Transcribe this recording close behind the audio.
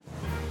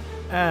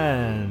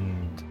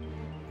And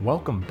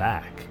welcome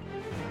back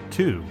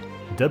to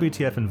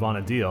WTF and Von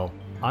a Deal.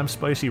 I'm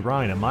Spicy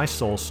Ryan, and my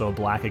soul's so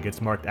black it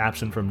gets marked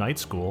absent from night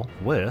school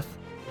with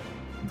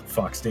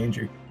Fox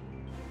Danger.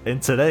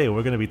 And today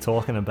we're going to be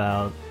talking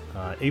about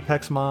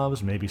Apex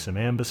mobs, maybe some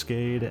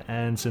Ambuscade,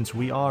 and since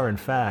we are, in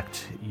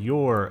fact,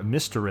 your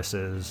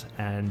mistresses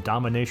and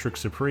Dominatrix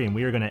Supreme,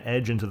 we are going to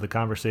edge into the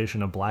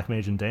conversation of Black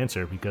Mage and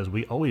Dancer, because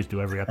we always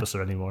do every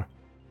episode anymore.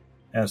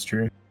 That's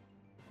true.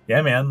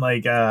 Yeah, man.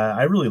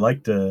 I really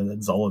liked the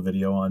Zola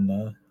video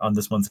on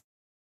this month's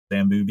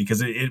Zambu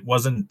because it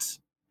wasn't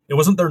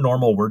their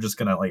normal. We're just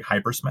gonna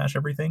hyper smash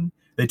everything.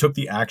 They took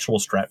the actual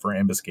strat for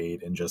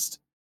Ambuscade and just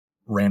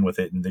ran with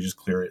it, and they just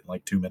clear it in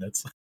 2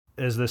 minutes.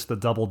 Is this the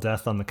double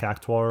death on the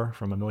Cactuar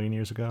from a million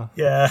years ago?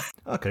 Yeah.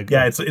 Okay, good.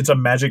 Yeah, it's a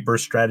magic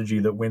burst strategy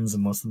that wins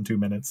in less than 2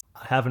 minutes.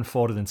 I haven't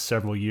fought it in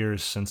several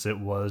years since it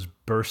was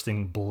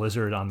bursting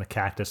Blizzard on the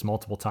cactus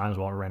multiple times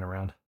while it ran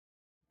around.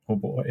 Oh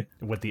boy.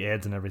 With the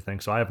ads and everything,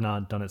 so I have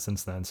not done it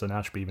since then, so now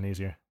it should be even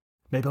easier.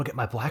 Maybe I'll get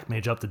my Black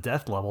Mage up to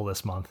death level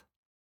this month.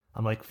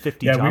 I'm like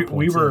 50 job points.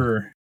 We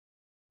were...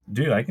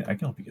 Dude, I can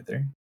help you get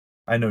there.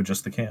 I know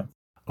just the camp.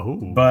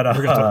 Oh, but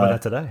we're going to talk about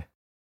that today.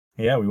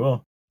 Yeah, we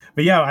will.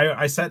 But yeah,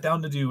 I sat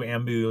down to do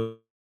Ambu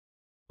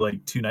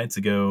 2 nights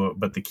ago,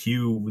 but the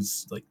queue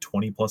was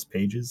 20 plus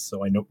pages,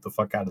 so I noped the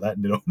fuck out of that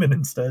and did Omen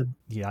instead.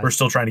 Yeah, we're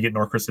still trying to get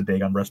Norcrest and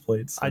Dagon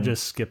breastplates. So. I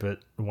just skip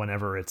it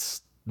whenever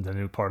it's the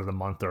new part of the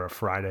month or a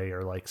Friday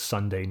or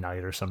Sunday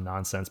night or some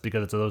nonsense,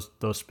 because it's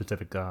those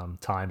specific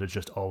times. It's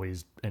just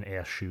always an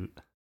ass shoot.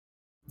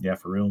 Yeah,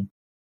 for real.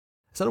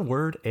 Is that a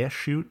word? Ass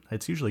shoot?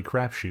 It's usually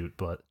crap shoot,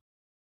 but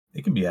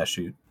it can be ass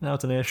shoot. No,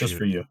 it's an ass shoot. Just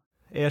for you.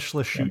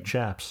 Ashless shoot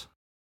chaps.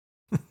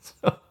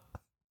 So,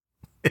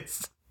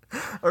 it's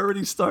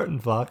already starting,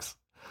 Fox.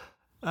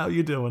 How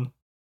you doing?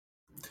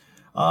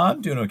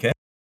 I'm doing okay.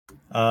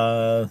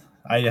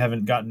 I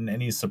haven't gotten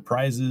any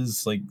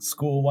surprises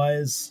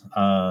school-wise.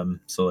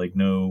 So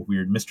no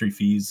weird mystery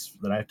fees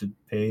that I have to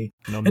pay.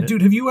 And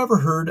dude, have you ever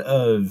heard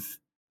of?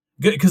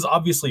 Because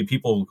obviously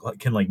people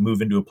can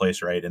move into a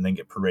place, right, and then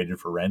get prorated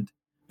for rent.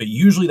 But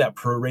usually that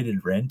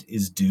prorated rent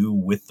is due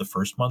with the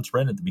first month's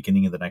rent at the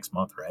beginning of the next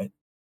month, right?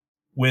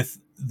 With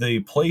the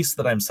place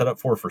that I'm set up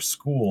for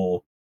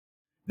school,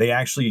 they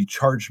actually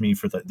charged me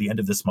for the end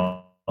of this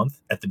month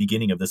at the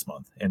beginning of this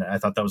month. And I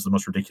thought that was the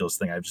most ridiculous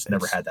thing. I've just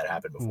never had that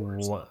happen before.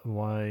 So.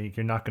 Why?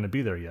 You're not going to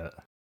be there yet.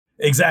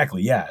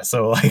 Exactly, yeah.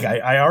 So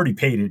I already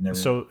paid it and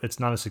everything. So it's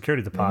not a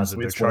security deposit.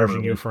 They're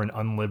charging you for an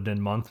unlived in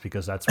month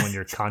because that's when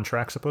your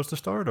contract's supposed to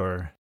start,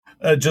 or?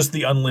 Just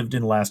the unlived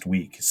in last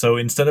week. So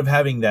instead of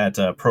having that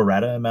pro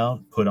rata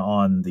amount put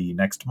on the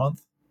next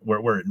month,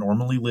 where it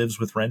normally lives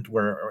with rent,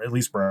 or at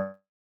least where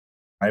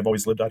I've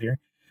always lived out here,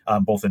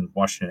 both in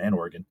Washington and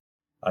Oregon.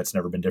 It's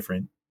never been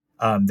different.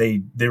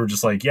 They were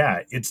just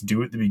yeah, it's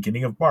due at the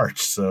beginning of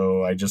March.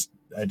 So I just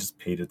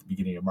paid at the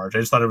beginning of March. I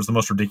just thought it was the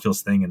most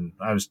ridiculous thing, and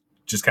I was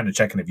just kind of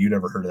checking if you'd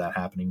ever heard of that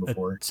happening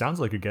before. It sounds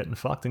like you're getting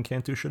fucked and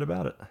can't do shit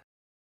about it.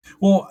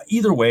 Well,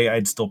 either way,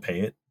 I'd still pay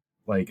it.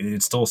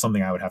 It's still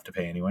something I would have to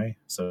pay anyway.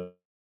 So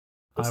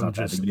it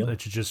should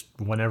just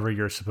whenever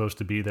you're supposed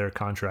to be there,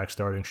 contract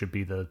starting should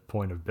be the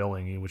point of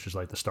billing, which is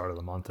the start of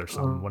the month or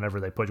something. Whenever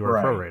they put you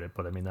on prorated,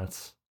 but I mean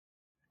that's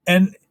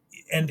and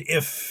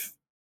if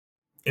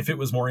it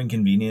was more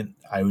inconvenient,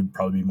 I would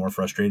probably be more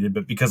frustrated.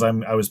 But because I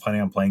was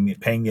planning on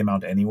paying the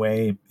amount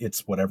anyway,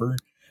 it's whatever.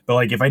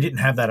 But if I didn't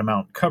have that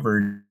amount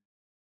covered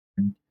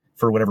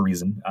for whatever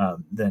reason,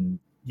 then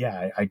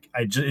yeah,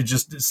 it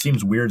just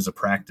seems weird as a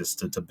practice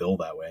to bill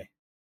that way.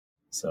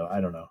 So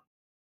I don't know.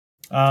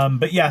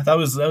 But yeah, that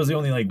was the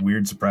only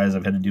weird surprise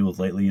I've had to deal with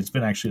lately. It's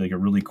been actually a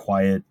really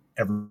quiet.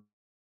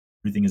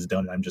 Everything is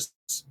done. I'm just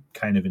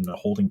kind of in the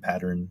holding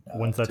pattern.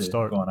 When's that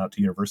start? Going out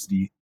to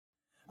university.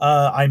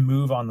 I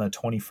move on the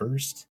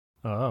 21st.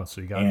 Oh,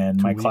 so you got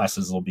and my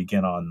classes will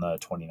begin on the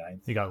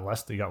 29th. You got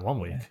 1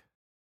 week.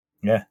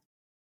 Yeah.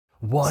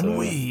 1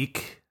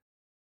 week.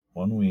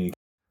 1 week.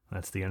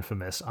 That's the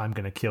infamous "I'm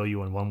gonna kill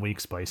you in 1 week"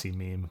 Spicy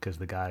meme, because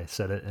the guy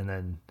said it and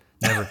then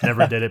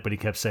never did it, but he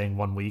kept saying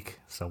 1 week,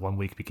 so 1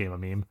 week became a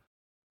meme.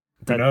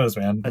 Who knows,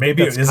 man?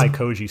 Maybe it is Kai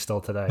Koji still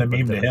today. The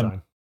meme to him.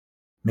 Time.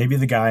 Maybe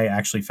the guy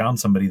actually found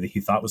somebody that he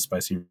thought was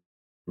Spicy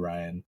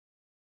Ryan,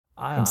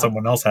 and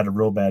someone else had a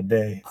real bad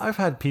day. I've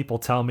had people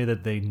tell me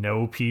that they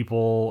know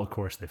people, of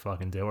course they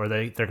fucking do, or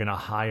they're gonna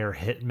hire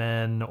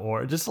hitmen,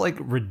 or just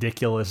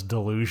ridiculous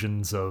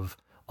delusions of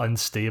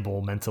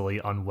unstable, mentally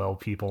unwell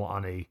people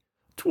on a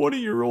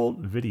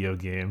 20-year-old video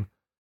game.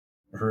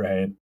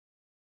 Right.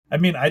 I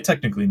mean, I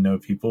technically know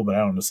people, but I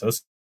don't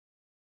associate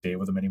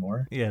with them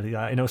anymore. Yeah,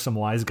 I know some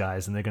wise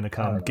guys, and they're going to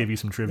come give you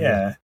some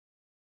trivia.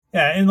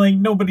 Yeah,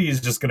 and nobody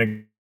is just going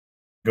to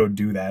go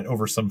do that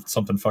over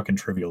something fucking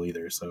trivial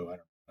either, so I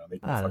don't know. They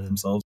can fuck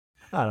themselves.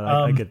 I don't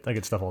know. I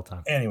get stuff all the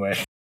time. Anyway,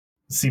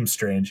 seems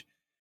strange.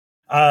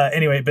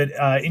 Anyway, but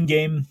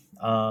in-game,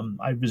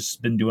 I've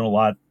just been doing a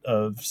lot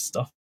of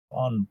stuff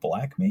on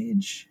Black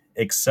Mage,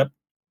 except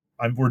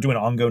we're doing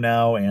Ongo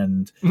now,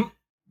 and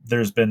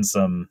there's been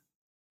some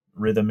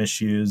rhythm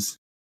issues.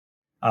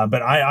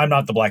 But I'm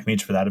not the black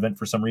mage for that event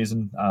for some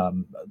reason.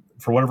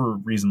 For whatever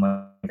reason,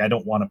 like I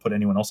don't want to put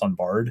anyone else on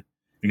bard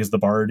because the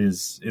bard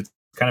it's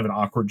kind of an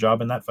awkward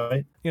job in that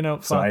fight. You know,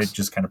 Fox, so I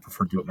just kind of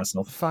prefer to do it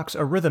myself. Fox,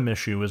 a rhythm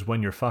issue is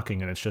when you're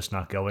fucking and it's just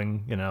not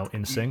going,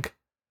 in sync.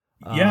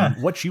 Yeah,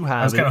 what you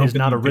have is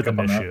not a rhythm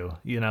issue.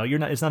 You're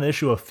not. It's not an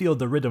issue of feel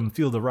the rhythm,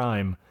 feel the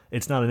rhyme.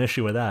 It's not an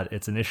issue of that.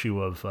 It's an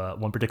issue of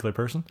one particular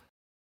person.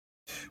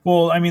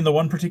 Well, I mean, the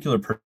one particular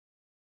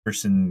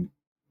person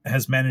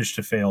has managed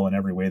to fail in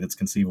every way that's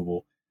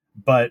conceivable,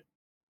 but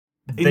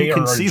they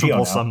inconceivable,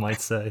 are a Geo some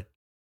might say.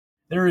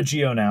 They're a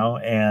Geo now,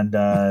 and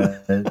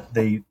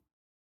they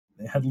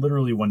had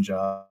literally one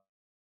job,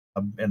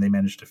 and they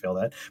managed to fail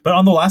that. But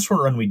on the last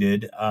short run we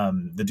did,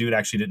 the dude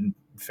actually didn't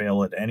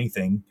fail at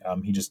anything.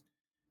 He just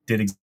did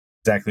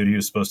exactly what he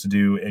was supposed to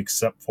do,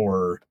 except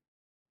for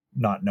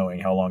not knowing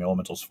how long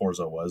Elemental's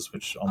Forza was,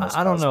 which almost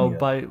I don't know.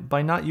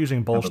 By not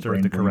using bolster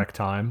at the correct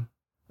time,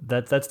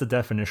 that's the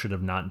definition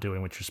of not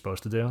doing what you're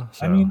supposed to do.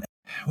 So. I mean,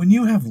 when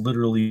you have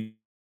literally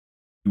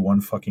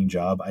one fucking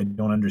job, I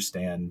don't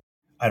understand.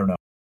 I don't know.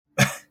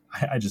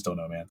 I just don't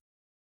know, man.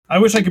 I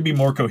wish I could be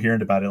more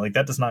coherent about it. Like,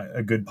 that does not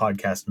a good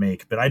podcast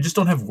make, but I just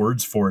don't have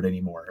words for it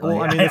anymore. Well,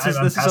 like, I mean, this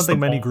is something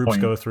many groups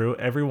go through.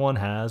 Everyone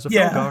has a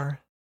Felgar.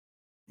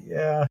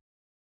 Yeah.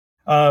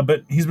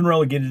 But he's been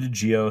relegated to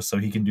Geo, so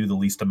he can do the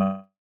least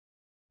amount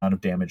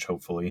of damage,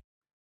 hopefully,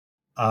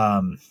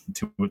 to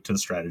the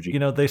strategy.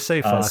 They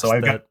say, Fox, so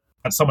I've got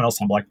someone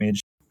else on Black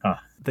Mage.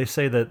 They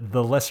say that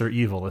the lesser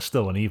evil is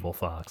still an evil,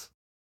 Fox.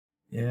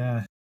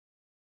 Yeah,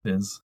 it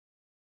is.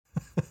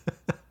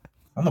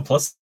 On the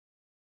plus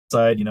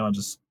side, I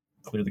just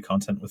clear the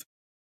content with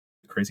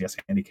a crazy-ass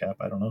handicap.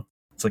 I don't know.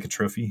 It's like a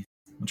trophy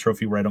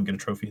where I don't get a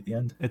trophy at the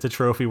end. It's a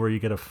trophy where you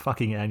get a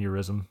fucking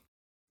aneurysm.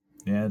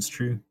 Yeah, it's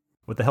true.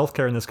 With the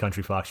healthcare in this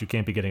country, Fox, you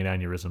can't be getting an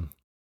aneurysm.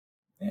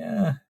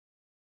 Yeah.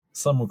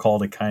 Some will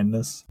call it a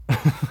kindness.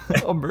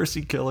 A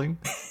mercy killing.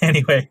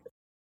 Anyway,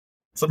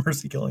 it's a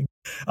mercy killing.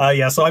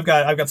 Yeah, so I've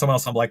got someone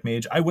else on Black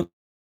Mage. I would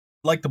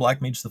like the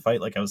Black Mage to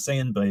fight, like I was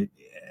saying, but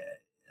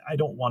I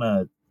don't want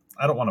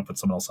to put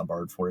someone else on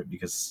Bard for it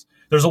because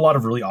there's a lot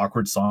of really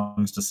awkward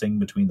songs to sing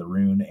between the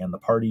rune and the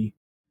party,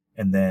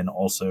 and then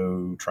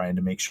also trying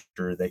to make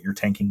sure that you're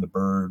tanking the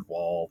bird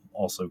while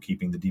also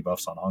keeping the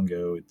debuffs on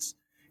Ongo.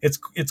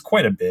 It's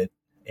quite a bit,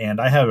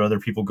 and I have other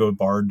people go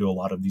Bard to a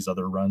lot of these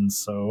other runs,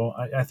 so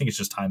I think it's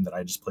just time that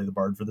I just play the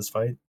Bard for this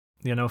fight.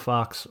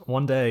 Fox,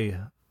 one day,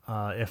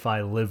 if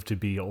I live to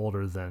be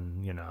older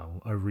than,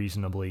 a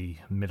reasonably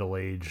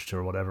middle-aged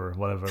or whatever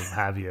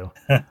have you,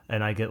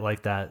 and I get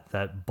like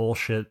that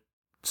bullshit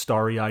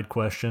starry-eyed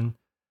question,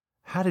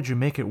 how did you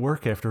make it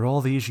work after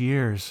all these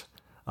years?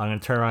 I'm going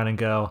to turn around and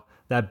go,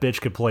 that bitch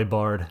could play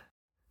Bard,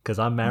 because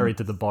I'm married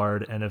to the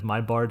Bard, and if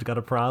my Bard's got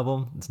a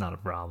problem, it's not a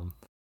problem.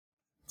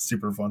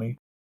 Super funny.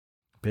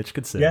 Bitch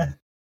could sing.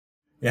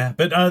 Yeah,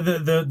 but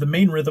the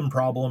main rhythm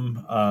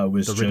problem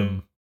was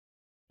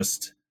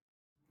just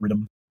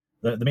rhythm.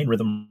 The main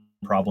rhythm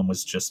problem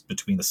was just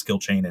between the skill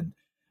chain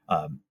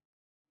and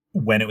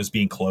when it was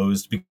being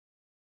closed,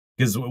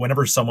 because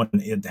whenever someone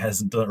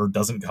hasn't or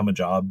doesn't come a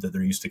job that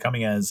they're used to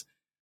coming as,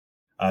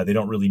 they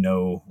don't really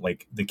know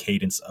like the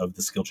cadence of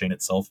the skill chain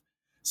itself.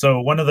 So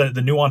one of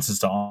the nuances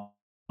to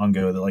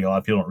Ongo that like a lot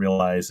of people don't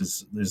realize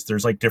is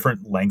there's like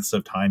different lengths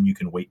of time you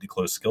can wait to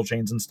close skill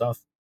chains and stuff.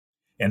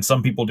 And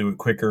some people do it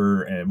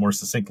quicker and more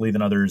succinctly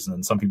than others, and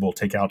then some people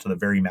take out to the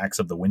very max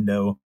of the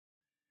window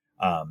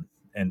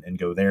and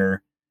go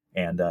there.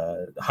 And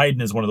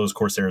Haydn is one of those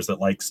Corsairs that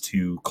likes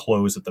to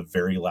close at the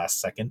very last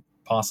second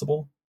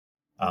possible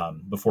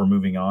before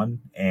moving on.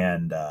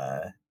 And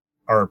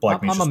our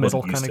Black Mage, I'm a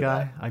middle kind of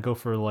guy. I go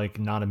for like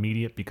not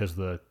immediate because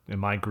in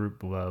my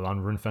group on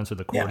Rune Fencer,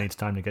 the core needs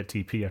time to get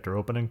TP after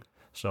opening.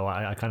 So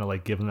I kind of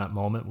like give them that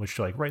moment, which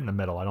like right in the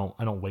middle. I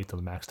don't wait till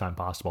the max time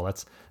possible.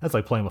 That's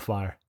like playing with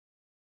fire.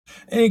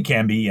 It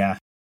can be, yeah.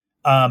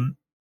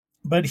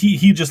 But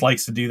he just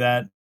likes to do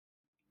that.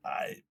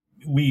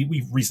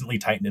 We've recently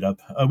tightened it up.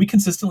 We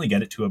consistently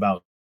get it to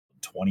about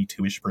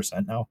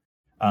 22% now.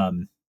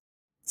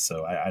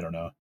 So I don't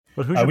know.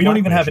 But we don't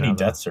even have any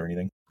deaths or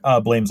anything.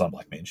 Blame's on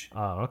Black Mage.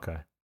 Oh, okay.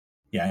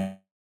 Yeah.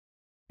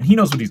 And he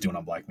knows what he's doing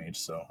on Black Mage.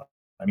 So,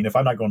 I mean, if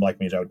I'm not going Black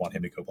Mage, I would want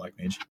him to go Black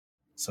Mage.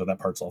 So that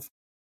part's all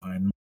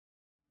fine.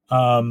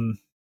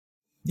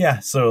 Yeah,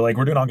 so like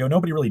we're doing Ongo.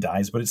 Nobody really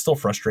dies, but it's still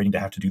frustrating to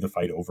have to do the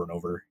fight over and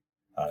over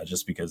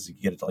just because you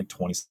get it to like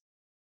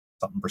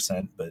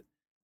 20-something%. But,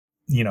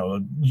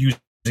 using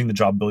the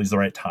job abilities the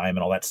right time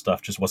and all that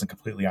stuff just wasn't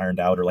completely ironed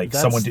out, or like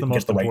someone didn't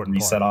get the right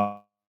reset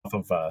off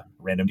of a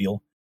random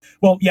deal.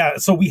 Well, yeah,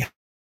 so we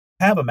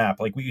have a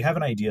map. Like we have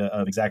an idea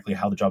of exactly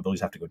how the job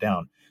abilities have to go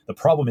down. The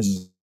problem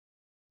is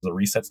the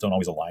resets don't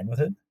always align with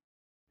it.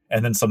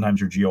 And then sometimes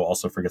your Geo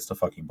also forgets to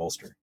fucking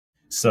bolster.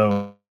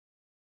 So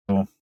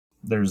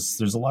there's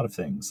a lot of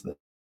things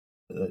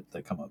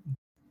that come up.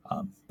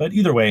 But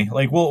either way,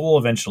 like we'll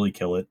eventually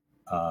kill it.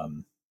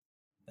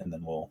 And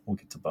then we'll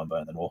get to Bumba,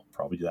 and then we'll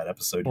probably do that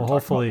episode. Well,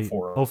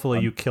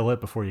 hopefully you kill it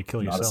before you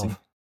kill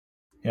yourself.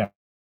 Yeah.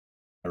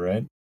 All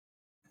right.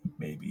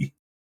 Maybe.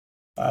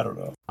 I don't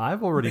know.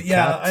 I've already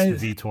capped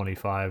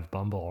V25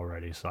 Bumble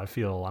already, so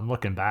I'm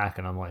looking back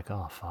and I'm like,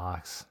 oh,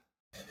 Fox.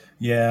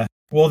 Yeah.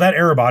 Well, that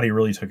error body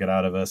really took it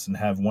out of us, and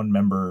have one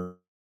member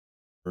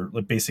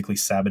basically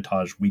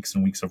sabotage weeks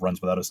and weeks of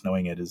runs without us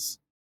knowing it is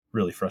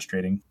really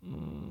frustrating.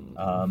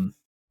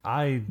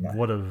 I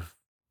would have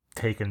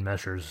taken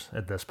measures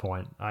at this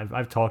point.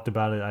 I've talked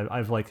about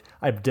it.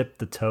 I've dipped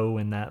the toe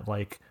in that,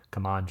 like,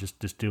 come on,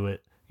 just do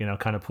it,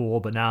 kind of pool.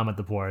 But now I'm at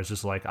the point where it's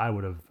just like I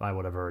would have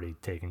already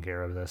taken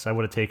care of this. I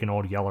would have taken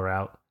old Yeller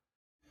out.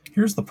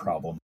 Here's the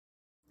problem,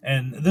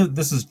 and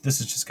this is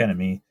just kind of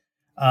me.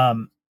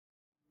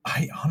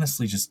 I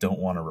honestly just don't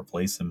want to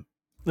replace him.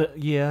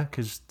 Yeah,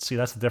 because see,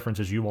 that's the difference.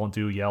 Is you won't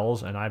do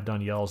yells, and I've done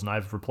yells, and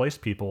I've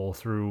replaced people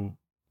through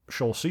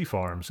Shoal Sea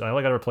farms. I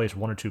only got to replace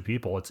 1 or 2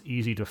 people. It's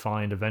easy to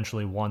find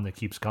eventually one that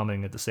keeps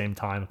coming at the same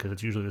time, because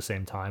it's usually the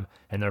same time,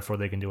 and therefore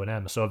they can do an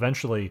M. So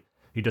eventually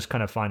you just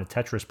kind of find a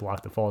Tetris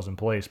block that falls in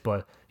place,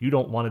 but you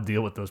don't want to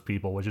deal with those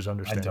people, which is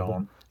understandable. I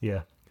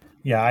don't.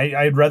 Yeah,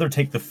 I'd rather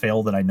take the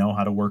fail that I know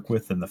how to work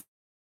with than the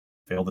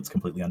fail that's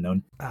completely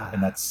unknown.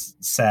 And that's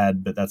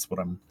sad, but that's what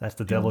that's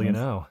the devil you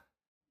know.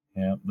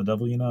 Yeah, the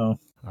devil you know.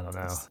 I don't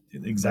know. That's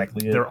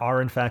exactly it. There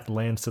are, in fact,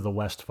 lands to the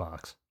west,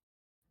 Fox.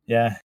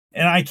 Yeah,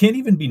 and I can't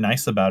even be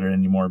nice about it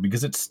anymore,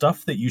 because it's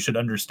stuff that you should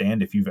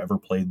understand if you've ever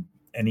played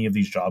any of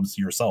these jobs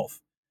yourself.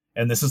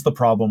 And this is the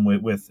problem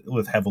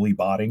with heavily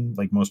botting,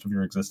 like, most of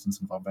your existence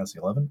in Final Fantasy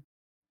 11.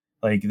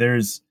 Like,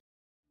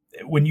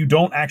 when you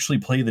don't actually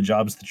play the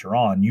jobs that you're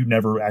on, you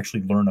never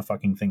actually learn a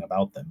fucking thing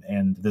about them.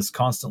 And this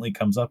constantly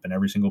comes up in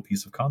every single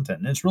piece of content,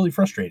 and it's really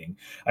frustrating.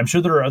 I'm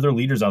sure there are other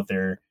leaders out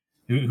there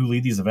who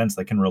lead these events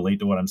that can relate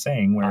to what I'm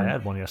saying. Where I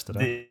had one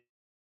yesterday.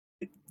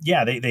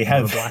 They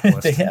have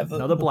they have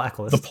another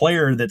blacklist. The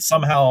player that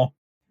somehow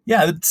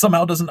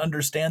doesn't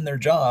understand their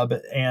job,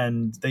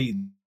 and they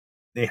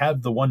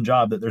have the one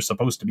job that they're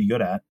supposed to be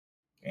good at,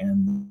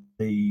 and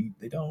they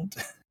don't.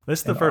 This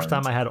is the first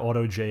time I had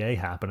auto JA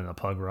happen in a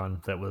pug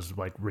run that was,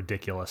 like,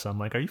 ridiculous. I'm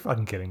like, are you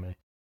fucking kidding me?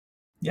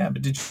 Yeah,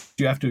 but did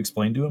you have to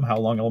explain to him how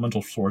long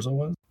Elemental Sforza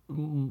was?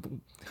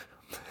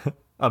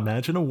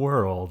 Imagine a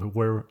world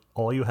where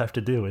all you have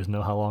to do is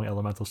know how long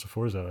Elemental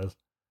Sforza is.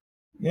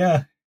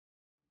 Yeah,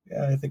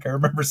 I think I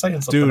remember saying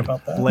something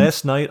about that.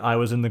 Last night I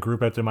was in the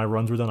group after my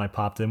runs were done. I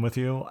popped in with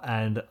you,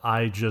 and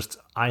I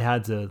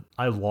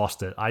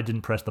lost it. I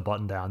didn't press the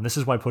button down. This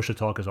is why push to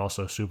talk is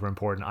also super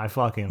important. I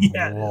fucking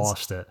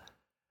lost it.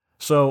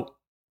 So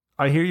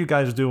I hear you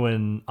guys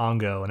doing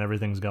Ongo and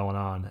everything's going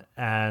on.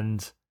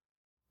 And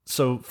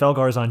so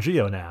Felgar's on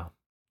Geo now.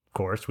 Of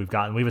course, we've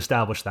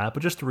established that.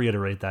 But just to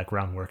reiterate that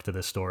groundwork to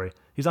this story,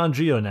 he's on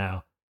Geo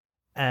now.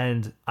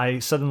 And I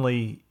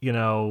suddenly,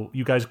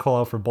 you guys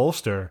call out for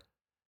Bolster.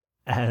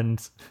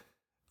 And,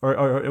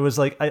 or it was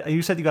like,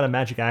 you said you got a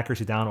magic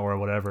accuracy down or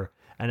whatever.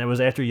 And it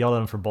was after you yelled at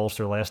him for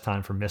Bolster last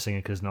time for missing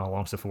it because no how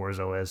long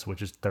Sforzo is,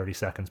 which is 30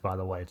 seconds, by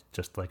the way. It's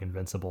just like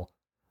invincible.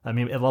 I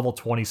mean, at level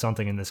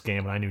 20-something in this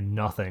game, and I knew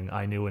nothing.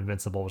 I knew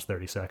Invincible was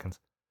 30 seconds.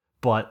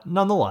 But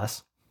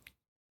nonetheless,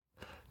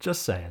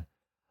 just saying.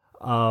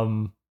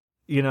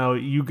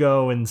 You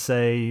go and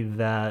say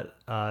that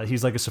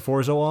he's like a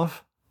Sforzo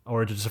off,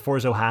 or did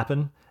Sforzo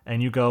happen?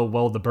 And you go,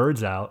 well, the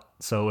bird's out,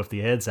 so if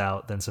the ad's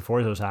out, then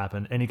Sforzo's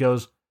happen. And he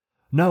goes,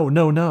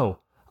 no.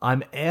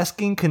 I'm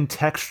asking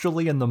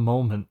contextually in the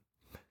moment.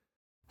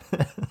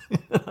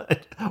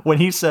 When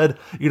he said,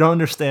 you don't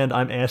understand,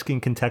 I'm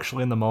asking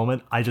contextually in the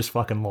moment, I just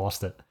fucking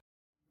lost it.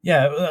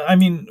 Yeah, I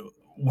mean,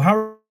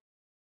 how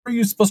are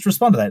you supposed to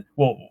respond to that?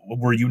 Well,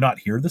 were you not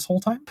here this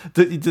whole time?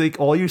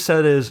 All you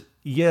said is,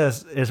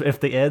 yes, if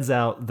the ad's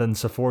out, then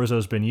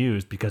Sforzo's been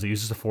used, because it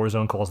uses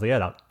Sforzo and calls the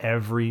ad out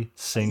every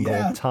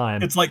single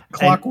time. It's like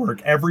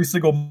clockwork. Every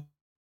single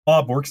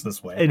mob works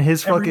this way. And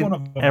his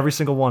every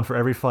single one for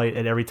every fight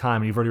at every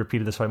time, and you've already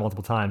repeated this fight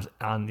multiple times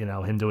on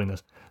him doing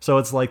this. So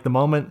it's like the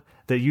moment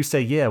that you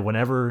say, yeah,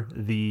 whenever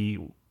the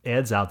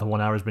ad's out, the 1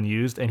 hour has been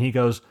used, and he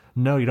goes,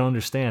 no, you don't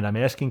understand. I'm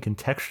asking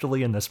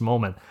contextually in this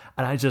moment.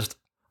 And I just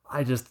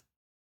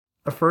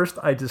at first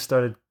I just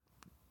started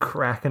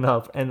cracking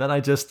up, and then I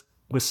just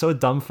was so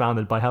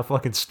dumbfounded by how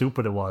fucking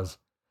stupid it was.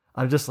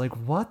 I'm just like,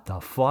 what the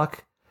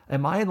fuck?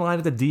 Am I in line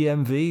at the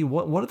DMV?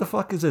 What the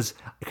fuck is this?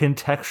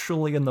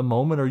 Contextually in the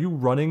moment? Are you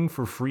running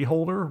for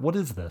Freeholder? What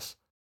is this?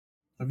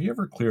 Have you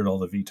ever cleared all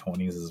the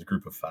V20s as a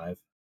group of 5?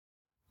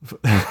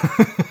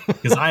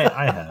 Because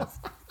I have.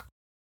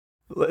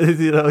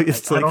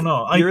 It's like, I don't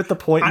know. You're at the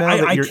point now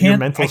that your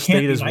mental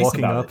state is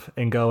walking up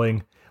and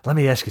going, let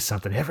me ask you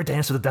something. Ever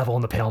dance with the devil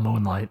in the pale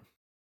moonlight?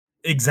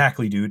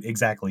 Exactly, dude.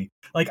 Exactly.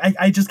 Like,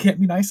 I just can't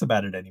be nice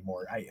about it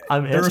anymore.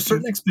 There are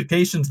certain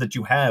expectations that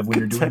you have when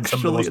you're doing some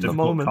of the most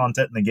difficult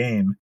content in the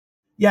game.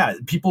 Yeah,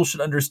 people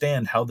should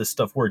understand how this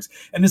stuff works.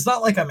 And it's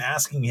not like I'm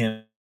asking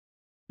him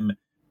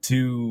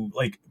to,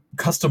 like,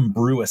 custom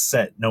brew a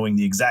set knowing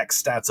the exact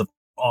stats of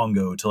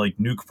Ongo to, like,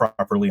 nuke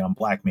properly on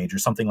Black Mage or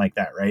something like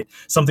that, right?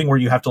 Something where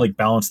you have to, like,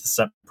 balance the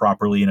set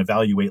properly and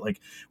evaluate, like,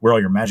 where all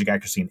your magic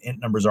accuracy and int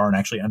numbers are, and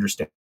actually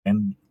understand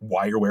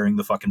why you're wearing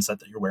the fucking set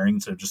that you're wearing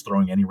instead of just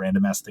throwing any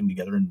random ass thing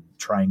together and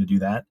trying to do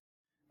that.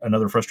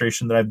 another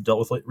frustration that I've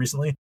dealt with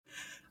recently.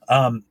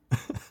 Um,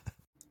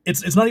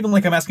 it's not even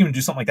like I'm asking him to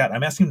do something like that.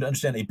 I'm asking him to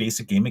understand a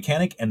basic game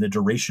mechanic and the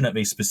duration of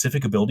a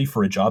specific ability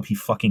for a job he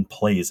fucking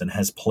plays and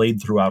has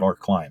played throughout our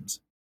climbs.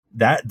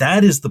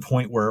 That is the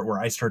point where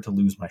I start to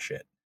lose my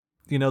shit.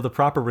 You know, the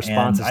proper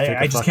response is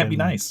I just can't be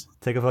nice.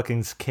 Take a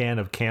fucking can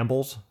of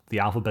Campbell's, the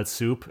alphabet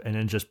soup, and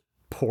then just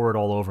pour it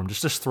all over him.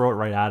 Just throw it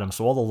right at him,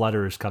 so all the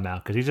letters come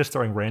out. Because he's just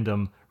throwing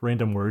random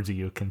words at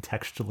you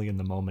contextually in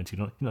the moment. You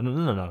don't.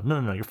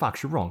 No. You're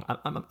Fox. You're wrong.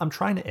 I'm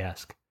trying to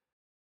ask.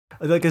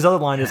 Like his other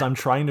line is, "I'm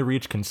trying to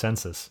reach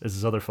consensus." Is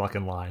his other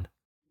fucking line.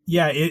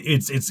 Yeah,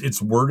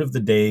 it's word of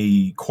the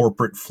day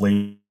corporate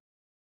flavor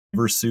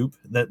soup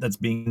that's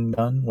being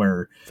done.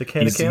 Where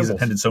he's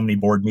attended so many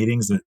board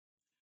meetings that.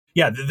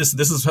 Yeah, this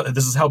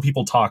is how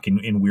people talk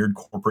in weird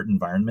corporate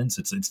environments.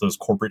 It's those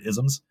corporate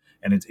isms,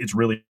 and it's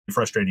really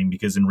frustrating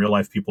because in real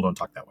life people don't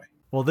talk that way.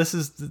 Well, this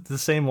is the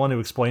same one who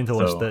explained to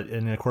us that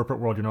in the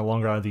corporate world you're no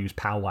longer allowed to use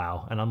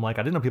powwow, and I'm like,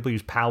 I didn't know people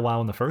use powwow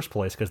in the first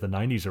place because the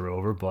 90s are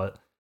over, but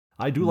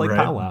I do like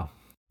powwow.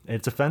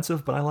 It's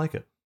offensive, but I like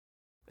it.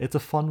 It's a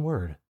fun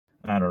word.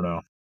 I don't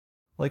know.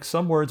 Like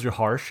some words are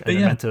harsh and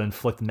they're meant to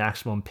inflict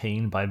maximum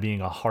pain by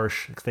being a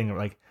harsh thing that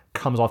like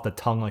comes off the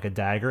tongue like a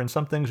dagger, and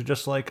some things are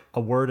just like a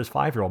word his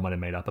 5-year-old might have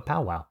made up, a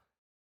powwow.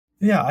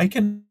 Yeah, I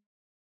can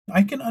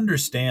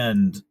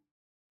understand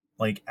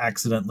like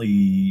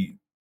accidentally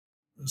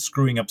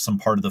screwing up some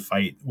part of the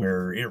fight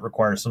where it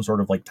requires some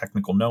sort of like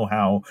technical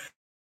know-how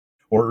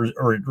or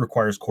it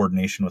requires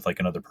coordination with like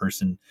another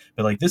person.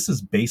 But like this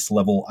is base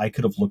level. I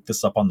could have looked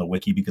this up on the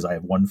wiki because I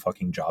have one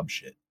fucking job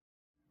shit.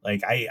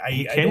 Like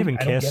he can't even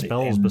cast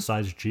spells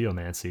besides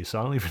geomancy. So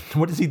I don't even.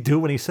 What does he do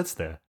when he sits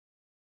there?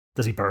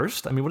 Does he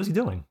burst? I mean, what is he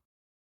doing?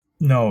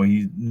 No,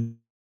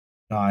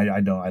 I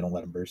don't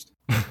let him burst.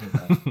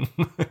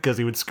 Because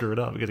he would screw it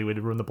up. Because he would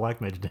ruin the black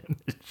mage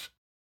damage.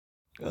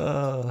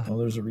 Well,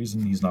 there's a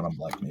reason he's not on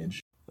black mage.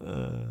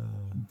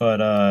 But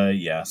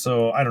yeah,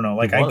 so I don't know.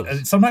 Like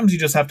sometimes you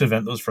just have to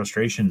vent those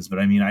frustrations. But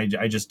I mean,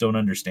 I just don't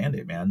understand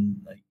it, man.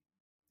 Like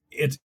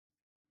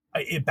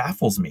it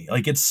baffles me.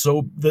 Like it's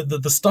so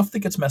the stuff that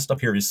gets messed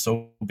up here is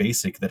so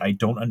basic that I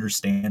don't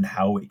understand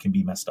how it can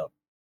be messed up,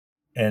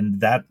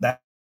 and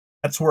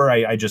that's where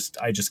I just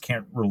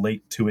can't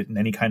relate to it in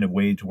any kind of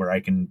way to where I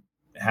can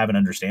have an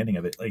understanding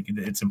of it. Like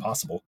it's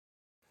impossible.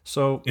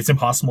 So it's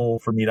impossible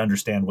for me to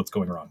understand what's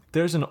going wrong.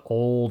 There's an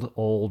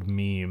old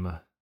meme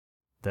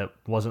that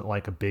wasn't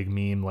like a big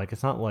meme. Like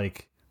it's not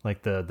like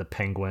the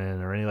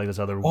penguin or any like those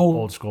other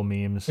old school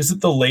memes. Is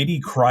it the lady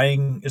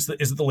crying? Is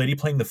it the lady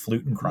playing the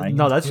flute and crying?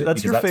 No, that's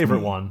your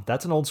favorite one.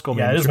 That's an old school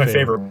meme. Yeah, it is my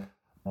favorite.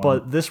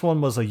 But this one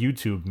was a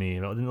YouTube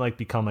meme. It didn't like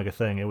become like a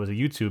thing. It was a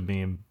YouTube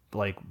meme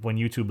like when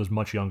YouTube was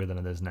much younger than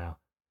it is now.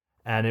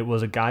 And it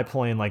was a guy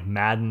playing like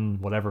Madden,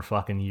 whatever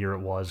fucking year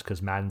it was,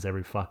 because Madden's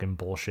every fucking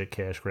bullshit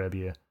cash grab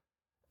you.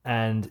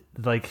 And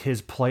like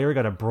his player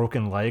got a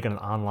broken leg in an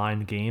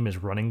online game, his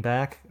running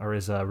back or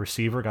his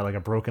receiver got like a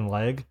broken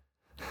leg.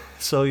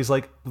 So he's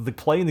like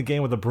playing the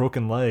game with a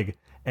broken leg,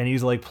 and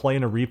he's like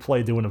playing a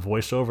replay, doing a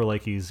voiceover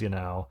like he's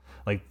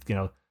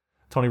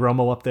Tony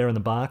Romo up there in the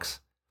box.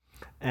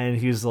 And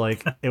he's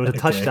like, it was a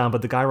touchdown,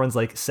 but the guy runs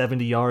like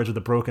 70 yards with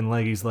a broken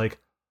leg. He's like,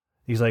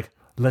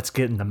 let's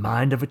get in the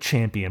mind of a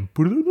champion.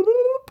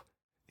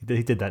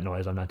 He did that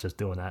noise. I'm not just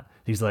doing that.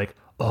 He's like,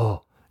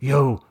 oh,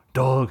 yo,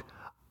 dog,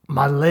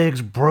 my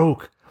leg's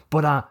broke,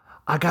 but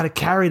I got to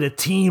carry the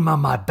team on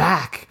my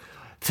back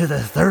to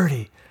the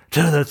 30,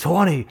 to the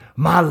 20.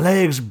 My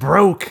leg's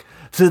broke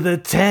to the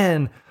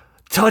 10.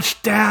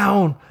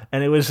 Touchdown.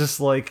 And it was just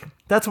like,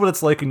 that's what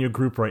it's like in your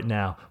group right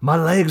now. My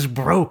leg's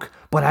broke,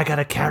 but I got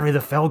to carry the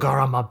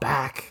Felgar on my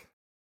back.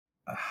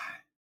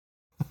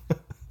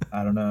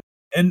 I don't know.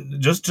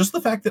 And just the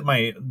fact that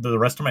the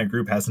rest of my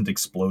group hasn't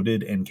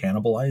exploded and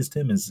cannibalized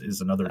him is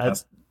another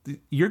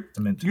you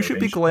should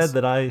be glad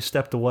that I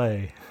stepped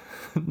away.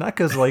 Not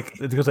because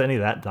of any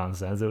of that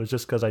nonsense. It was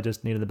just because I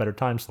just needed a better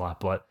time slot.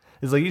 But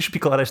it's like you should be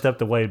glad I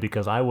stepped away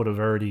because that would have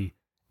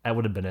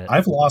been it.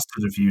 I've lost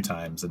it a few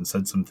times and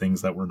said some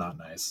things that were not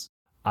nice.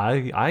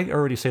 I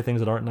already say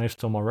things that aren't nice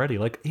to him already.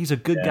 Like he's a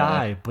good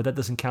guy, but that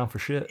doesn't count for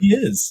shit. He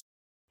is.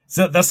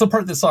 So that's the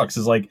part that sucks.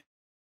 Is like,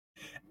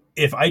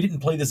 if I didn't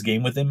play this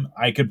game with him,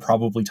 I could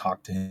probably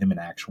talk to him in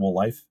actual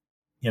life,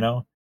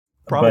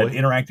 Probably. But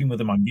interacting with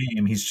him on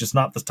game, he's just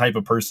not the type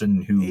of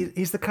person who...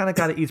 He's the kind of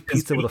guy that eats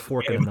pizza with a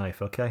fork and a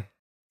knife, okay?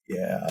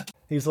 Yeah.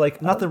 He's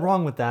like, nothing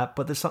wrong with that,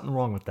 but there's something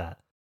wrong with that.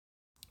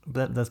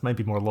 That might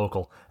be more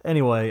local.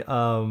 Anyway,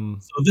 so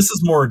this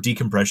is more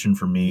decompression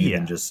for me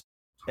than just...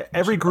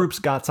 Every group's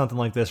got something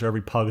like this, or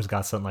every pug's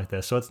got something like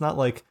this, so it's not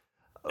like...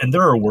 And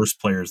there are worse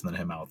players than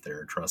him out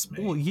there, trust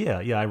me. Well, yeah,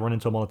 I run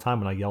into him all the time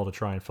when I yell to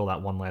try and fill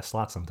that one last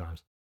slot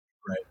sometimes.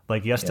 Right.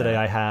 Like yesterday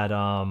I had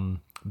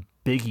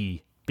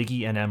Biggie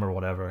NM or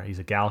whatever, he's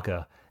a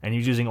Galka, and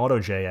he's using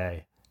Auto JA,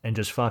 and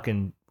just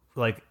fucking,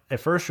 like, at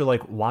first you're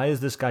like, why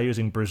is this guy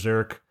using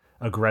Berserk,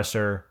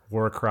 Aggressor,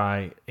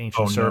 Warcry,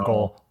 Ancient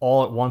Circle,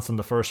 all at once on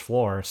the first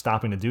floor,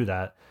 stopping to do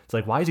that? It's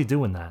like, why is he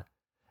doing that?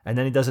 And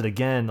then he does it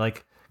again,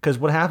 like, Because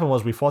what happened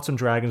was we fought some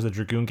dragons. The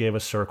Dragoon gave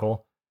us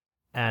circle.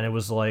 And it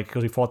was like,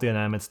 because we fought the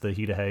Enamets, the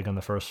Heat on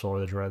the first floor,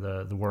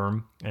 the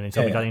worm. And he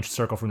said we got Ancient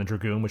Circle from the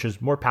Dragoon, which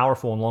is more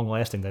powerful and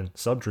long-lasting than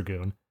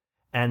Sub-Dragoon.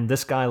 And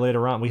this guy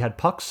later on, we had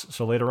Pucks,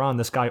 so later on,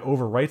 this guy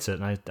overwrites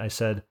it. And I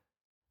said,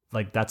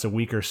 like, that's a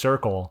weaker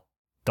circle.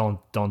 Don't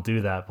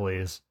do that,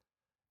 please.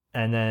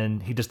 And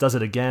then he just does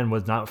it again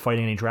with not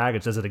fighting any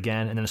dragons, does it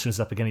again. And then as soon as it's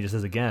up again, he just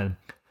does it again.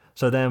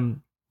 So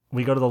then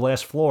we go to the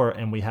last floor,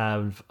 and we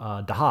have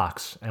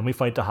Dahaks. And we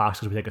fight Dahaks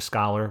because we take a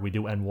Scholar, we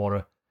do End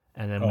Water.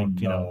 And then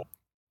you know...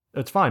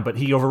 It's fine, but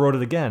he overrode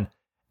it again.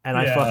 And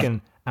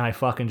I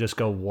fucking just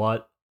go,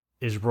 what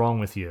is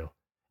wrong with you?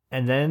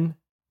 And then,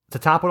 to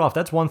top it off,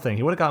 that's one thing.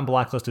 He would have gotten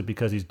blacklisted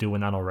because he's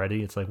doing that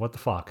already. It's like, what the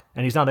fuck?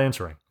 And he's not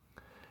answering.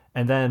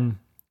 And then,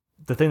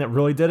 the thing that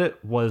really did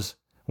it was,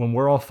 when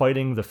we're all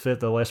fighting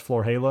the last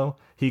floor Halo,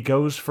 he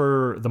goes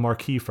for the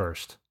Marquis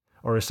first.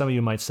 Or as some of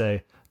you might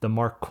say, the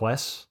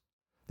Marquess.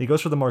 He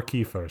goes for the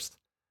Marquis first.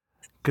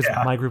 Because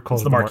my group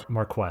calls it the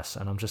Marquess,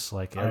 and I'm just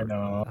like, I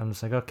know. I'm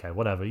just like, okay,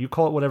 whatever. You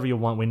call it whatever you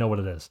want. We know what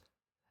it is.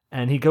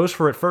 And he goes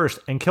for it first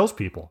and kills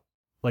people.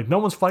 Like, no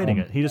one's fighting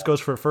it. He just goes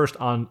for it first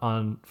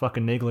on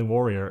fucking Nagling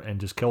Warrior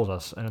and just kills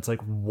us. And it's like,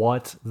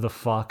 what the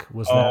fuck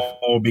was that?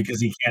 Oh, because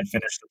he can't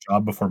finish the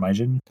job before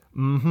Majin?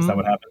 Mm-hmm. Is that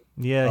what happened?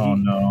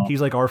 Yeah,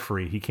 he's like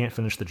Arfree. He can't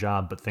finish the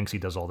job, but thinks he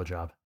does all the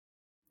job.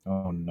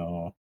 Oh,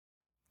 no.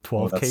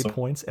 12k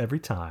points every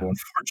time.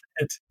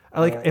 Unfortunate.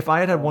 Like, if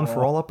I had one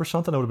for all up or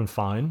something, it would have been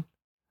fine.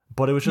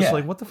 But it was just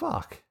like, what the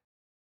fuck?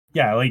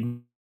 Yeah, like,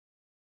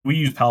 we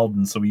use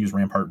Paladin, so we use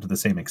Rampart to the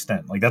same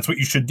extent. Like, that's what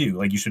you should do.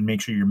 Like, you should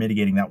make sure you're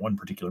mitigating that one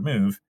particular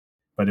move.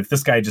 But if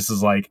this guy just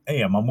is like,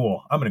 hey, I'm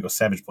Amul, I'm going to go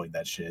Savage Blade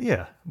that shit.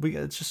 Yeah,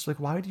 it's just like,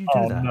 why do you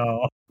do that? Oh,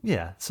 no.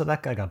 Yeah, so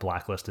that guy got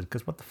blacklisted,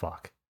 because what the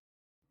fuck?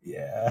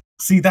 Yeah.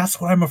 See,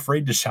 that's what I'm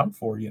afraid to shout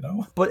for, you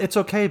know? But it's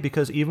okay,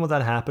 because even with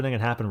that happening,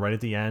 it happened right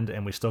at the end,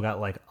 and we still got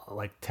like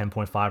 10.5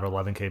 or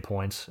 11k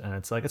points, and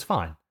it's like, it's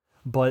fine.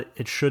 But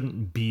it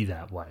shouldn't be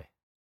that way.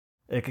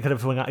 It could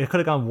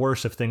have gone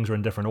worse if things were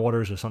in different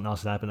orders or something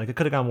else had happened. Like, it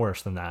could have gone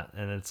worse than that.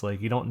 And it's like,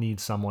 you don't need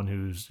someone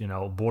who's,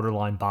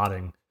 borderline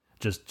botting.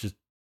 It's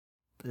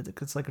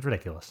like, it's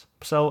ridiculous.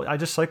 So I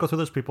just cycle through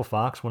those people,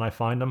 Fox, when I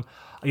find them.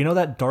 You know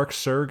that Dark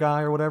Sir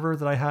guy or whatever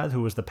that I had,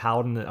 who was the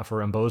paladin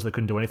for Embos that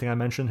couldn't do anything I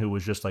mentioned, who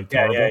was just like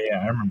terrible? Yeah,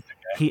 I remember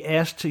that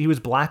guy. He was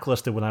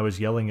blacklisted when I was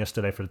yelling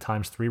yesterday for the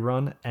 ×3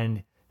 run,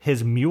 and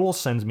his mule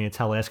sends me a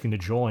tell asking to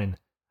join.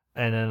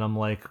 And then I'm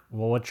like,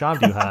 well, what job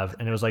do you have?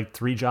 And it was like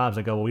 3 jobs.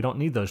 I go, well, we don't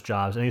need those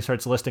jobs. And he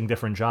starts listing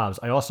different jobs.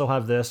 I also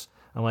have this.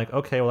 I'm like,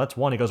 okay, well, that's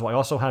one. He goes, well, I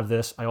also have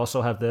this. I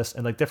also have this.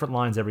 And like different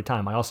lines every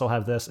time. I also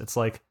have this. It's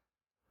like,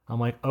 I'm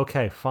like,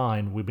 okay,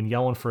 fine. We've been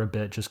yelling for a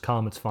bit. Just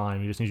come. It's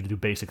fine. We just need you to do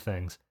basic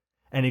things.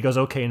 And he goes,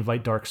 okay,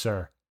 invite Dark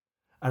Sir.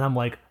 And I'm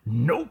like,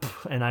 nope.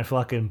 And I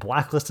fucking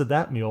blacklisted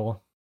that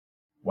mule.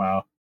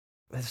 Wow.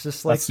 It's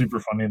just like, that's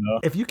super funny though.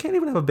 If you can't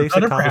even have a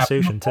basic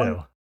conversation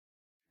too.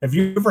 Have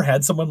you ever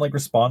had someone like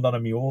respond on a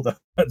mule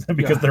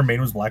because their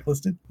main was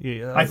blacklisted?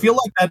 Yeah. I feel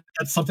like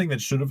that's something that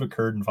should have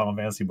occurred in Final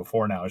Fantasy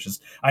before now. It's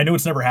just, I know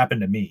it's never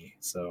happened to me,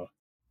 so.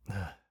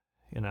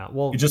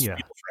 Well, it just feels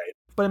right.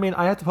 But I mean,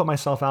 I have to put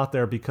myself out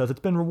there because it's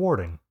been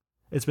rewarding.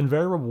 It's been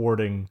very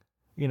rewarding.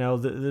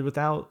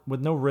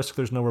 With no risk,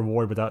 there's no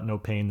reward. Without no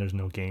pain, there's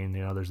no gain.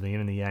 There's the yin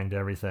and the yang to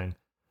everything.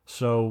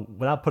 So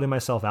without putting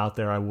myself out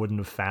there, I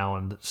wouldn't have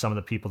found some of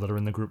the people that are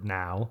in the group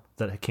now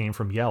that came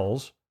from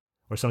Yells,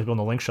 or some people in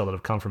the Link Shell that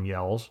have come from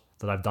Yells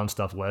that I've done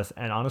stuff with.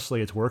 And honestly,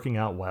 it's working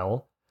out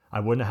well. I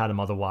wouldn't have had them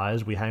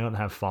otherwise. We hang out and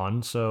have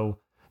fun. So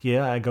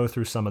yeah, I go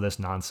through some of this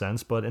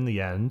nonsense, but in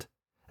the end,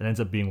 it ends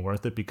up being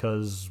worth it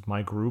because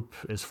my group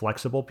is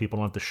flexible. People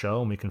don't have to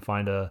show, and we can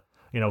find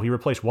he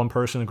replaced one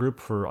person in the group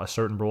for a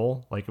certain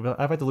role. Like if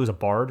I had to lose a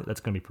Bard, that's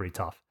going to be pretty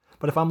tough.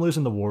 But if I'm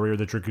losing the Warrior,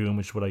 the Dragoon,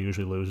 which is what I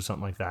usually lose or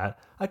something like that,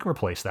 I can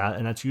replace that,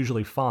 and that's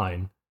usually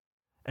fine.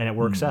 And it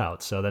works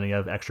out. So then you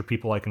have extra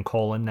people I can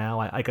call in now.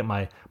 I get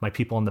my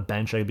people on the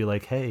bench. I'd be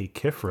like, hey,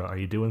 Kifra, are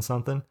you doing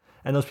something?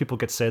 And those people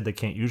get said they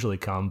can't usually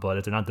come, but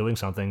if they're not doing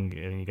something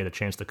and you get a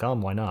chance to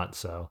come, why not?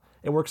 So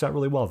it works out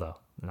really well, though,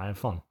 and I have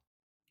fun.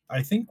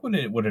 I think what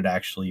it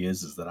actually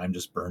is that I'm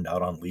just burned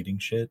out on leading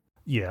shit.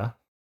 Yeah.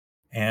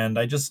 And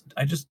I just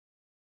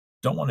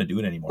don't want to do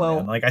it anymore,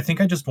 man. Like, I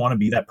think I just want to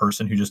be that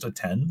person who just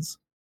attends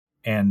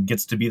and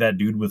gets to be that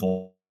dude with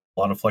a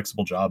lot of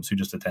flexible jobs who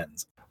just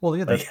attends. Well,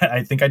 yeah,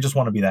 I think I just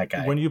want to be that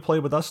guy. When you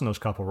played with us in those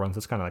couple runs,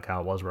 that's kind of like how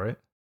it was, right?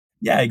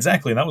 Yeah,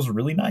 exactly. And that was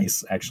really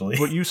nice, actually.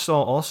 What you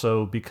saw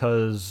also,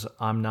 because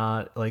I'm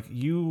not, like,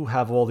 you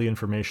have all the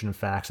information and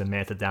facts and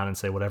math it down and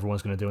say what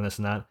everyone's going to do and this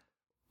and that.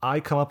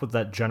 I come up with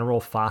that general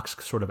Fox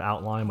sort of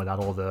outline without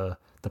all the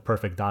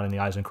perfect dotting the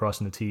I's and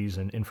crossing the T's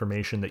and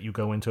information that you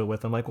go into it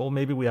with. I'm like, well,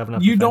 maybe we have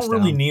enough. You don't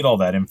really need all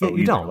that info.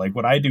 You don't. Like,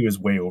 what I do is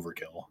way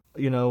overkill.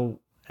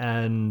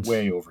 And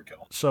way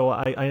overkill. So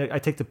I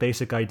take the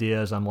basic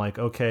ideas. I'm like,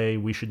 okay,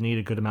 we should need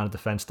a good amount of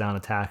defense down,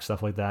 attack,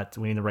 stuff like that.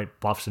 We need the right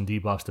buffs and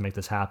debuffs to make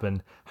this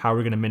happen. How are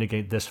we going to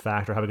mitigate this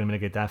factor? How are we going to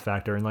mitigate that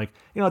factor? And like,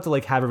 you don't have to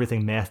like have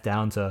everything mathed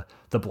down to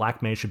the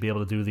black mage should be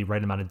able to do the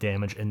right amount of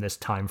damage in this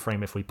time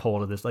frame if we pull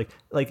to this.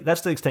 Like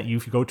that's the extent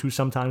you go to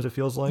sometimes, it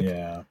feels like.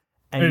 Yeah.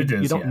 And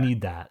you don't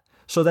need that.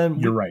 So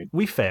then you're right.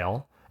 We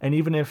fail. And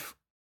even if,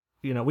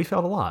 we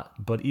failed a lot,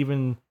 but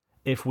even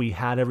if we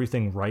had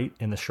everything right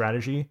in the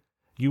strategy,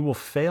 you will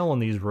fail in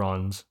these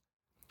runs,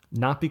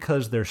 not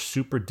because they're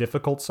super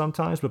difficult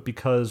sometimes, but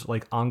because,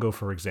 like Ongo,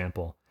 for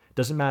example,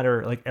 doesn't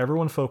matter. Like,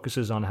 everyone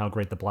focuses on how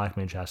great the black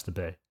mage has to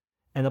be.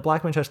 And the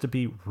black mage has to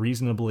be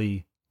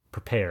reasonably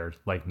prepared,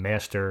 like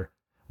master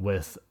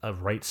with a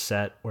right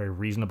set or a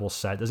reasonable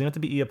set. Doesn't have to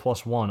be EA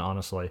 +1,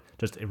 honestly.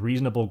 Just a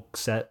reasonable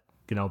set,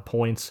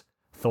 points,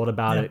 thought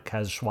about it,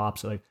 has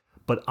swaps.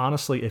 But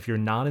honestly, if you're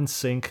not in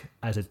sync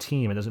as a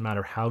team, it doesn't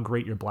matter how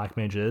great your black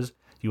mage is,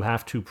 you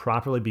have to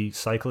properly be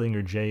cycling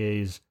your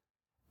JAs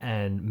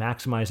and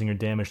maximizing your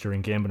damage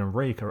during Gambit and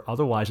Rake, or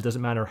otherwise it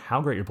doesn't matter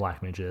how great your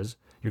black mage is,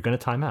 you're going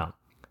to time out.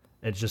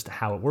 It's just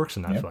how it works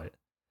in that fight.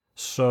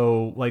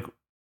 So, like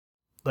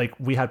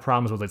we had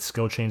problems with like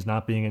skill chains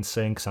not being in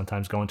sync,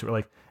 sometimes going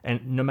to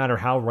and no matter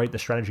how right the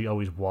strategy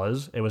always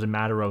was, it was a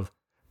matter of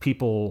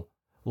people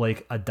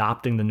like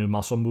adopting the new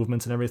muscle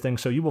movements and everything.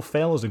 So you will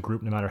fail as a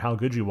group no matter how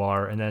good you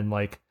are, and then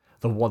like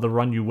the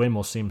run you win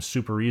will seem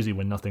super easy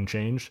when nothing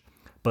changed.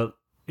 But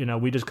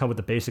we just come with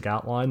the basic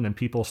outline, and then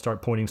people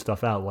start pointing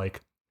stuff out.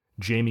 Like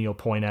Jamie will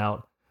point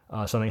out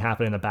something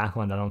happening in the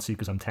backline that I don't see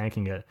because I'm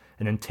tanking it,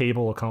 and then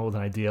Table will come up with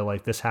an idea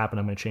like this happened,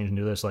 I'm going to change and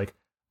do this. Like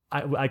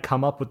I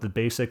come up with the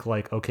basic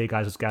like, okay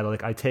guys, let's gather.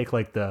 Like I take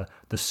like the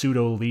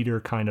pseudo leader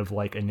kind of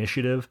like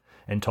initiative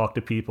and talk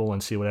to people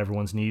and see what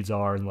everyone's needs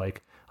are, and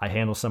like I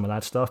handle some of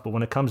that stuff. But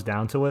when it comes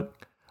down to it,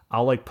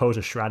 I'll like pose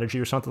a strategy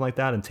or something like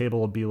that, and Table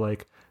will be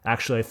like,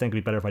 actually I think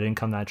it'd be better if I didn't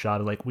come that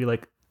shot. Like we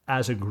like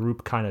as a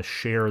group kind of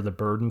share the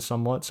burden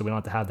somewhat, so we don't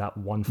have to have that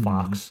one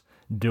fox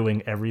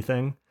doing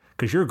everything,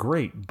 because you're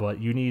great,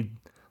 but you need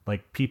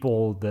like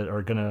people that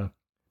are gonna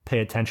pay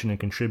attention and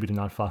contribute and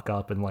not fuck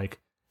up and like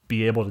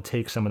be able to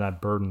take some of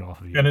that burden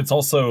off of you. And it's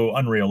also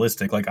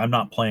unrealistic. Like I'm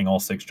not playing all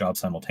 6 jobs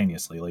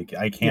simultaneously. Like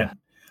I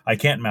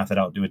can't math it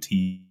out to a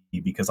T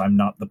because I'm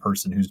not the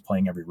person who's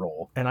playing every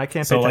role. And I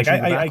can't pay attention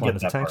to the backline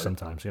as a tank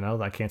sometimes,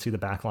 I can't see the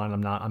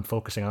backline. I'm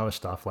focusing on other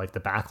stuff. Like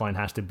the backline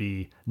has to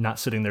be not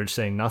sitting there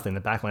saying nothing.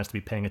 The backline has to be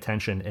paying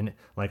attention. And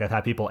like I've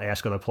had people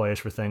ask other players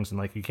for things, and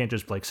like you can't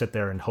just like sit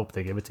there and hope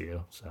they give it to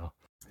you. So,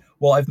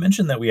 well, I've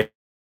mentioned that we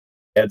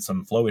had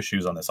some flow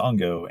issues on this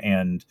Ongo,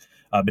 and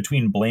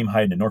between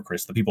Blamehyde and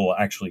Norcris, the people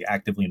actually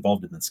actively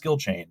involved in the skill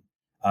chain,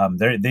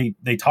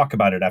 they talk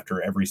about it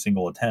after every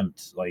single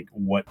attempt, like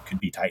what could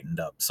be tightened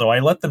up. So I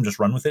let them just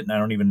run with it, and I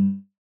don't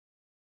even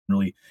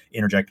really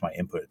interject my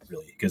input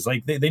really, because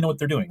like they know what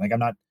they're doing. Like I'm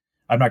not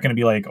going to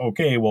be like,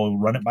 okay, well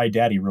run it by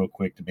Daddy real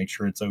quick to make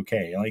sure it's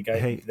okay. Like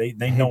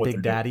they know what Big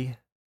they're Daddy doing.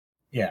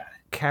 Yeah,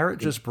 Carrot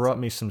just brought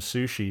me some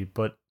sushi,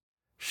 but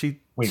she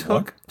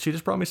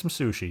just brought me some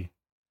sushi.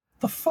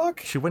 The fuck?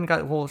 She went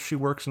and got, she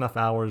works enough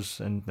hours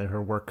and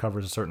her work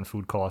covers a certain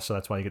food cost, so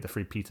that's why you get the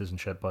free pizzas and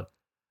shit, but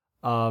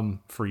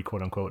free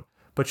quote unquote.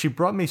 But she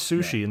brought me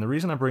sushi, and the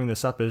reason I bring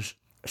this up is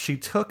she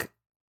took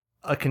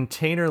a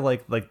container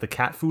like the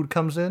cat food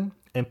comes in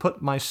and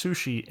put my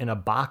sushi in a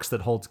box that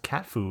holds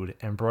cat food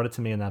and brought it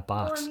to me in that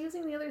box. Well, I'm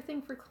using the other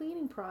thing for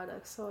cleaning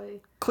products, so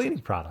Cleaning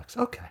products,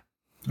 okay.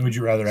 Would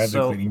you rather have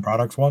the cleaning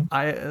products one?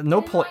 I didn't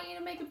want you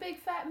to make a big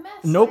fat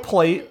mess. No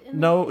plate,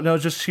 no,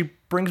 just she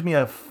brings me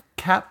a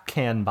cap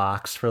can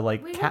box for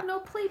like we have no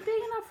plate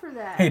big enough for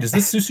that. Hey, does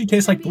this sushi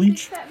taste like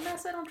bleach? Big fat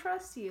mess, I don't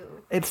trust you.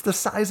 It's the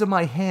size of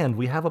my hand.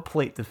 We have a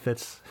plate that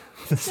fits.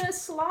 It's gonna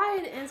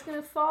slide and it's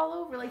gonna fall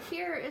over. Like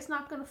here, it's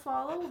not gonna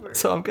fall over.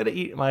 So I'm gonna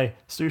eat my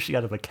sushi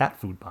out of a cat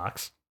food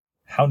box.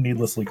 How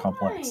needlessly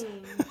complex.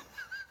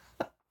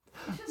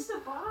 It's just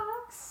a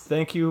box.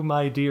 Thank you,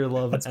 my dear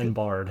love and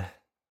Bard.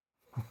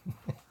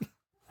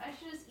 I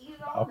should just eat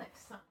it all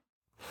next time.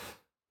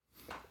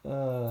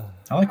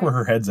 I like where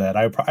her head's at.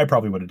 I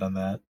probably would have done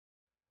that.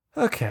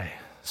 Okay,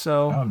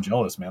 so I'm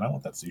jealous, man. I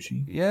want that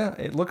sushi. Yeah,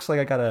 it looks like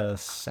I got a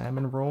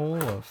salmon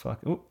roll.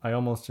 I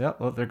almost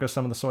well, there goes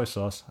some of the soy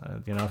sauce.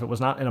 If it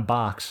was not in a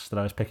box that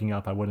I was picking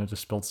up, I wouldn't have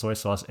just spilled soy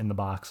sauce in the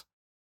box.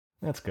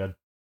 That's good.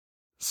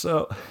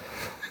 So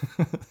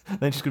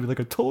then she's gonna be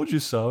like, "I told you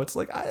so." It's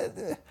like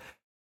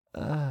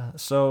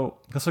so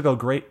this will go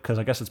great because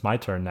I guess it's my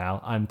turn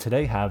now. I'm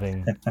today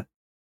having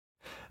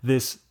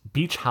this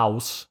Beach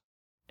House,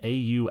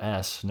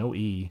 AUS, no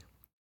E,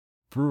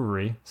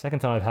 brewery. Second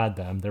time I've had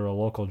them. They're a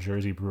local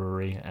Jersey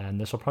brewery,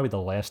 and this will probably be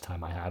the last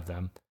time I have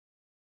them.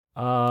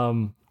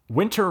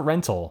 Winter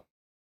Rental,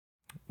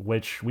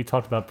 which we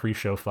talked about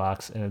pre-show,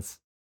 Fox, and it's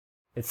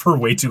for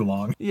way too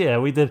long. Yeah,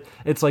 we did.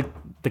 It's like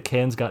the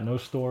can's got no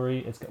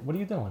story. What are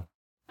you doing?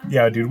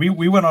 Yeah, dude,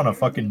 we went on a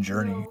fucking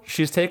journey.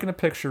 She's taking a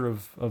picture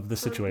of the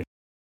situation.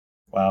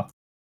 Wow.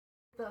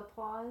 The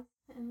applause.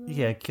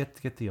 Yeah,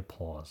 get the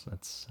applause.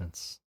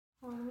 That's.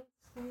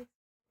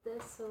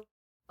 this. So,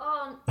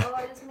 oh,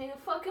 I just made a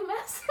fucking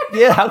mess.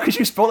 Yeah, how could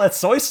you spill that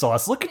soy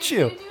sauce? Look at Did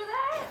you. you do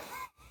that?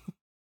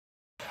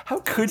 How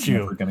could It's you?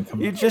 never gonna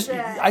come You out. just,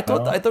 I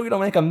thought you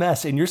don't make a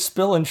mess, and you're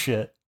spilling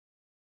shit.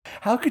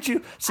 How could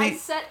you I see?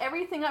 set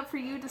everything up for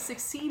you to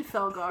succeed,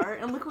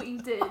 Felgar, and look what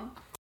you did.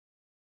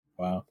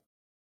 Wow.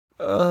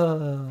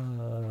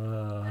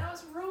 Now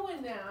it's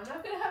ruined now. I'm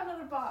not gonna have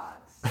another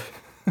box.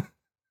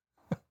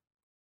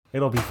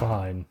 It'll be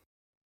fine.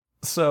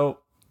 So,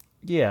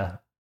 yeah.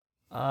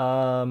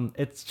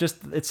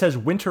 It says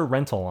winter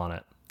rental on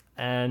it.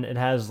 And it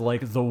has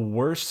like the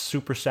worst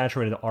super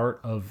saturated art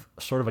of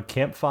sort of a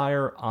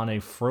campfire on a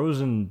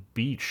frozen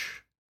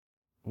beach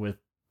with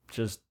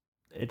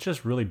it's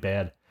just really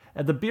bad.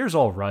 And the beer's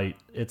all right.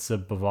 It's a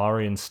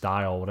Bavarian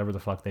style, whatever the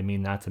fuck they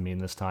mean that to mean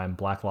this time,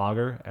 black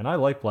lager. And I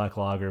like black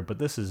lager, but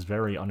this is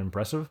very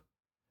unimpressive.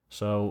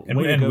 So, And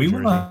we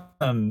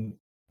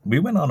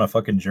went on a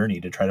fucking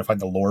journey to try to find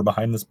the lore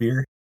behind this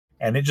beer,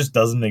 and it just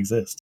doesn't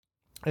exist.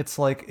 It's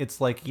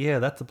like yeah,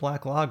 that's a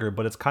black lager,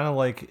 but it's kind of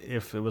like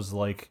if it was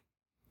like,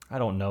 I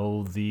don't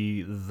know,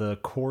 the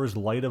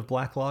Coors Light of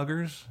black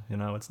lagers. You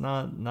know, it's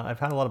not. I've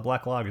had a lot of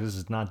black lagers. This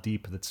is not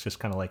deep. It's just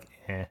kind of like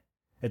eh.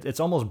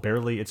 It's almost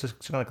barely. It's just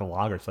kind of like a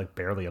lager. It's like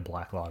barely a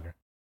black lager.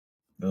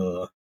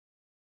 Ugh.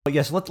 But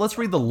yes, let's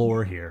read the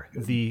lore here.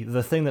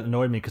 The thing that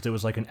annoyed me because it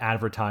was like an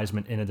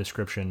advertisement in a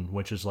description,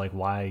 which is like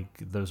why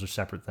those are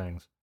separate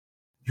things.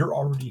 You're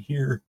already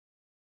here.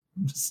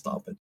 Just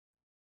stop it.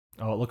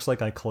 Oh, it looks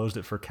like I closed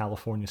it for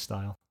California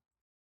style.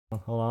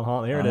 Hold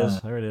on. There it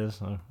is. There it is.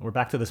 We're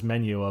back to this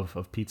menu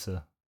of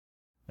pizza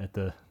at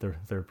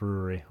their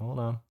brewery. Hold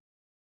on.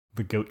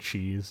 The goat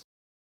cheese.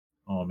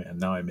 Oh man,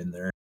 now I'm in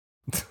there.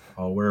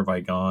 Oh, where have I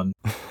gone?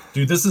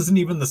 Dude, this isn't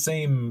even the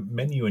same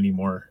menu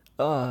anymore.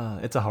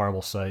 It's a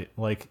horrible site.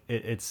 Like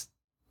it's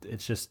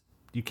just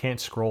you can't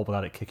scroll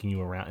without it kicking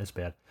you around. It's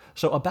bad.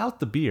 So about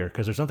the beer,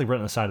 because there's nothing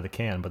written on the side of the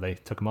can, but they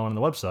took a moment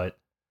on the website.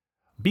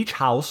 Beach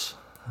House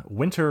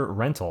Winter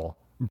Rental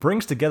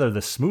brings together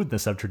the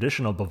smoothness of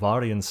traditional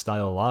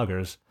Bavarian-style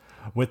lagers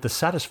with the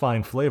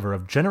satisfying flavor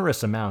of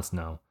generous amounts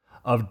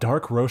of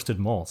dark roasted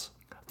malts.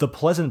 The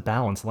pleasant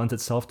balance lends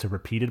itself to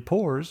repeated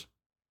pours.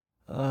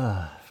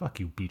 Fuck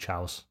you, Beach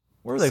House.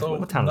 Where are they? So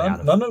what town are they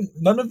out of?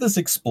 None of this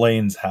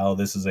explains how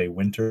this is a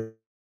winter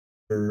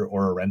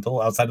or a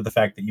rental, outside of the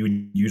fact that you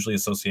would usually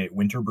associate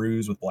winter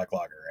brews with black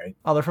lager, right?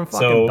 Oh, they're from fucking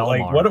So,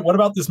 Belmar. like, what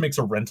about this makes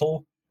a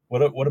rental?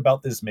 What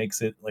about this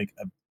makes it like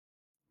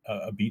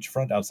a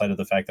beachfront outside of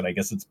the fact that I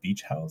guess it's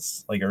Beach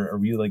House? Like, are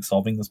we like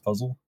solving this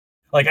puzzle?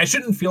 Like, I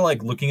shouldn't feel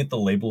like looking at the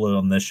label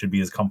on this should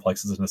be as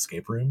complex as an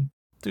escape room.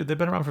 Dude, they've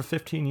been around for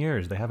 15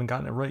 years. They haven't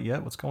gotten it right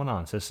yet. What's going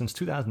on? It says since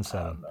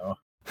 2007. I don't know.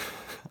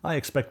 I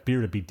expect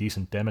beer to be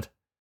decent, damn it.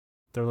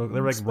 They're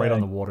like right on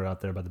the water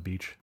out there by the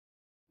beach.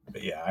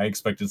 But yeah, I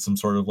expected some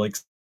sort of like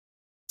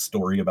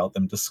story about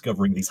them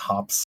discovering these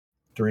hops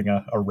during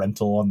a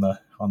rental on the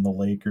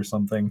lake or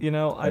something. You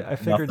know, I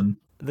figured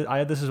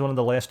this is one of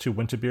the last two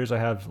winter beers I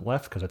have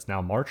left because it's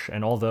now March,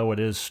 and although it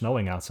is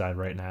snowing outside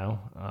right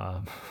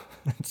now,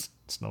 it's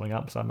snowing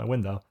outside my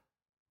window.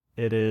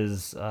 It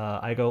is.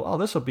 I go, oh,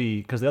 this will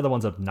be, because the other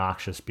one's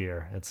obnoxious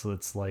beer. It's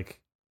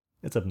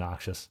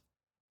obnoxious.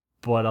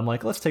 But I'm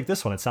like, let's take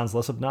this one. It sounds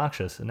less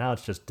obnoxious, and now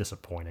it's just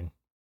disappointing.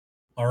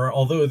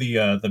 Although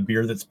the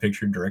beer that's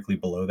pictured directly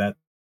below that,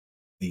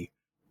 the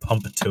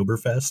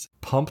Pumptoberfest.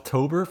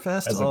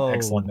 Pumptoberfest? That's an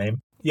excellent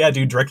name. Yeah,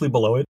 dude, directly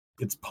below it,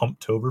 it's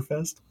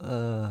Pumptoberfest.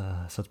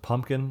 So it's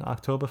Pumpkin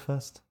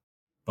Oktoberfest?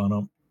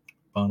 Bow.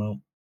 Bow.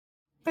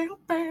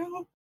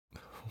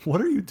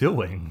 What are you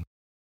doing?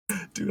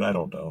 Dude, I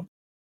don't know.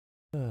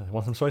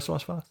 Want some soy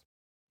sauce, Fox?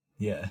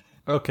 Yeah.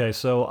 Okay,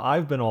 so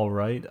I've been all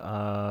right.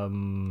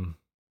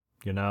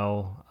 You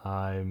know,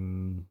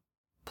 I'm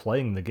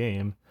playing the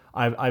game.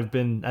 I've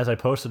been, as I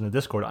posted in the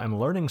Discord, I'm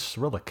learning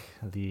Cyrillic,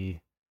 the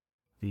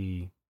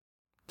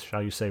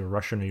shall you say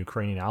Russian or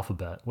Ukrainian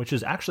alphabet, which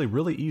is actually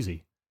really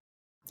easy.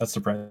 That's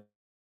surprising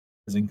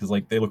because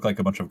like they look like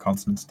a bunch of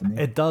consonants to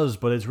me. It does,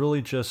 but it's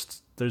really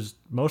just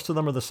most of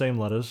them are the same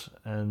letters,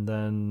 and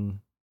then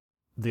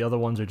the other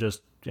ones are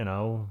just, you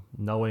know,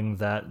 knowing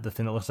that the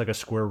thing that looks like a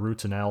square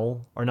root's an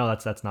L, or no,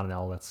 that's not an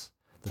L. That's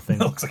the thing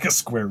that looks like a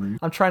square root.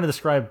 I'm trying to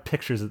describe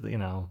pictures of, you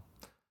know,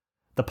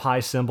 the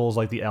pi symbols,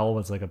 like the L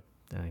was like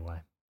anyway.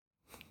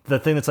 The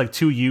thing that's like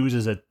two U's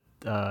is a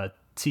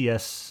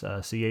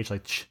TSCH,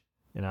 like ch,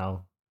 you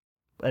know.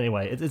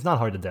 Anyway, it's not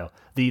hard to do.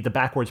 The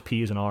backwards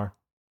P is an R.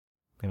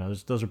 You know,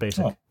 those are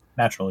basic. Oh,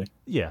 naturally.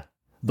 Yeah.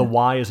 The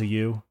Y is a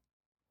U.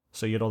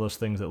 So you get all those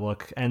things that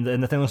look, and the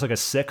thing that looks like a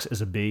 6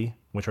 is a B,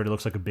 which already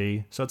looks like a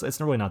B. So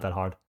it's really not that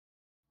hard.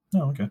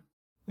 Oh, okay.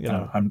 You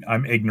know,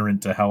 I'm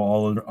ignorant to how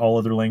all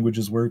other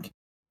languages work.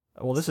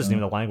 Well, this isn't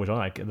even the language.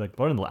 Like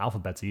learning the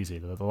alphabet's easy.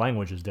 The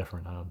language is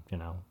different. You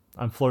know,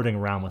 I'm flirting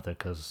around with it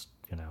because,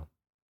 you know,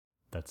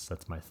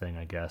 that's my thing,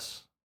 I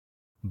guess.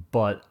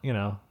 But, you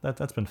know,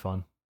 that's been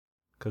fun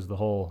because the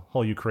whole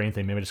Ukraine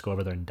thing made me just go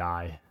over there and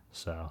die.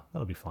 So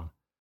that'll be fun.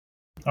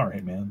 All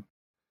right, man.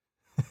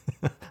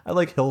 I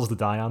like hills to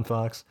die on,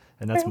 Fox,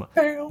 and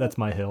that's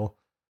my hill.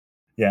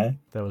 Yeah.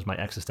 That was my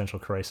existential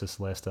crisis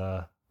last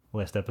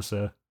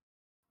episode.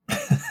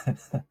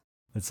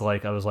 It's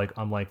like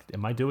I'm like,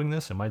 am I doing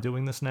this? Am I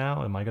doing this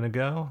now? Am I gonna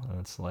go? And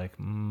it's like,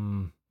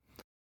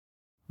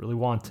 really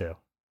want to.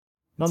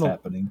 It's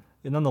happening.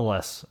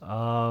 Nonetheless,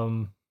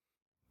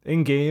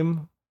 in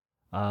game,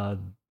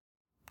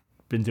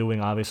 been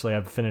doing, obviously,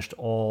 I've finished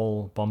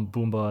all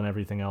Boomba and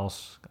everything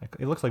else.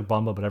 It looks like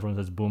Bumba, but everyone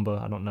says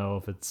Boomba. I don't know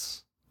if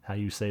it's how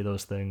you say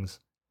those things.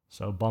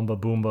 So Bumba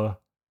Boomba.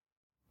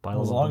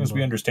 Well, as long as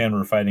we understand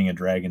we're fighting a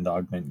dragon to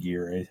augment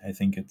gear, I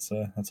think it's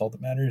that's all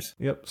that matters.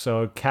 Yep.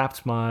 So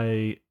capped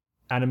my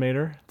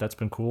animator. That's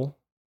been cool.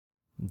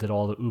 Did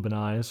all the Uben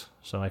eyes,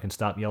 so I can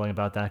stop yelling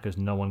about that because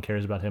no one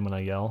cares about him when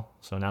I yell.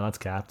 So now that's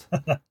capped.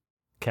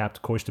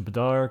 Capped Koishta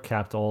Badar,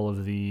 capped all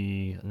of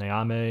the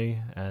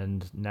Neame,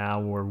 and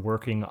now we're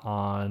working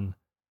on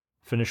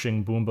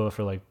finishing Boomba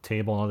for like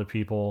Table and other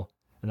people.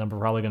 And then we're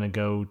probably going to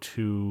go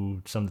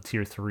to some of the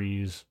tier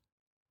 3s,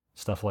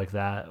 stuff like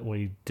that.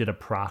 We did a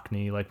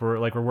Procni.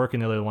 We're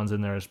working the other ones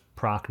in there as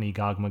Procni,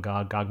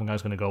 Gogmagog.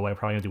 Gogmagog's going to go away. We're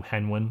probably going to do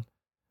Henwin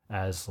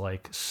as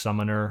like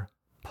Summoner,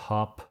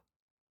 Pup,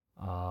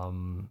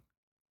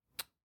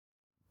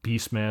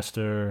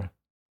 Beastmaster,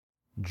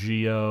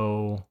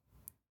 Geo,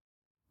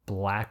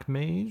 Black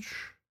Mage.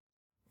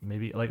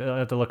 Maybe, like, I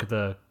have to look at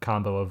the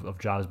combo of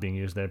jobs being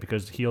used there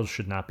because heals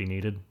should not be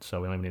needed, so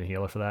we don't even need a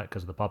healer for that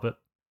because of the puppet.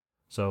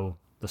 So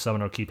the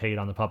summoner will keep hate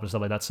on the puppet and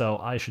stuff like that, so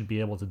I should be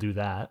able to do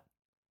that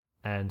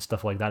and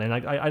stuff like that. And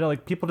I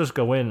like, people just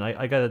go in,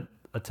 I gotta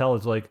tell,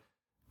 it's like,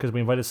 because we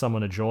invited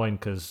someone to join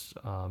because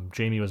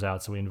Jamie was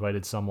out, so we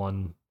invited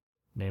someone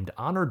named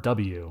Honor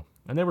W,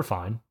 and they were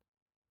fine.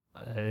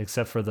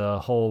 Except for the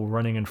whole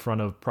running in front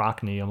of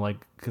Procni. I'm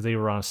like, because they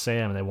were on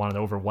Sam and they wanted to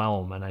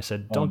overwhelm, and I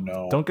said, don't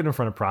get in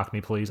front of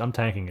Procni, please. I'm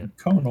tanking it.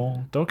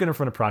 Conal. Don't get in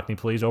front of Procni,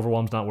 please.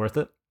 Overwhelm's not worth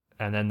it.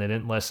 And then they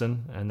didn't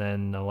listen. And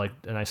then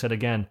and I said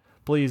again,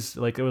 please,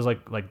 like, it was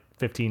like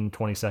 15,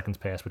 20 seconds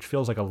passed, which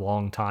feels like a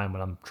long time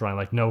when I'm trying,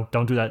 like, no,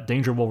 don't do that.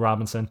 Danger, Will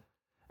Robinson.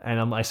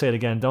 And I say it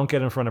again, don't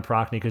get in front of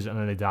Procni, and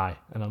then they die.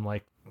 And I'm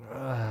like,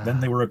 ugh.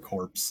 Then they were a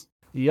corpse.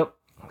 Yep.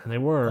 And they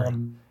were.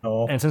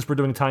 No. And since we're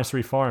doing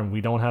 ×3 farm,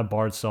 we don't have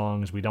bard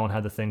songs. We don't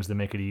have the things that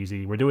make it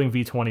easy. We're doing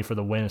V20 for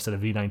the win instead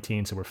of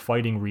V19, so we're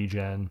fighting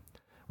regen.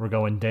 We're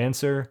going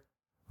Dancer,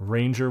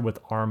 Ranger with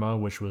Arma,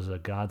 which was a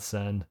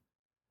godsend.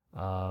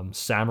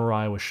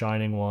 Samurai with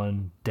Shining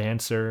One,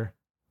 Dancer,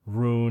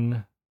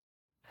 Rune,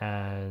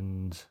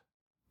 and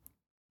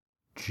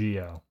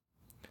Geo.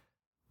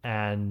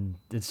 And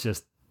it's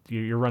just,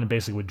 you're running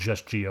basically with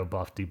just Geo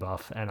buff,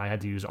 debuff, and I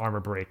had to use Armor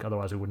Break,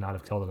 otherwise we would not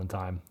have killed it in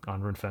time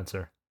on Rune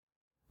Fencer.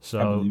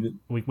 So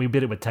we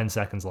did it with 10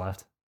 seconds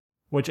left,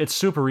 which it's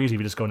super easy if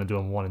you just go in and do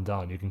him one and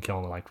done. You can kill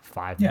him in like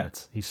 5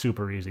 minutes. He's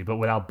super easy, but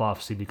without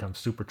buffs, he becomes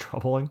super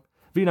troubling.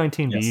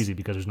 V19 be easy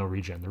because there's no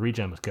regen. The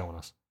regen was killing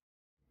us.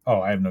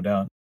 Oh, I have no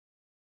doubt.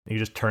 You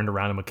just turned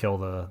around and would kill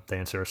the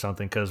Dancer or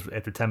something, because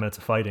after 10 minutes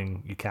of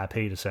fighting, you cap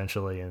hate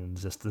essentially, and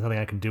just there's nothing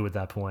I can do at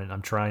that point.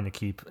 I'm trying to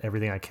keep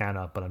everything I can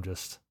up, but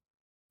it's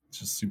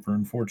just super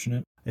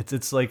unfortunate.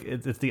 It's like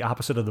it's the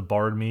opposite of the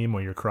Bard meme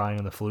where you're crying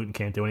on the flute and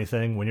can't do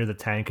anything. When you're the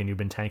tank and you've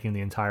been tanking the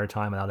entire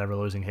time without ever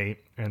losing hate,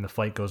 and the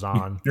fight goes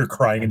on, you're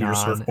crying into your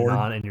surfboard,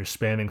 and you're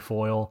spamming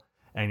foil,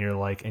 and you're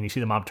like, and you see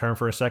the mob turn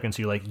for a second,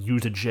 so you like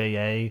use a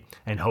JA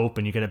and hope,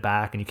 and you get it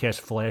back, and you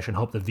cast flash and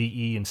hope the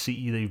VE and CE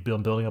that you've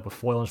been building up with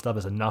foil and stuff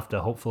is enough to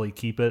hopefully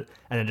keep it,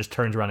 and then just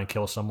turns around and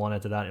kills someone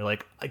after that. And you're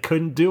like, I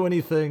couldn't do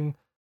anything.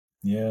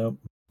 Yeah,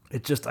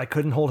 I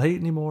couldn't hold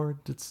hate anymore.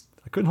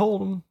 I couldn't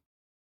hold him.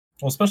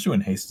 Well, especially when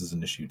haste is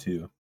an issue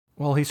too.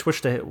 Well, he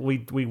switched to,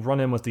 we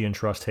run in with the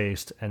entrust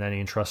haste, and then he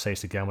entrusts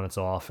haste again when it's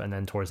off, and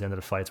then towards the end of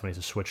the fights when he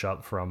has to switch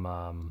up from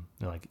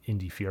like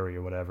Indie Fury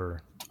or whatever.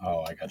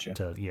 Oh, I got you.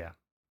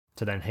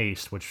 To then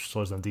haste, which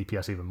slows down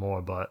DPS even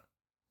more. But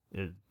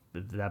at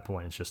that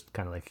point, it's just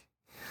kind of like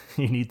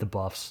you need the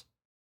buffs.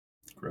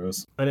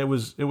 Gross. And it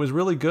was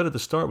really good at the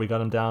start. We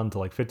got him down to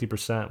like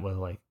 50% with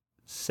like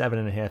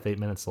 7.5, 8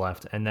 minutes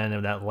left, and then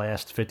in that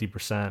last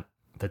 50%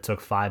 that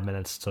took 5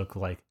 minutes took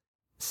like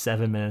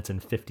 7 minutes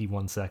and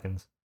 51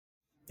 seconds.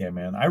 Yeah,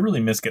 man. I really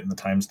miss getting the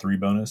 ×3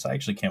 bonus. I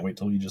actually can't wait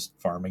till we just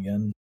farm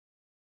again.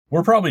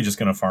 We're probably just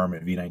going to farm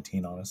at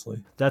V19,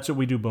 honestly. That's what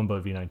we do, Boomba,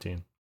 at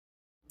V19.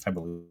 I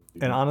believe.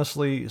 And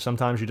honestly,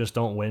 sometimes you just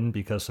don't win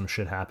because some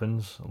shit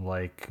happens.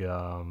 Like,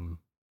 I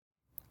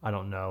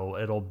don't know.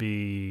 It'll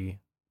be...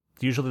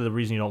 Usually the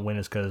reason you don't win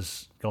is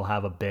because you'll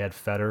have a bad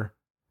fetter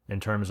in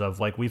terms of,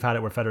 like, we've had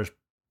it where fetters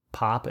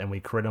pop and we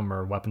crit them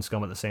or weapon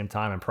scum at the same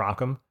time and proc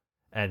them.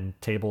 And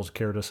Tables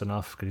cured us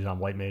enough, because he's on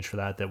White Mage for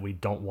that we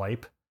don't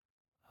wipe.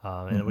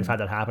 And we've had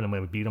that happen, and we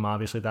beat him,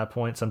 obviously, at that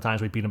point.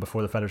 Sometimes we beat him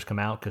before the feathers come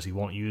out, because he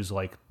won't use,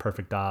 like,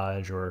 Perfect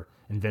Dodge or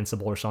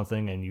Invincible or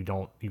something, and you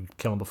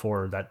kill him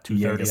before that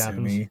 230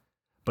 happens.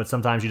 But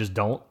sometimes you just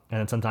don't,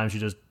 and then sometimes you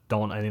just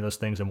don't any of those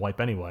things and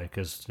wipe anyway,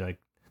 because, like,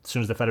 as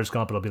soon as the feathers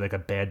come up, it'll be, like, a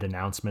bad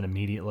denouncement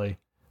immediately,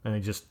 and it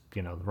just,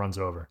 runs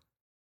over.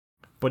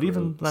 But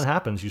even that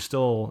happens, you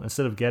still,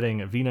 instead of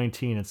getting a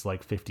V19, it's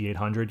like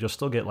 5,800, you'll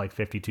still get like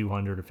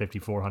 5,200 or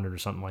 5,400 or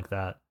something like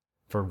that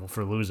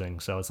for losing.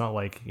 So it's not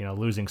like,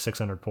 losing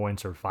 600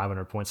 points or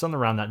 500 points, something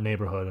around that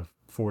neighborhood of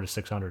 400 to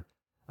 600.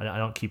 I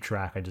don't keep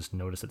track. I just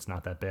notice it's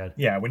not that bad.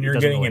 Yeah, when you're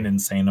getting an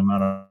insane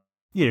amount of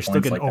you're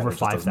still getting like over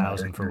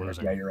 5,000 for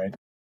losing. Yeah, you're right.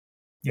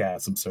 Yeah,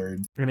 it's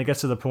absurd. And it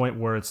gets to the point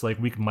where it's like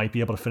we might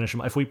be able to finish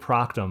them if we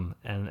proc them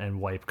and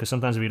wipe. Because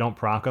sometimes if you don't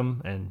proc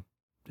them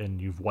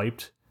and you've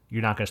wiped,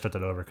 you're not going to start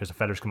that over because the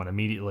feathers come out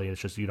immediately. It's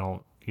just you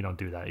don't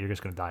do that. You're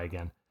just going to die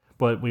again.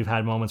 But we've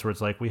had moments where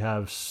it's like we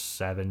have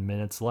 7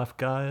 minutes left,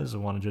 guys. I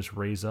want to just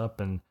raise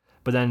up,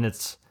 but then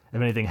it's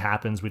if anything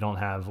happens, we don't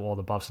have all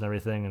the buffs and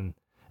everything, and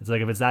it's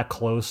like if it's that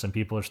close and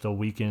people are still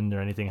weakened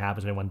or anything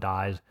happens, anyone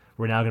dies,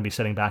 we're now going to be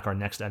setting back our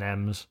next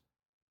NMs.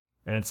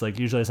 And it's like,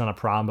 usually it's not a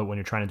problem, but when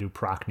you're trying to do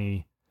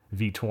Procni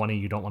V20,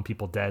 you don't want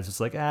people dead. So it's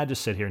like,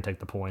 just sit here and take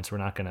the points. We're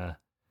not going to,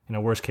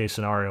 worst case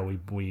scenario,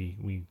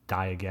 we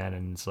die again.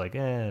 And it's like,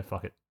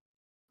 fuck it.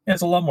 Yeah,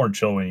 it's a lot more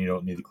chill when you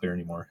don't need to clear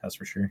anymore. That's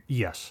for sure.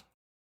 Yes.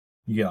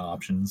 You get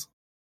options.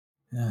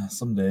 Yeah,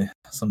 someday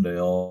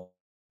I'll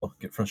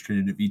get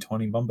frustrated at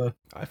V20 Bumba.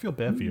 I feel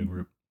bad for you,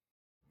 group.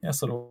 Yeah,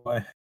 so do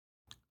I.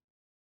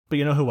 But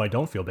you know who I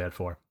don't feel bad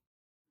for?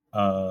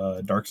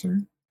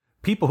 Darkser?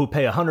 People who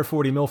pay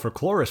 140 mil for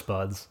Chloris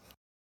buds.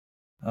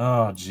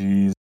 Oh,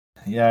 jeez.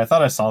 Yeah, I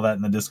thought I saw that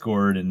in the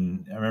Discord,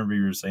 and I remember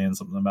you were saying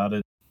something about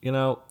it.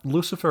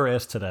 Lucifer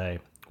asked today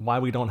why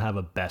we don't have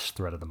a best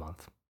thread of the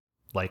month.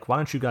 Like, why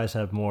don't you guys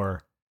have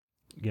more,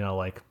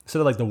 like, instead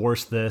of like the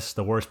worst this,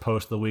 the worst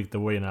post of the week,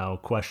 the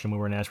question we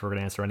weren't asked, we're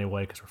going to answer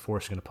anyway because we're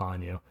forcing it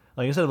upon you.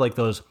 Like, instead of like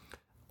those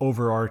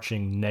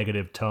overarching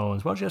negative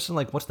tones, why don't you just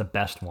like, what's the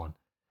best one?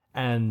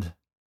 And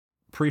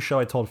pre-show,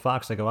 I told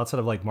Fox, I go, outside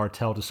of like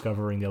Martel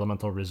discovering the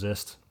elemental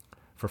resist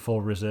for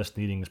full resist,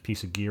 needing this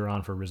piece of gear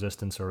on for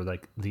resistance, or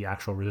like the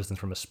actual resistance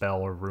from a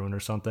spell or rune or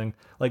something,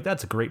 like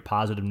that's great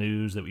positive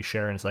news that we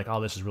share, and it's like,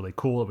 oh, this is really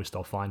cool that we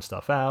still find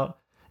stuff out.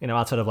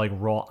 Outside of like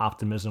raw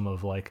optimism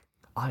of like,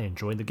 I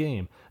enjoyed the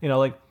game.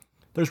 Like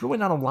there's really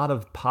not a lot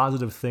of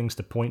positive things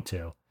to point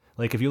to.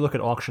 Like if you look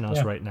at Auction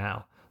House right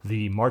now,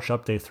 the March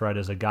update thread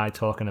is a guy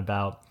talking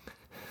about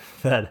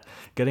that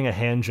getting a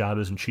hand job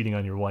isn't cheating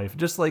on your wife.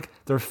 Just like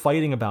they're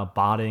fighting about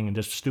botting and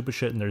just stupid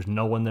shit, and there's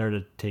no one there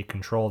to take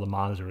control. The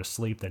mods are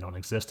asleep. They don't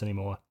exist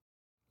anymore.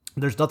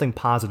 There's nothing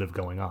positive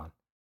going on.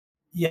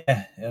 Yeah,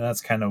 and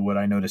that's kind of what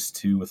I noticed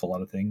too with a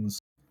lot of things.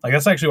 Like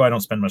that's actually why I don't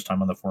spend much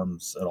time on the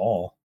forums at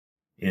all.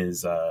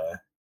 Is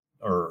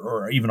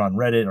or even on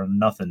Reddit or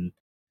nothing.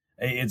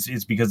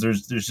 It's because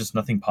there's just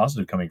nothing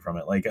positive coming from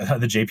it. Like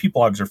the JP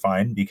blogs are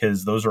fine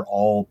because those are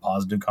all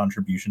positive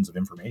contributions of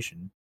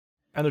information.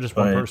 And they're just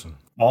one person.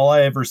 All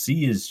I ever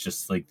see is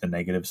just like the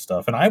negative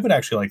stuff. And I would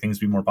actually like things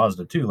to be more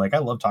positive too. Like I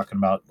love talking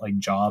about like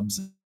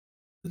jobs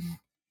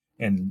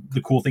and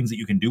the cool things that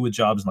you can do with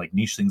jobs and like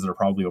niche things that are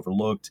probably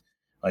overlooked.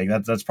 Like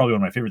that's probably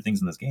one of my favorite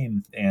things in this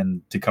game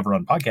and to cover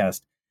on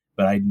podcast.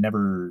 But I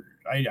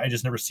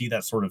just never see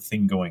that sort of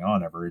thing going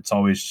on ever. It's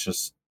always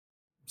just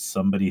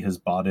somebody has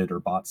bought it or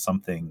bought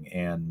something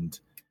and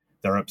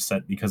they're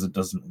upset because it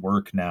doesn't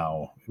work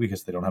now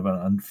because they don't have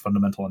a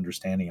fundamental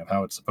understanding of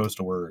how it's supposed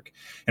to work.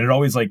 And it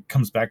always like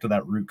comes back to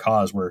that root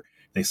cause where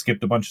they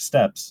skipped a bunch of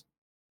steps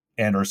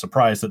and are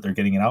surprised that they're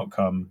getting an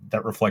outcome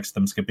that reflects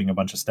them skipping a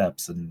bunch of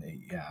steps. And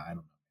I don't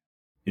know.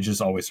 It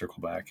just always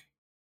circle back.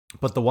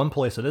 But the one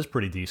place that is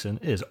pretty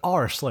decent is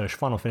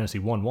r/Final Fantasy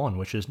 11,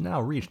 which has now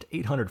reached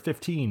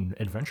 815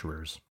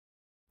 adventurers.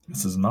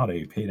 This is not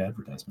a paid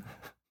advertisement.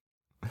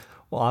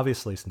 Well,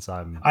 obviously, since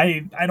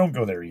I don't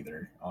go there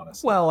either,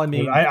 honestly. Well, I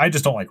mean, I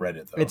just don't like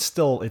Reddit though. It's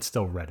still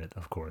Reddit,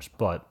 of course,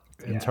 but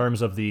in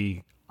terms of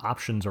the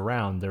options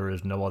around, there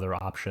is no other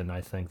option I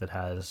think that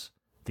has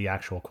the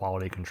actual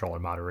quality control or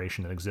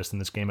moderation that exists in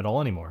this game at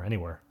all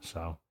anywhere.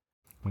 So,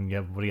 when you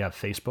have what do you have?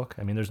 Facebook.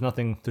 I mean, there's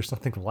nothing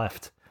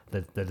left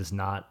that is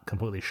not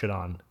completely shit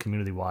on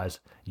community wise.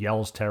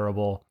 Yell's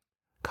terrible.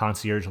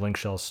 Concierge link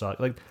shells suck.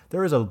 Like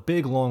there is a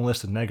big long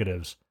list of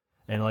negatives,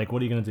 and like,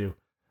 what are you gonna do?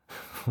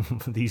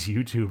 These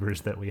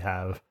YouTubers that we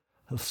have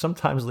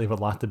sometimes leave a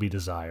lot to be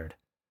desired.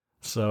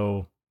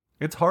 So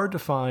it's hard to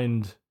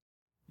find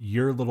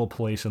your little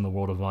place in the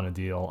world of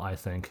Vana'diel, I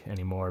think,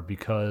 anymore,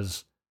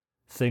 because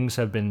things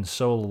have been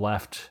so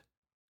left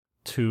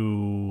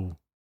to,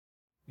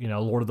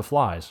 Lord of the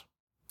Flies,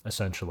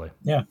 essentially.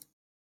 Yeah.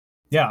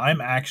 Yeah,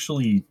 I'm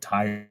actually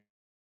tired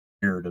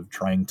of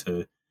trying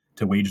to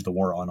wage the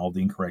war on all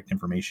the incorrect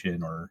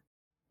information or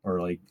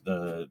like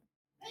the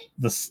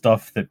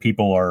stuff that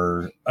people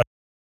are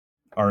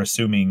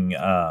assuming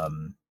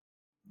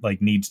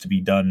like needs to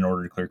be done in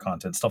order to clear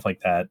content, stuff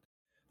like that.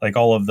 Like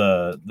all of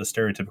the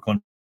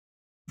stereotypical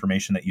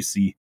information that you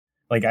see.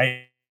 Like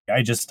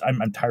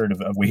I'm tired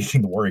of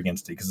waging the war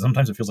against it because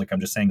sometimes it feels like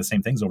I'm just saying the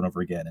same things over and over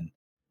again. And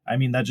I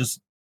mean, that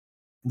just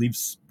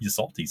leaves you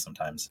salty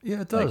sometimes.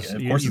 Yeah, it does.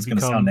 Like, of course, it's going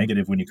to sound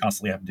negative when you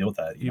constantly have to deal with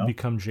that. You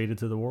become jaded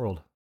to the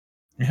world.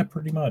 Yeah,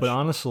 pretty much. But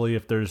honestly,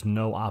 if there's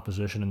no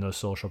opposition and no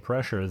social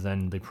pressure,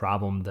 then the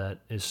problem that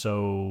is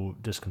so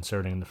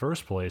disconcerting in the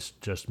first place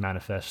just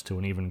manifests to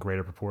an even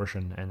greater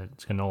proportion, and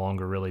it can no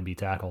longer really be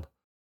tackled.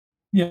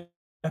 Yeah.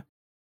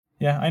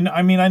 Yeah,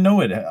 I mean, I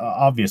know it.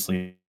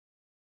 Obviously,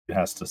 it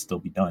has to still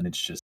be done.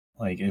 It's just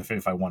like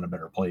if I want a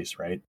better place,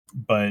 right?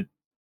 But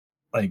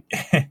like,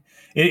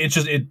 it's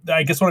just it.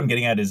 I guess what I'm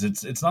getting at is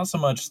it's not so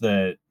much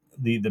that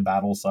the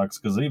battle sucks,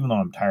 because even though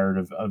I'm tired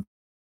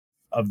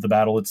of the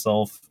battle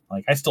itself,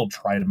 like I still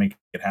try to make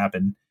it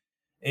happen.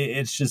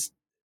 It's just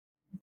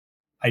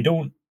I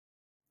don't.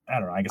 I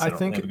don't know. I guess I don't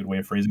really have a good way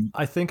of phrasing it.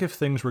 I think if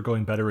things were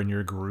going better in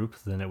your group,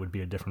 then it would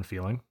be a different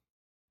feeling.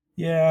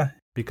 Yeah,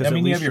 because I mean, at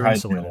you least have your you're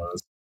highs and your insulated.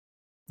 lows.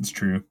 It's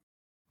true.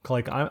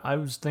 Like I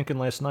was thinking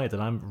last night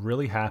that I'm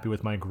really happy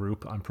with my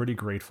group. I'm pretty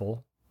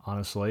grateful,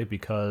 honestly,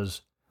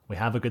 because we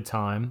have a good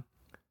time.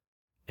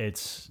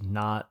 It's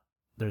not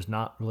there's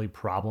not really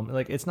problem.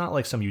 Like it's not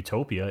like some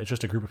utopia. It's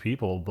just a group of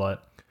people,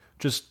 but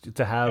just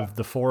to have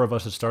the four of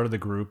us that started the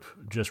group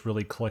just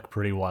really click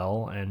pretty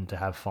well, and to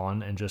have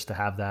fun, and just to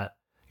have that,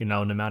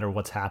 no matter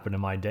what's happened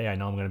in my day, I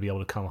know I'm going to be able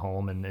to come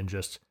home and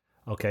just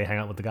okay, hang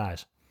out with the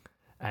guys.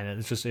 And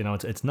it's just,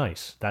 it's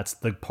nice. That's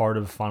the part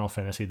of Final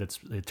Fantasy that's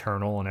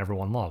eternal and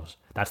everyone loves.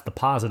 That's the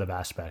positive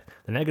aspect.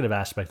 The negative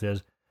aspect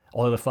is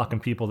all of the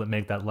fucking people that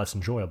make that less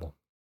enjoyable.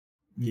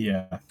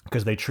 Yeah.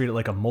 Because they treat it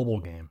like a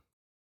mobile game.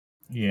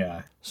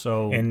 Yeah.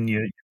 So, and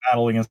you're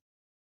battling against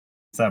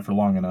that for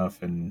long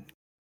enough, and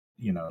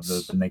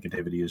the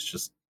negativity is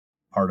just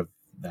part of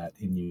that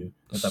in you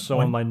at that so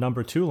point. in my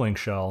number 2 link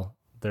shell,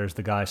 there's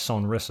the guy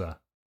Sonrisa,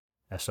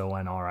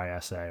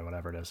 Sonrisa,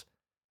 whatever it is.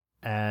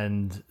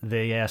 And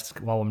they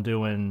asked while I'm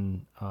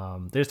doing,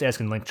 they're just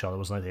asking link shell. It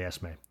wasn't like they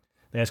asked me.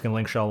 They asking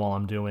link shell while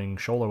I'm doing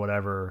shoal or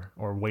whatever,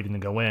 or waiting to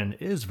go in,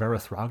 is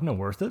Verithragna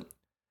worth it?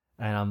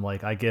 And I'm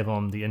like, I give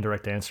them the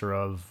indirect answer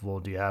of, well,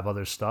 do you have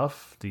other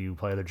stuff? Do you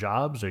play other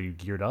jobs? Are you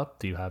geared up?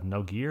 Do you have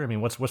no gear? I mean,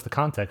 what's the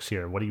context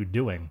here? What are you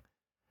doing?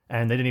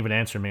 And they didn't even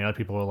answer me. Other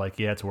people were like,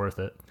 yeah, it's worth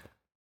it.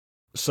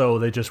 So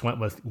they just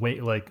went with,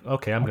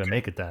 okay, I'm going to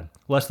make it then.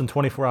 Less than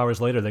 24 hours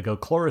later, they go,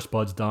 Chloris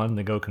Bud's done.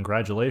 They go,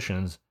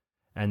 congratulations.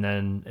 And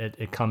then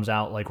it comes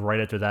out like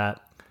right after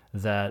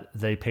that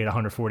they paid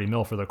 140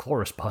 mil for their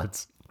Chloris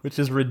Buds, which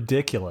is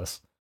ridiculous.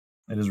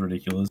 It is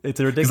ridiculous. It's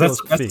a ridiculous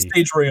fee. That's the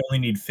stage where you only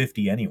need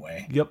 50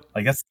 anyway. Yep.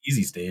 Like that's the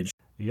easy stage.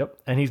 Yep.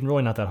 And he's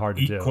really not that hard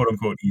to do. Quote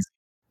unquote easy.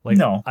 Like,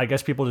 no. I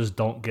guess people just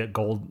don't get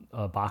gold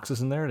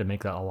boxes in there to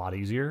make that a lot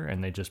easier,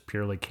 and they just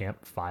purely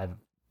camp 5,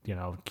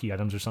 key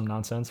items or some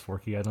nonsense, 4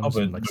 key items.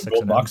 But like 6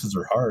 gold boxes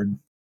are hard.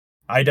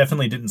 I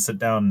definitely didn't sit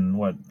down,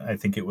 I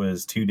think it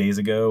was 2 days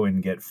ago,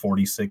 and get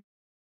 46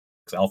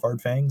 Alphard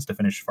Fangs to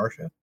finish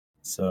Farsha.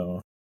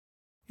 So,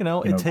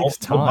 it takes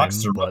time,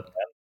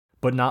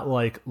 but not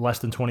like less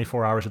than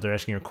 24 hours if they're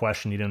asking you a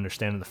question you didn't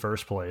understand in the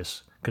first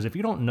place. Because if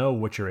you don't know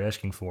what you're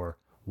asking for,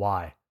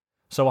 why?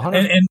 So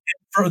 100 and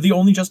for the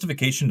only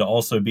justification to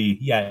also be,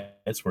 yeah,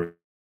 it's worth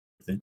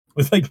it,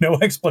 with like no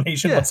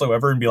explanation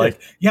whatsoever, and be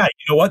like, yeah,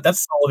 you know what?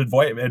 That's solid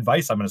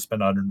advice. I'm going to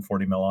spend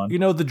 140 mil on. The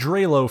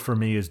Drelo for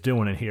me is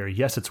doing it here.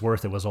 Yes, it's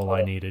worth it was all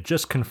I needed.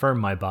 Just confirm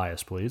my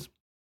bias, please.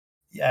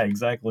 Yeah,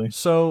 exactly.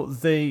 So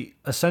they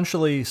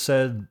essentially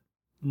said,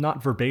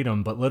 not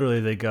verbatim, but literally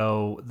they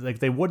go, like,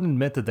 they wouldn't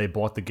admit that they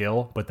bought the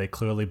Gil, but they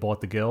clearly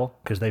bought the Gil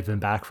because they've been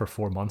back for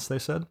 4 months, they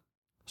said.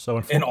 So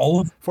in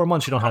all of 4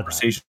 months, you don't have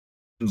that.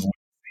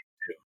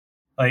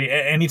 Like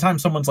anytime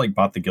someone's like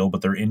bought the Gil,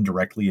 but they're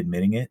indirectly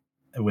admitting it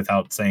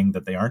without saying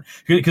that they aren't,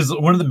 because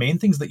one of the main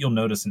things that you'll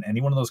notice in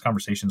any one of those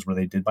conversations where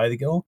they did buy the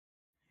Gil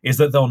is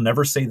that they'll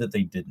never say that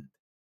they didn't.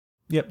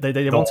 Yep,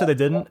 they won't say they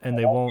didn't, and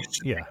they won't.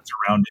 Yeah,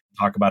 around and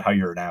talk about how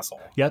you're an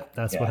asshole. Yep,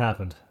 that's what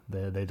happened.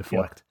 They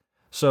deflect. Yep.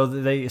 So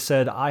they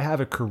said, I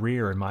have a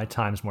career, and my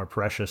time's more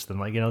precious than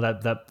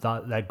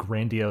that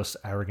grandiose,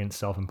 arrogant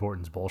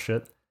self-importance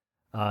bullshit.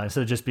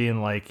 Instead of just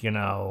being like, they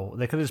could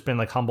have just been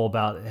like humble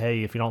about,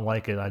 hey, if you don't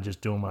like it, I'm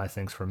just doing what I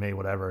think's for me,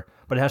 whatever.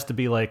 But it has to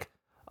be like,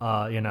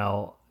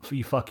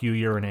 fuck you,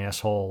 you're an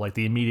asshole. Like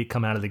the immediate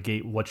come out of the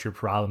gate, what's your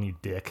problem, you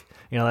dick?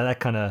 That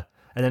kind of.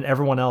 And then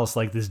everyone else,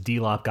 like this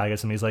D-Lop guy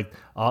gets him, he's like,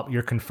 oh,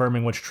 you're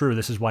confirming what's true.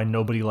 This is why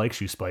nobody likes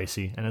you,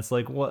 Spicy. And it's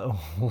like, what?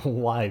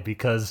 Why?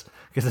 Because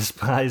this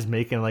guy is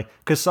making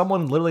because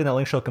someone literally in that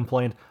link show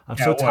complained, I'm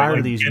so tired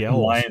of these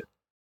yells.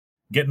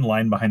 Get in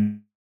line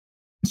behind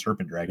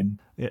Serpent Dragon.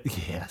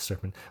 Yeah,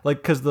 Serpent.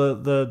 Because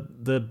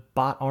the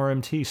bot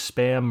RMT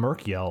spam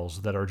merc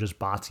yells that are just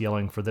bots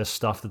yelling for this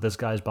stuff that this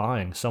guy's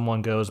buying.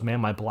 Someone goes,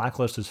 man, my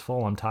blacklist is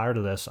full. I'm tired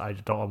of this. I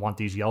want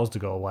these yells to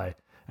go away.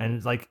 And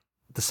it's like,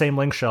 the same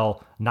link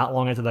shell, not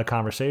long after that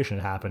conversation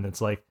happened, it's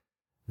like,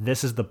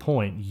 this is the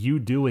point. You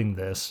doing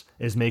this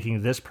is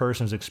making this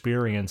person's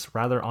experience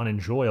rather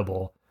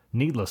unenjoyable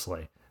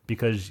needlessly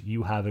because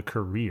you have a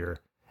career.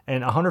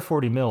 And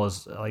 140 mil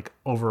is like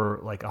over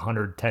like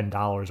 $110,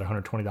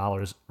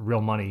 $120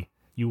 real money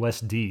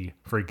USD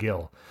for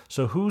Gil.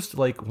 So who's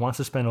like wants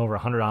to spend over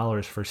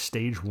 $100 for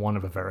stage 1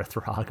 of a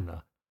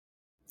Verithragna?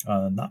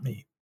 Not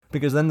me.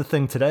 Because then the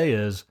thing today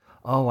is,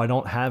 oh, I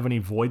don't have any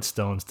void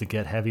stones to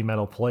get heavy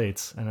metal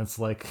plates. And it's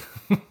like,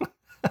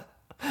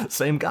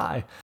 same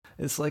guy.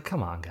 It's like,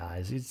 come on,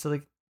 guys. It's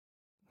like,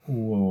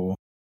 whoa.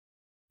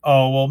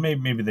 Oh, well,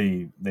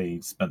 maybe they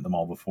spent them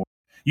all before.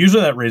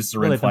 Usually that raises a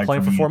red flag. They've been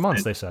playing for 4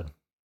 months, they said.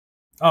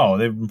 Oh,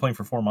 they've been playing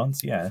for 4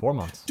 months? Yeah. 4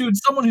 months. Dude,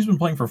 someone who's been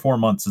playing for 4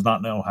 months does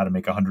not know how to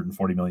make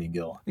 140 million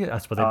gil. Yeah,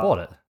 that's what they bought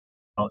it.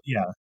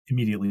 Yeah,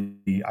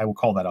 immediately. I will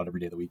call that out every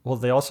day of the week. Well,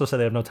 they also say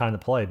they have no time to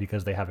play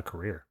because they have a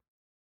career.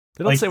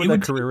 They don't say what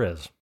that career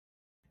is.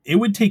 It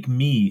would take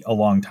me a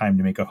long time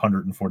to make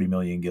 140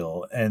 million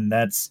gil, and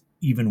that's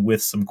even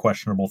with some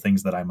questionable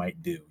things that I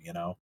might do, you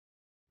know?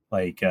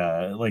 Like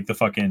the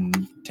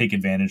fucking take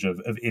advantage of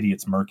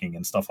idiots murking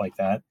and stuff like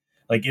that.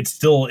 Like it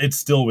still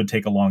would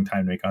take a long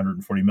time to make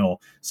 140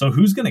 mil. So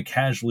who's going to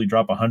casually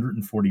drop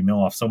 140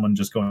 mil off someone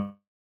just going,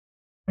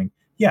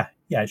 yeah,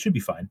 it should be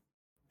fine.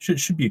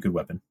 Should be a good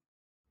weapon.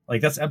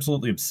 Like that's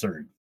absolutely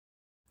absurd.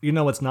 You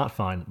know what's not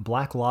fine?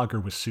 Black lager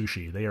with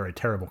sushi. They are a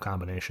terrible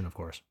combination, of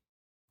course.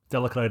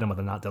 Delicate item with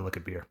a not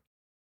delicate beer.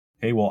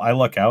 Hey, well, I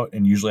luck out,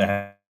 and usually I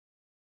have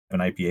an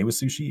IPA with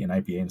sushi, and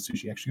IPA and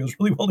sushi actually goes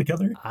really well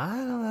together. I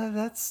don't know.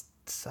 That's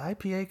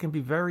IPA can be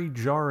very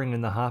jarring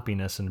in the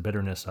hoppiness and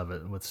bitterness of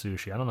it with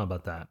sushi. I don't know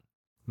about that.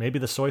 Maybe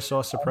the soy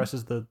sauce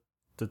suppresses the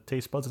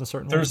taste buds in a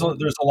certain way. There's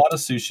a lot of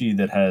sushi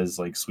that has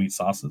like sweet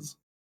sauces.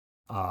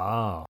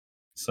 Oh.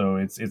 So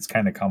it's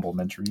kind of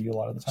complimentary a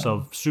lot of the time.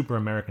 So super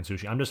American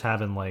sushi. I'm just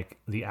having like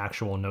the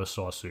actual no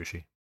sauce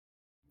sushi.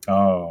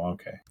 Oh,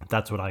 okay.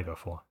 That's what I go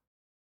for.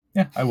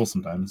 Yeah, I will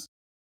sometimes.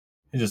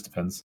 It just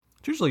depends.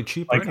 It's usually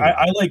cheaper. Like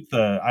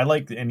anyway. I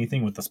like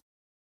anything with the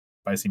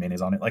spicy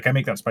mayonnaise on it. Like I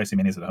make that spicy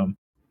mayonnaise at home.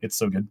 It's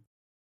so good.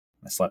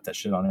 I slap that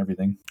shit on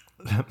everything.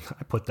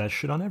 I put that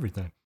shit on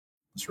everything.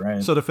 That's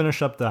right. So to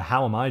finish up the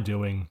how am I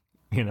doing,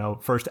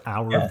 first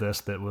hour of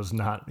this that was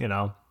not,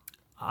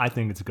 I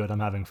think it's good. I'm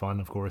having fun,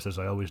 of course, as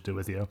I always do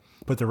with you.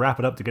 But to wrap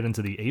it up, to get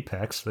into the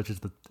Apex, which is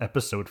the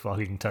episode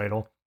fucking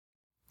title,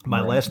 my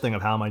last thing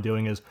of how am I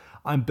doing is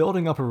I'm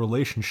building up a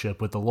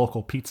relationship with the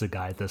local pizza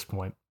guy at this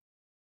point.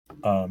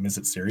 Is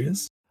it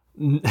serious?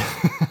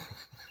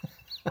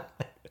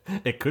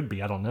 It could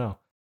be. I don't know.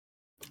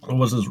 What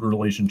was his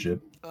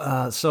relationship?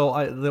 So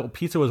the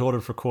pizza was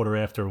ordered for quarter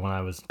after when I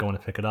was going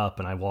to pick it up,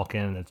 and I walk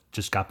in and it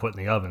just got put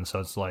in the oven.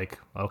 So it's like,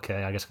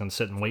 okay, I guess I'm going to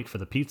sit and wait for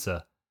the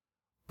pizza.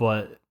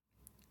 But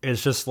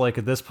it's just like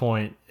at this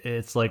point,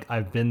 it's like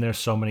I've been there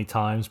so many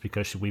times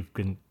because we've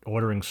been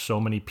ordering so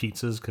many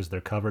pizzas because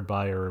they're covered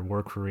by our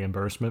work for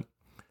reimbursement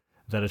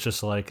that it's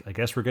just like, I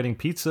guess we're getting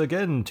pizza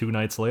again 2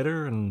 nights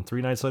later, and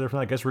 3 nights later from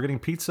that, I guess we're getting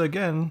pizza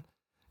again.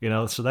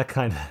 So that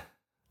kind of,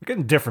 we're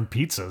getting different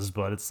pizzas,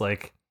 but it's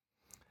like,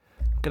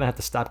 I'm going to have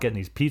to stop getting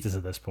these pizzas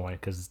at this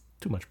point because it's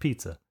too much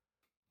pizza.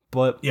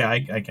 But yeah, I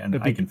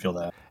can feel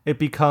that. It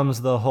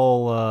becomes the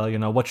whole,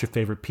 what's your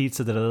favorite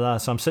pizza, da-da-da.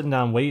 So I'm sitting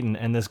down waiting,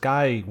 and this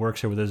guy works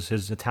here with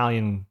his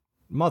Italian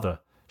mother.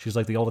 She's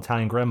like the old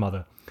Italian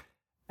grandmother.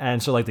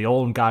 And so like the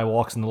old guy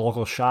walks in the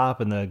local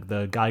shop, and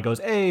the guy goes,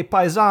 "Hey,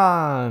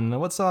 paisan,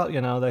 what's up?"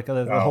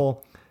 The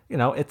whole,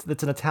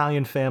 it's an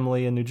Italian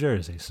family in New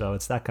Jersey. So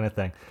it's that kind of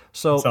thing.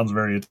 So it sounds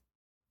very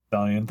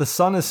Italian. The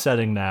sun is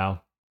setting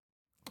now,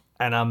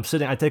 and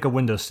I take a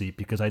window seat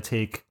because I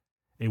take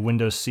a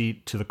window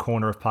seat to the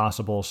corner if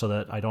possible so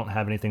that I don't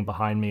have anything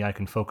behind me. I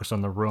can focus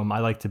on the room. I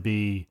like to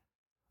be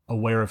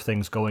aware of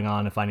things going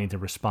on if I need to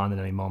respond at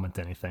any moment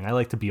to anything. I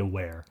like to be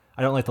aware.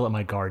 I don't like to let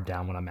my guard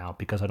down when I'm out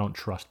because I don't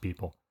trust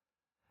people.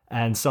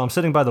 And so I'm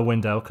sitting by the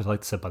window because I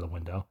like to sit by the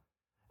window.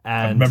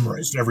 And I've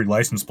memorized every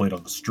license plate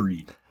on the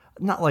street.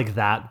 Not like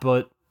that,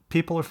 but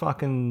people are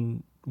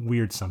fucking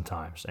weird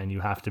sometimes, and you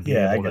have to be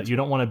able to. You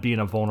don't want to be in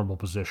a vulnerable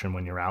position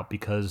when you're out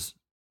because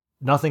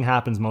nothing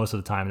happens most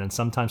of the time, and then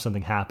sometimes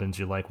something happens,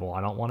 you're like, well,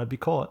 I don't want to be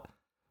caught.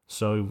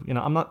 So,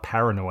 I'm not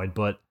paranoid,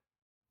 but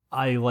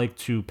I like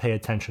to pay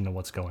attention to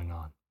what's going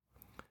on.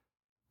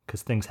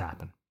 Because things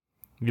happen.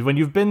 When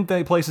you've been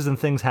places and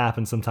things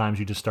happen, sometimes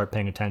you just start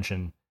paying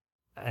attention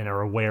and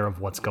are aware of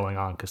what's going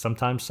on. Because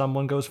sometimes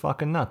someone goes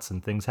fucking nuts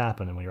and things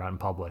happen, and when you're out in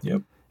public.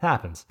 Yep.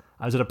 Happens.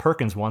 I was at a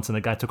Perkins once, and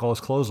the guy took all his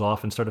clothes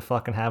off and started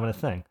fucking having a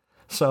thing.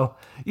 So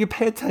you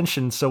pay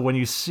attention so when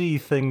you see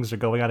things are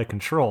going out of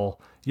control,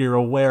 you're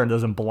aware and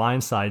doesn't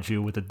blindside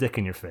you with a dick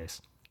in your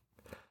face.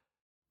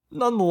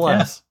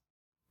 Nonetheless,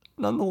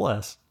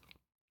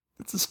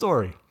 it's a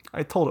story.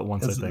 I told it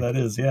once, I think. That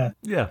is, yeah.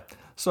 Yeah.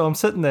 So I'm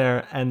sitting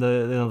there, and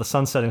the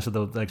sun's setting,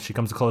 so she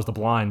comes to close the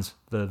blinds.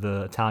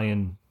 The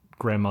Italian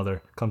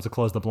grandmother comes to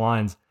close the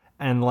blinds,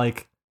 and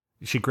like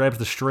she grabs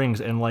the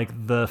strings, and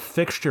like the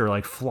fixture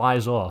like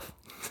flies off.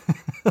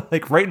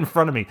 Like right in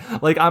front of me.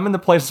 Like I'm in the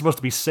place that's supposed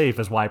to be safe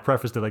is why I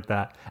prefaced it like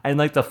that. And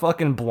like the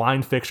fucking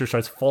blind fixture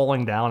starts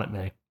falling down at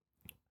me.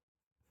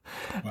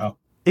 Wow.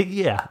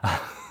 Yeah.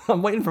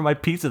 I'm waiting for my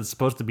pizza that's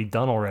supposed to be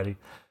done already.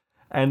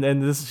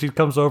 And she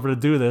comes over to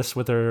do this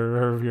with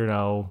her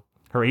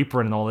her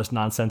apron and all this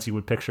nonsense you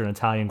would picture an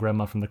Italian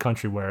grandma from the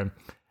country wearing.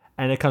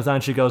 And it comes down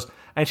and she goes,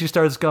 and she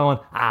starts going,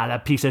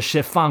 that piece of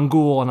shit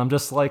fangool. And I'm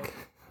just like,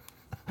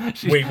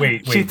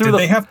 Wait. Did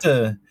they have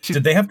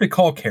to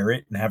call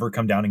Carrot and have her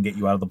come down and get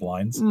you out of the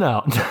blinds?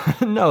 No,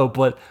 no,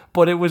 but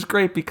it was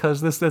great because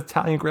this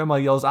Italian grandma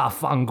yells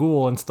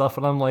fangool and stuff,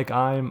 and I'm like,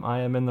 I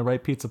am in the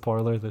right pizza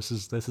parlor. This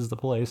is the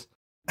place.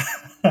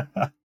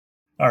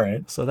 All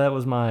right. So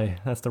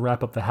that's the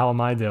wrap up. The how am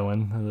I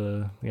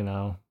doing?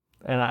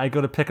 And I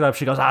go to pick it up.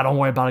 She goes, don't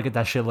worry about it. Get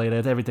that shit later.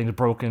 Everything's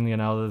broken, the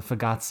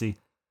fagazzi.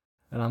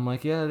 And I'm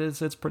like, yeah,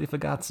 it's pretty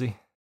fagazzi.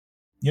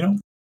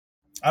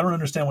 I don't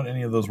understand what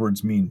any of those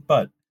words mean,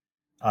 but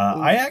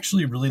I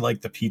actually really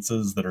like the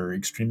pizzas that are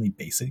extremely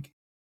basic.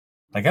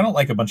 Like, I don't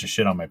like a bunch of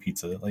shit on my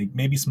pizza. Like,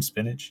 maybe some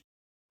spinach.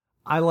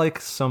 I like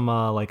some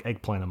like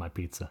eggplant on my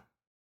pizza.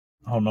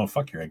 Oh no,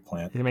 fuck your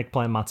eggplant. You make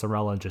eggplant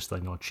mozzarella, just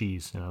like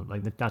cheese,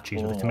 like not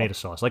cheese, but tomato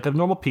sauce, like a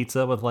normal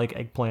pizza with like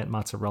eggplant,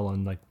 mozzarella,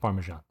 and like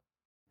Parmesan.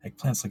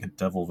 Eggplant's like a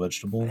devil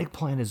vegetable.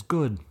 Eggplant is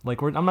good.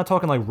 Like I'm not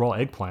talking like raw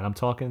eggplant. I'm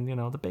talking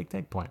the baked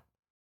eggplant.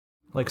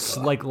 Like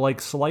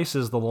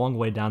slices the long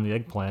way down the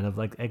eggplant of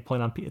like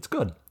eggplant on pizza. It's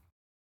good.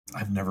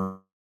 I've never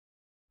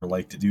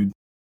liked it, dude.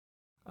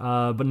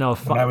 But no.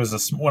 When I was a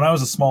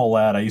small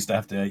lad, I used to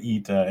have to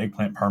eat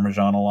eggplant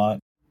Parmesan a lot.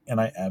 And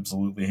I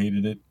absolutely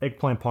hated it.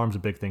 Eggplant parm's a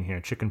big thing here.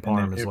 Chicken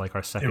parm is like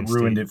our second. It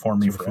ruined it for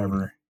me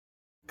forever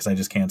because I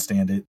just can't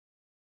stand it.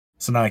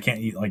 So now I can't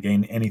eat like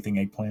anything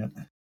eggplant.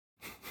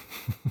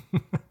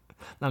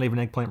 Not even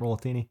eggplant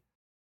rollatini?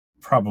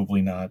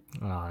 Probably not.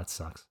 Oh, that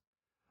sucks.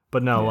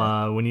 But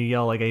no, when you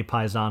yell like a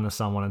paisan to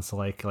someone, it's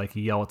like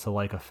you yell it to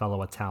like a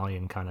fellow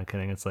Italian kind of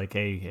thing. It's like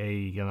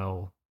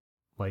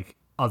like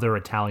other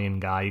Italian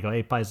guy. You go,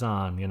 hey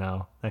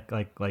paisan,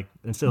 like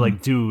instead of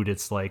like dude,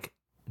 it's like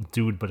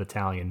dude but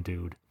Italian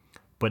dude,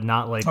 but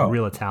not like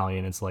real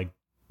Italian. It's like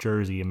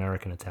Jersey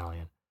American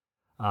Italian.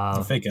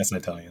 Fake ass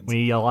Italians. When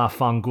you yell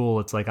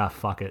fangul, it's like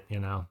fuck it,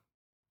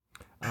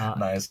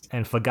 Nice.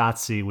 And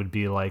fagazzi would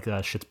be like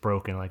shit's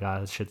broken, like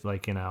shit's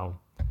like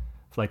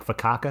like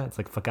fakaka. It's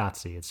like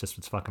fagazzi.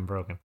 It's fucking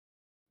broken.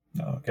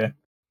 Oh, okay.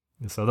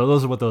 So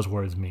those are what those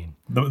words mean.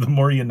 The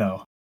more you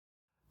know.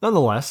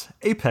 Nonetheless,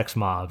 Apex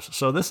mobs.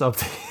 So this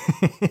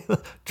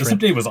update. This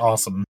update was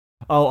awesome.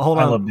 Oh, hold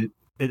on. I loved it.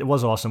 It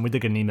was awesome. We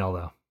did get an email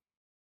though.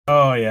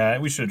 Oh yeah,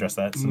 we should address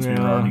that since we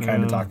were already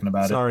kind of talking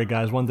about it. Sorry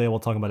guys, one day we'll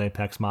talk about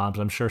Apex mobs.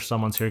 I'm sure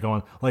someone's here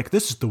going like,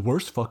 "This is the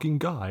worst fucking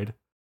guide."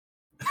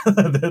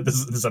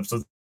 this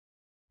episode's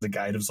a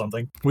guide of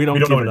something. We don't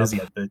know what it is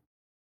yet, but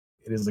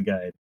it is a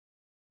guide.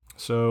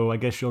 So I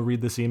guess you'll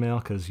read this email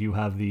because you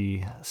have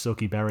the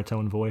silky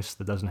baritone voice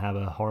that doesn't have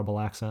a horrible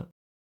accent.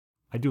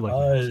 I do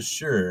like.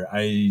 Sure.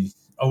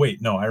 Oh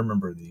wait, no, I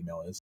remember what the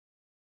email is.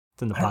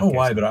 It's in the podcast. I don't know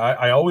why, but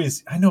I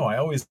always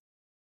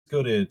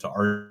go to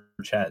our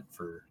chat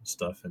for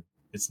stuff and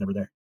it's never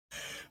there.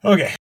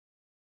 Okay.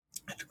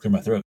 I have to clear my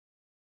throat.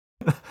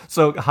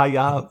 So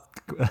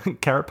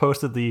Carrot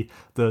posted the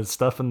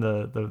stuff in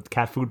the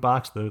cat food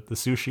box, the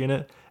sushi in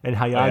it, and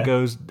Haya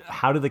goes,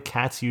 "How do the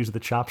cats use the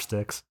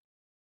chopsticks?"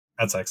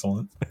 That's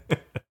excellent.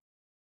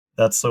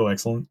 That's so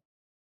excellent.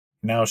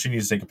 Now she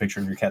needs to take a picture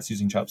of your cats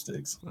using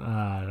chopsticks.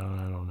 I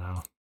don't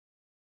know.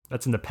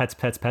 That's in the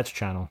Pets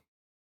channel.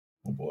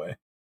 Oh boy.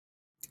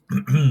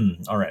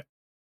 All right.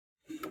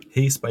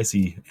 Hey,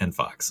 Spicy and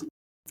Fox.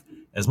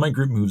 As my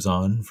group moves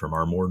on from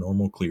our more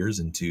normal clears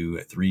into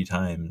 3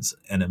 times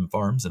NM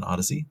farms and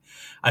Odyssey,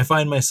 I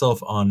find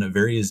myself on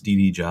various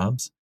DD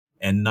jobs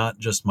and not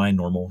just my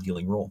normal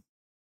healing role.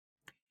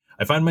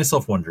 I find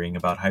myself wondering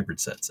about hybrid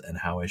sets and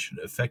how I should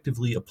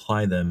effectively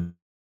apply them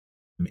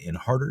in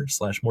harder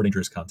 / more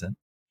dangerous content.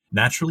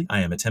 Naturally,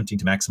 I am attempting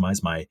to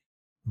maximize my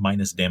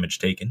minus damage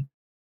taken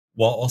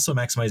while also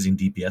maximizing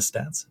DPS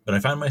stats, but I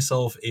find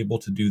myself able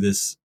to do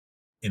this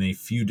in a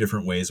few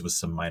different ways with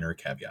some minor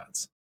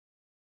caveats.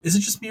 Is it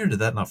just me or did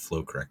that not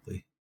flow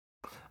correctly?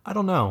 I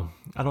don't know.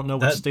 I don't know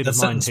what state of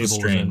mind Table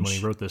was in when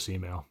he wrote this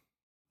email.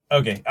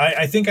 Okay,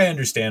 I think I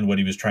understand what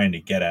he was trying to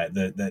get at,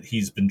 that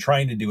he's been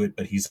trying to do it,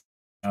 but he's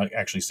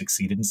actually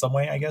succeeded in some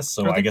way, I guess.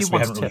 So I guess we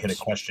haven't really hit a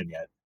question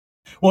yet.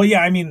 Well, yeah,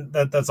 I mean,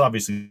 that's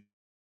obviously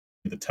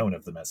the tone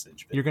of the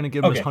message. But... You're going to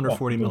give us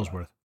 140 mils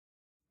worth.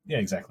 Yeah,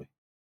 exactly.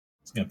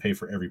 It's going to pay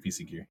for every piece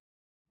of gear.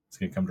 It's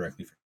going to come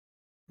directly from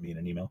me in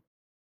an email.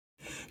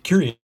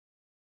 Curious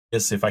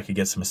if I could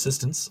get some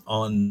assistance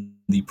on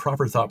the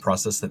proper thought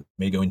process that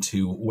may go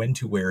into when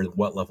to wear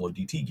what level of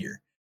DT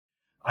gear.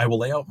 I will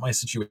lay out my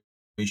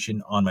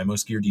situation on my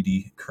most gear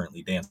DD,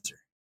 currently Dancer.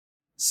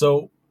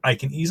 So I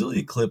can easily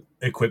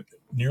equip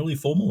nearly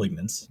full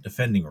Malignance,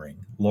 Defending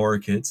Ring, Laura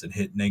kits, and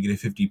hit negative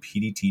 50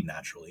 PDT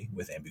naturally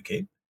with Ambu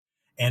Cape,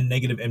 and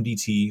negative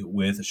MDT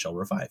with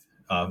Shelra 5,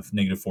 of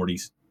negative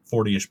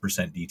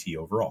 40-ish% DT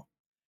overall.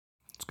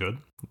 It's good.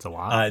 It's a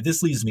lot.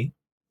 This leaves me,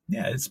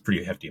 it's a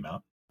pretty hefty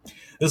amount.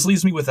 This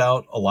leaves me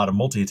without a lot of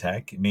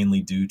multi-attack,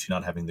 mainly due to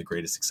not having the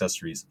greatest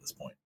accessories at this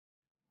point.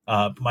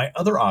 My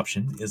other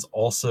option is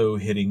also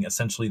hitting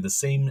essentially the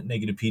same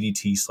negative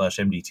PDT /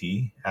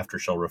 MDT after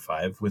Shelra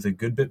 5 with a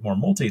good bit more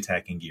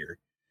multi-attacking gear,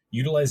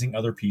 utilizing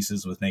other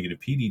pieces with negative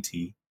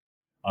PDT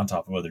on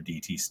top of other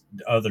DD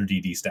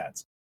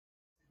stats.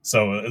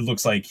 So it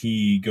looks like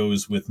he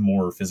goes with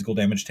more physical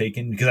damage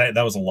taken, because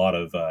that was a lot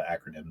of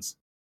acronyms.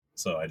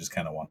 So I just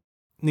kind of want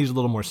needs a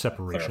little more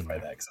separation.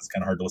 Clarify that because it's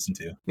kind of hard to listen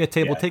to. Yeah,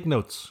 Table, take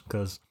notes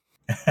because.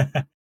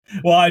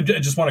 Well, I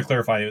just want to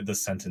clarify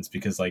this sentence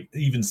because, like,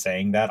 even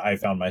saying that, I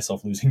found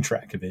myself losing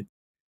track of it.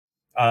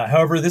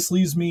 However, this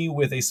leaves me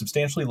with a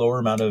substantially lower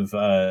amount of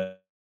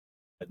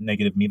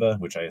negative Miva,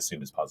 which I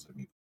assume is positive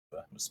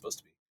Miva, was supposed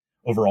to be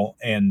overall,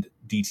 and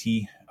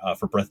DT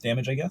for breath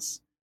damage, I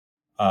guess.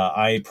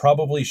 I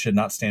probably should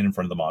not stand in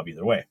front of the mob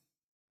either way.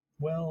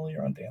 Well,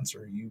 you're on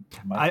Dancer. You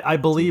might. I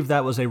believe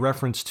that was a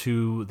reference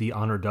to the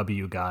Honor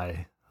W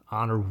guy.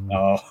 Honor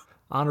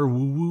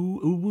Woo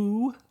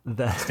Woo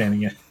that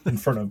standing in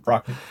front of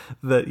Prockney.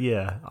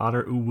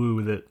 Honor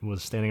Uwu that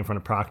was standing in front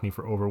of Prockney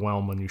for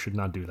Overwhelm when you should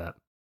not do that.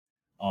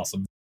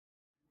 Awesome.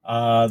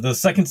 The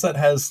second set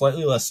has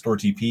slightly less store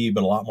TP,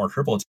 but a lot more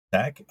triple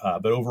attack.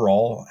 But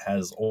overall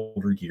has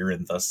older gear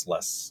and thus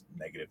less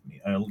negative.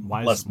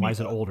 Why is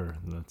it older?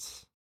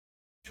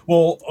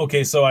 Well,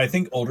 okay, so I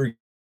think older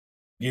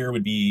gear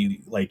would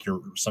be like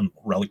some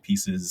relic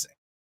pieces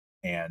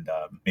and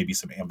maybe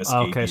some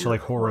ambuscade. Okay, so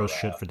like Horos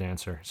shit for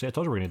Dancer. See, I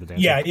told you we're gonna need the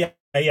Dancer.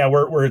 Yeah.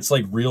 Where it's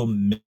like real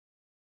mid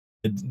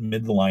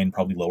the line,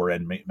 probably lower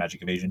end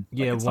magic evasion.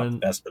 Yeah, it's not the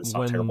best, but it's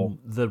not terrible.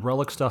 The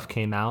relic stuff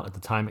came out at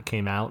the time it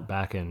came out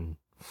back in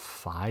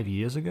 5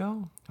 years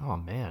ago. Oh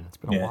man, it's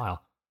been a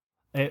while.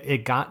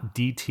 It got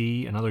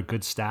DT and other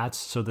good stats,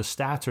 so the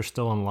stats are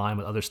still in line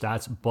with other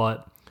stats,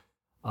 but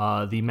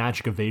the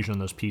magic evasion on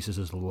those pieces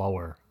is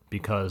lower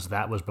because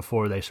that was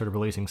before they started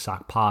releasing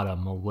Sakpada,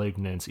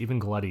 Malignance, even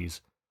Gleddies,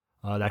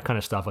 that kind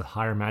of stuff with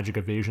higher magic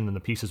evasion than the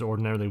pieces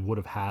ordinarily would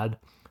have had.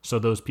 So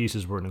those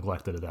pieces were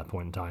neglected at that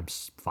point in time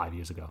 5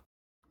 years ago.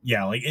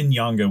 Yeah, like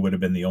Inyanga would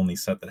have been the only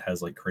set that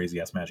has like crazy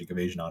ass magic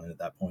evasion on it at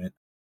that point.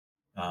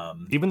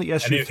 Even the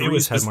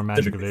SG3s had more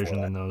magic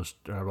evasion than those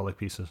relic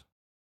pieces.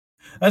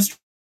 That's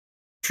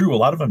true. A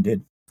lot of them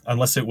did,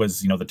 unless it was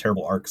the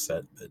terrible Arc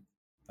set. But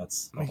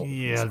that's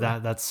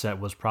that set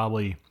was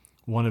probably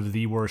one of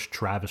the worst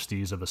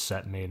travesties of a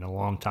set made in a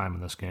long time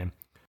in this game.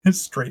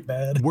 It's straight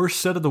bad. Worst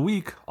set of the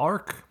week,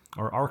 Arc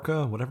or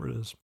Arca, whatever it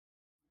is.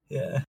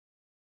 Yeah.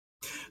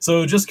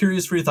 So just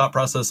curious for your thought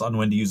process on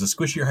when to use a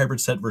squishier hybrid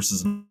set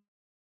versus an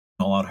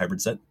all-out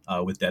hybrid set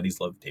with Daddy's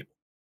Love table.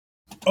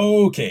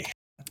 Okay.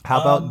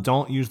 How about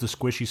don't use the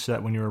squishy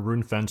set when you're a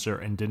Rune Fencer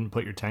and didn't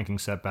put your tanking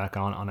set back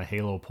on a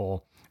Halo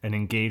pull and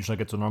engage like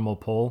it's a normal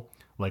pull,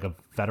 like a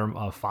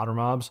fodder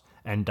mobs,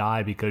 and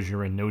die because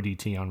you're in no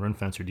DT on Rune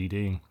Fencer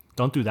DDing.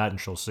 Don't do that in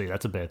She'll See.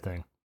 That's a bad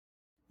thing.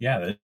 Yeah,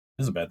 that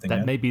is a bad thing.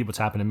 That may be what's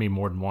happened to me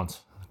more than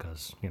once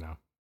because,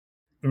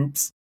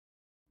 Oops.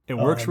 It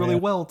works really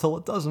well till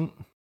it doesn't.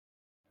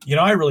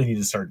 I really need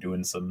to start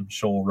doing some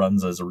shoal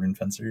runs as a Rune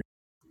Fencer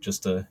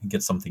just to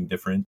get something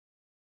different.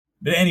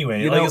 But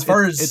anyway, as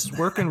far as it's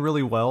working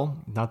really well.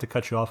 Not to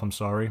cut you off, I'm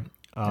sorry.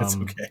 It's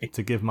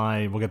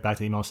okay. We'll get back to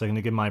the email in a second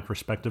to give my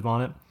perspective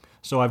on it.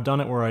 So I've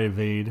done it where I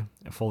evade,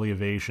 fully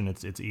evasion.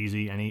 It's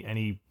easy.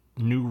 Any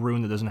new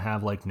rune that doesn't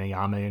have like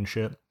Nayame and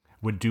shit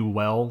would do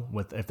well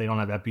with if they don't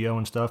have Epio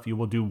and stuff. You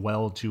will do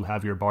well to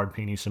have your Bard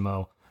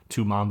Pianissimo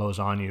 2 Mambos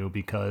on you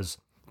because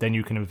then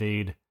you can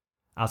evade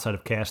outside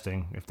of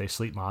casting. If they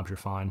sleep mobs, you're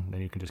fine. Then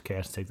you can just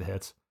cast and take the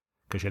hits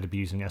because you had to be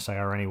using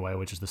SIR anyway,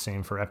 which is the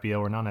same for Epio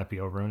or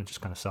non-Epio rune. It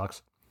just kind of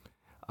sucks.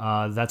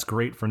 That's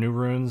great for new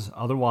runes.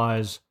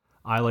 Otherwise,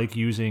 I like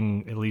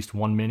using at least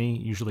 1 mini,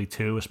 usually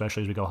 2,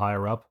 especially as we go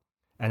higher up,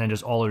 and then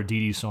just all our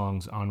DD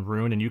songs on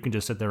rune, and you can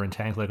just sit there and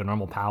tank like a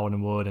normal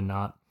paladin would and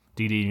not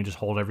DD, and you just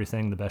hold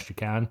everything the best you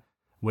can,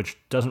 which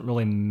doesn't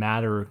really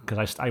matter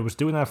because I was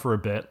doing that for a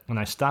bit, and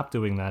I stopped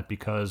doing that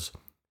because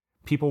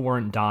people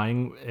weren't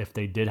dying if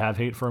they did have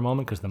hate for a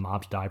moment because the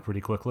mobs die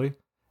pretty quickly.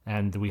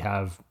 And we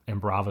have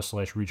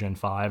Embrava / Regen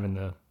 5 and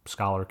the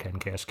Scholar can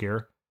cast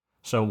Cure.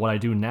 So what I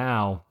do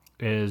now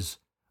is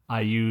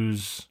I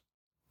use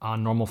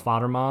on normal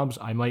fodder mobs,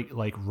 I might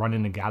like run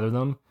in and gather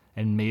them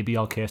and maybe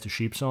I'll cast a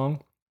Sheep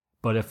Song.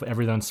 But if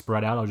everything's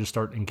spread out, I'll just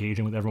start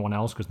engaging with everyone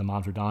else because the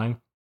mobs are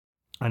dying.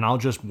 And I'll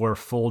just wear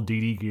full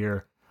DD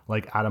gear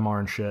like Adamar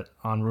and shit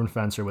on Rune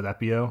Fencer with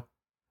Epio.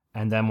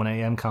 And then when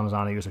AM comes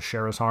on, I use a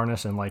Sheriff's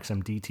Harness and like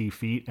some DT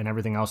feet, and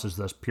everything else is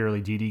this purely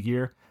DD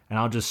gear. And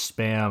I'll just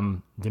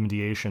spam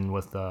Dimidiation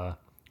with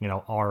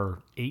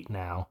R8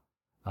 now,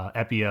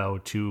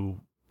 Epio to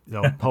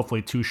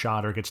hopefully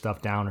 2-shot or get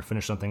stuff down or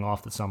finish something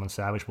off that someone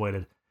Savage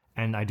Bladed.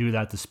 And I do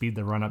that to speed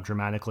the run up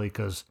dramatically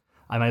because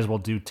I might as well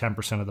do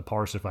 10% of the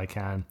parse if I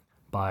can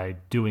by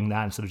doing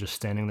that instead of just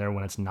standing there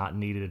when it's not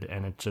needed.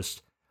 And it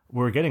just,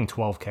 we're getting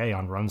 12K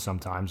on runs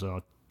sometimes.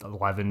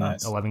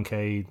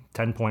 11K,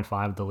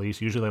 10.5 at the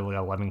least, usually like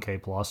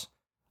 11K plus,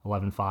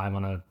 11.5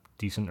 on a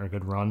decent or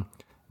good run,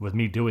 with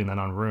me doing that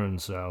on Rune.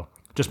 So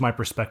just my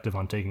perspective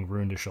on taking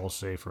Rune to She'll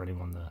See for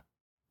anyone to,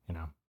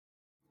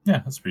 Yeah,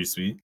 that's pretty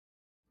sweet.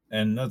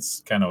 And that's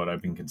kind of what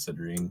I've been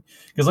considering.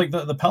 Because like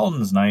the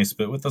Paladin's nice,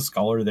 but with the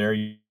Scholar there,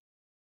 you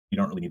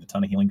don't really need a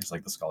ton of healing because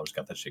like the Scholar's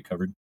got that shit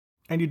covered.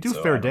 And you do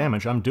fair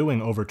damage. I'm doing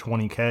over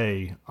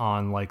 20K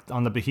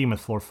on the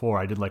Behemoth floor 4.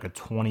 I did like a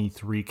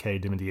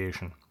 23K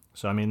Dimidiation.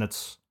 So, I mean,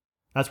 that's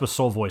with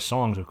Soul Voice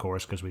songs, of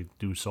course, because we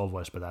do Soul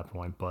Voice by that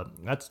point. But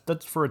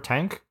that's for a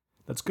tank,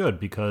 that's good,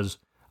 because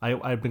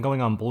I've been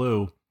going on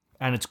blue,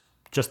 and it's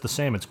just the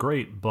same. It's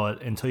great,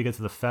 but until you get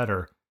to the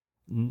Fetter,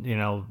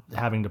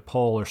 having to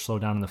pull or slow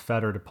down in the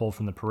Fetter to pull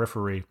from the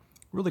periphery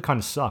really kind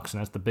of sucks,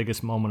 and that's the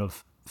biggest moment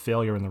of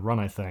failure in the run,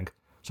 I think.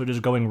 So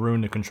just going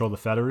Rune to control the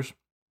feathers.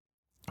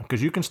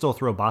 Because you can still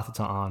throw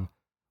Bathata on,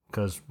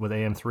 because with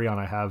AM3 on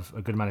I have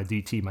a good amount of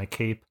DT, my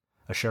cape,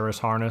 a Sheriff's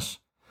harness.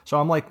 So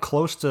I'm like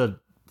close to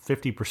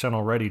 50%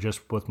 already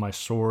just with my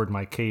sword,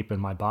 my cape,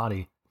 and my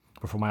body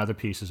before my other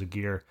pieces of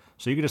gear.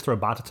 So you can just throw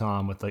Battata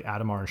on with like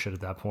Adamar and shit at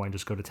that point,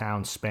 just go to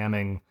town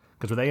spamming.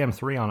 Because with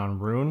AM3 on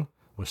Rune,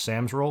 with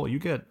Sam's roll, you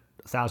get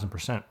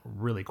 1,000%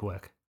 really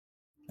quick.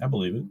 I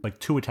believe it. Like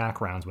 2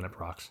 attack rounds when it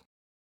procs.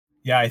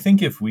 Yeah, I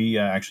think if we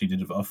actually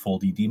did a full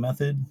DD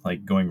method,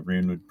 like going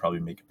Rune would probably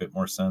make a bit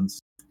more sense.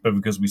 But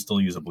because we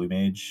still use a blue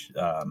mage,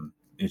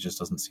 it just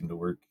doesn't seem to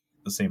work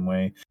the same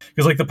way.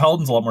 Because like the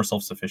Paladin's a lot more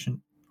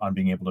self-sufficient on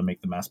being able to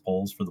make the mass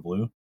pulls for the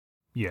blue.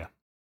 Yeah.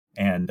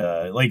 And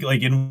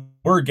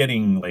we're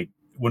getting like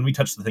when we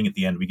touch the thing at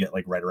the end, we get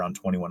like right around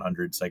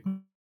 2,100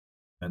 segments,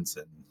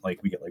 and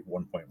like we get like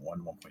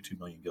 1.2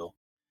 million gil.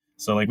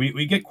 So like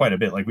we get quite a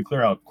bit. Like we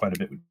clear out quite a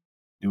bit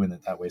doing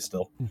it that way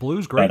still.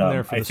 Blue's great in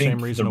there for the same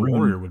reason a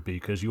warrior would be,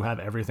 because you have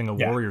everything a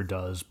warrior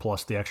does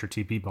plus the extra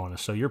TP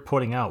bonus. So you're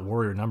putting out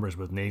warrior numbers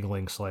with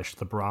Nagling /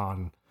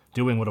 Thebron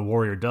doing what a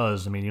warrior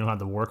does. I mean, you don't have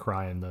the war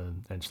cry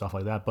and stuff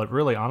like that, but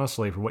really,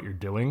 honestly, for what you're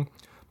doing,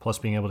 plus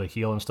being able to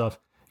heal and stuff,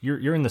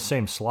 you're in the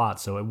same slot,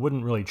 so it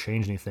wouldn't really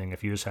change anything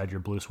if you just had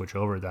your blue switch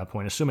over at that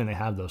point, assuming they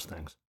have those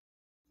things.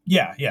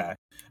 Yeah.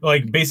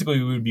 Like, basically,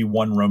 we would be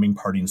one roaming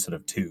party instead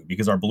of two,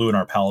 because our blue and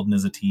our paladin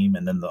is a team,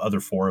 and then the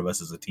other 4 of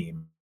us is a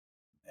team.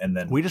 And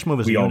then we just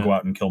move as we all go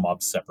out and kill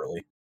mobs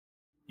separately.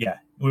 Yeah,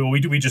 we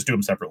just do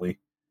them separately.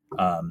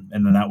 And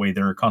then that way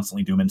they're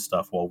constantly doing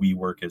stuff while we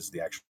work as the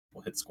actual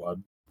hit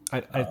squad. I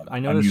noticed,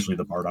 I'm usually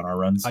the bard on our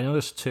runs. I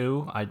noticed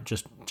too, I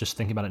just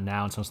thinking about it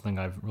now, it's something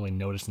I've really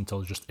noticed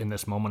until just in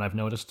this moment I've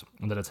noticed,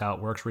 and that it's how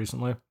it works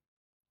recently.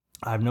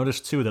 I've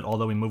noticed too that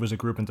although we move as a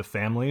group into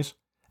families,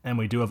 and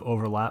we do have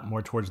overlap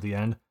more towards the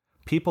end,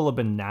 people have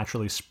been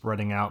naturally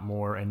spreading out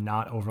more and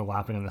not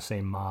overlapping in the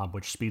same mob,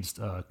 which speeds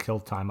kill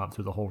time up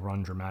through the whole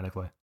run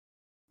dramatically.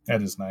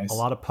 That is nice. A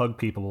lot of pug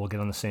people will get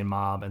on the same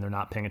mob and they're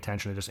not paying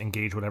attention, to just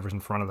engage whatever's in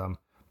front of them.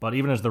 But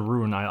even as the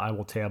Rune, I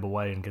will tab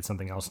away and get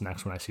something else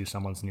next when I see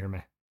someone's near me.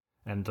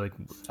 And like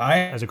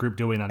as a group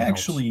doing that, I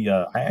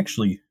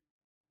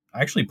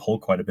actually pull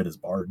quite a bit as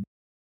bard.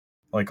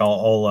 Like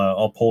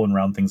I'll pull and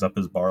round things up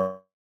as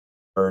bard,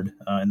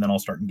 and then I'll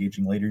start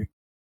engaging later.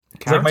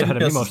 Karen's like ahead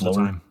of me most of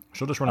the time.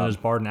 She'll just run as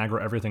bard and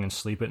aggro everything and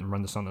sleep it and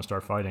run to something and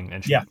start fighting.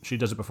 And she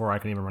does it before I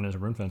can even run as a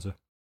rune fencer.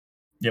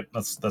 Yep,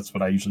 that's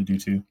what I usually do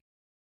too.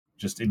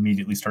 Just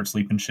immediately start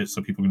sleeping shit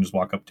so people can just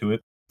walk up to it.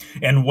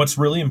 And what's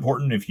really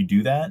important if you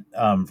do that,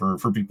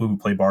 for people who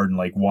play bard and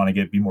like want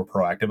to be more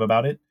proactive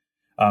about it,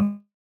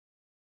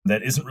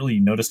 that isn't really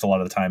noticed a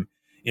lot of the time,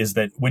 is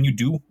that when you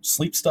do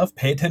sleep stuff,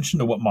 pay attention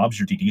to what mobs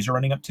your DDs are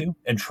running up to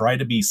and try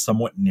to be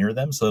somewhat near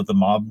them so that the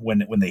mob,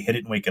 when they hit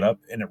it and wake it up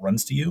and it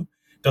runs to you,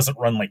 doesn't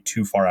run like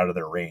too far out of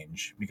their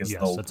range, because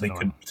they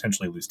could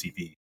potentially lose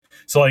TP.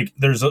 So like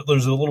there's a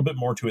little bit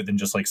more to it than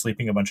just like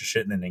sleeping a bunch of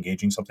shit and then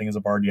engaging something as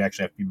a bard. You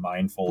actually have to be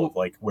mindful of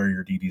like where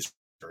your DDs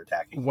are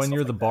attacking. When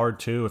you're the bard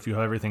too, if you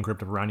have everything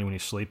crypted around you when you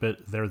sleep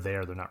it, they're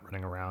there, they're not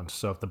running around.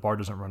 So if the bard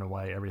doesn't run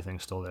away,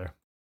 everything's still there.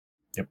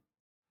 Yep.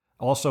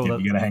 Also,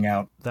 you gotta hang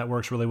out. That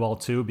works really well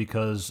too,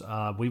 because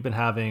we've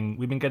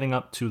been getting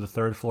up to the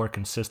 3rd floor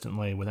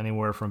consistently with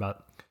anywhere from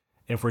about,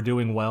 if we're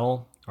doing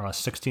well,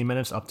 16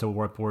 minutes up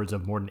to upwards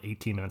of more than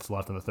 18 minutes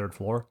left on the 3rd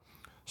floor.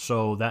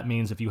 So that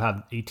means if you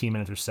have 18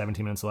 minutes or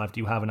 17 minutes left,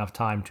 you have enough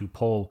time to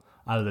pull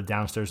either the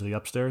downstairs or the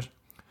upstairs.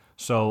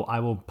 So I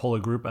will pull a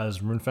group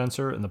as Rune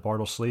Fencer, and the bard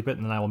will sleep it,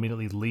 and then I will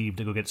immediately leave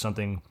to go get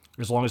something,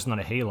 as long as it's not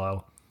a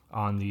halo,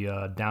 on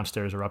the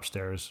downstairs or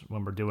upstairs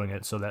when we're doing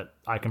it, so that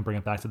I can bring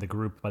it back to the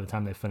group by the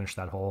time they finish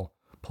that whole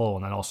pull,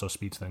 and that also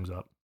speeds things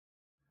up.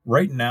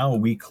 Right now,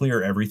 we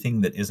clear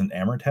everything that isn't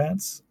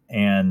Amortats,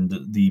 and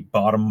the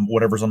bottom,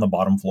 whatever's on the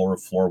bottom floor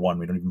of floor 1,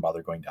 we don't even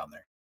bother going down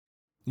there.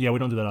 Yeah, we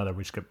don't do that either.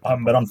 We skip.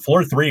 But on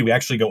floor 3, we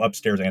actually go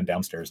upstairs and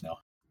downstairs now.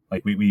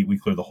 Like we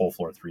clear the whole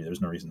floor 3. There's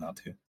no reason not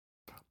to.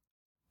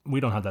 We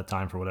don't have that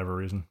time for whatever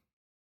reason.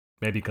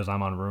 Maybe because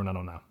I'm on Rune, I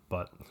don't know.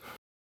 But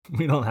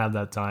we don't have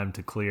that time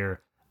to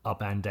clear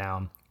up and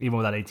down, even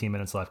with that 18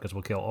 minutes left, because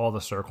we'll kill all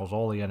the circles,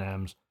 all the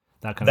NMs,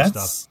 that kind of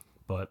stuff.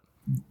 But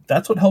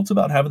that's what helps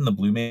about having the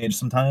blue mage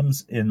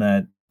sometimes, in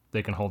that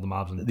they can hold the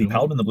mobs. The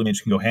paladin and the blue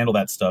mage can go handle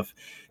that stuff.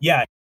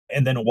 Yeah,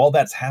 and then while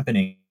that's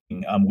happening,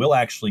 we'll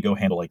actually go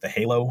handle like the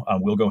halo.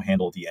 We'll go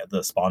handle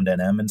the spawned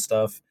NM and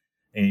stuff,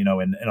 and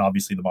and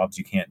obviously the mobs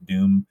you can't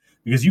doom,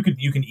 because you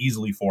can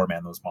easily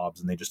 4-man those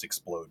mobs and they just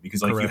explode,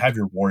 because like you have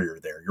your warrior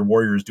there. Your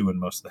warrior is doing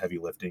most of the heavy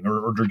lifting,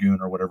 or dragoon,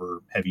 or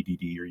whatever heavy DD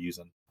you're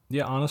using.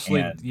 Yeah,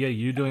 honestly,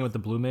 you doing it with the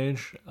blue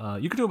mage.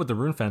 You could do it with the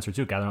Rune Fencer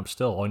too, gathering up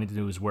still. All you need to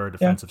do is wear a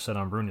defensive set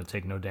on Rune. You'll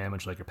take no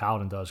damage like your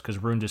paladin does, because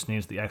Rune just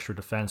needs the extra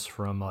defense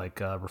from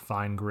like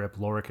refined grip,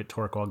 Lorikit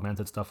torque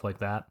augmented, stuff like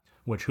that.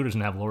 Which, who doesn't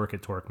have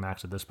Lorikit torque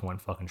max at this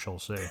point? Fucking Shoal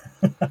C.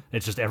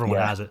 It's just everyone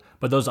has it.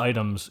 But those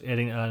items,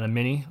 adding a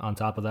mini on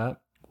top of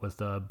that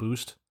with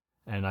boost,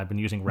 and I've been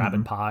using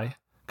Rabbit Pie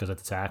because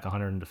it's attack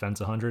 100 and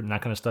defense 100, and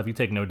that kind of stuff. You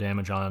take no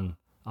damage on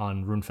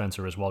on Rune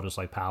Fencer as well, just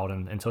like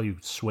Paladin, until you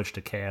switch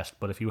to cast.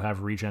 But if you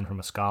have regen from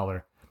a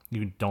Scholar,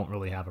 you don't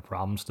really have a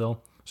problem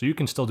still. So you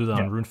can still do that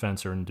on Rune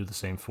Fencer and do the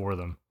same for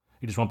them.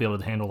 You just won't be able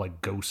to handle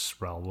like Ghost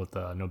Spell with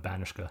no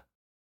Banishka.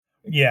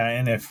 Yeah,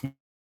 and if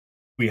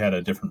we had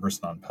a different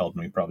person on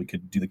Paladin, we probably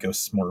could do the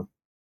Ghosts more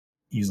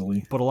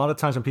easily. But a lot of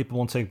times when people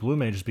won't take Blue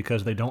Mages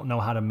because they don't know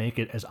how to make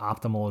it as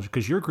optimal,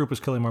 because your group is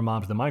killing more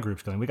mobs than my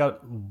group's killing. We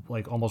got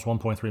like almost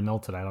 1.3 mil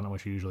today. I don't know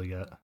what you usually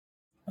get.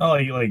 Oh,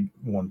 like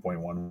 1.1,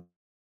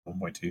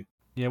 1.2.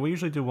 Yeah, we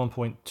usually do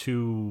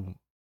 1.2,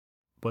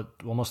 but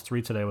almost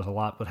 3 today was a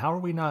lot. But how are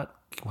we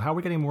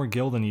getting more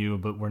gil than you,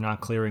 but we're not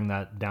clearing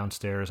that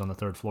downstairs on the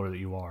 3rd floor that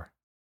you are?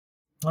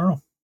 I don't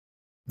know.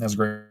 That's a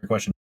great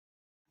question.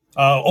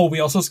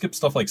 We also skip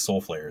stuff like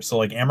Soul Flares. So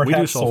like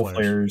Amortat, Soul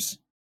Flares.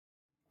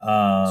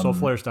 Soul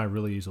Flares die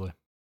really easily.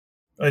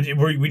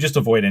 We just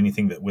avoid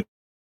anything that with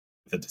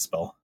the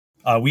Dispel.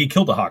 We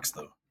kill the Hawks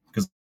though,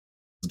 because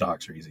the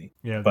Hawks are easy.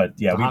 Yeah, but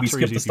yeah, we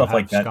skip the stuff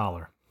like that.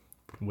 Scholar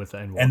with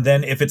and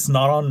then if it's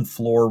not on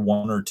floor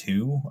 1 or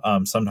 2,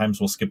 sometimes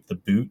we'll skip the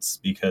boots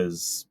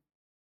because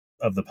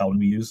of the Paladin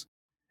we use.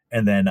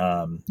 And then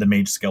the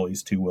Mage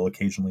Skellies too will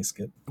occasionally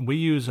skip. We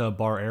use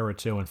Bar Era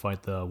too and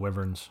fight the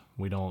Wyverns.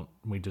 We don't.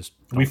 We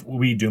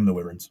doom the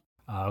Wyverns.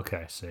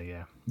 Okay, so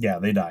yeah. Yeah,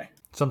 they die.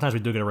 Sometimes we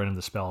do get a random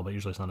dispel, but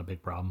usually it's not a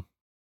big problem.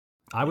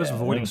 I was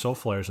avoiding Soul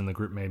Flares and the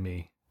group made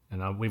me.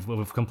 And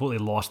we've completely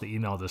lost the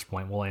email at this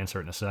point. We'll answer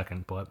it in a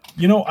second, but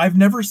I've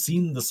never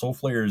seen the Soul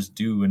Flares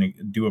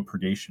do a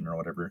purgation or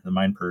whatever, the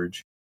Mind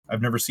Purge.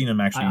 I've never seen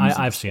them actually.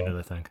 I've seen it,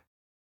 I think.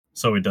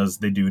 So it does.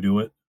 They do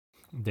it.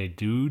 They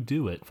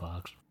do it,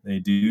 Fox. They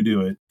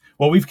do it.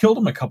 Well, we've killed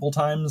them a couple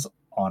times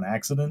on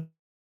accident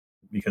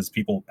because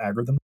people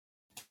aggroed them,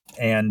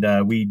 and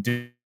we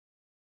didn't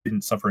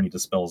suffer any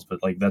dispels.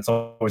 But like that's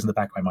always in the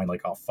back of my mind.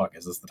 Like, oh fuck,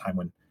 is this the time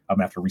when I'm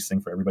gonna have to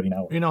resing for everybody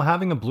now?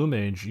 Having a blue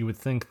mage, you would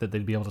think that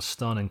they'd be able to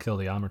stun and kill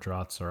the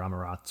Amartrots or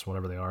Amarats,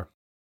 whatever they are.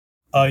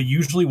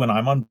 Usually when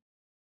I'm on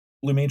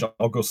blue mage,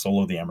 I'll go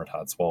solo the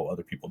Amartots while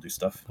other people do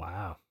stuff.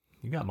 Wow,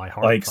 you got my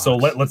heart. Like, Fox. so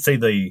let's say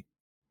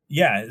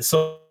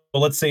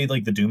let's say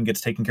like the Doom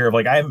gets taken care of.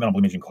 Like I haven't been on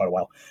blue mage in quite a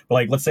while, but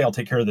like let's say I'll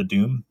take care of the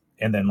Doom,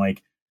 and then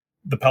like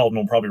the Paladin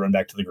will probably run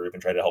back to the group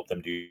and try to help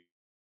them do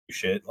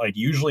shit. Like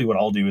usually what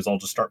I'll do is I'll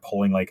just start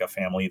pulling like a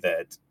family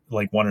that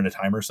like one at a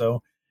time or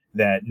so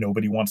that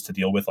nobody wants to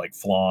deal with, like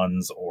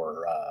Flans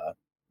or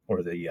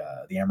the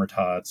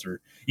Amartots or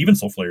even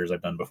Soul Flares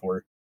I've done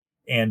before,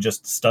 and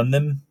just stun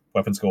them.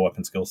 Weapon skill,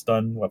 weapon skill,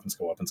 stun, weapon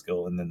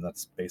skill, and then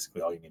that's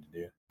basically all you need to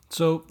do.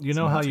 So,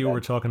 how you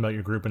were talking about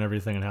your group and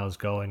everything and how it's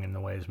going and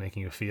the way it's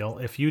making you feel.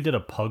 If you did a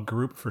pug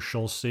group for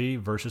Sheol C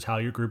versus how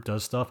your group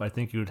does stuff, I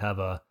think you would have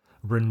a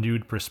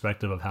renewed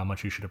perspective of how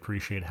much you should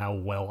appreciate how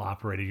well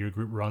operated your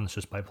group runs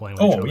just by playing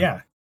with each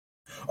other.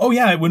 Oh,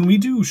 yeah. When we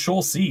do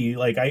Sheol C,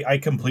 like, I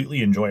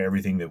completely enjoy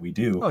everything that we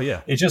do. Oh,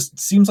 yeah. It just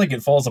seems like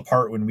it falls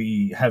apart when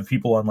we have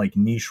people on, like,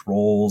 niche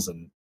roles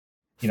and,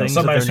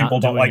 sometimes people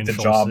don't like the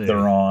job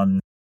they're on.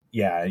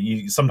 Yeah,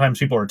 sometimes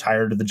people are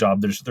tired of the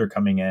job they're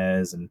coming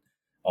as and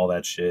all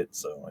that shit.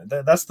 So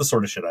that's the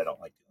sort of shit I don't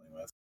like dealing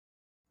with.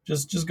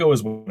 Just go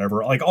as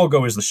whatever. Like I'll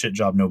go as the shit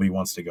job nobody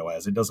wants to go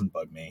as. It doesn't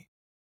bug me.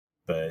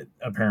 But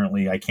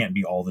apparently I can't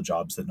be all the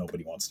jobs that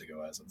nobody wants to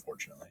go as,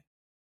 unfortunately.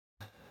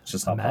 It's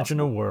just not Imagine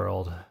possible. A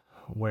world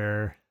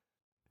where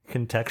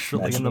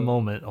contextually in the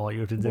moment all you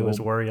have to do is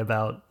worry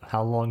about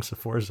how long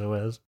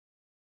Sforzo is.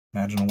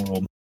 Imagine a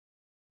world.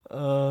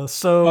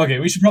 Okay,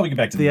 we should probably get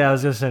back to I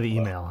was gonna send an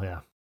email, yeah.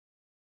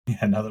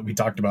 Yeah, now that we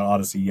talked about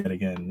Odyssey yet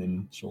again,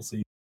 and she'll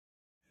see.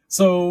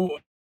 So,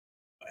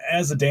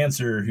 as a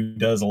dancer who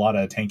does a lot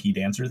of tanky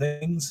dancer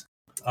things,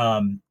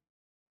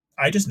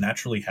 I just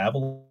naturally have a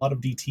lot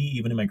of DT,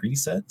 even in my greedy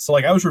set. So,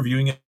 like, I was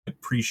reviewing it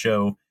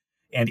pre-show,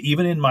 and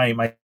even in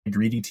my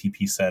greedy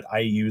TP set, I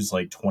use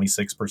like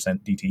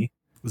 26% DT.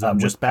 Was that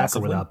just with back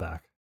passively. or without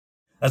back?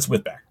 That's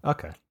with back.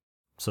 Okay,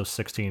 so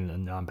 16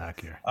 and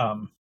non-back here.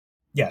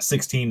 Yeah,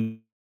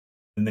 16.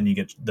 And then you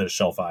get the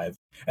Shell 5.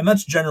 And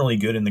that's generally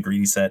good in the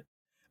greedy set.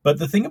 But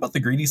the thing about the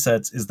greedy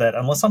sets is that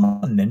unless I'm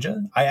on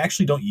Ninja, I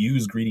actually don't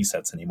use greedy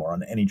sets anymore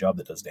on any job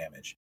that does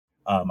damage.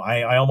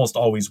 I almost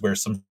always wear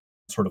some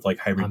sort of like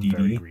hybrid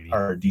DD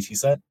or DT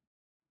set.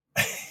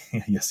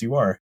 Yes, you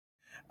are.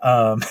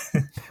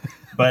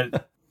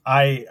 But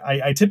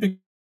I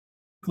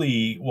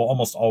typically will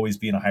almost always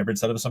be in a hybrid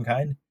set of some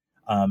kind.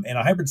 And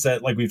a hybrid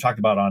set, like we've talked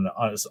about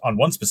on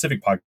one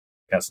specific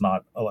podcast,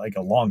 not like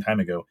a long time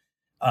ago,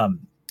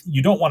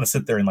 you don't want to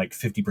sit there in like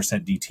 50%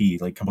 DT,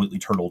 like completely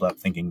turtled up,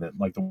 thinking that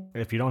like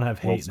if you don't have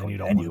hate, then you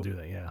don't want to do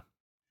that.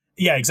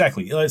 Yeah,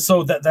 exactly.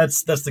 So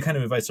that's the kind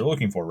of advice they're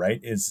looking for, right?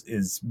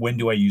 Is when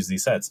do I use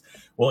these sets?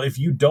 Well, if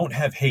you don't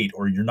have hate,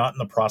 or you're not in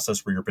the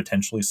process where you're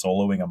potentially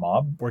soloing a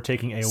mob or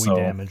taking AOE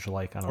damage,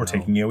 like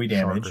taking AOE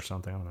damage or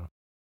something, I don't know.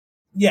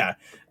 Yeah,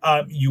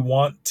 you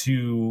want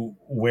to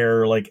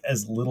wear like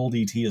as little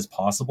DT as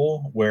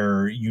possible,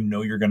 where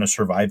you're going to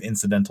survive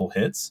incidental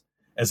hits,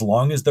 as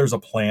long as there's a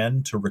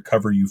plan to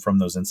recover you from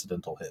those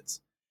incidental hits.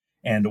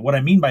 And what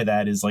I mean by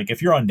that is, like,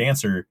 if you're on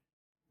Dancer,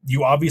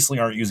 you obviously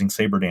aren't using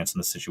Saber Dance in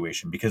this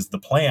situation, because the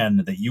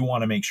plan that you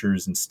want to make sure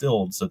is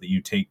instilled so that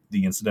you take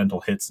the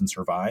incidental hits and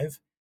survive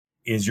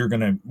is you're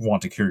going to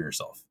want to cure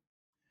yourself.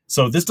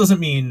 So this doesn't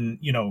mean,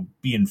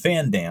 be in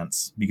Fan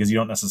Dance, because you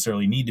don't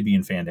necessarily need to be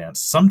in Fan Dance.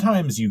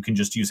 Sometimes you can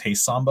just use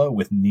Haste Samba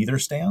with neither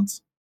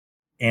stance,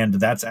 and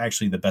that's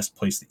actually the best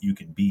place that you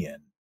can be in.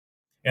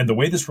 And the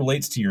way this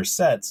relates to your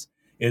sets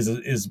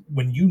is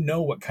when you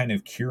know what kind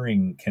of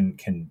curing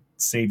can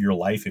save your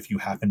life if you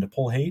happen to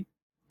pull hate,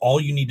 all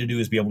you need to do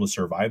is be able to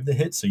survive the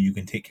hit so you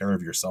can take care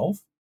of yourself,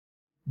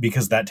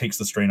 because that takes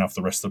the strain off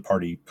the rest of the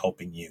party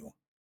helping you.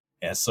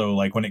 Yeah, so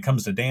like when it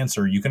comes to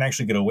Dancer, you can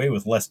actually get away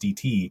with less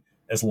DT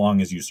as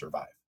long as you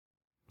survive.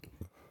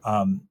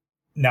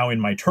 Now in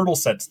my turtle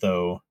sets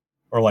though,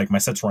 or like my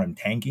sets where I'm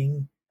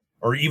tanking,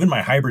 or even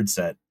my hybrid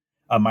set,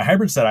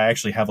 I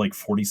actually have like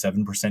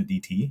 47%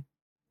 DT,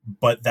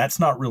 but that's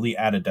not really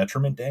at a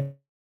detriment to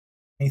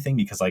anything,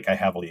 because like I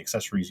have all the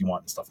accessories you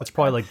want and stuff like that. That's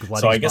probably like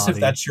Gladi's So I guess body.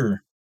 If that's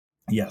your...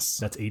 Yes.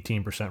 That's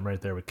 18%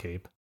 right there with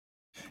Cape.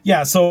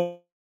 Yeah,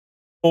 so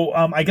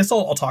I guess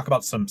I'll talk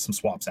about some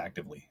swaps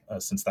actively,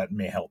 since that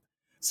may help.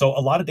 So a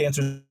lot of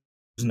dancers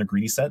in the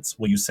greedy sets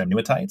will use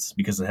Semnuitites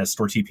because it has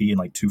store TP and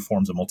like 2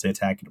 forms of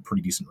multi-attack at a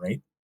pretty decent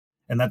rate.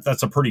 And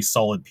that's a pretty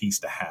solid piece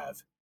to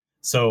have.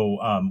 So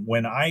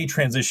when I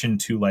transition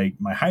to like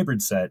my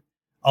hybrid set,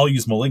 I'll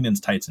use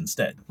Malignance Tights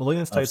instead.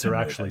 Malignance Tights are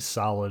actually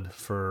solid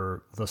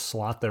for the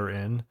slot they're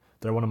in.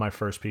 They're one of my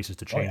first pieces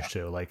to change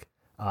to. Like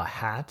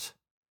hat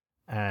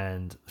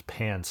and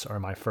pants are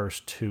my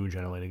first 2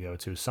 generally to go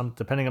to. Some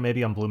depending on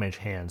maybe on Blue Mage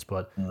hands,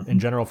 but in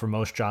general for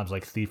most jobs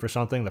like Thief or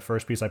something, the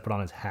first piece I put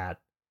on is hat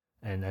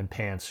and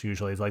pants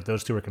usually. It's like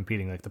those 2 are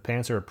competing. Like the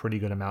pants are a pretty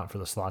good amount for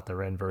the slot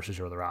they're in versus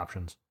your other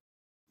options.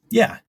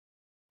 Yeah.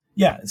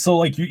 Yeah, so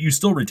like you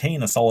still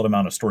retain a solid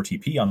amount of store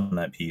TP on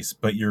that piece,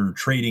 but you're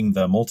trading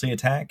the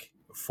multi-attack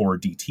for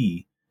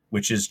DT,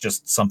 which is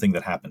just something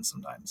that happens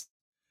sometimes.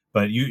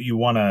 But you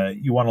want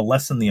to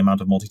lessen the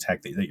amount of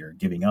multi-attack that you're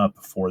giving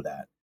up for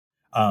that.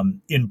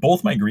 In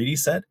both my greedy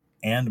set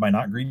and my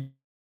not greedy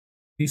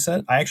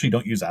set, I actually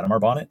don't use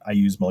Adamar Bonnet. I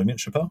use Malignant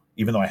Chapeau,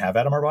 even though I have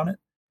Adamar Bonnet,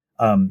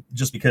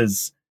 just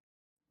because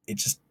it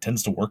just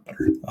tends to work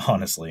better,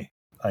 honestly.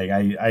 Like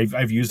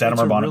I've used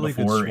Adamar Bonnet really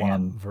before, good swap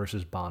and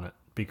versus Bonnet,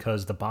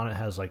 because the Bonnet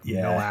has like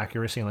no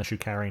accuracy unless you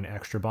carry an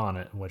extra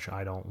Bonnet, which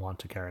I don't want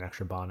to carry an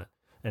extra Bonnet.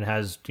 And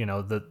has,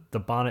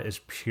 the Bonnet is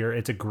pure.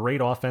 It's a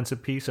great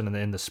offensive piece, and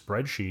in the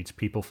spreadsheets,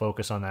 people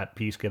focus on that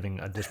piece giving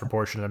a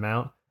disproportionate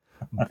amount.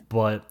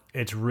 But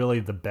it's really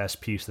the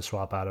best piece to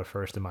swap out of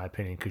first, in my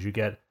opinion, because you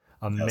get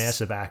a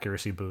massive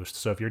accuracy boost.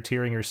 So if you're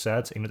tiering your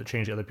sets and you have to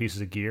change the other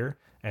pieces of gear,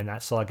 and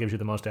that slot gives you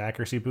the most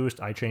accuracy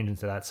boost, I change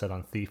into that set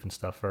on Thief and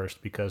stuff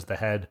first, because the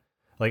head,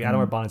 like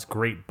Adamar Bonnet's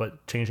great,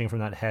 but changing from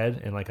that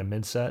head in like a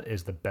mid set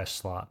is the best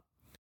slot.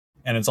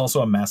 And it's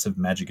also a massive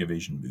magic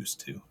evasion boost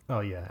too. Oh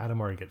yeah,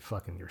 Adamar, you get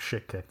fucking your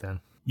shit kicked then.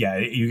 Yeah,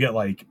 you get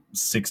like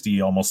 60,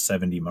 almost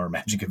 70 more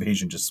magic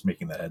evasion just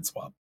making that head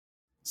swap.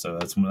 So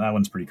that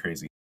one's pretty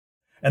crazy.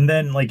 And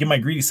then like in my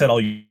greedy set, I'll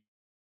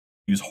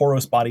use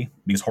Horos Body,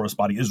 because Horos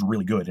Body is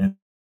really good, and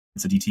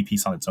it's a DT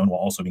piece on its own while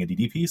also being a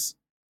DD piece.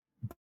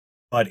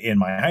 But in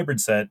my hybrid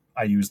set,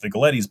 I use the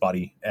Galetti's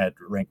Body at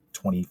rank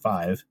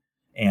 25,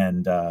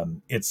 and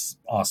it's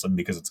awesome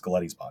because it's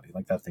Galetti's Body.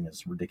 Like that thing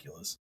is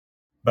ridiculous.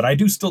 But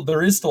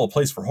there is still a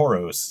place for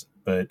Horos,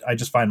 but I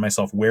just find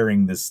myself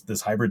wearing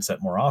this hybrid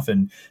set more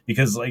often,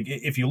 because like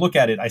if you look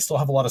at it, I still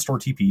have a lot of store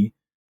TP.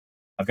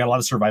 I've got a lot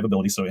of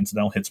survivability, so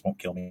incidental hits won't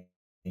kill me.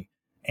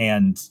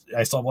 And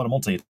I still have a lot of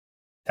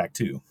multi-attack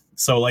too.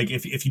 So like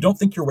if you don't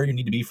think you're where you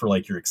need to be for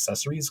like your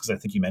accessories, because I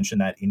think you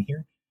mentioned that in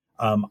here,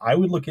 I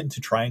would look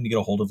into trying to get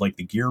a hold of like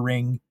the Gear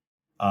Ring,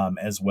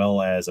 as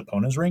well as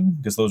Epona's Ring,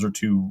 because those are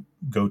 2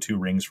 go-to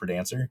rings for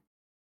Dancer.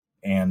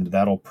 And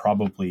that'll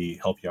probably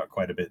help you out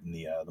quite a bit in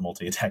the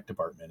multi-attack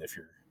department if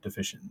you're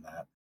deficient in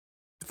that.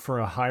 For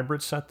a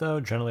hybrid set,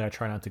 though, generally I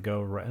try not to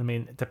go right. I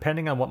mean,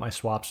 depending on what my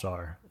swaps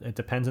are, it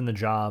depends on the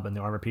job and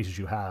the armor pieces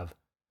you have.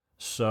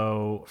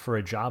 So for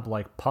a job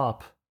like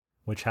Pup,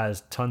 which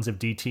has tons of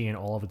DT in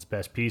all of its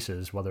best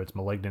pieces, whether it's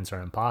Malignance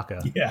or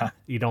Empaka,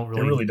 you don't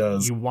really, it really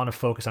does. You want to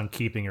focus on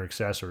keeping your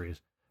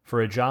accessories.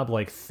 For a job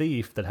like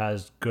Thief that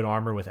has good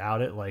armor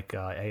without it, like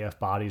AF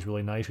Body is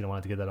really nice, you don't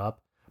want to give that up.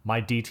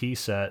 My DT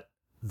set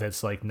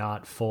that's like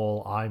not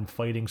full, I'm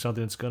fighting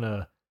something that's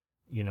gonna,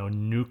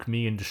 nuke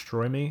me and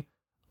destroy me,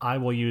 I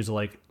will use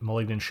like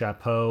Malignant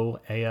Chapeau,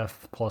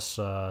 AF plus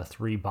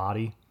 3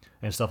 body,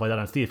 and stuff like that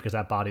on Thief, because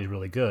that body is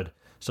really good.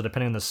 So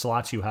depending on the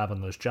slots you have on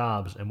those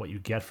jobs and what you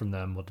get from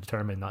them will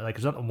determine, like,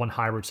 there's not one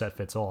hybrid set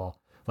fits all.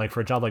 Like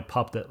for a job like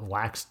Pup that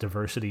lacks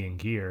diversity in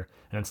gear,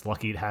 and it's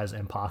lucky it has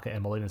Empaka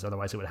and Malignance,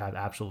 otherwise it would have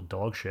absolute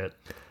dog shit.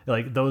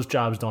 Like those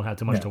jobs don't have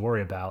too much to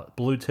worry about.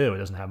 Blue too, it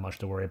doesn't have much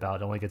to worry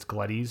about. It only gets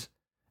Gletties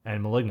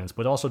and Malignance,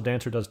 but also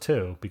Dancer does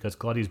too, because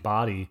Gletties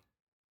Body,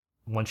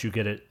 once you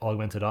get it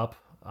augmented up,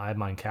 I have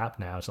mine capped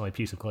now. It's the only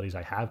piece of Gletties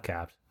I have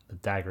capped. The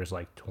dagger is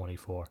like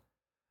 24.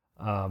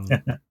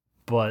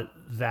 But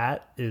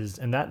that is,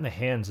 and that in the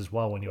hands as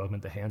well, when you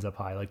augment the hands up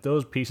high, like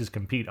those pieces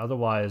compete.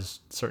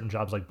 Otherwise, certain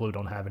jobs like blue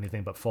don't have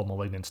anything but full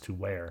malignance to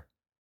wear.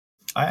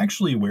 I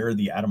actually wear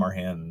the Adamar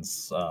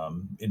hands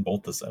in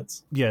both the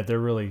sets. Yeah, they're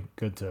really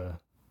good to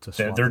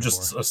swap. They're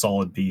just a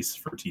solid piece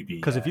for TP.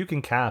 Because if you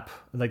can cap,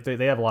 like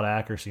they have a lot of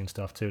accuracy and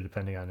stuff too,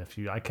 depending on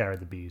I carry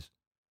the Bs.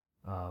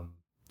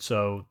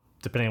 So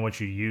depending on what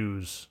you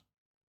use,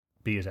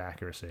 B is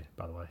accuracy,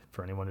 by the way,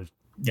 for anyone who's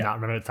not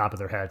remembering at the top of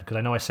their head. Because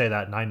I know I say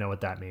that and I know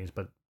what that means,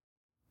 but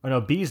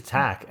B is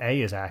attack,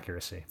 A is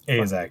accuracy.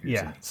 A is accuracy.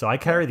 Yeah, so I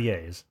carry the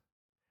A's,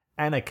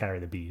 and I carry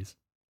the Bs.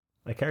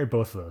 I carry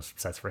both of those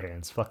sets for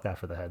hands. Fuck that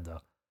for the head,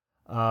 though.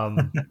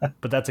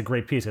 But that's a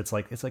great piece. It's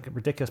like a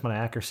ridiculous amount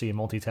of accuracy and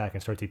multi-attack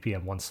and start TP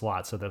in one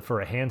slot. So that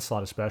for a hand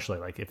slot especially,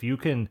 like if you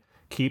can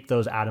keep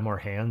those Adamar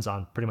hands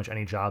on pretty much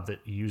any job that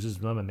uses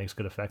them and makes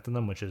good effect in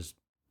them, which is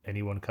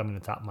anyone coming to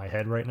the top of my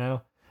head right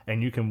now,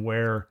 and you can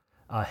wear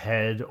a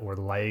head or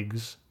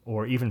legs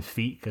or even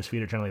feet, because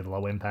feet are generally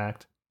low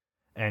impact,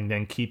 and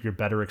then keep your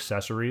better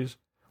accessories.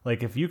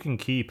 Like if you can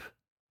keep,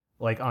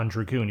 like on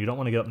Dragoon, you don't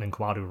want to give up an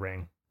Nkwadu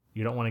ring.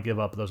 You don't want to give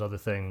up those other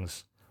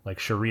things like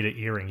Sharita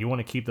earring. You want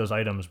to keep those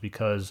items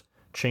because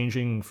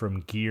changing from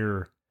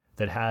gear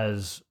that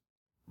has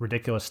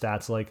ridiculous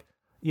stats, like,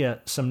 yeah,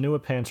 some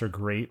Nua pants are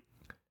great,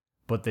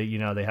 but they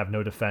have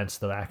no defense.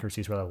 The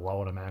accuracy is rather low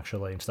on them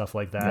actually, and stuff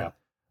like that.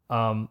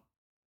 Yeah.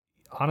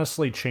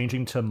 Honestly,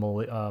 changing to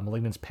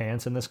Malignant's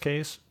pants in this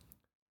case,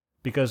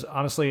 because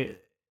honestly,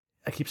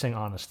 I keep saying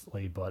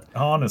honestly, but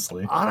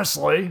honestly,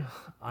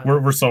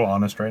 we're so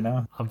honest right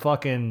now. I'm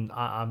not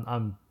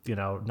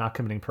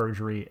committing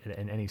perjury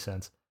in any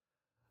sense.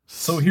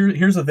 So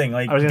here's the thing,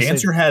 like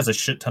Dancer has a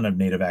shit ton of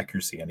native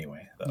accuracy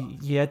anyway, though.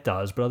 Yeah, it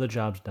does, but other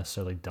jobs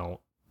necessarily don't.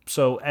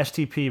 So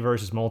STP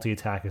versus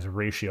multi-attack is a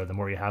ratio. The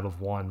more you have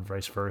of one,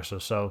 vice versa.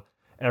 So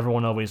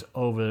everyone always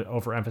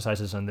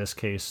overemphasizes in this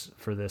case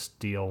for this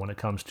deal when it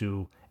comes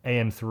to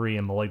AM3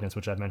 and Malignance,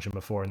 which I've mentioned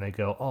before, and they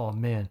go, oh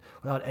man,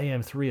 without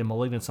AM3 and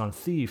Malignance on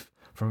Thief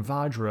from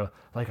Vajra,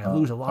 like I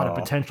lose a lot of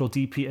potential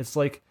DP. It's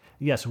like,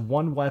 yes,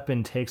 one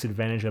weapon takes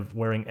advantage of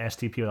wearing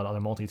STP without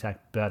other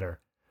multi-attack better,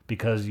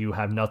 because you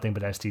have nothing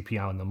but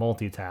STP on the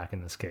multi-attack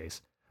in this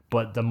case.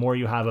 But the more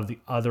you have of the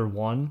other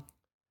one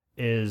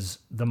is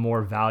the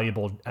more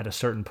valuable at a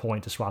certain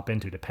point to swap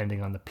into,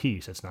 depending on the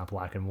piece. It's not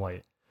black and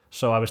white.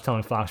 So I was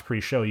telling Fox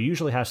pre-show, you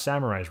usually have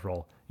Samurai's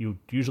roll. You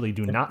usually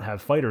do not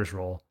have Fighter's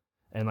roll,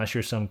 unless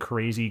you're some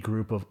crazy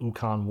group of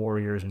Ukon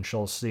warriors in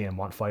Shoal Sea and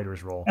want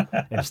Fighter's roll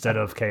instead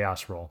of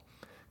Chaos roll,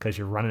 because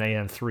you're running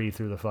AM3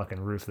 through the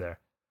fucking roof there.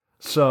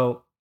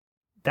 So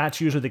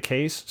that's usually the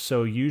case.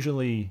 So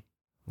usually,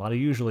 a lot of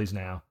usuallys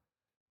now,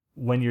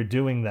 when you're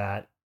doing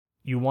that,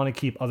 you want to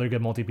keep other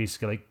good multi-pieces.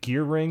 Like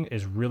Gear Ring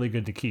is really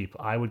good to keep.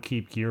 I would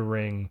keep Gear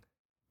Ring,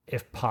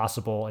 if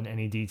possible, in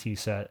any DT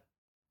set,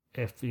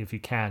 if you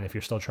can, if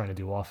you're still trying to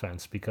do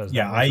offense. Because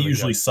I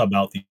usually sub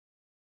out the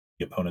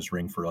opponent's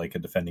ring for like a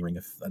defending ring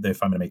if I'm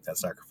going to make that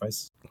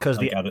sacrifice. Because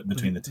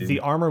between the two,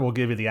 the armor will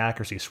give you the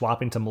accuracy.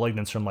 Swapping to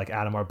Malignance from like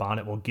Adamar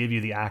Bonnet will give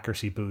you the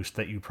accuracy boost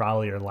that you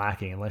probably are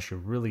lacking unless you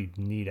really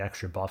need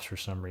extra buffs for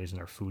some reason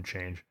or food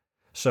change.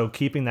 So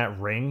keeping that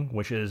ring,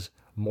 which is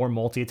more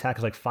multi-attack,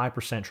 is like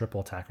 5%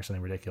 triple attack or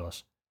something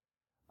ridiculous.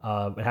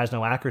 It has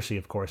no accuracy,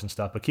 of course, and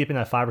stuff, but keeping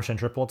that 5%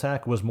 triple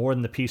attack was more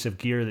than the piece of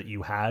gear that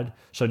you had.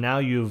 So now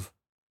you've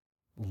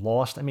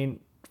lost, I mean,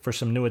 for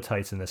some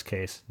Nuatites in this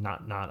case,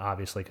 not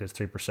obviously because it's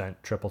 3%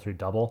 triple, 3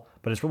 double,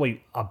 but it's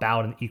really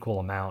about an equal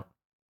amount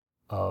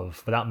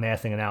of, without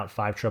mathing it out,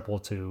 5 triple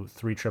to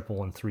 3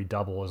 triple and 3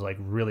 double is like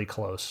really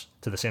close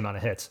to the same amount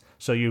of hits.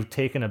 So you've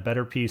taken a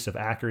better piece of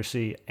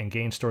accuracy and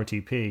gained store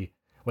TP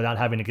without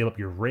having to give up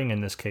your ring in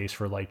this case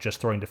for like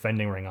just throwing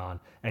defending ring on,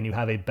 and you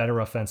have a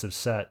better offensive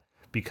set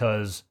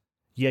because,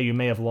 yeah, you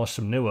may have lost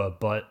some Nua,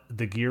 but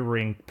the gear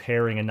ring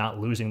pairing and not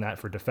losing that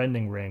for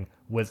defending ring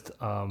with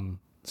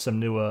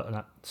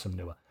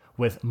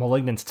with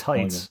Malignance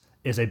Tights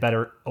is a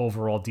better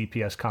overall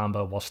DPS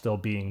combo while still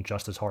being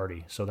just as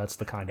hardy. So that's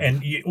the kind of...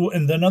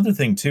 And then another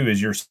thing too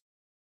is you're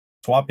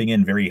swapping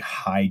in very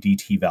high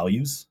DT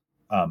values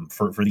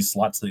for these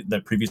slots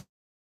that previously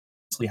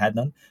had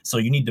none. So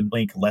you need to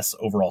make less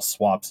overall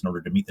swaps in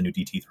order to meet the new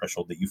DT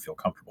threshold that you feel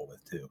comfortable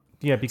with too.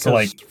 Yeah, because so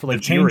for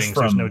like the earrings,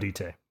 there's no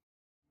DT.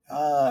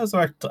 So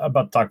I'm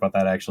about to talk about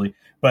that actually.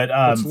 But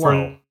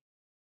for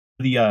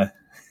the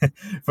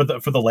for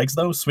the legs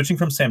though, switching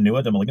from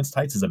Samnua to Malignance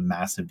Tights is a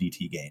massive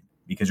DT gain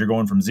because you're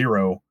going from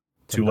 0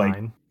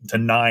 to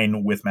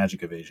 9 with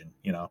magic evasion,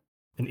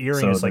 An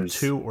earring is like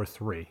 2 or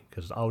 3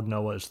 because Old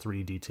Noah is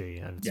 3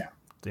 DT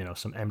and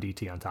some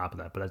MDT on top of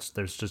that. But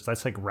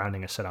that's like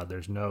rounding a set out.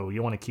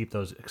 You want to keep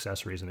those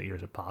accessories in the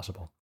ears if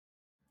possible.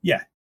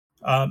 Yeah.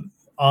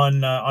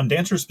 On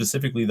Dancer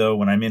specifically though,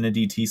 when I'm in a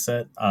DT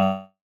set,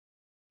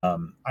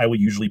 I will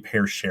usually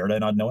pair Sherda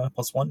and Odd Noah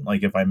 +1.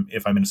 Like if I'm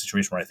in a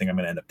situation where I think I'm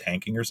going to end up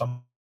tanking or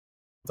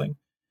something,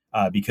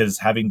 because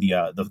having the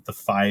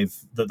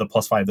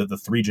 +5, the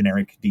 3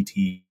 generic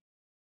DT,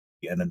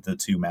 and then the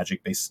 2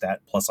 magic based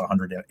stat plus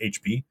 100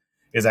 HP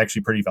is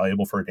actually pretty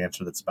valuable for a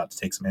Dancer that's about to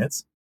take some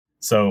hits.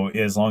 So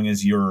as long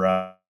as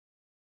you're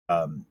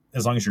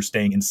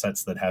staying in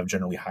sets that have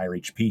generally higher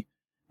HP,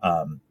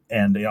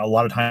 and a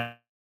lot of times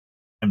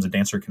a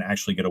dancer can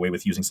actually get away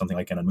with using something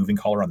like an unmoving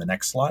collar on the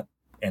next slot,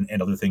 and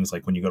other things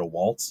like when you go to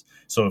waltz.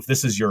 So if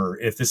this is your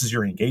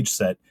engage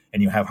set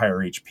and you have higher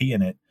HP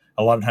in it,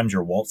 a lot of times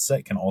your waltz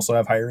set can also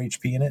have higher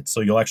HP in it.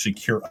 So you'll actually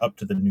cure up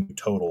to the new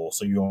total.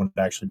 So you won't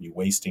actually be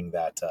wasting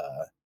that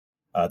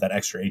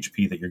extra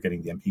HP that you're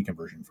getting the MP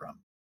conversion from,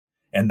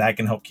 and that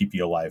can help keep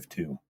you alive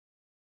too.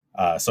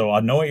 So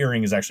a Noah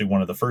earring is actually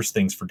one of the first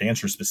things for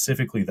dancers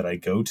specifically that I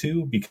go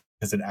to,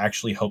 because it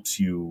actually helps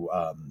you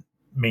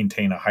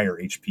maintain a higher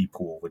HP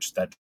pool, which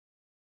that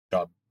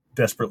job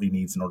desperately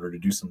needs in order to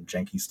do some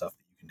janky stuff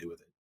that you can do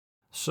with it.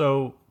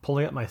 So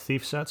pulling up my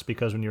thief sets,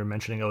 because when you were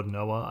mentioning Ode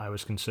Noah, I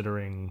was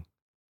considering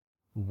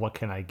what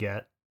can I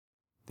get.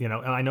 And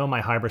I know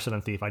my hybrid set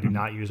on thief, I do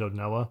not use Ode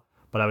Noah,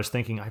 but I was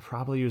thinking I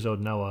probably use Ode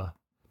Noah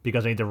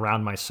because I need to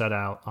round my set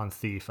out on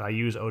thief. I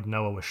use Ode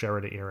Noah with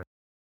Sherida earring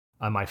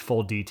on my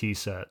full DT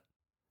set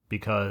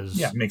because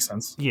it makes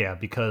sense. Yeah,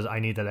 because I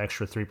need that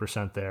extra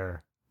 3%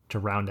 there to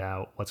round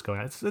out what's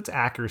going on. It's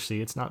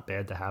accuracy. It's not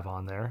bad to have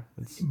on there.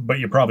 But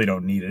you probably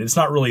don't need it. It's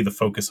not really the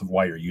focus of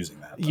why you're using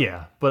that, though.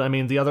 Yeah, but I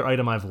mean, the other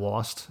item I've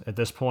lost at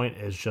this point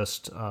is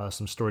just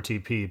some store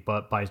TP,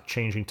 but by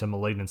changing to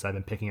Malignance, I've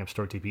been picking up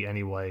store TP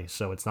anyway,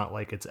 so it's not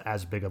like it's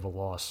as big of a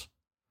loss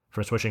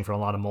for switching from a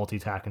lot of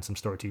multi-tack and some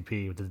store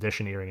TP with the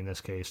Addition Earring in this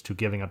case to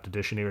giving up the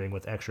Addition Earring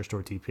with extra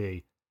store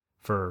TP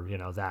for,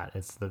 that.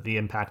 It's the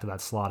impact of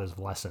that slot is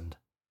lessened.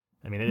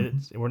 I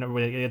mean, we're never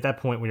at that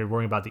point when you're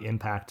worrying about the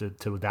impact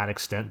to that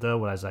extent,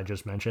 though. As I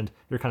just mentioned,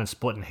 you're kind of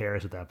splitting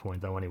hairs at that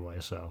point, though. Anyway,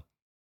 so.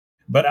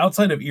 But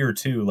outside of ear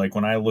too, like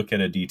when I look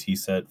at a DT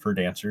set for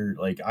dancer,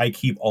 like I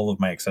keep all of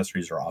my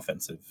accessories are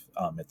offensive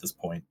at this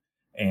point,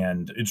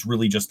 and it's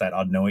really just that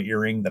Ode Noah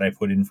earring that I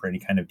put in for any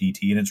kind of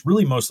DT, and it's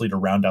really mostly to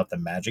round out the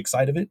magic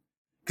side of it,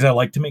 because I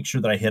like to make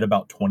sure that I hit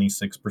about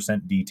 26%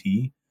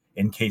 DT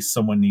in case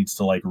someone needs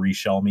to like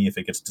reshell me if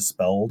it gets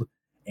dispelled.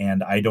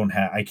 And I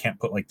can't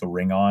put like the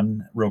ring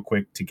on real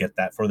quick to get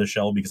that for the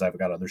shell because I've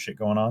got other shit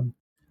going on.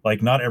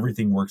 Like not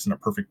everything works in a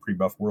perfect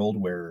pre-buff world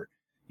where,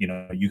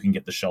 you can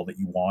get the shell that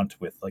you want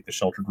with like the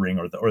sheltered ring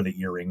or the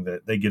earring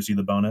that gives you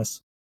the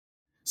bonus.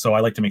 So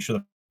I like to make sure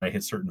that I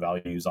hit certain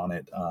values on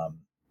it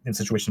in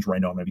situations where I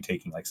know I'm going to be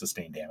taking like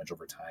sustained damage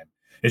over time.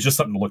 It's just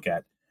something to look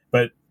at.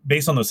 But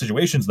based on those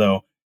situations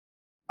though,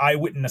 I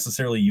wouldn't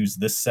necessarily use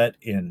this set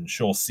in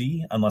Shoal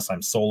C unless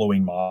I'm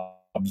soloing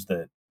mobs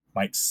that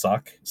might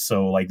suck.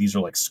 So like these are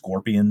like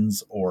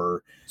scorpions,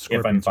 or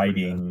if I'm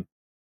fighting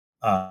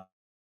the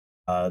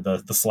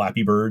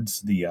slappy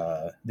birds, the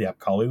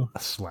Apkalu,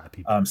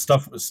 slappy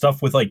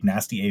stuff with like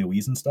nasty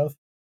AoEs and stuff,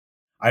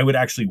 I would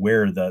actually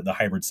wear the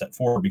hybrid set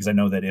forward, because I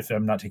know that if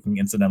I'm not taking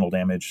incidental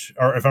damage,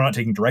 or if I'm not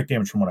taking direct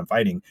damage from what I'm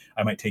fighting,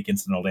 I might take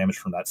incidental damage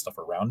from that stuff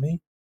around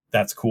me.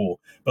 That's cool.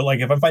 But like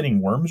if I'm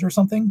fighting worms or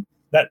something,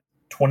 that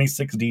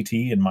 26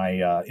 DT in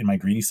my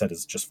greedy set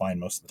is just fine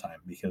most of the time,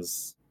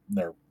 because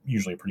they're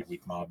usually a pretty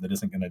weak mob that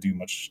isn't going to do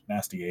much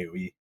nasty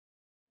AoE.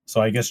 So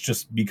I guess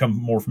just become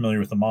more familiar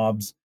with the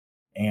mobs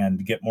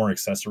and get more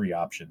accessory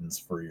options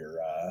for your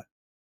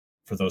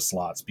for those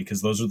slots,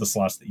 because those are the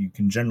slots that you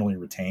can generally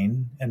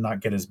retain and not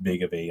get as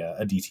big of a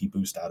DT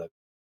boost out of.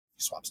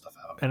 Swap stuff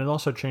out. And it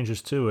also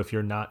changes too if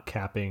you're not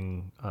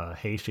capping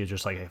haste. You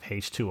just like have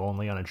haste 2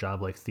 only on a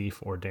job like thief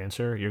or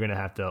dancer. You're going to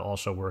have to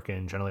also work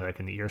in generally like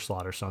an ear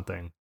slot or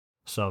something,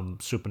 some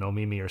Supano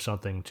Mimi or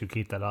something to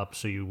keep that up.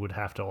 So you would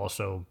have to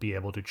also be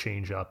able to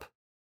change up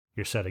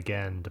your set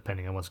again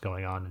depending on what's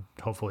going on, and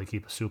hopefully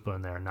keep a Supa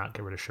in there and not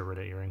get rid of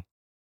Sherida earring.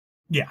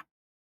 Yeah.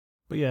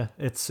 But yeah,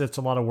 it's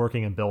a lot of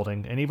working and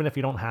building. And even if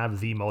you don't have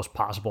the most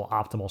possible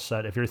optimal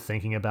set, if you're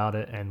thinking about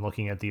it and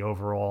looking at the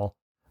overall,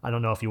 I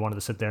don't know if you wanted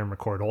to sit there and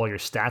record all your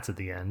stats at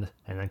the end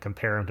and then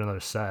compare them to another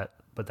set,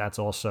 but that's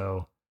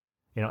also,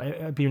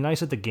 it'd be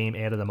nice if the game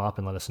added them up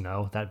and let us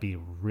know. That'd be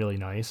really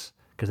nice,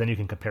 because then you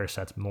can compare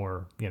sets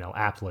more,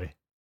 aptly.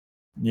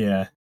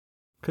 Yeah.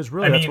 Because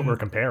really, that's what we're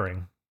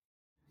comparing.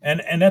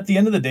 And at the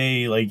end of the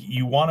day, like,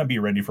 you want to be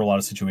ready for a lot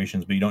of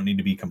situations, but you don't need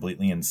to be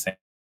completely insane.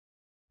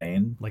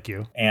 Like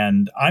you.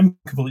 And I'm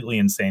completely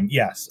insane.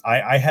 Yes,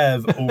 I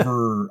have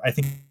I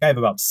think I have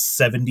about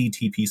 70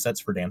 TP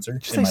sets for dancer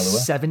in my Lua.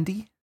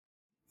 70?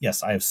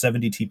 Yes, I have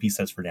 70 TP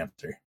sets for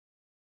dancer.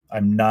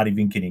 I'm not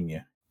even kidding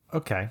you.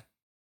 Okay.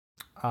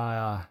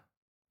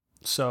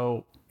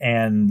 So.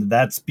 And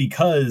that's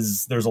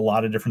because there's a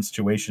lot of different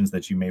situations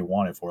that you may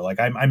want it for. Like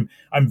I'm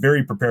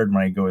very prepared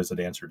when I go as a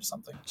dancer to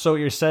something. So what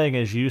you're saying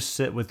is you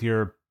sit with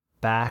your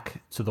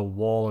back to the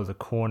wall or the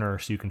corner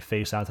so you can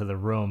face out to the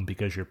room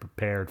because you're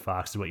prepared,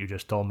 Fox, is what you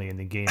just told me in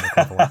the game.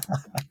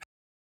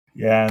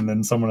 Yeah, and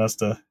then someone has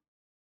to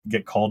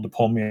get called to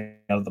pull me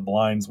out of the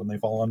blinds when they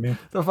fall on me.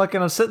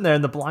 I'm sitting there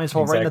and the blinds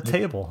fall right in the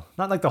table.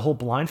 Not like the whole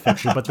blind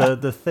fixture, but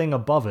the thing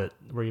above it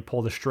where you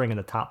pull the string and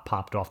the top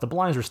popped off. The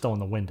blinds are still in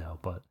the window,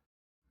 but...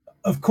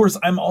 Of course,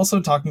 I'm also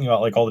talking about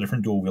like all the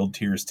different dual wield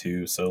tiers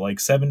too. So like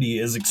 70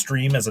 is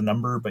extreme as a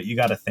number, but you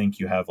got to think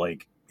you have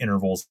like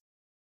intervals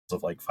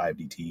of like 5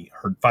 DT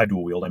or 5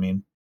 dual wield, I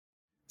mean.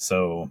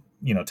 So,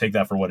 take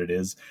that for what it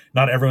is.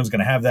 Not everyone's going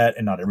to have that,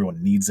 and not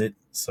everyone needs it,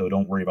 so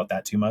don't worry about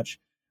that too much.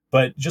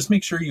 But just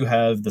make sure you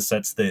have the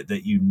sets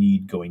that you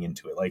need going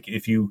into it. Like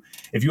if you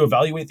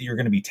evaluate that you're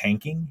going to be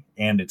tanking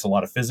and it's a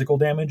lot of physical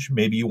damage,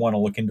 maybe you want to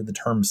look into the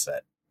term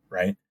set,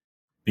 right?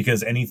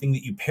 Because anything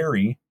that you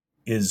parry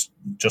is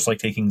just like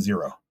taking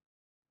 0.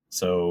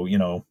 So,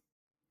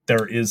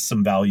 there is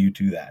some value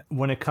to that.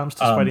 When it comes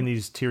to fighting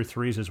these tier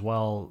 3s as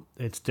well,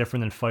 it's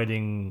different than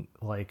fighting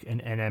like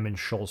an NM in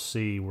Shoal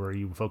C where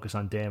you focus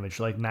on damage.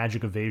 Like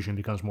magic evasion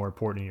becomes more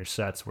important in your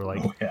sets where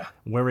like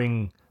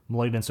wearing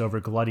Malignance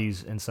over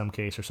Glutties in some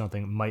case or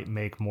something might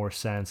make more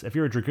sense. If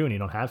you're a Dragoon, you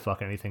don't have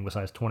fucking anything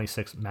besides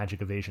 26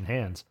 magic evasion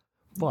hands.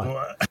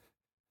 But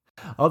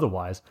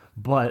otherwise,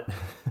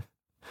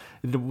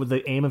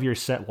 the aim of your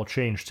set will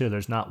change too.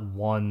 There's not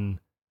one.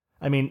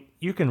 I mean,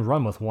 you can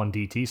run with one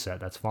DT set,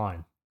 that's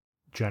fine,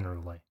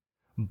 generally.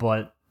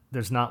 But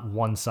there's not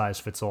one size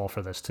fits all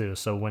for this too.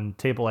 So when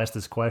Table asked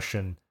this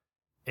question,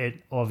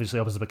 it obviously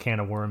opens up a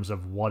can of worms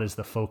of what is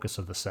the focus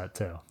of the set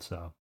too.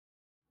 So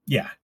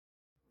yeah.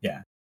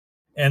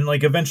 And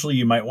like eventually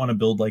you might want to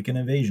build like an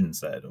evasion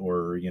set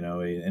or,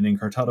 an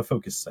Incartata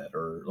focus set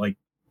or like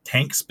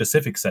tank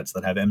specific sets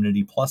that have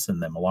enmity plus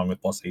in them along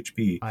with plus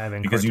HP. I have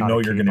because you're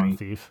going to be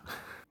Thief.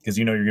 Because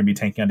you're going to be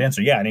tanking on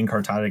Dancer. Yeah, an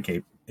Incartata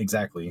cape,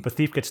 exactly. But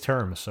Thief gets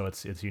terms, so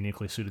it's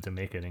uniquely suited to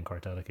make it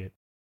Incartata cape.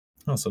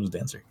 Oh, so does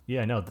Dancer.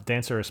 Yeah, no, the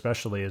Dancer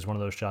especially is one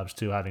of those jobs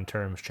too. Having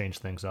terms change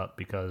things up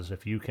because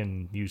if you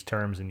can use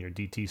terms in your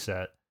DT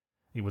set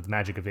with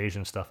magic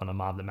evasion stuff on a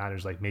mob that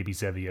matters, like maybe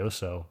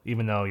Zevioso,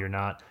 even though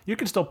you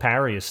can still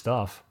parry his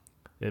stuff.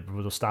 It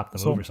will stop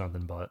the move or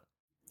something, but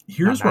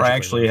here's where I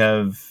actually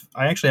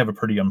have a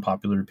pretty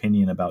unpopular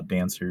opinion about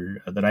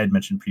Dancer that I had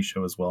mentioned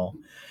pre-show as well,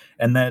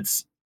 and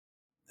that's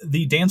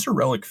the Dancer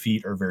relic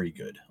feat are very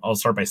good. I'll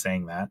start by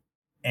saying that,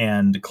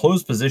 and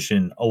closed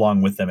position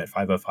along with them at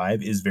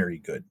 505 is very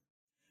good.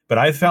 But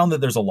I've found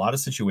that there's a lot of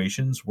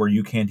situations where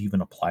you can't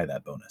even apply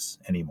that bonus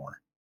anymore,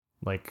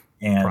 like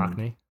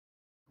Procny.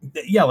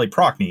 Yeah, like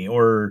Procny,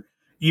 or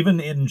even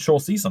in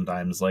Shoal C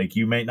sometimes, like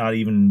you might not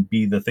even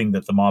be the thing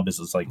that the mob is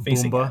like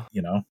facing at,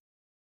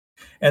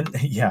 And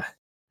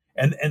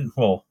and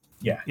well,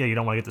 yeah. Yeah, you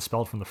don't want to get the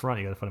spell from the front,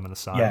 you gotta fight him on the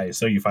side. Yeah,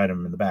 so you fight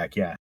him in the back,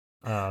 yeah.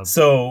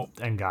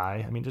 And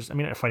Guy.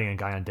 Fighting a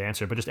guy on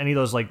Dancer, but just any of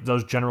those like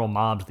those general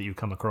mobs that you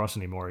come across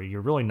anymore,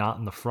 you're really not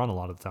in the front a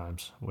lot of the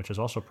times, which is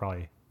also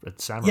probably a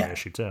samurai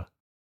issue too.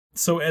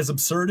 So as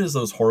absurd as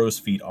those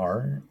Horos feet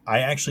are, I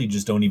actually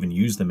just don't even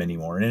use them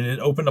anymore. And it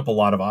opened up a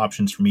lot of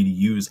options for me to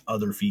use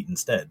other feet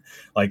instead.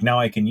 Like now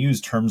I can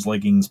use Terms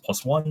Leggings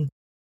 +1,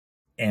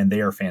 and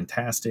they are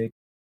fantastic.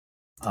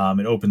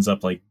 It opens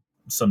up like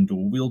some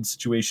dual wield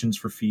situations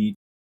for feet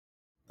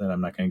that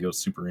I'm not going to go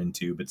super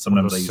into, but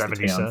sometimes I use the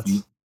Taeon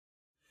feet.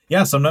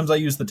 Yeah, sometimes I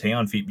use the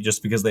Taeon feet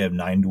just because they have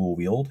 9 dual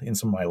wield in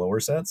some of my lower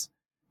sets.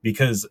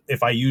 Because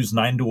if I use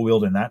 9 dual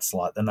wield in that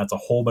slot, then that's a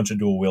whole bunch of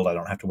dual wield I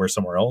don't have to wear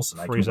somewhere else,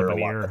 and I can wear a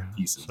lot of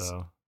pieces.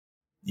 So.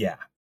 Yeah.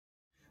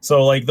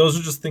 So like those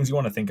are just things you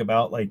want to think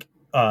about. Like,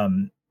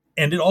 and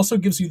it also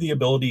gives you the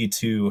ability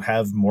to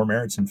have more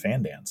merits in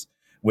Fan Dance,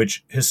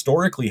 which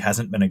historically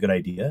hasn't been a good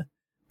idea.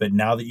 But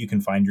now that you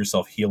can find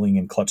yourself healing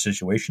in clutch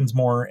situations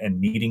more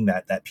and needing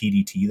that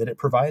PDT that it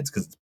provides,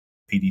 because it's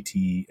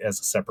PDT as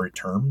a separate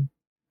term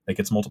that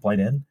gets multiplied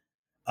in,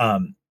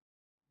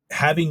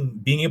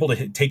 being able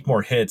to take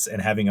more hits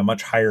and having a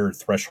much higher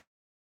threshold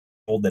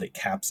that it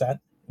caps at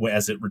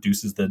as it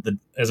reduces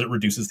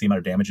the amount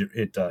of damage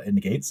it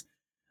negates,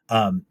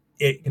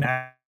 it can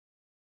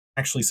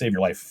actually save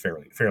your life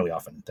fairly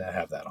often to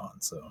have that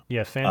on. So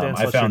yeah, Fan Dance.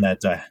 I found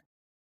that.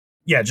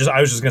 I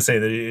was just gonna say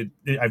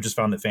that I've just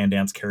found that Fan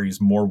Dance carries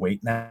more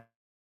weight now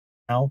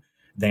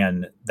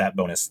than that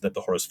bonus that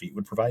the Horos feat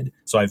would provide.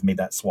 So I've made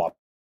that swap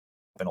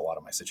in a lot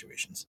of my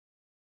situations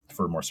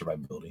for more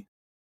survivability.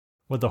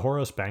 Would the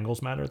Horos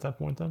Bangles matter at that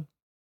point then?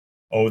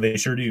 Oh, they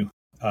sure do.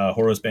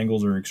 Horos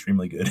Bangles are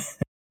extremely good.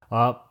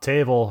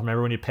 Table.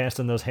 Remember when you passed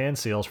in those hand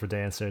seals for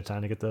Dancer?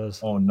 Time to get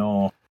those. Oh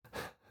no.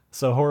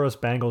 So Horos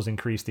Bangles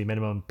increase the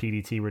minimum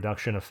PDT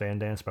reduction of Fan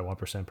Dance by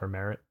 1% per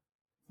merit.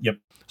 Yep.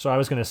 So I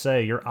was going to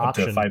say your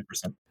option, up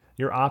to 5%.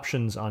 Your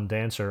options on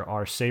Dancer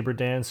are Saber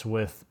Dance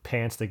with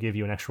pants that give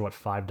you an extra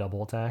 5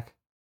 double attack.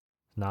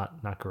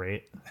 Not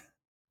great.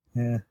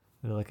 Yeah.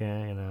 They're like,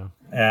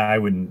 I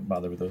wouldn't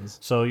bother with those.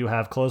 So you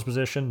have closed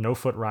position. No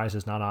foot rise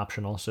is not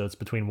optional. So it's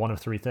between one of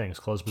 3 things.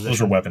 Closed position.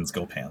 Those are weapon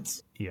skill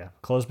pants. Yeah.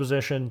 Closed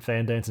position,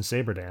 Fan Dance, and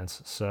Saber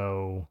Dance.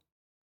 So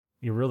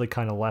you're really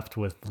kind of left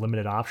with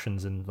limited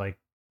options. And like,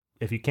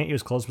 if you can't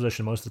use closed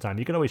position most of the time,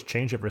 you can always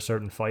change it for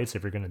certain fights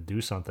if you're going to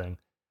do something.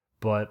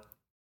 But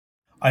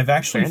I've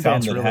actually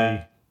found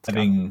that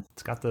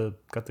it's got the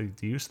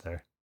use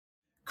there.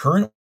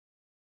 Currently,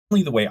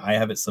 the way I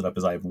have it set up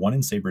is I have 1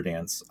 in Saber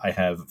Dance, I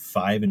have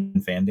 5 in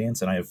Fan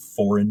Dance, and I have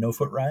 4 in No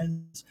Foot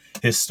Rise.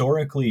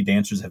 Historically,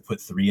 dancers have put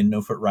 3 in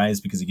No Foot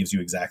Rise because it gives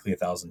you exactly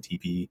 1,000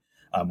 TP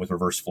with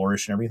Reverse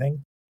Flourish and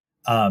everything.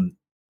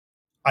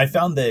 I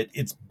found that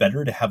it's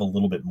better to have a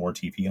little bit more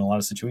TP in a lot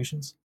of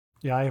situations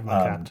Yeah, I have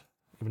my capped,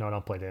 even though I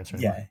don't play Dancer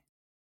anymore. Yeah.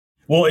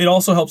 Well, it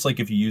also helps like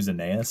if you use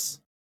Aeneas,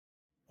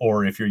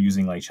 or if you're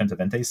using like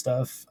Centavente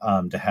stuff,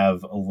 to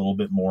have a little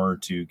bit more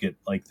to get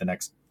like the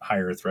next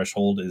higher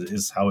threshold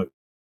is how it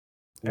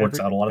works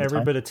out a lot of the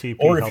time. Every bit of TP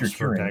or if helps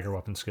you're for curing. dagger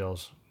weapon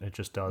skills. It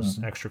just does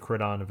extra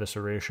crit on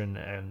evisceration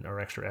and or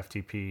extra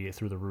FTP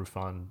through the roof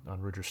on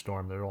Ridger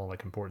Storm. They're all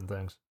like important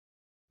things.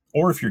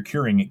 Or if you're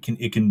curing,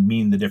 it can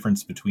mean the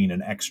difference between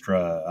an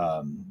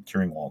extra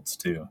curing waltz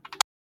too.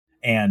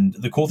 And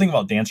the cool thing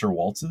about Dancer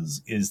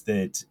waltzes is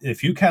that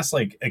if you cast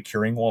like a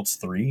curing waltz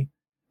 3,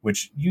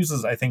 which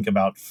uses I think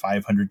about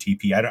 500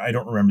 TP, I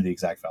don't remember the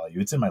exact value.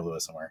 It's in my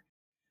Lewis somewhere,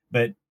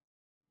 but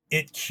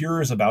it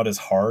cures about as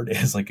hard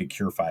as like a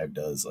cure 5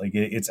 does. Like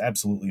it's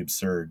absolutely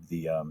absurd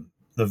the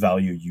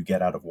value you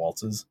get out of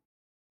waltzes,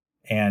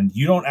 and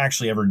you don't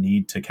actually ever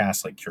need to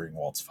cast like curing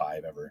waltz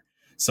 5 ever.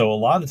 So a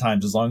lot of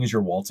times, as long as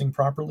you're waltzing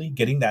properly,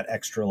 getting that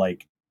extra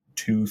like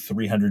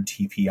 200-300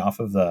 TP off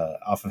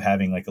of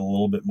having like a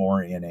little bit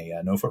more in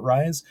a no foot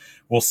rise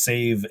will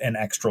save an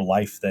extra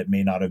life that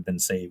may not have been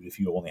saved if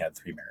you only had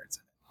 3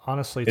 merits.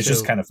 Honestly, it's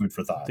just kind of food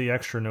for thought. The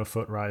extra no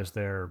foot rise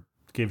there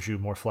gives you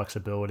more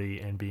flexibility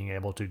and being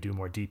able to do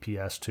more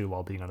DPS too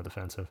while being on the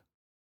defensive.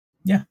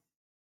 Yeah,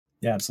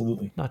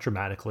 absolutely. Not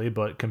dramatically,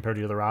 but compared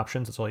to the other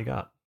options, that's all you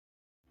got.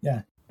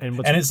 Yeah. And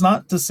it's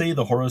not to say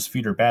the Horos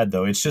feet are bad,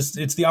 though. It's just,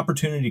 it's the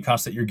opportunity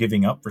cost that you're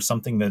giving up for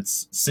something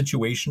that's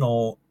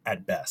situational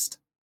at best.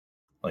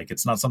 Like,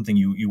 it's not something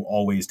you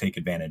always take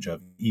advantage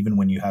of, even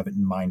when you have it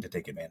in mind to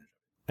take advantage of.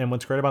 And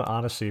what's great about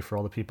Odyssey, for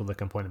all the people that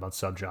complain about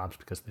sub jobs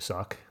because they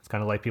suck, it's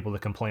kind of like people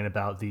that complain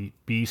about the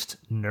Beast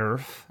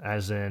nerf,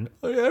 as in,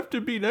 I have to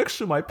be next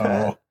to my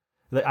pet.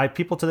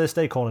 People to this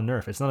day call it a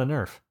nerf. It's not a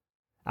nerf.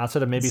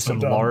 Outside of maybe some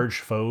large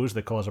foes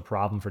that cause a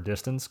problem for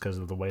distance because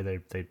of the way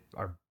they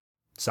are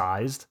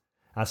sized,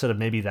 outside of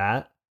maybe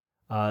that,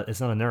 it's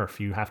not a nerf.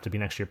 You have to be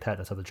next to your pet.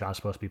 That's how the job's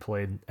supposed to be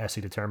played.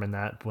 SE determined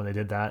that when they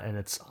did that, and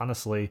it's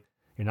honestly,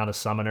 you're not a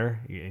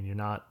summoner, and you're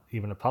not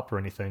even a pup or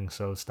anything,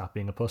 so stop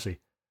being a pussy.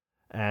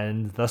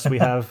 And thus we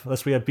have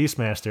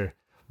Beastmaster.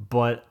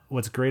 But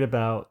what's great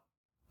about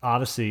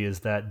Odyssey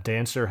is that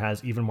Dancer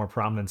has even more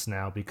prominence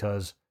now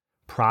because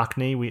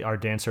Procne, our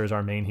Dancer is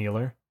our main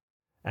healer,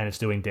 and it's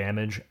doing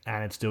damage,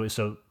 and it's doing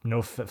so.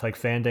 No, like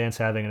Fan Dance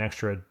having an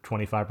extra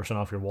 25%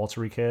 off your Waltz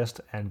recast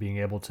and being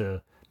able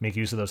to make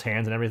use of those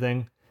hands and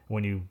everything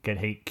when you get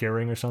hate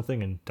curing or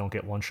something and don't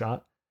get one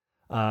shot.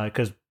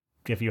 Because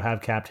if you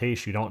have capped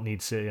haste, you don't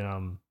need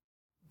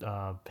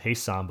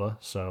haste Samba.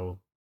 So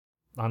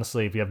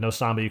honestly, if you have no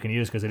Samba you can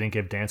use because they didn't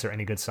give Dancer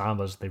any good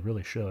Sambas, they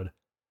really should.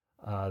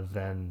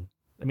 Then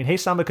I mean,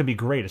 haste Samba could be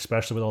great,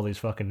 especially with all these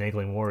fucking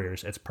Nagling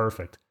warriors. It's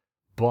perfect,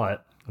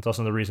 but it's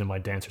also the reason why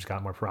Dancer's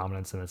got more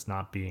prominence and it's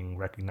not being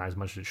recognized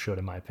much as it should,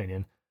 in my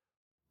opinion.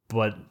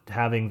 But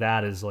having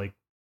that is like,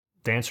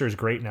 Dancer is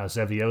great now.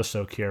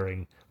 Zevioso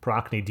curing,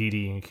 Procne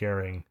DDing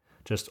curing,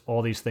 just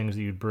all these things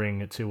that you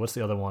bring it to. What's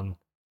the other one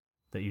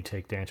that you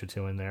take Dancer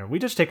to in there? We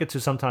just take it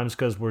to sometimes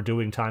because we're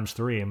doing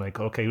 ×3. I'm like,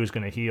 okay, who's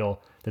going to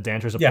heal? The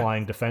Dancer's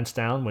applying defense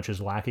down, which is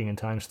lacking in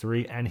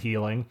 ×3, and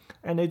healing.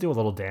 And they do a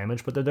little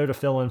damage, but they're there to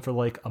fill in for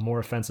like a more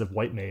offensive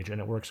white mage,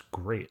 and it works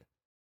great.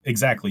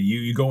 Exactly.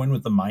 You go in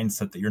with the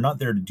mindset that you're not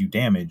there to do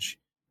damage,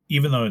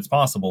 even though it's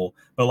possible.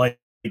 But like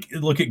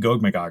look at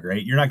Gog Magog,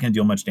 right? You're not going to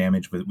deal much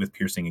damage with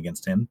piercing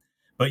against him,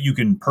 but you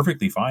can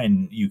perfectly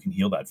fine. You can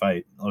heal that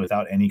fight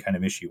without any kind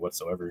of issue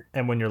whatsoever.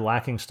 And when you're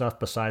lacking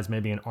stuff besides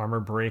maybe an armor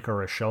break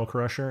or a shell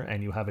crusher,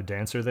 and you have a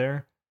Dancer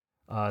there,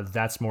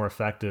 that's more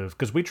effective.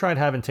 Because we tried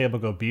having Table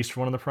Go Beast for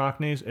one of the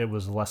Procnes. It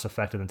was less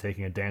effective than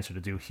taking a Dancer to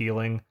do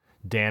healing,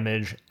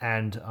 damage,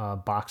 and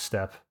box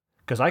step.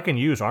 Because I can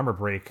use armor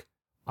break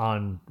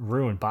on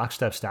Rune. Box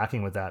step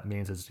stacking with that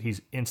means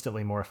he's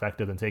instantly more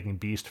effective than taking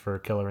Beast for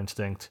Killer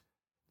Instinct,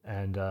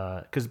 and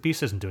because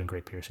Beast isn't doing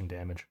great piercing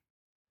damage.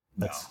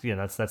 That's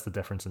the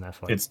difference in that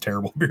fight. It's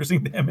terrible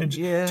piercing damage.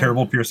 Yeah,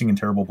 terrible piercing and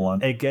terrible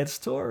blunt. It gets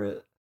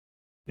turret.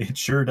 It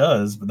sure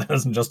does, but that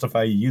doesn't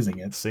justify you using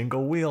it.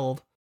 Single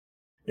wield.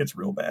 It's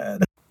real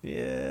bad.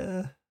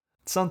 Yeah,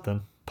 it's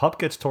something. Pup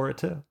gets turret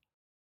too.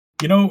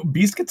 You know,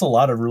 Beast gets a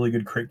lot of really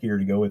good crit gear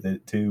to go with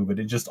it too, but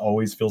it just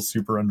always feels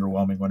super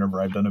underwhelming whenever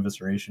I've done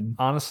Evisceration.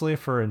 Honestly,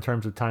 in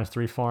terms of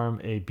 ×3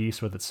 farm, a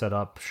Beast with it set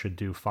up should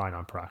do fine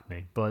on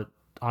Procne. But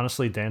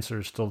honestly, Dancer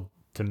is still,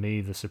 to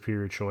me, the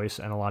superior choice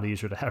and a lot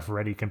easier to have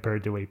ready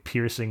compared to a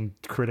piercing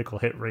critical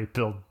hit rate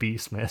build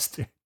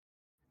Beastmaster.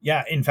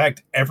 Yeah, in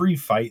fact, every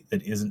fight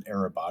that isn't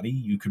Arabati,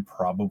 you could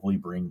probably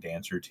bring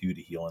Dancer to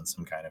heal in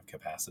some kind of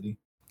capacity.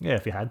 Yeah,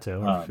 if you had to,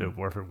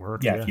 or if it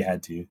worked. Yeah, if you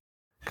had to.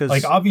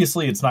 Like,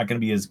 obviously, it's not going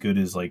to be as good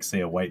as, like,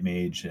 say, a white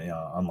mage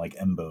on, like,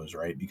 Embos,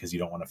 right? Because you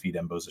don't want to feed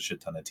Embos a shit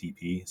ton of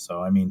TP.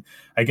 So, I mean,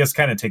 I guess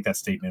kind of take that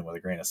statement with a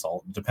grain of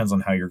salt. It depends on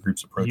how your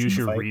group's approaching the fight.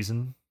 Use your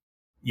reason.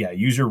 Yeah,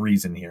 use your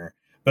reason here.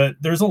 But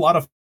there's a lot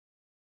of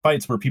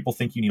fights where people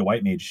think you need a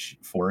white mage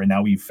for, and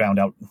now we've found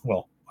out,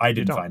 well, I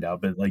didn't find out,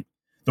 but, like,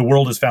 the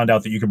world has found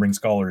out that you can bring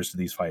scholars to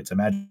these fights.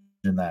 Imagine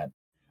that.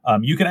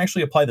 You can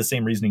actually apply the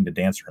same reasoning to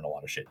Dancer in a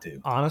lot of shit,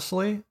 too.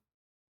 Honestly,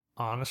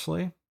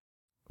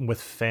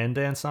 with Fan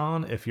Dance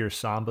on, if your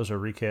Sambas are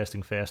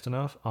recasting fast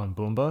enough on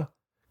Boomba,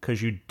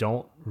 because you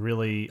don't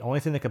really... Only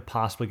thing that could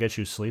possibly get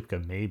you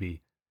Sleepka,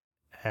 maybe,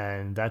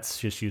 and that's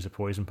just use a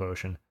poison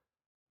potion.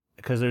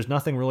 Because there's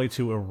nothing really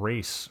to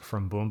erase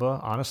from Boomba.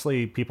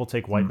 Honestly, people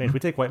take White Mage. We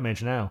take White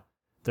Mage now.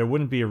 There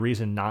wouldn't be a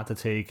reason not to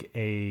take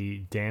a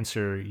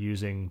Dancer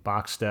using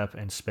Box Step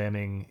and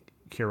spamming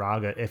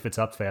Kiraga if it's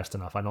up fast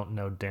enough. I don't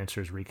know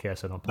Dancer's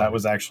recast. I don't play. That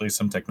was actually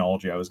some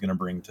technology I was going to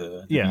bring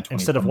to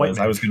instead of White Mage.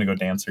 I was going to go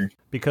Dancer.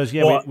 Because,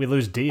 we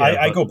lose Dia.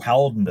 I go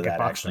Paladin to that,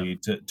 actually,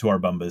 to our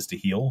Bumbas to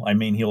heal. I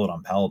main heal it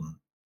on Paladin.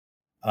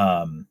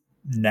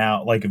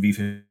 Now, like a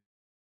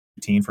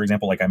V15, for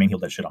example, like I main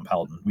healed that shit on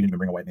Paladin. We didn't even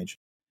bring a White Mage.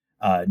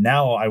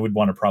 Now I would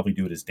want to probably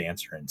do it as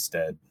Dancer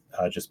instead,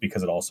 just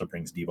because it also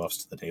brings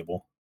debuffs to the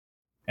table,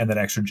 and that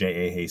extra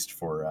JA haste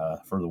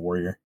for the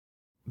warrior.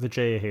 The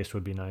JA haste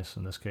would be nice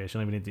in this case. You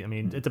don't even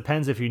need it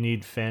depends if you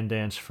need Fan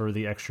Dance for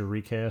the extra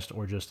recast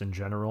or just in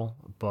general.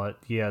 But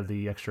yeah,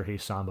 the extra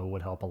haste Samba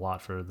would help a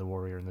lot for the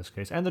warrior in this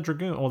case, and the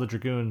Dragoon. Oh, the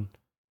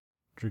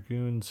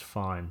Dragoon's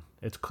fine.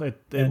 It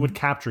would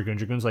cap Dragoon.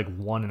 Dragoon's like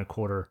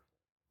 1.25%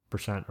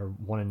 or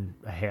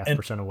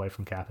 1.5% away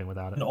from capping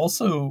without it. And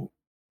also,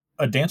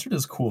 a Dancer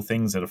does cool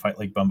things at a fight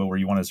like Bumba where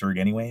you want to Zerg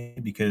anyway,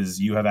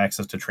 because you have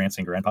access to Trance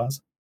and Grandpas.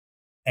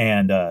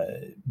 And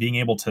being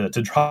able to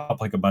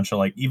drop like a bunch of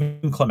like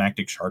even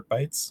climactic shark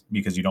bites,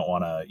 because you don't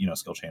want to,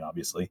 skill chain,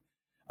 obviously.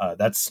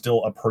 That's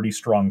still a pretty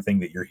strong thing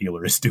that your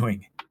healer is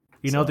doing.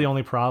 The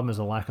only problem is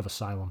the lack of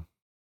Asylum.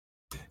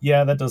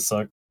 Yeah, that does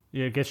suck.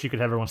 Yeah, I guess you could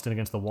have everyone stand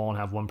against the wall and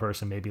have one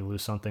person maybe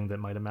lose something that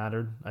might have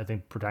mattered. I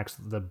think protects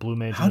the Blue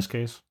Mage in this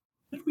case.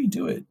 How did we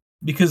do it?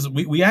 Because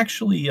we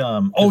actually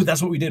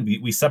that's what we did.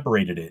 We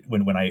separated it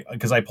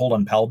because I pulled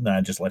on Paladin and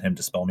I just let him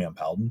dispel me on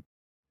Paladin.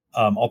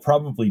 I'll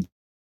probably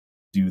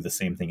do the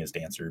same thing as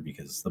Dancer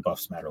because the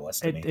buffs matter less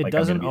to me. It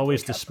doesn't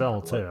always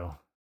dispel too.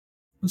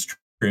 That's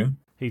true.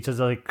 He says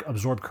like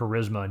absorb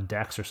charisma and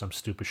dex or some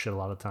stupid shit a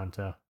lot of the time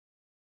too.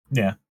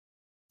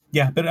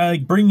 Yeah,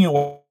 but bringing a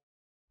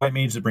White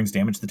Mage that brings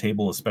damage to the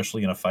table,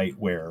 especially in a fight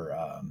where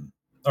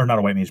or not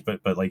a White Mage, but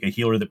like a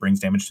healer that brings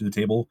damage to the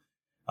table.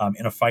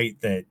 In a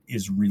fight that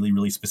is really,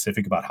 really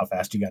specific about how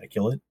fast you got to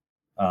kill it,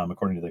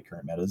 according to the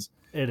current metas.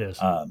 It is.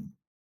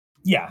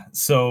 Yeah,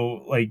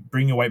 so like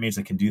bringing a White Mage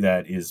that can do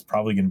that is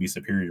probably going to be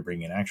superior to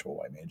bringing an actual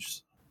White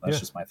Mage. That's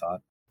just my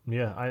thought.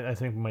 Yeah, I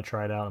think we might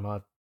try it out. I'm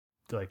going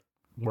to like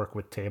work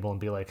with Table and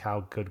be like,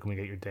 how good can we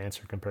get your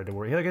Dancer compared to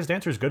Warrior? Like his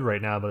Dancer's good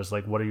right now, but it's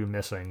like, what are you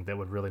missing that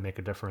would really make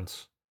a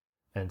difference?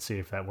 And see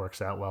if that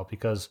works out well.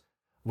 Because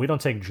we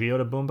don't take Geo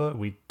to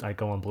Boomba. I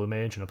go on Blue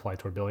Mage and apply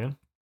Tourbillon.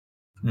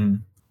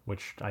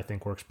 Which I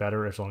think works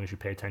better as long as you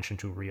pay attention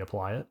to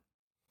reapply it.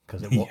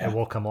 Because it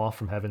will come off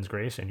from Heaven's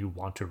Grace, and you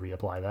want to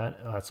reapply that.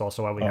 That's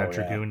also why we have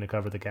Dragoon to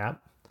cover the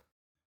gap.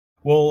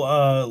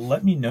 Well,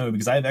 let me know,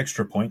 because I have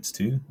extra points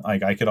too.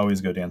 Like I could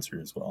always go Dancer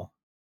as well.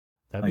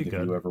 That'd be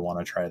good. If you ever want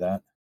to try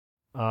that.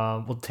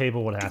 Well,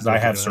 Table would have to. I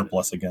have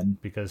surplus again.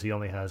 Because he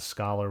only has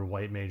Scholar,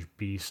 White Mage,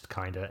 Beast,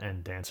 kinda,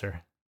 and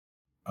Dancer.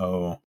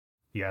 Oh.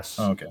 Yes.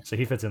 Oh, okay. So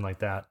he fits in like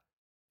that.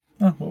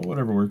 Well,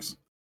 whatever works.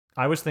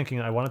 I was thinking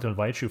I wanted to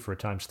invite you for a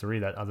 ×3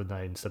 that other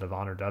night instead of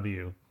Honor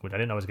W, which I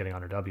didn't know I was getting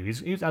Honor W.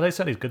 He's as I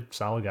said, he's a good,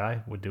 solid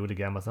guy. Would do it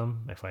again with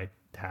him if I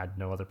had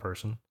no other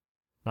person.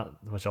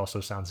 Which also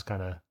sounds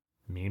kind of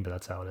mean, but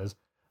that's how it is.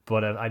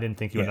 But I didn't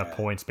think you had enough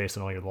points based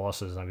on all your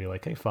losses. And I'd be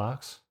like, hey,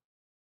 Fox.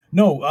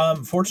 No,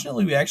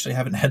 fortunately, we actually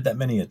haven't had that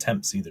many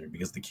attempts either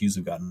because the queues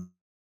have gotten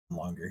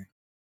longer.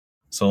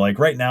 So like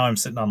right now I'm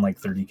sitting on like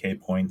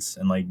 30k points,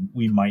 and like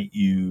we might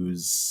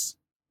use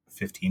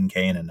 15k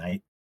in a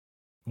night.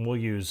 We'll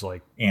use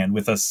and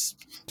with us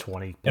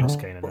 20 plus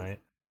k in a night.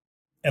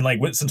 And like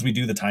since we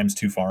do the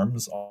 ×2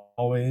 farms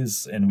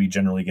always, and we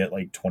generally get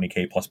like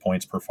 20k plus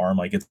points per farm,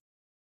 like it's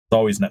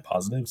always net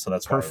positive. So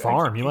that's per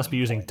farm. You must be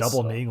using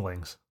double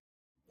Naglings.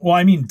 Well,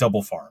 I mean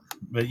double farm,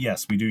 but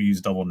yes, we do use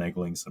double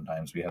Naglings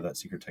sometimes. We have that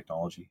secret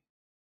technology.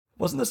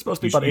 Wasn't this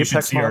supposed to be about Apex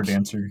should see our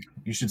Dancer.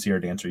 You should see our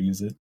Dancer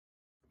use it.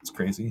 It's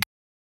crazy.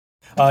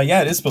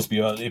 Yeah, it is supposed to be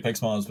about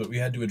Apex mobs, but we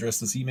had to address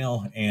this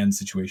email and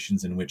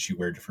situations in which you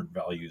wear different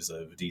values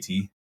of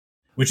DT,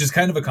 which is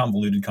kind of a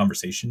convoluted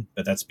conversation,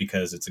 but that's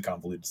because it's a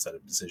convoluted set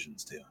of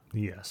decisions too.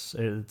 Yes,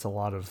 it's a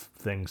lot of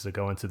things that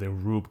go into the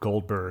Rube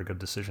Goldberg of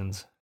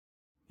decisions.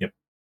 Yep.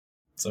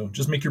 So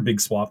just make your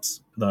big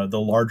swaps. The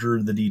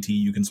larger the DT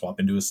you can swap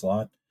into a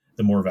slot,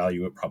 the more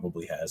value it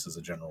probably has as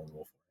a general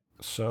rule.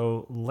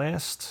 So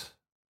this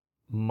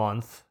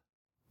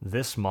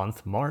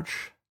month,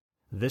 March,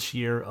 this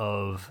year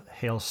of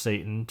Hail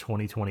Satan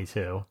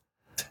 2022.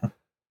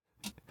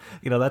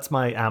 That's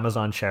my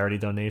Amazon charity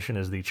donation,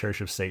 is the Church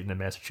of Satan in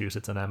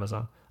Massachusetts on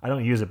Amazon. I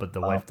don't use it, but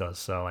the wife does,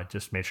 so I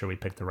just made sure we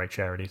picked the right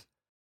charities.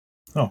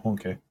 Oh,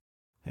 okay.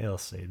 Hail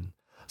Satan.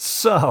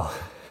 So,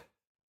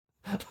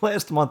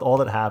 last month, all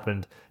that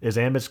happened is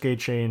Ambuscade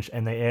changed,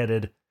 and they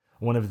added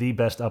one of the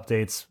best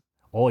updates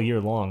all year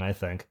long, I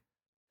think.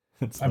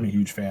 I'm a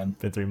huge fan.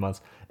 Been 3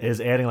 months.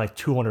 Is adding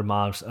 200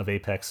 mobs of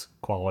Apex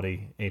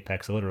quality,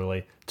 Apex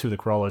literally, to the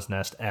Crawler's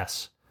Nest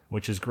S,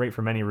 which is great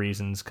for many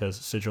reasons because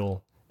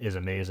Sigil is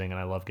amazing and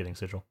I love getting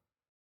Sigil.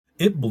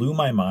 It blew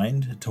my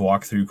mind to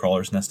walk through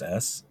Crawler's Nest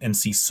S and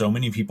see so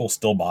many people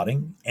still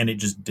modding, and it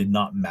just did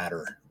not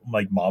matter,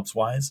 like mobs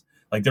wise.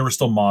 Like there were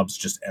still mobs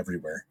just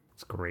everywhere.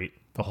 It's great.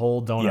 The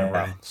whole donut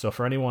room. So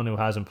for anyone who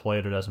hasn't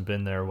played or doesn't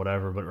been there or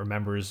whatever, but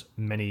remembers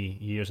many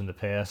years in the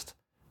past,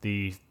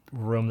 the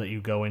room that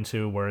you go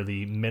into where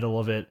the middle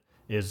of it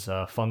is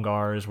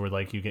Fungars, where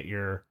like you get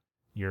your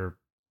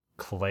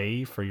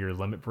clay for your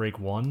Limit Break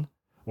 1,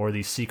 or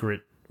the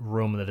secret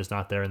room that is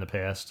not there in the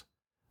past,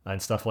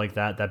 and stuff like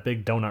that. That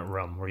big donut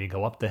room where you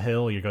go up the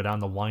hill, you go down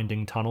the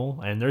winding tunnel,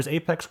 and there's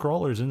Apex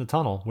crawlers in the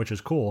tunnel, which is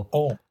cool.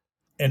 Oh,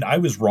 and I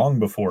was wrong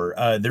before.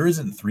 There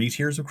isn't 3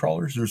 tiers of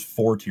crawlers. There's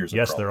 4 tiers of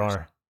crawlers. Yes, there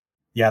are.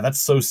 Yeah, that's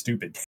so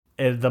stupid.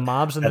 The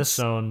mobs in this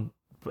zone,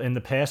 in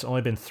the past,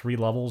 only been 3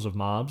 levels of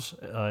mobs.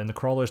 In the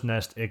Crawler's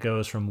Nest, it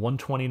goes from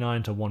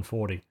 129 to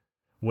 140,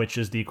 which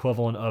is the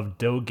equivalent of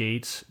Doe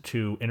Gates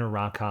to Inner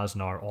Rock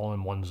Kaznar all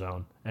in one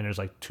zone. And there's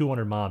like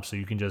 200 mobs, so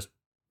you can just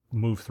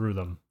move through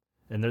them.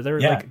 And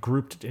they're like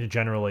grouped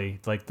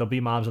generally, like there'll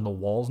be mobs on the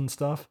walls and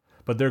stuff,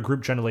 but they're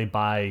grouped generally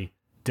by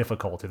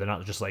difficulty. They're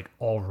not just like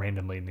all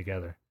randomly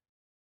together.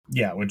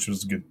 Yeah, which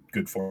was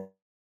good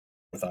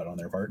forethought on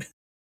their part.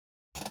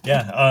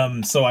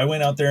 Yeah, so I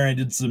went out there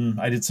and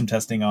I did some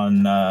testing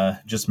on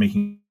just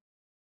making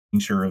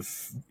sure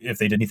if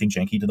they did anything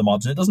janky to the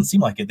mobs, and it doesn't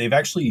seem like it. They've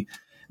actually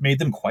made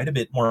them quite a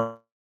bit more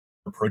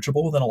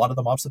approachable than a lot of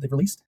the mobs that they've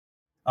released.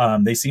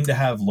 They seem to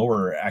have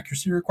lower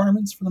accuracy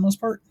requirements for the